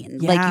insane.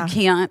 Yeah. You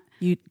can't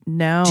do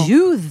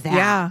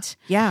that.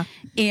 Yeah.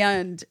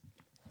 And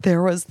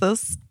there was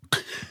this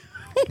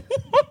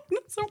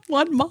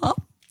one mom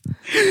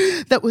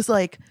that was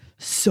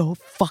so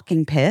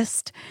fucking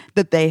pissed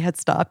that they had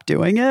stopped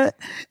doing it.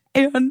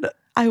 And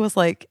I was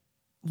like,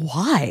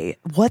 why?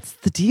 What's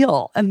the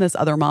deal? And this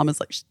other mom is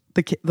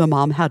the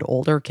mom had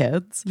older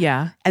kids.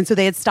 Yeah. And so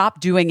they had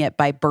stopped doing it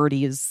by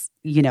birdies,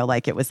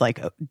 it was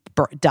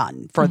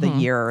done for the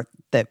year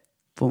that,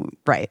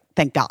 right.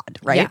 Thank God.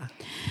 Right.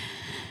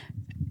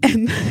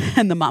 Yeah.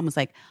 And the mom was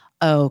like,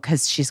 oh,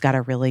 because she's got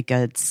a really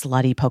good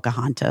slutty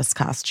Pocahontas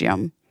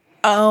costume.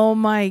 Oh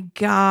my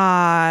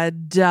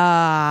God.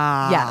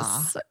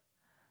 Yes.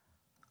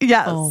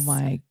 Yes. Oh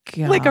my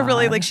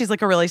God. She's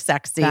a really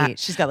sexy.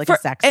 She's got a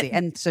sexy.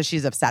 And so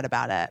she's upset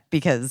about it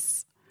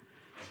because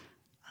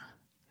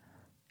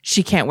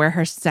she can't wear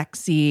her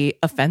sexy,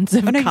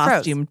 offensive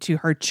costume to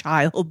her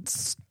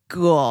child's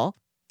school.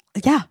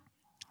 Yeah.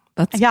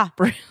 That's I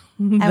was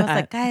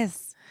that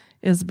guys.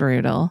 is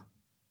brutal.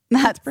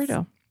 That's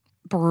brutal.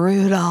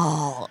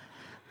 Brutal.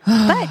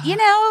 But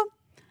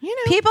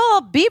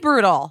people be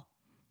brutal.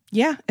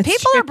 Yeah.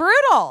 People are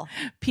brutal.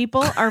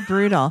 People are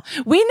brutal.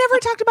 We never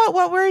talked about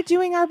what we're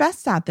doing our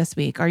best at this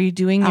week. Are you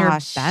doing your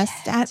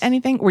best at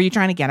anything? Were you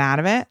trying to get out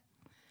of it?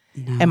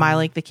 No. Am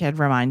I the kid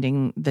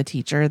reminding the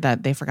teacher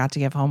that they forgot to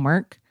give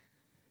homework?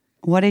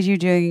 What did you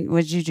do?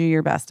 What did you do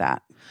your best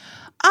at?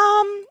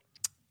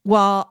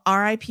 Well,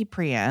 R.I.P.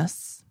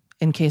 Prius,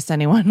 in case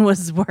anyone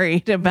was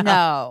worried about.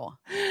 No.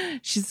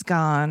 She's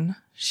gone.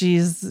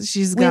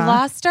 She's We gone.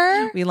 lost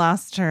her? We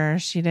lost her.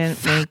 She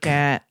didn't make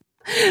it.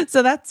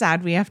 So that's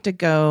sad. We have to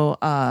go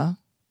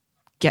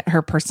get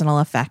her personal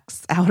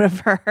effects out of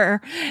her.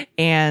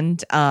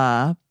 And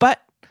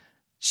but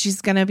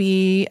she's gonna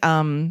be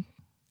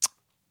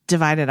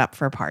divided up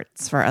for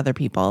parts for other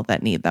people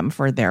that need them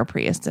for their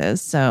Priuses.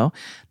 So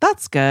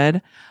that's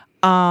good.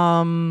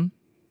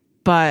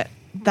 But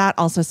that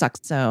also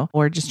sucks. So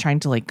we're just trying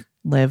to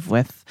live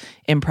with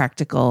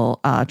impractical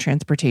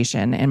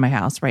transportation in my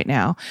house right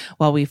now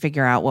while we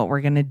figure out what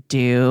we're going to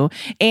do.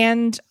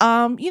 And,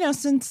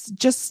 since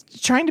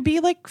just trying to be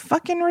like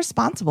fucking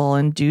responsible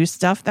and do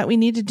stuff that we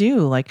need to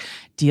do, like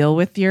deal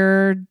with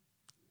your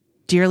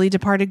dearly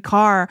departed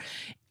car.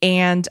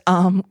 And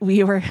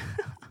we were...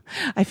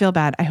 I feel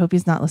bad. I hope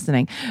he's not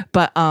listening.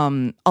 But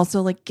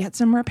also like get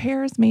some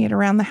repairs made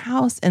around the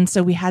house. And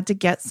so we had to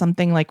get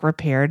something like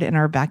repaired in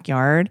our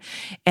backyard.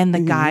 And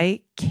the guy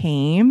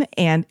came,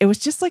 and it was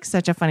just like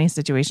such a funny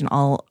situation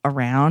all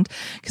around,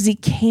 because he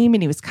came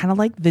and he was kind of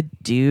like the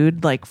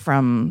dude like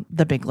from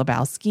The Big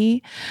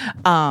Lebowski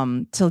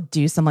to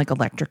do some like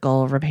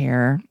electrical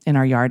repair in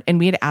our yard. And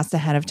we had asked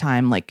ahead of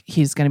time, like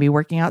he's going to be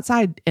working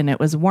outside and it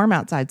was warm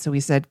outside. So we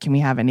said, can we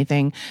have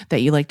anything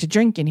that you like to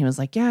drink? And he was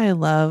like, yeah, I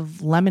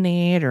love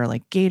lemonade or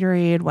like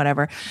Gatorade,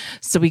 whatever.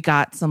 So we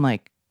got some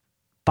like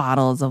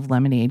bottles of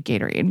lemonade,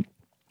 Gatorade.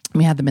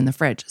 We had them in the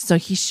fridge. So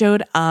he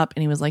showed up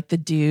and he was like the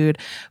dude,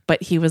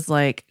 but he was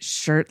like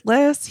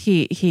shirtless.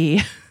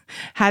 He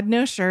had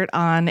no shirt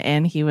on,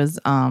 and he was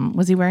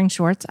he wearing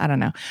shorts? I don't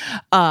know.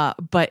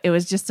 But it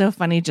was just so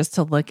funny just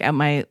to look at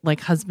my like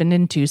husband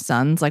and two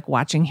sons like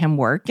watching him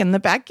work in the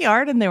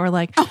backyard, and they were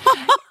like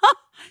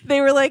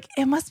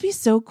it must be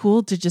so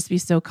cool to just be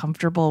so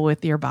comfortable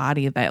with your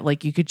body that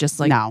like you could just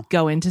like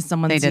go into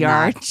someone's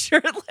yard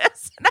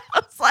shirtless. And I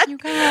was like, You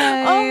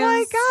guys. oh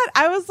my God.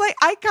 I was like,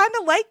 I kind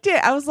of liked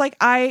it. I was like,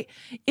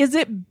 is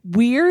it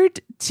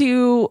weird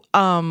to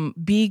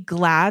be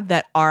glad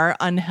that our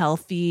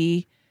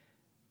unhealthy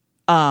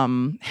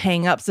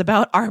hang-ups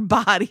about our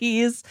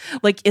bodies,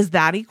 like, is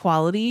that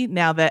equality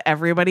now that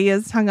everybody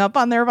is hung up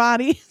on their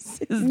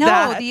bodies?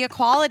 The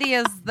equality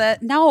is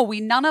that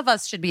none of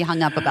us should be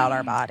hung up about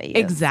our bodies.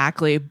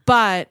 Exactly.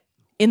 But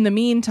in the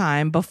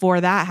meantime, before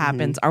that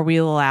happens, are we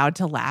allowed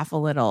to laugh a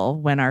little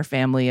when our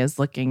family is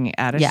looking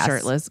at a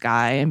shirtless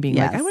guy and being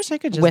like, I wish I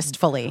could just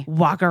wistfully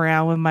walk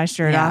around with my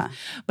shirt off.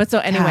 But so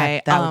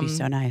anyway, God, that would be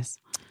so nice.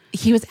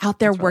 He was out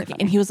there working,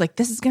 and he was like,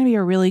 this is going to be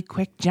a really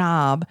quick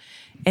job.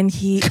 And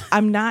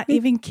I'm not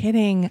even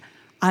kidding.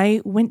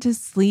 I went to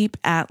sleep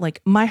at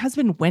my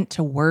husband went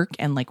to work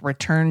and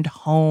returned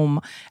home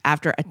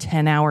after a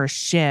 10-hour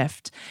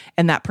shift,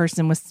 and that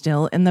person was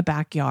still in the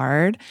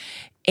backyard.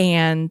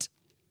 And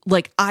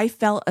I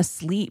fell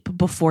asleep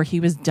before he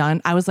was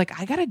done. I was like,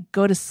 I gotta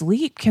go to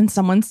sleep. Can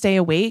someone stay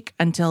awake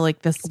until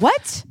this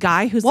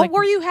guy who's what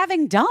were you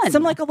having done?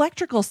 Some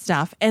electrical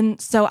stuff. And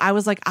so I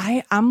was like,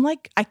 I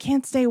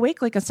can't stay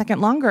awake a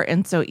second longer.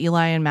 And so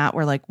Eli and Matt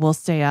were like, we'll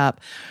stay up.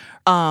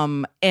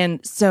 And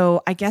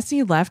so I guess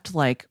he left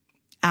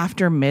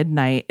after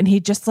midnight, and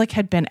he just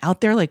had been out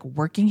there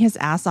working his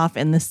ass off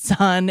in the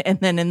sun and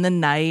then in the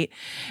night.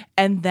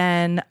 And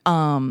then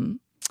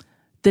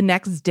the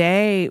next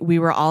day we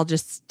were all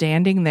just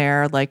standing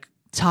there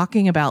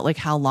talking about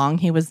how long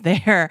he was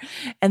there.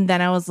 And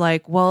then I was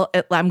like, well,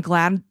 I'm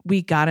glad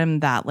we got him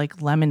that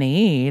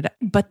lemonade.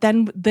 But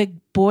then the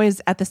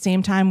boys at the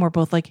same time were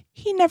both like,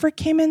 he never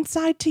came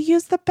inside to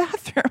use the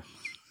bathroom.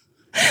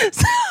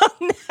 So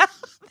now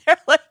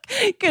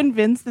they're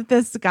convinced that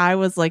this guy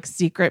was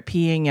secret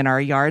peeing in our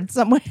yard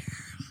somewhere.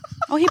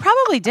 Oh, he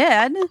probably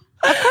did.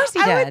 Of course he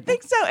did. I would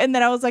think so. And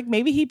then I was like,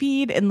 maybe he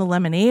peed in the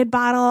lemonade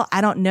bottle.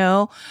 I don't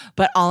know.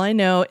 But all I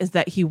know is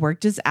that he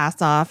worked his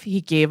ass off.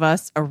 He gave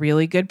us a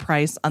really good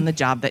price on the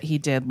job that he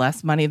did,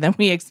 less money than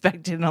we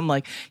expected. And I'm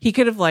like, he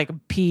could have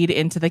peed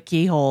into the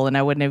keyhole and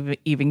I wouldn't have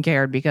even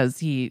cared, because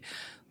he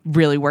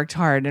really worked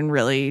hard and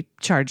really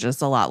charged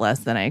us a lot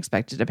less than I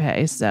expected to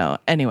pay. So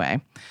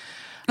anyway.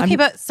 Okay,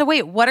 but so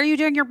wait, what are you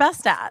doing your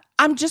best at?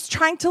 I'm just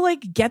trying to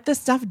get the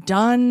stuff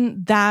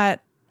done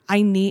that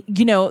I need.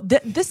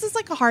 This is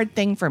a hard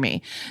thing for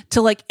me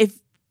to if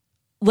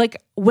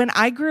when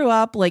I grew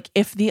up,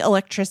 if the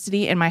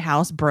electricity in my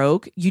house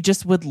broke, you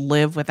just would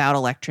live without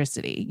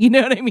electricity. You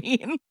know what I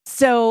mean?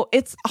 So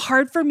it's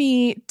hard for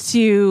me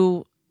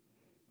to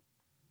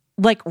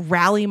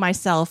rally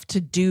myself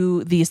to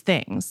do these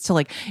things,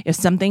 to if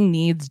something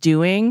needs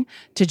doing,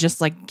 to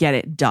just get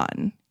it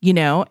done,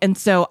 And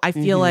so I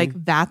feel like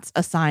that's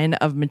a sign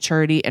of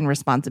maturity and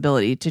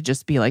responsibility, to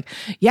just be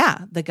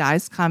yeah, the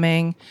guy's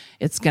coming,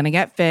 it's going to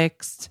get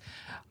fixed.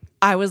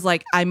 I was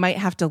like, I might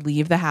have to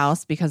leave the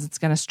house because it's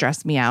going to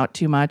stress me out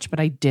too much, but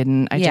I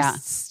didn't. I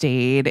just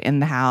stayed in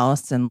the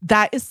house. And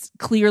that is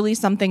clearly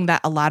something that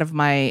a lot of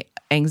my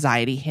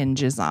anxiety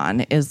hinges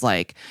on, is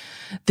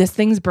this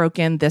thing's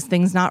broken, this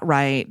thing's not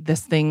right, this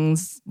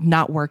thing's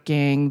not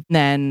working,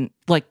 then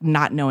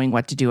not knowing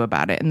what to do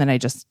about it. And then I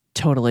just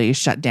totally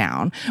shut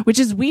down, which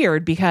is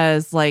weird,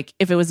 because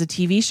if it was a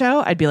TV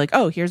show, I'd be like,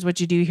 oh, here's what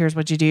you do, here's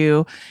what you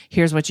do,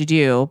 here's what you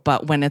do.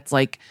 But when it's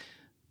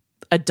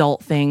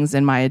adult things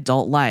in my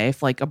adult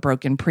life, a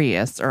broken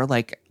Prius or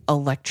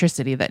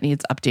electricity that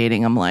needs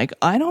updating, I'm like,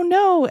 I don't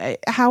know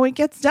how it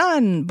gets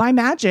done by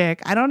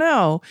magic. I don't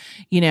know,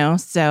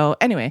 So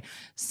anyway,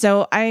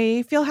 so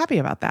I feel happy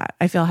about that.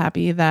 I feel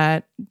happy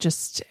that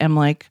just am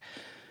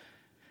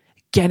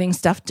getting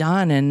stuff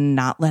done and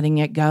not letting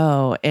it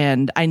go.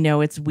 And I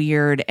know it's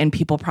weird and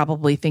people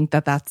probably think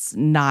that that's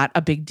not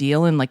a big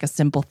deal and like a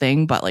simple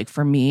thing, but like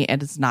for me,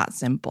 it is not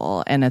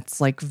simple and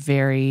it's like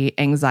very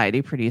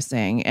anxiety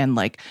producing. And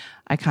like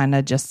I kind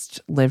of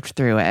just lived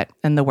through it.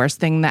 And the worst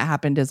thing that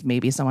happened is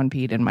maybe someone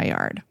peed in my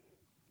yard.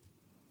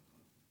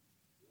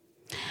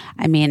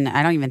 I mean,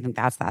 I don't even think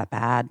that's that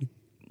bad.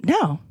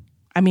 No,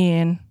 I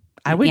mean,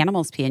 I would.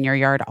 Animals pee in your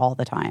yard all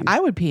the time. I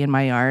would pee in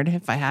my yard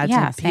if I had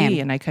to pee same.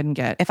 and I couldn't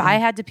get. If I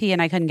had to pee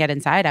and I couldn't get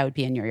inside, I would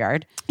pee in your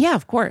yard. Yeah,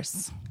 of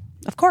course.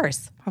 Of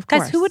course.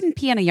 Guys, who wouldn't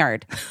pee in a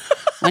yard?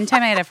 One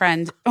time I had a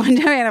friend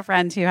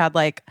who had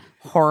like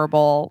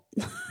horrible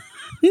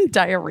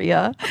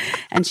diarrhea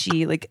and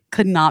she like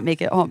could not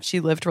make it home. She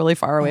lived really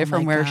far away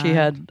from where she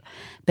had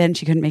been.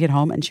 She couldn't make it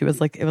home and she was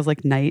like, it was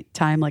like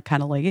nighttime, like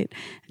kind of late.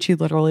 And she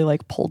literally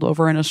like pulled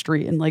over in a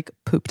street and like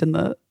pooped in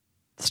the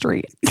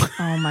street.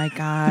 Oh my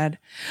God.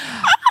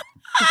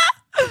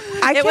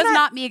 It was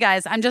not me,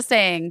 guys. I'm just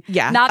saying.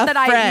 Yeah. Not that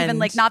friend. I even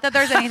like, not that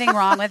there's anything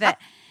wrong with it.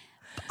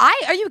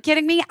 Are you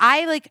kidding me?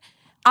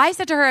 I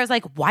said to her, I was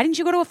like, why didn't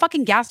you go to a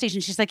fucking gas station?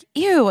 She's like,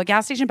 ew, a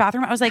gas station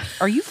bathroom. I was like,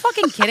 are you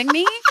fucking kidding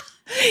me?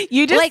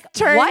 You just like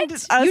turned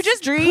what? A You just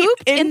street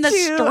pooped in the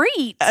into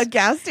street. A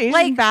gas station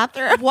Like,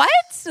 bathroom. What?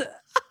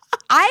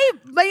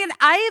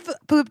 I've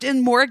pooped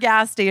in more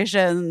gas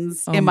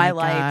stations in my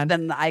life God.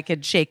 than I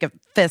could shake a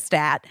fist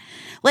at.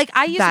 Like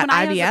I used That when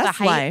I IBS was at the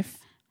height. life.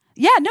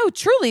 Yeah, no,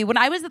 truly. When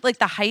I was at like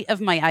the height of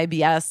my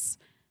IBS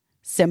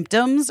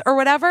symptoms or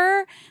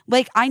whatever,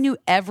 like I knew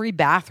every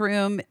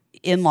bathroom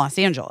in Los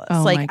Angeles.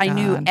 Oh like my I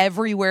knew God.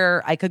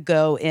 everywhere I could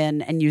go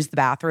in and use the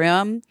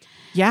bathroom.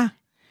 Yeah.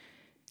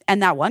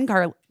 And that one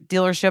car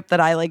dealership that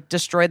I like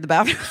destroyed the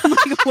bathroom,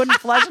 like wouldn't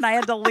flush, and I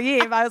had to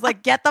leave. I was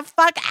like, "Get the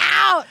fuck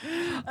out!"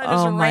 I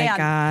just Oh my ran.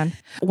 God.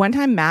 One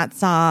time Matt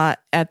saw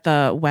at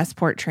the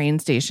Westport train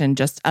station,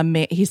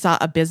 he saw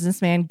a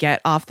businessman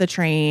get off the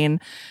train,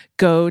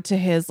 go to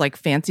his like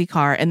fancy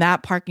car in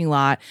that parking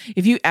lot.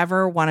 If you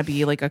ever want to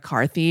be like a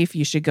car thief,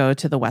 you should go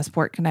to the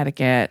Westport,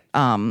 Connecticut,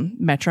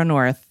 Metro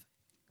North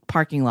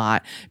parking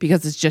lot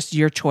because it's just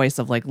your choice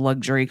of like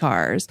luxury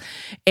cars.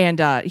 And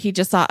he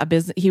just saw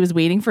he was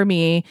waiting for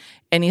me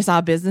and he saw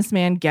a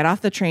businessman get off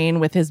the train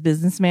with his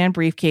businessman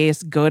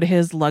briefcase, go to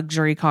his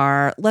luxury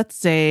car. Let's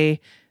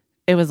say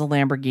it was a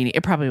Lamborghini.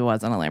 It probably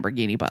wasn't a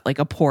Lamborghini, but like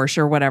a Porsche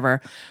or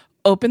whatever.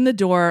 Open the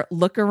door,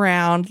 look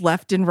around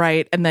left and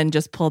right, and then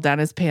just pull down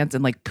his pants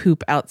and like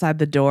poop outside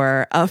the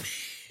door of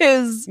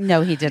his.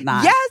 No, he did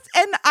not. Yes.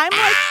 And I'm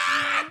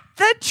like,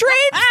 the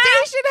train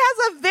station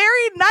has a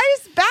very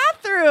nice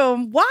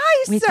bathroom.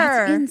 Why, Wait, sir?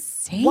 that's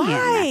insane.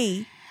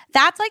 Why?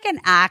 That's like an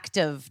act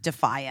of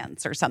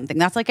defiance or something.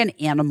 That's like an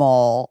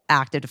animal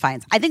act of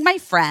defiance. I think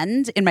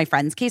in my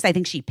friend's case, I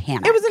think she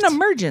panicked. It was an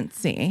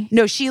emergency.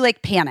 No, she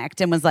like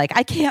panicked and was like,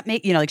 I can't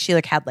make, like she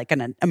like had like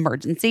an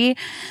emergency.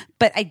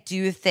 But I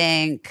do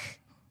think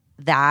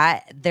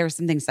that there's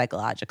something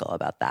psychological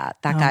about that.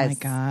 Oh my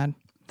God.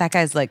 That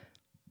guy's like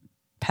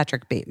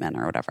Patrick Bateman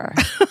or whatever.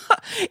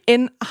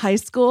 In high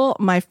school,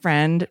 my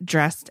friend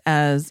dressed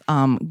as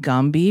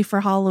Gumby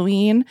for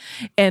Halloween,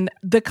 and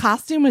the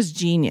costume was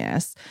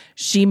genius.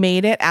 She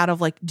made it out of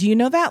like, do you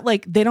know that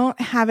like they don't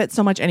have it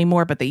so much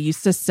anymore, but they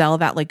used to sell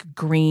that like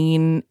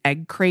green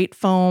egg crate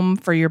foam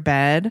for your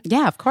bed?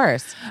 Yeah, of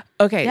course.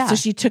 Okay, Yeah. so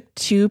she took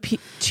two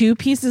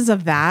pieces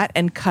of that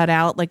and cut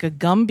out like a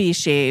Gumby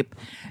shape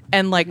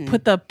and like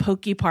put the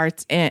pokey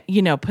parts in,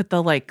 put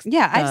the like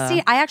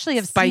I actually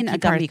have seen a spiky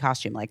part- Gumby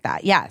costume like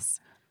that. Yes.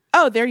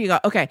 Oh, there you go.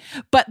 Okay.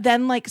 But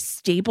then like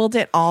stapled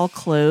it all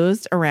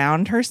closed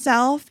around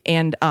herself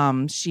and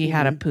she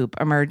had a poop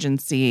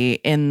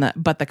emergency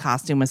but the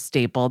costume was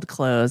stapled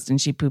closed and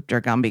she pooped her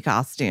Gumby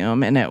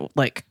costume and it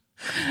like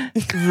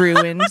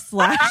ruined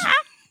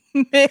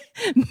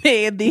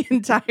made the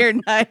entire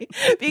night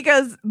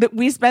because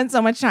we spent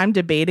so much time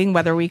debating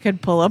whether we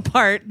could pull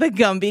apart the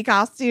Gumby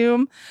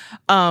costume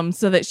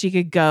so that she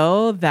could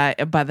go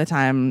that by the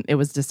time it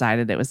was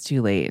decided it was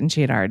too late and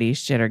she had already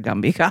shit her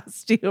Gumby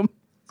costume.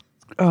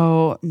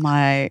 Oh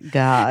my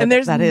God. And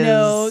there's that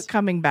no is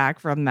coming back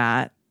from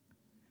that.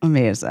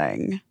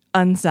 amazing.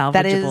 Unsalvageable.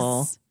 That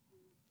is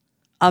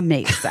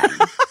amazing.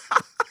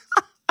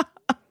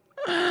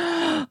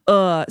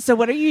 So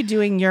what are you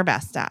doing your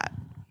best at?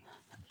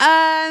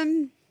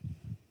 I'm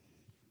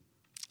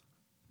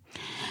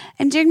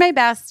doing my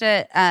best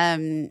at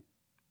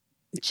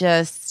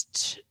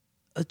just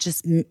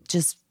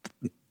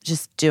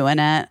doing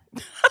it.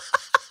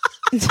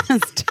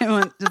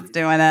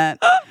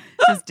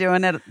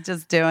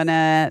 just doing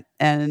it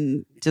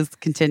and just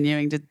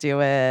continuing to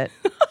do it.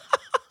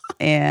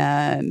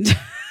 And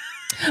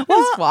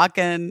just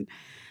walking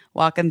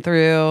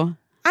through.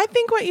 I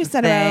think what you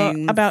said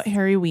things. about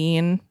Harry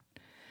Ween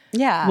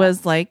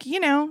was like,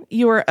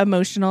 you were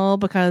emotional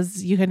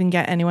because you couldn't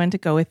get anyone to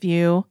go with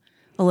you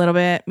a little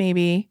bit,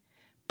 maybe,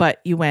 but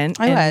you went.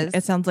 I was.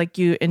 It sounds like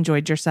you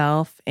enjoyed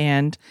yourself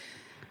and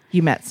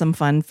you met some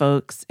fun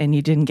folks and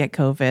you didn't get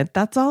COVID.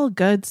 That's all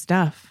good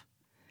stuff.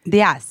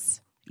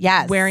 Yes.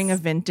 Yes. wearing a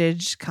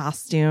vintage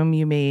costume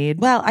you made.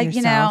 Well, I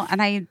yourself.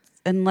 I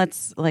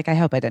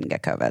hope I didn't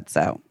get COVID,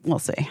 so we'll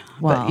see.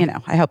 Well,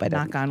 but I hope I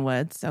didn't. knock on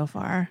wood so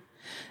far.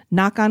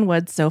 Knock on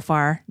wood so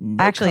far.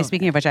 No Actually, COVID.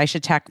 speaking of which, I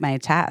should check my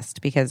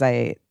test because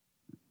I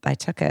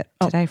took it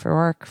today for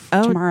work.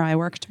 Tomorrow I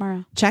work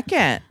tomorrow. Check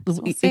it.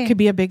 we'll It see. could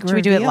be a big Should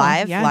we do it reveal.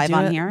 live? Live do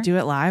on it- here? Do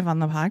it live on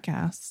the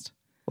podcast.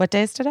 What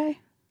day is today?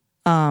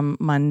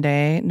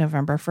 Monday,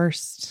 November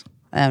 1st.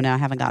 Oh no, I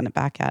haven't gotten it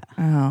back yet.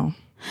 Oh.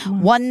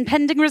 One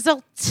pending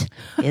result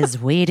is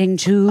waiting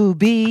to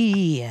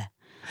be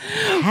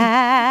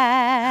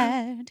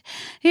had.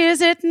 Is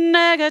it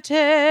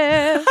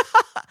negative?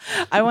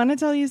 I want to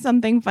tell you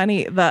something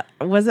funny.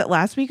 Was it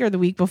last week or the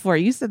week before?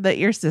 You said that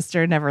your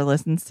sister never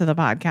listens to the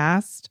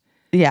podcast.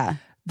 Yeah.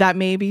 That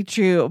may be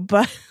true,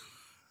 but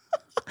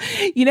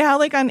you know how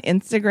like on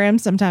Instagram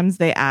sometimes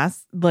they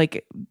ask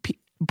like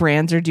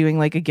brands are doing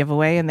like a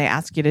giveaway and they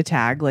ask you to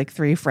tag like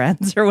 3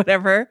 friends or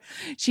whatever.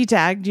 She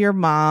tagged your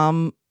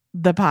mom,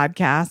 the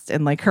podcast,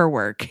 and like her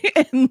work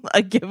in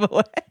a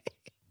giveaway.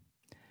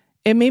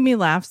 It made me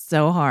laugh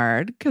so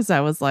hard because I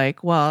was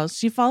like, well,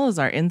 she follows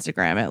our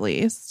Instagram at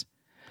least.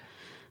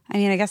 I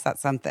mean, I guess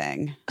that's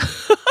something.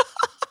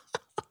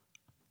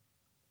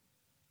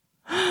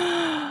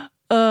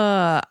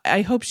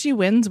 I hope she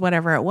wins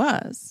whatever it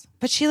was.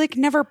 But she like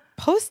never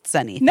posts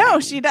anything. No,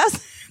 she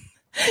doesn't.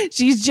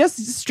 She's just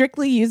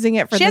strictly using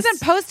it for She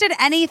hasn't posted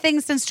anything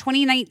since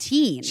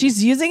 2019.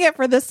 She's using it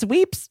for the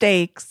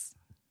sweepstakes.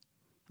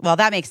 Well,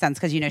 that makes sense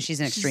because she's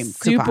an extreme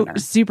couponer.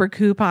 Super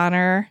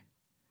couponer.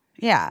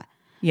 Yeah.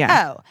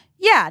 Yeah. Oh,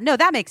 yeah. No,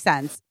 that makes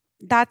sense.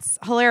 That's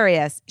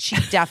hilarious. She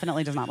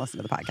definitely does not listen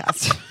to the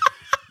podcast.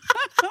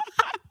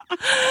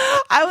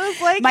 I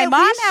was like, My at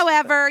mom, least-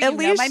 however, at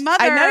least my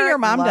mother. I know your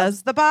mom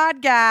loves does. the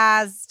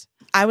podcast.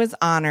 I was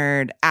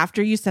honored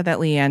after you said that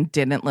Leanne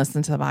didn't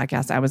listen to the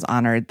podcast. I was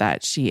honored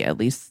that she at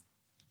least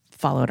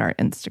followed our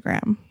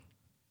Instagram.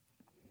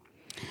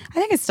 I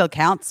think it still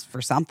counts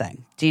for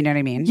something. Do you know what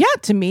I mean? Yeah,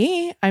 to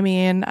me, I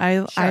mean, I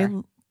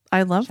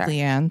love Sure.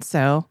 Leanne,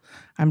 so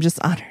I'm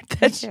just honored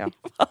that she, too.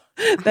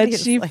 that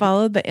she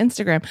followed the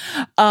Instagram.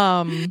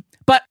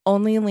 But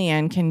only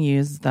Leanne can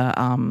use the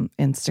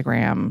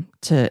Instagram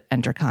to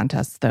enter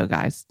contests, though,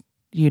 guys.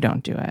 You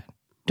don't do it.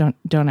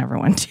 Don't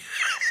everyone do it.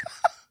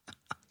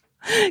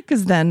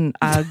 Because then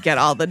I'll get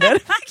all the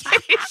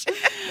notifications.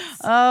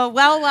 Oh,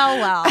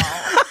 well.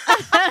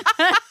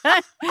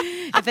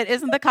 If it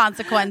isn't the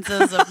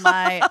consequences of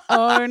my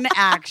own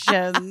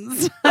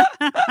actions.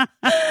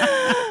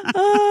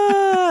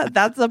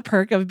 That's a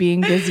perk of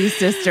being busy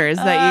sisters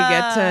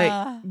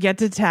that you get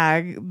to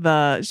tag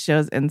the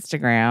show's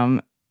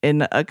Instagram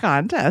in a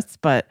contest.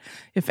 But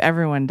if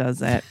everyone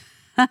does it,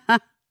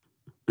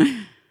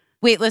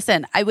 Wait,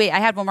 listen. I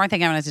had one more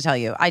thing I wanted to tell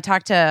you. I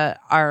talked to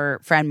our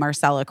friend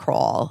Marcella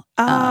Kroll.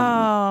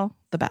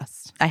 the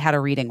best. I had a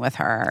reading with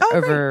her Oh,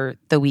 over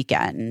the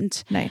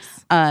weekend.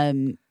 Nice.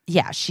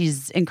 Yeah,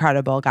 she's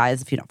incredible,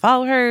 guys. If you don't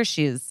follow her,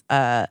 she's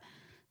a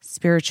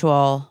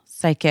spiritual,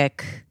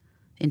 psychic,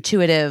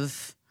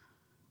 intuitive,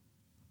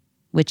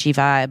 witchy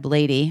vibe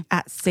lady.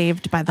 At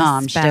Saved by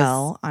the She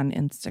Spell on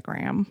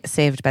Instagram.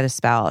 Saved by the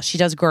Spell. She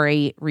does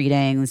great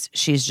readings.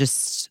 She's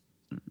just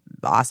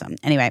awesome.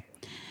 Anyway,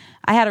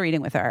 I had a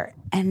reading with her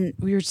and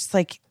we were just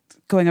like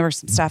going over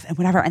some stuff and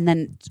whatever. And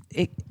then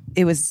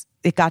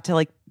it got to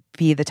like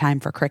be the time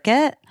for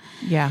cricket.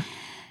 Yeah.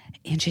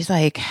 And she's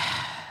like,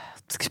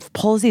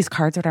 pulls these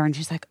cards or whatever. And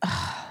she's like,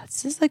 oh,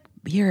 this is like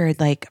weird.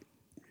 Like,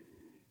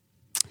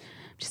 I'm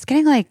just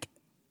getting like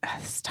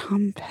this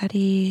Tom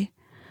Petty,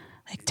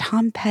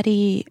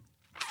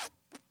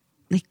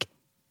 like,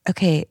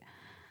 okay.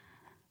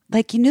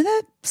 Like, you knew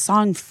that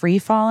song Free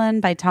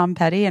Fallin' by Tom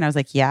Petty? And I was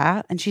like,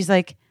 yeah. And she's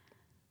like,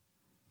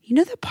 you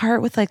know the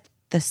part with like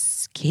the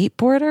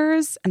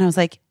skateboarders? And I was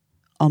like,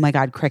 oh my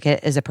God,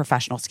 Cricket is a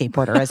professional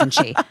skateboarder, isn't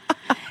she?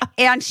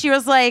 And she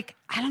was like,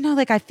 I don't know,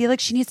 like I feel like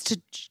she needs to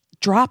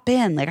drop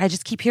in. Like I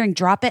just keep hearing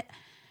drop it.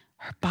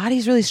 Her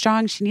body's really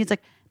strong. She needs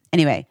like,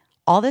 anyway,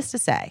 all this to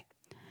say,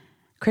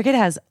 Cricket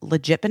has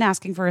legit been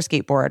asking for a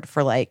skateboard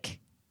for like,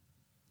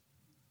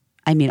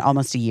 I mean,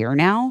 almost a year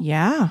now.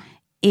 Yeah.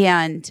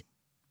 And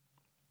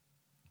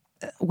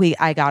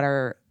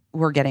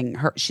we're getting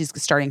her, she's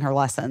starting her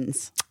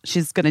lessons.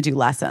 She's going to do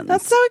lessons.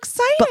 That's so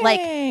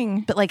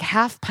exciting. But like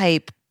half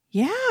pipe,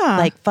 yeah.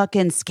 like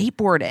fucking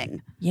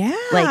skateboarding. Yeah.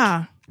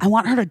 Like I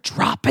want her to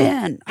drop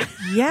in.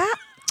 Yeah.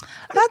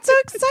 That's so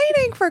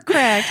exciting for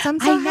Crix. I'm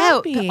so I know.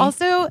 happy. But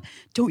also,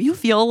 don't you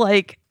feel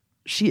like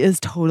she is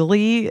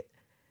totally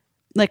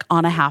like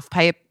on a half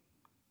pipe,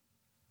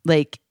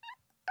 like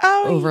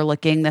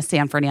overlooking the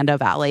San Fernando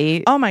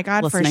Valley? Oh my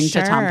God, listening for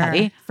sure. to Tom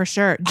Petty? For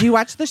sure. Do you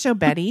watch the show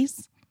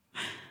Betty's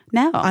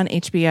No. on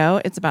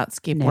HBO? It's about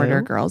skateboarder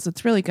No. girls.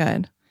 It's really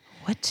good.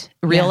 What?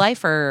 Real Yeah.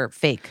 life or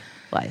fake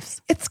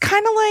lives? It's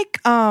kind of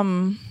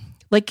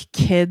like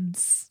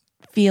kids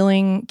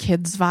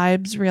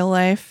vibes, real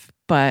life.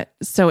 But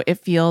so it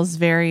feels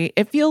like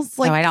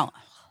I don't.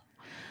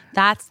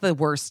 That's the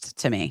worst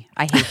to me.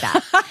 I hate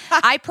that.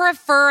 I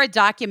prefer a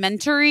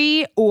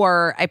documentary,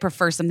 or I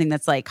prefer something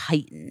that's like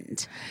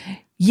heightened.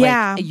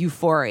 Yeah. Like a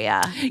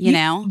Euphoria, you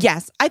know?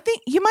 Yes. I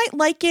think you might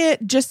like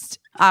it just.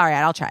 All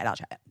right, I'll try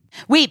it.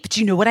 Wait, but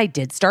you know what I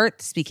did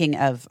start? Speaking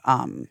of,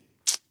 I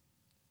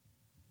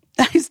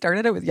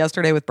started it with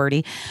yesterday with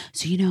Birdie.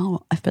 So, you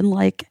know, I've been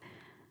like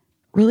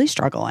really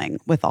struggling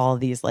with all of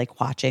these,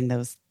 like watching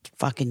those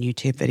fucking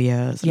YouTube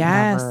videos.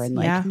 Yes, Whatever. And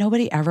like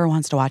nobody ever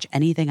wants to watch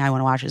anything I want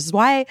to watch. This is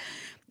why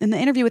in the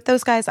interview with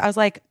those guys, I was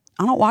like,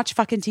 I don't watch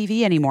fucking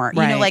TV anymore.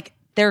 Right. You know, like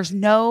there's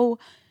no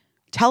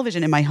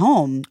television in my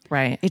home.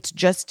 Right. It's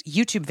just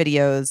YouTube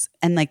videos.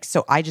 And like,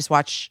 so I just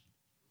watch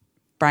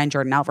Brian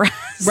Jordan Alvarez.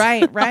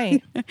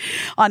 Right.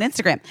 on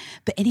Instagram.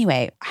 But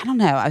anyway, I don't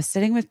know. I was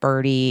sitting with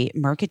Birdie.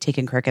 Merc had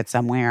taken Cricket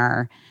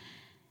somewhere.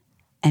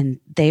 And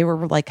they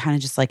were like kind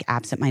of just like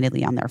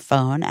absentmindedly on their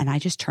phone. And I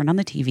just turned on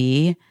the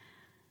TV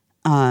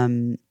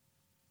and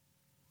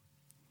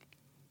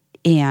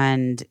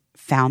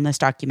found this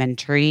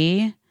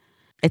documentary.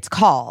 It's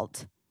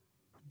called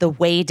The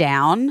Way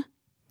Down.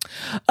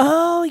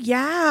 Oh,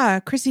 yeah.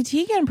 Chrissy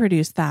Teigen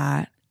produced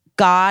that.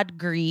 God,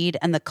 Greed,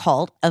 and the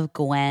Cult of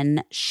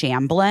Gwen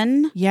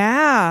Shamblin.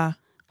 Yeah.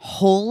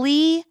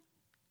 Holy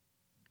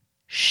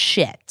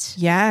shit.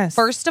 Yes.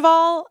 First of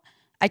all,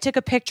 I took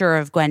a picture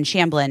of Gwen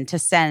Shamblin to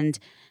send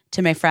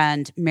to my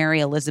friend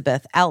Mary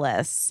Elizabeth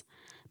Ellis,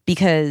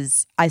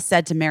 because I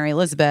said to Mary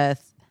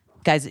Elizabeth,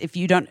 guys, if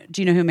you don't,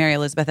 do you know who Mary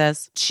Elizabeth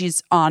is?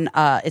 She's on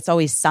It's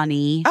Always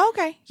Sunny. Oh,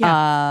 okay.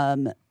 Yeah.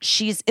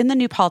 She's in the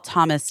new Paul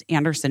Thomas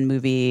Anderson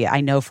movie, I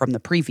know from the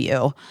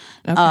preview.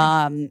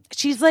 Okay.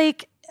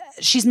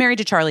 She's married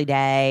to Charlie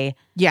Day.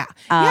 Yeah.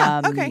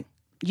 Okay.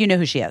 You know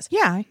who she is.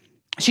 Yeah.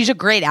 She's a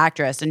great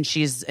actress, and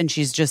she's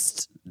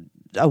just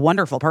a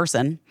wonderful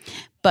person.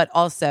 But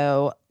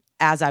also,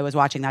 as I was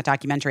watching that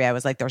documentary, I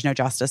was like, there's no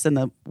justice in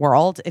the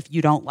world if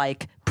you don't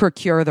like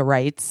procure the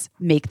rights,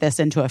 make this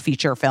into a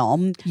feature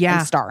film,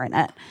 and star in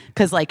it.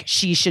 Because like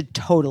she should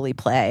totally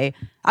play.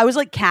 I was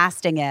like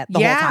casting it the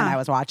whole time I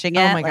was watching it.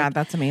 Oh my like, God,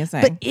 that's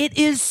amazing. But it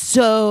is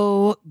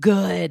so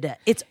good.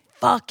 It's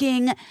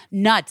fucking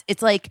nuts.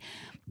 It's like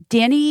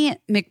Danny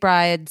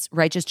McBride's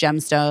Righteous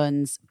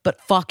Gemstones, but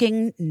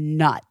fucking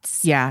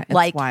nuts. Yeah, it's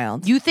like,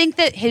 wild. You think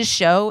that his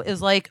show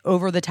is like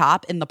over the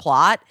top in the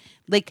plot?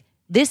 Like,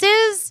 this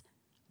is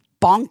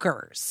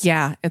bonkers.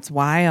 Yeah, it's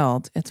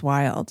wild. It's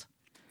wild.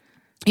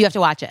 You have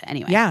to watch it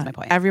anyway. Yeah, that's my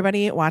point.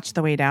 everybody watch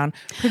The Way Down.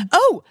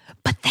 Oh,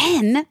 but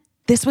then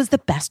this was the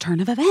best turn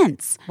of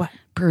events. What?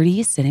 Birdie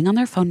is sitting on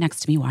their phone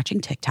next to me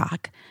watching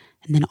TikTok,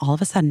 and then all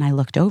of a sudden I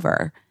looked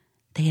over.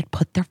 They had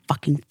put their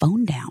fucking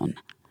phone down.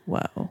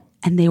 Whoa.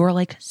 And they were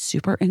like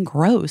super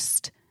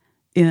engrossed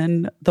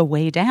in The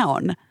Way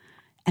Down.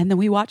 And then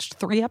we watched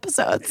 3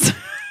 episodes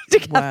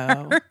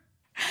together. Whoa.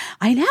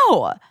 I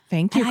know.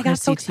 Thank you, And I got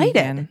so Chrissy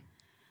excited. Teigen.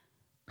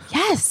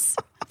 Yes.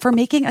 For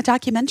making a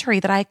documentary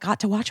that I got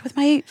to watch with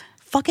my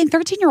fucking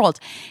 13-year-old.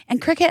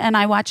 And Cricket and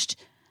I watched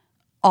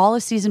all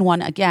of season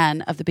 1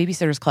 again of The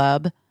Babysitters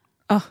Club.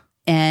 Oh.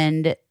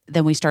 And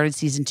then we started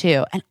season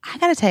 2. And I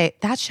gotta tell you,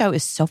 that show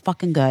is so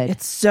fucking good.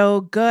 It's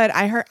so good.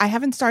 I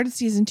haven't started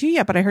season 2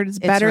 yet, but I heard it's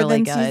better really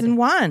than good. season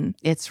 1.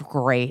 It's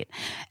great.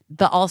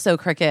 But also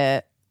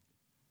Cricket,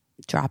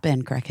 drop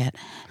in Cricket.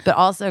 But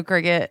also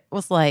Cricket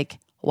was like,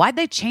 why'd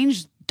they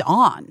change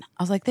Dawn?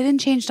 I was like, they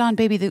didn't change Dawn,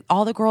 baby.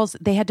 All the girls,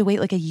 they had to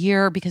wait like a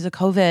year because of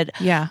COVID.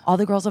 Yeah. All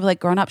the girls have like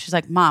grown up. She's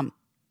like, Mom,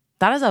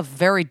 that is a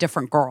very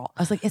different girl.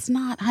 I was like, it's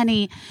not,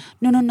 honey.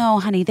 No,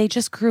 honey. They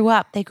just grew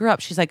up. They grew up.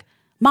 She's like,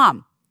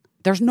 Mom,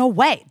 there's no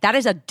way. That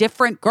is a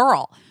different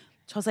girl.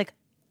 So I was like,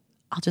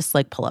 I'll just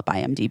like pull up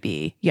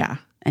IMDb. Yeah.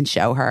 And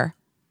show her.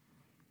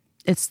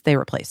 They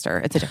replaced her.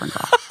 It's a different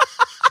girl.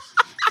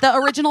 The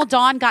original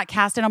Dawn got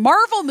cast in a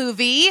Marvel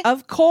movie.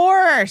 Of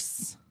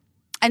course.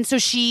 And so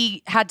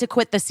she had to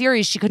quit the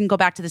series. She couldn't go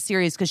back to the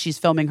series because she's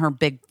filming her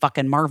big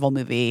fucking Marvel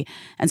movie.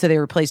 And so they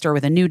replaced her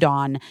with a new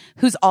Dawn,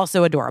 who's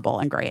also adorable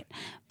and great.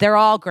 They're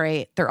all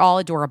great. They're all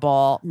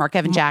adorable. Mark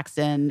Evan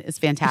Jackson is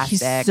fantastic.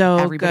 He's so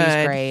Everybody's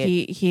good.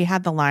 great. He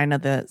had the line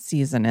of the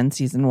season in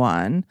season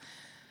 1.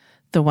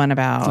 The one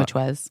about Which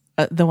was?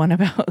 the one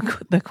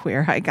about the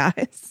Queer Eye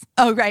guys.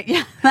 Oh, right.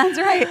 Yeah, that's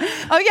right.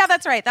 Oh, yeah,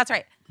 that's right. That's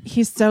right.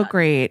 He's so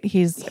great.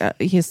 He's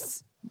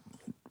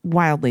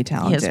wildly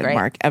talented, great.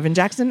 Mark Evan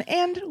Jackson,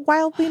 and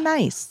wildly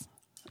nice.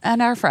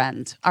 And our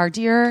friend, our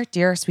dear,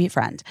 dear, sweet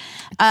friend.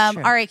 All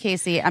right,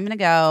 Casey, I'm going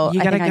to go.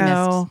 You I gotta think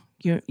go.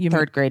 I missed You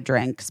third grade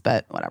drinks,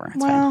 but whatever.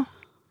 It's well, fine.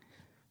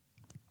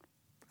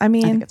 I I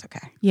mean, think it's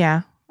okay.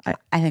 yeah.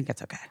 I think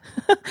it's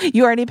okay.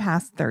 You already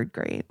passed third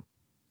grade.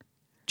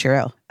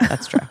 True.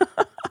 That's true.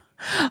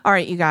 All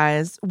right, you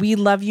guys. We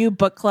love you.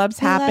 Book club's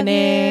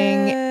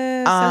happening.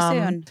 So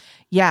soon.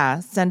 Yeah,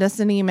 send us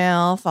an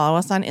email, follow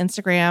us on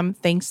Instagram.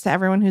 Thanks to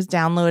everyone who's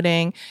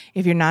downloading.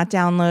 If you're not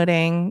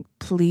downloading,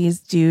 please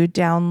do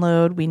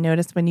download. We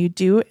notice when you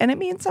do, and it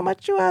means so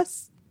much to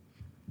us.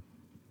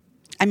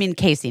 I mean,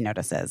 Casey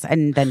notices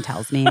and then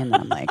tells me, and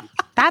then I'm like,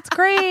 that's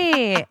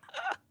great.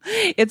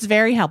 It's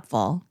very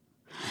helpful.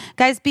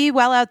 Guys, be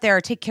well out there.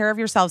 Take care of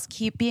yourselves.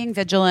 Keep being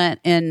vigilant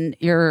in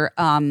your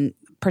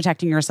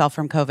protecting yourself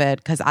from COVID,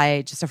 because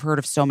I just have heard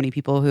of so many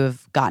people who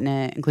have gotten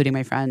it, including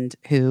my friend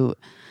who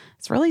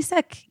is really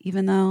sick,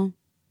 even though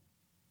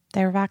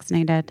they were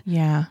vaccinated.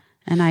 Yeah.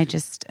 And I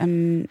just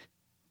am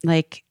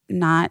like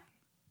not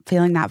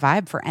feeling that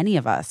vibe for any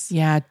of us.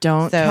 Yeah,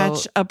 don't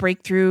catch a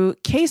breakthrough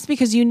case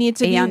because you need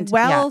to be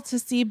well to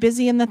see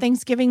Busy in the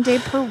Thanksgiving Day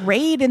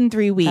parade in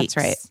 3 weeks.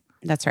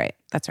 That's right.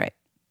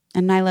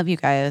 And I love you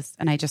guys,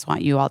 and I just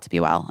want you all to be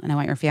well, and I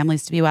want your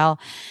families to be well,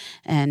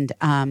 and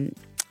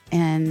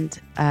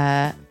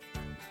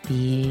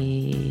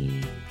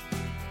be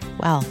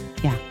well.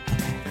 Yeah.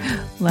 Okay.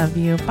 Love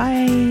you.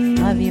 Bye.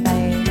 Love you.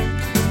 Bye.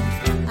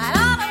 I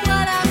don't know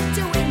what I'm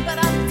doing, but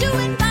I'm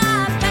doing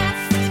my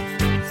best.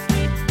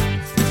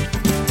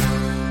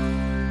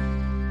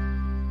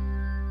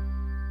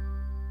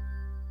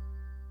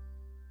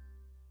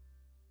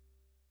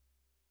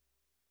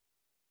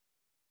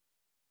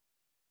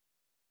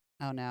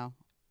 Oh no.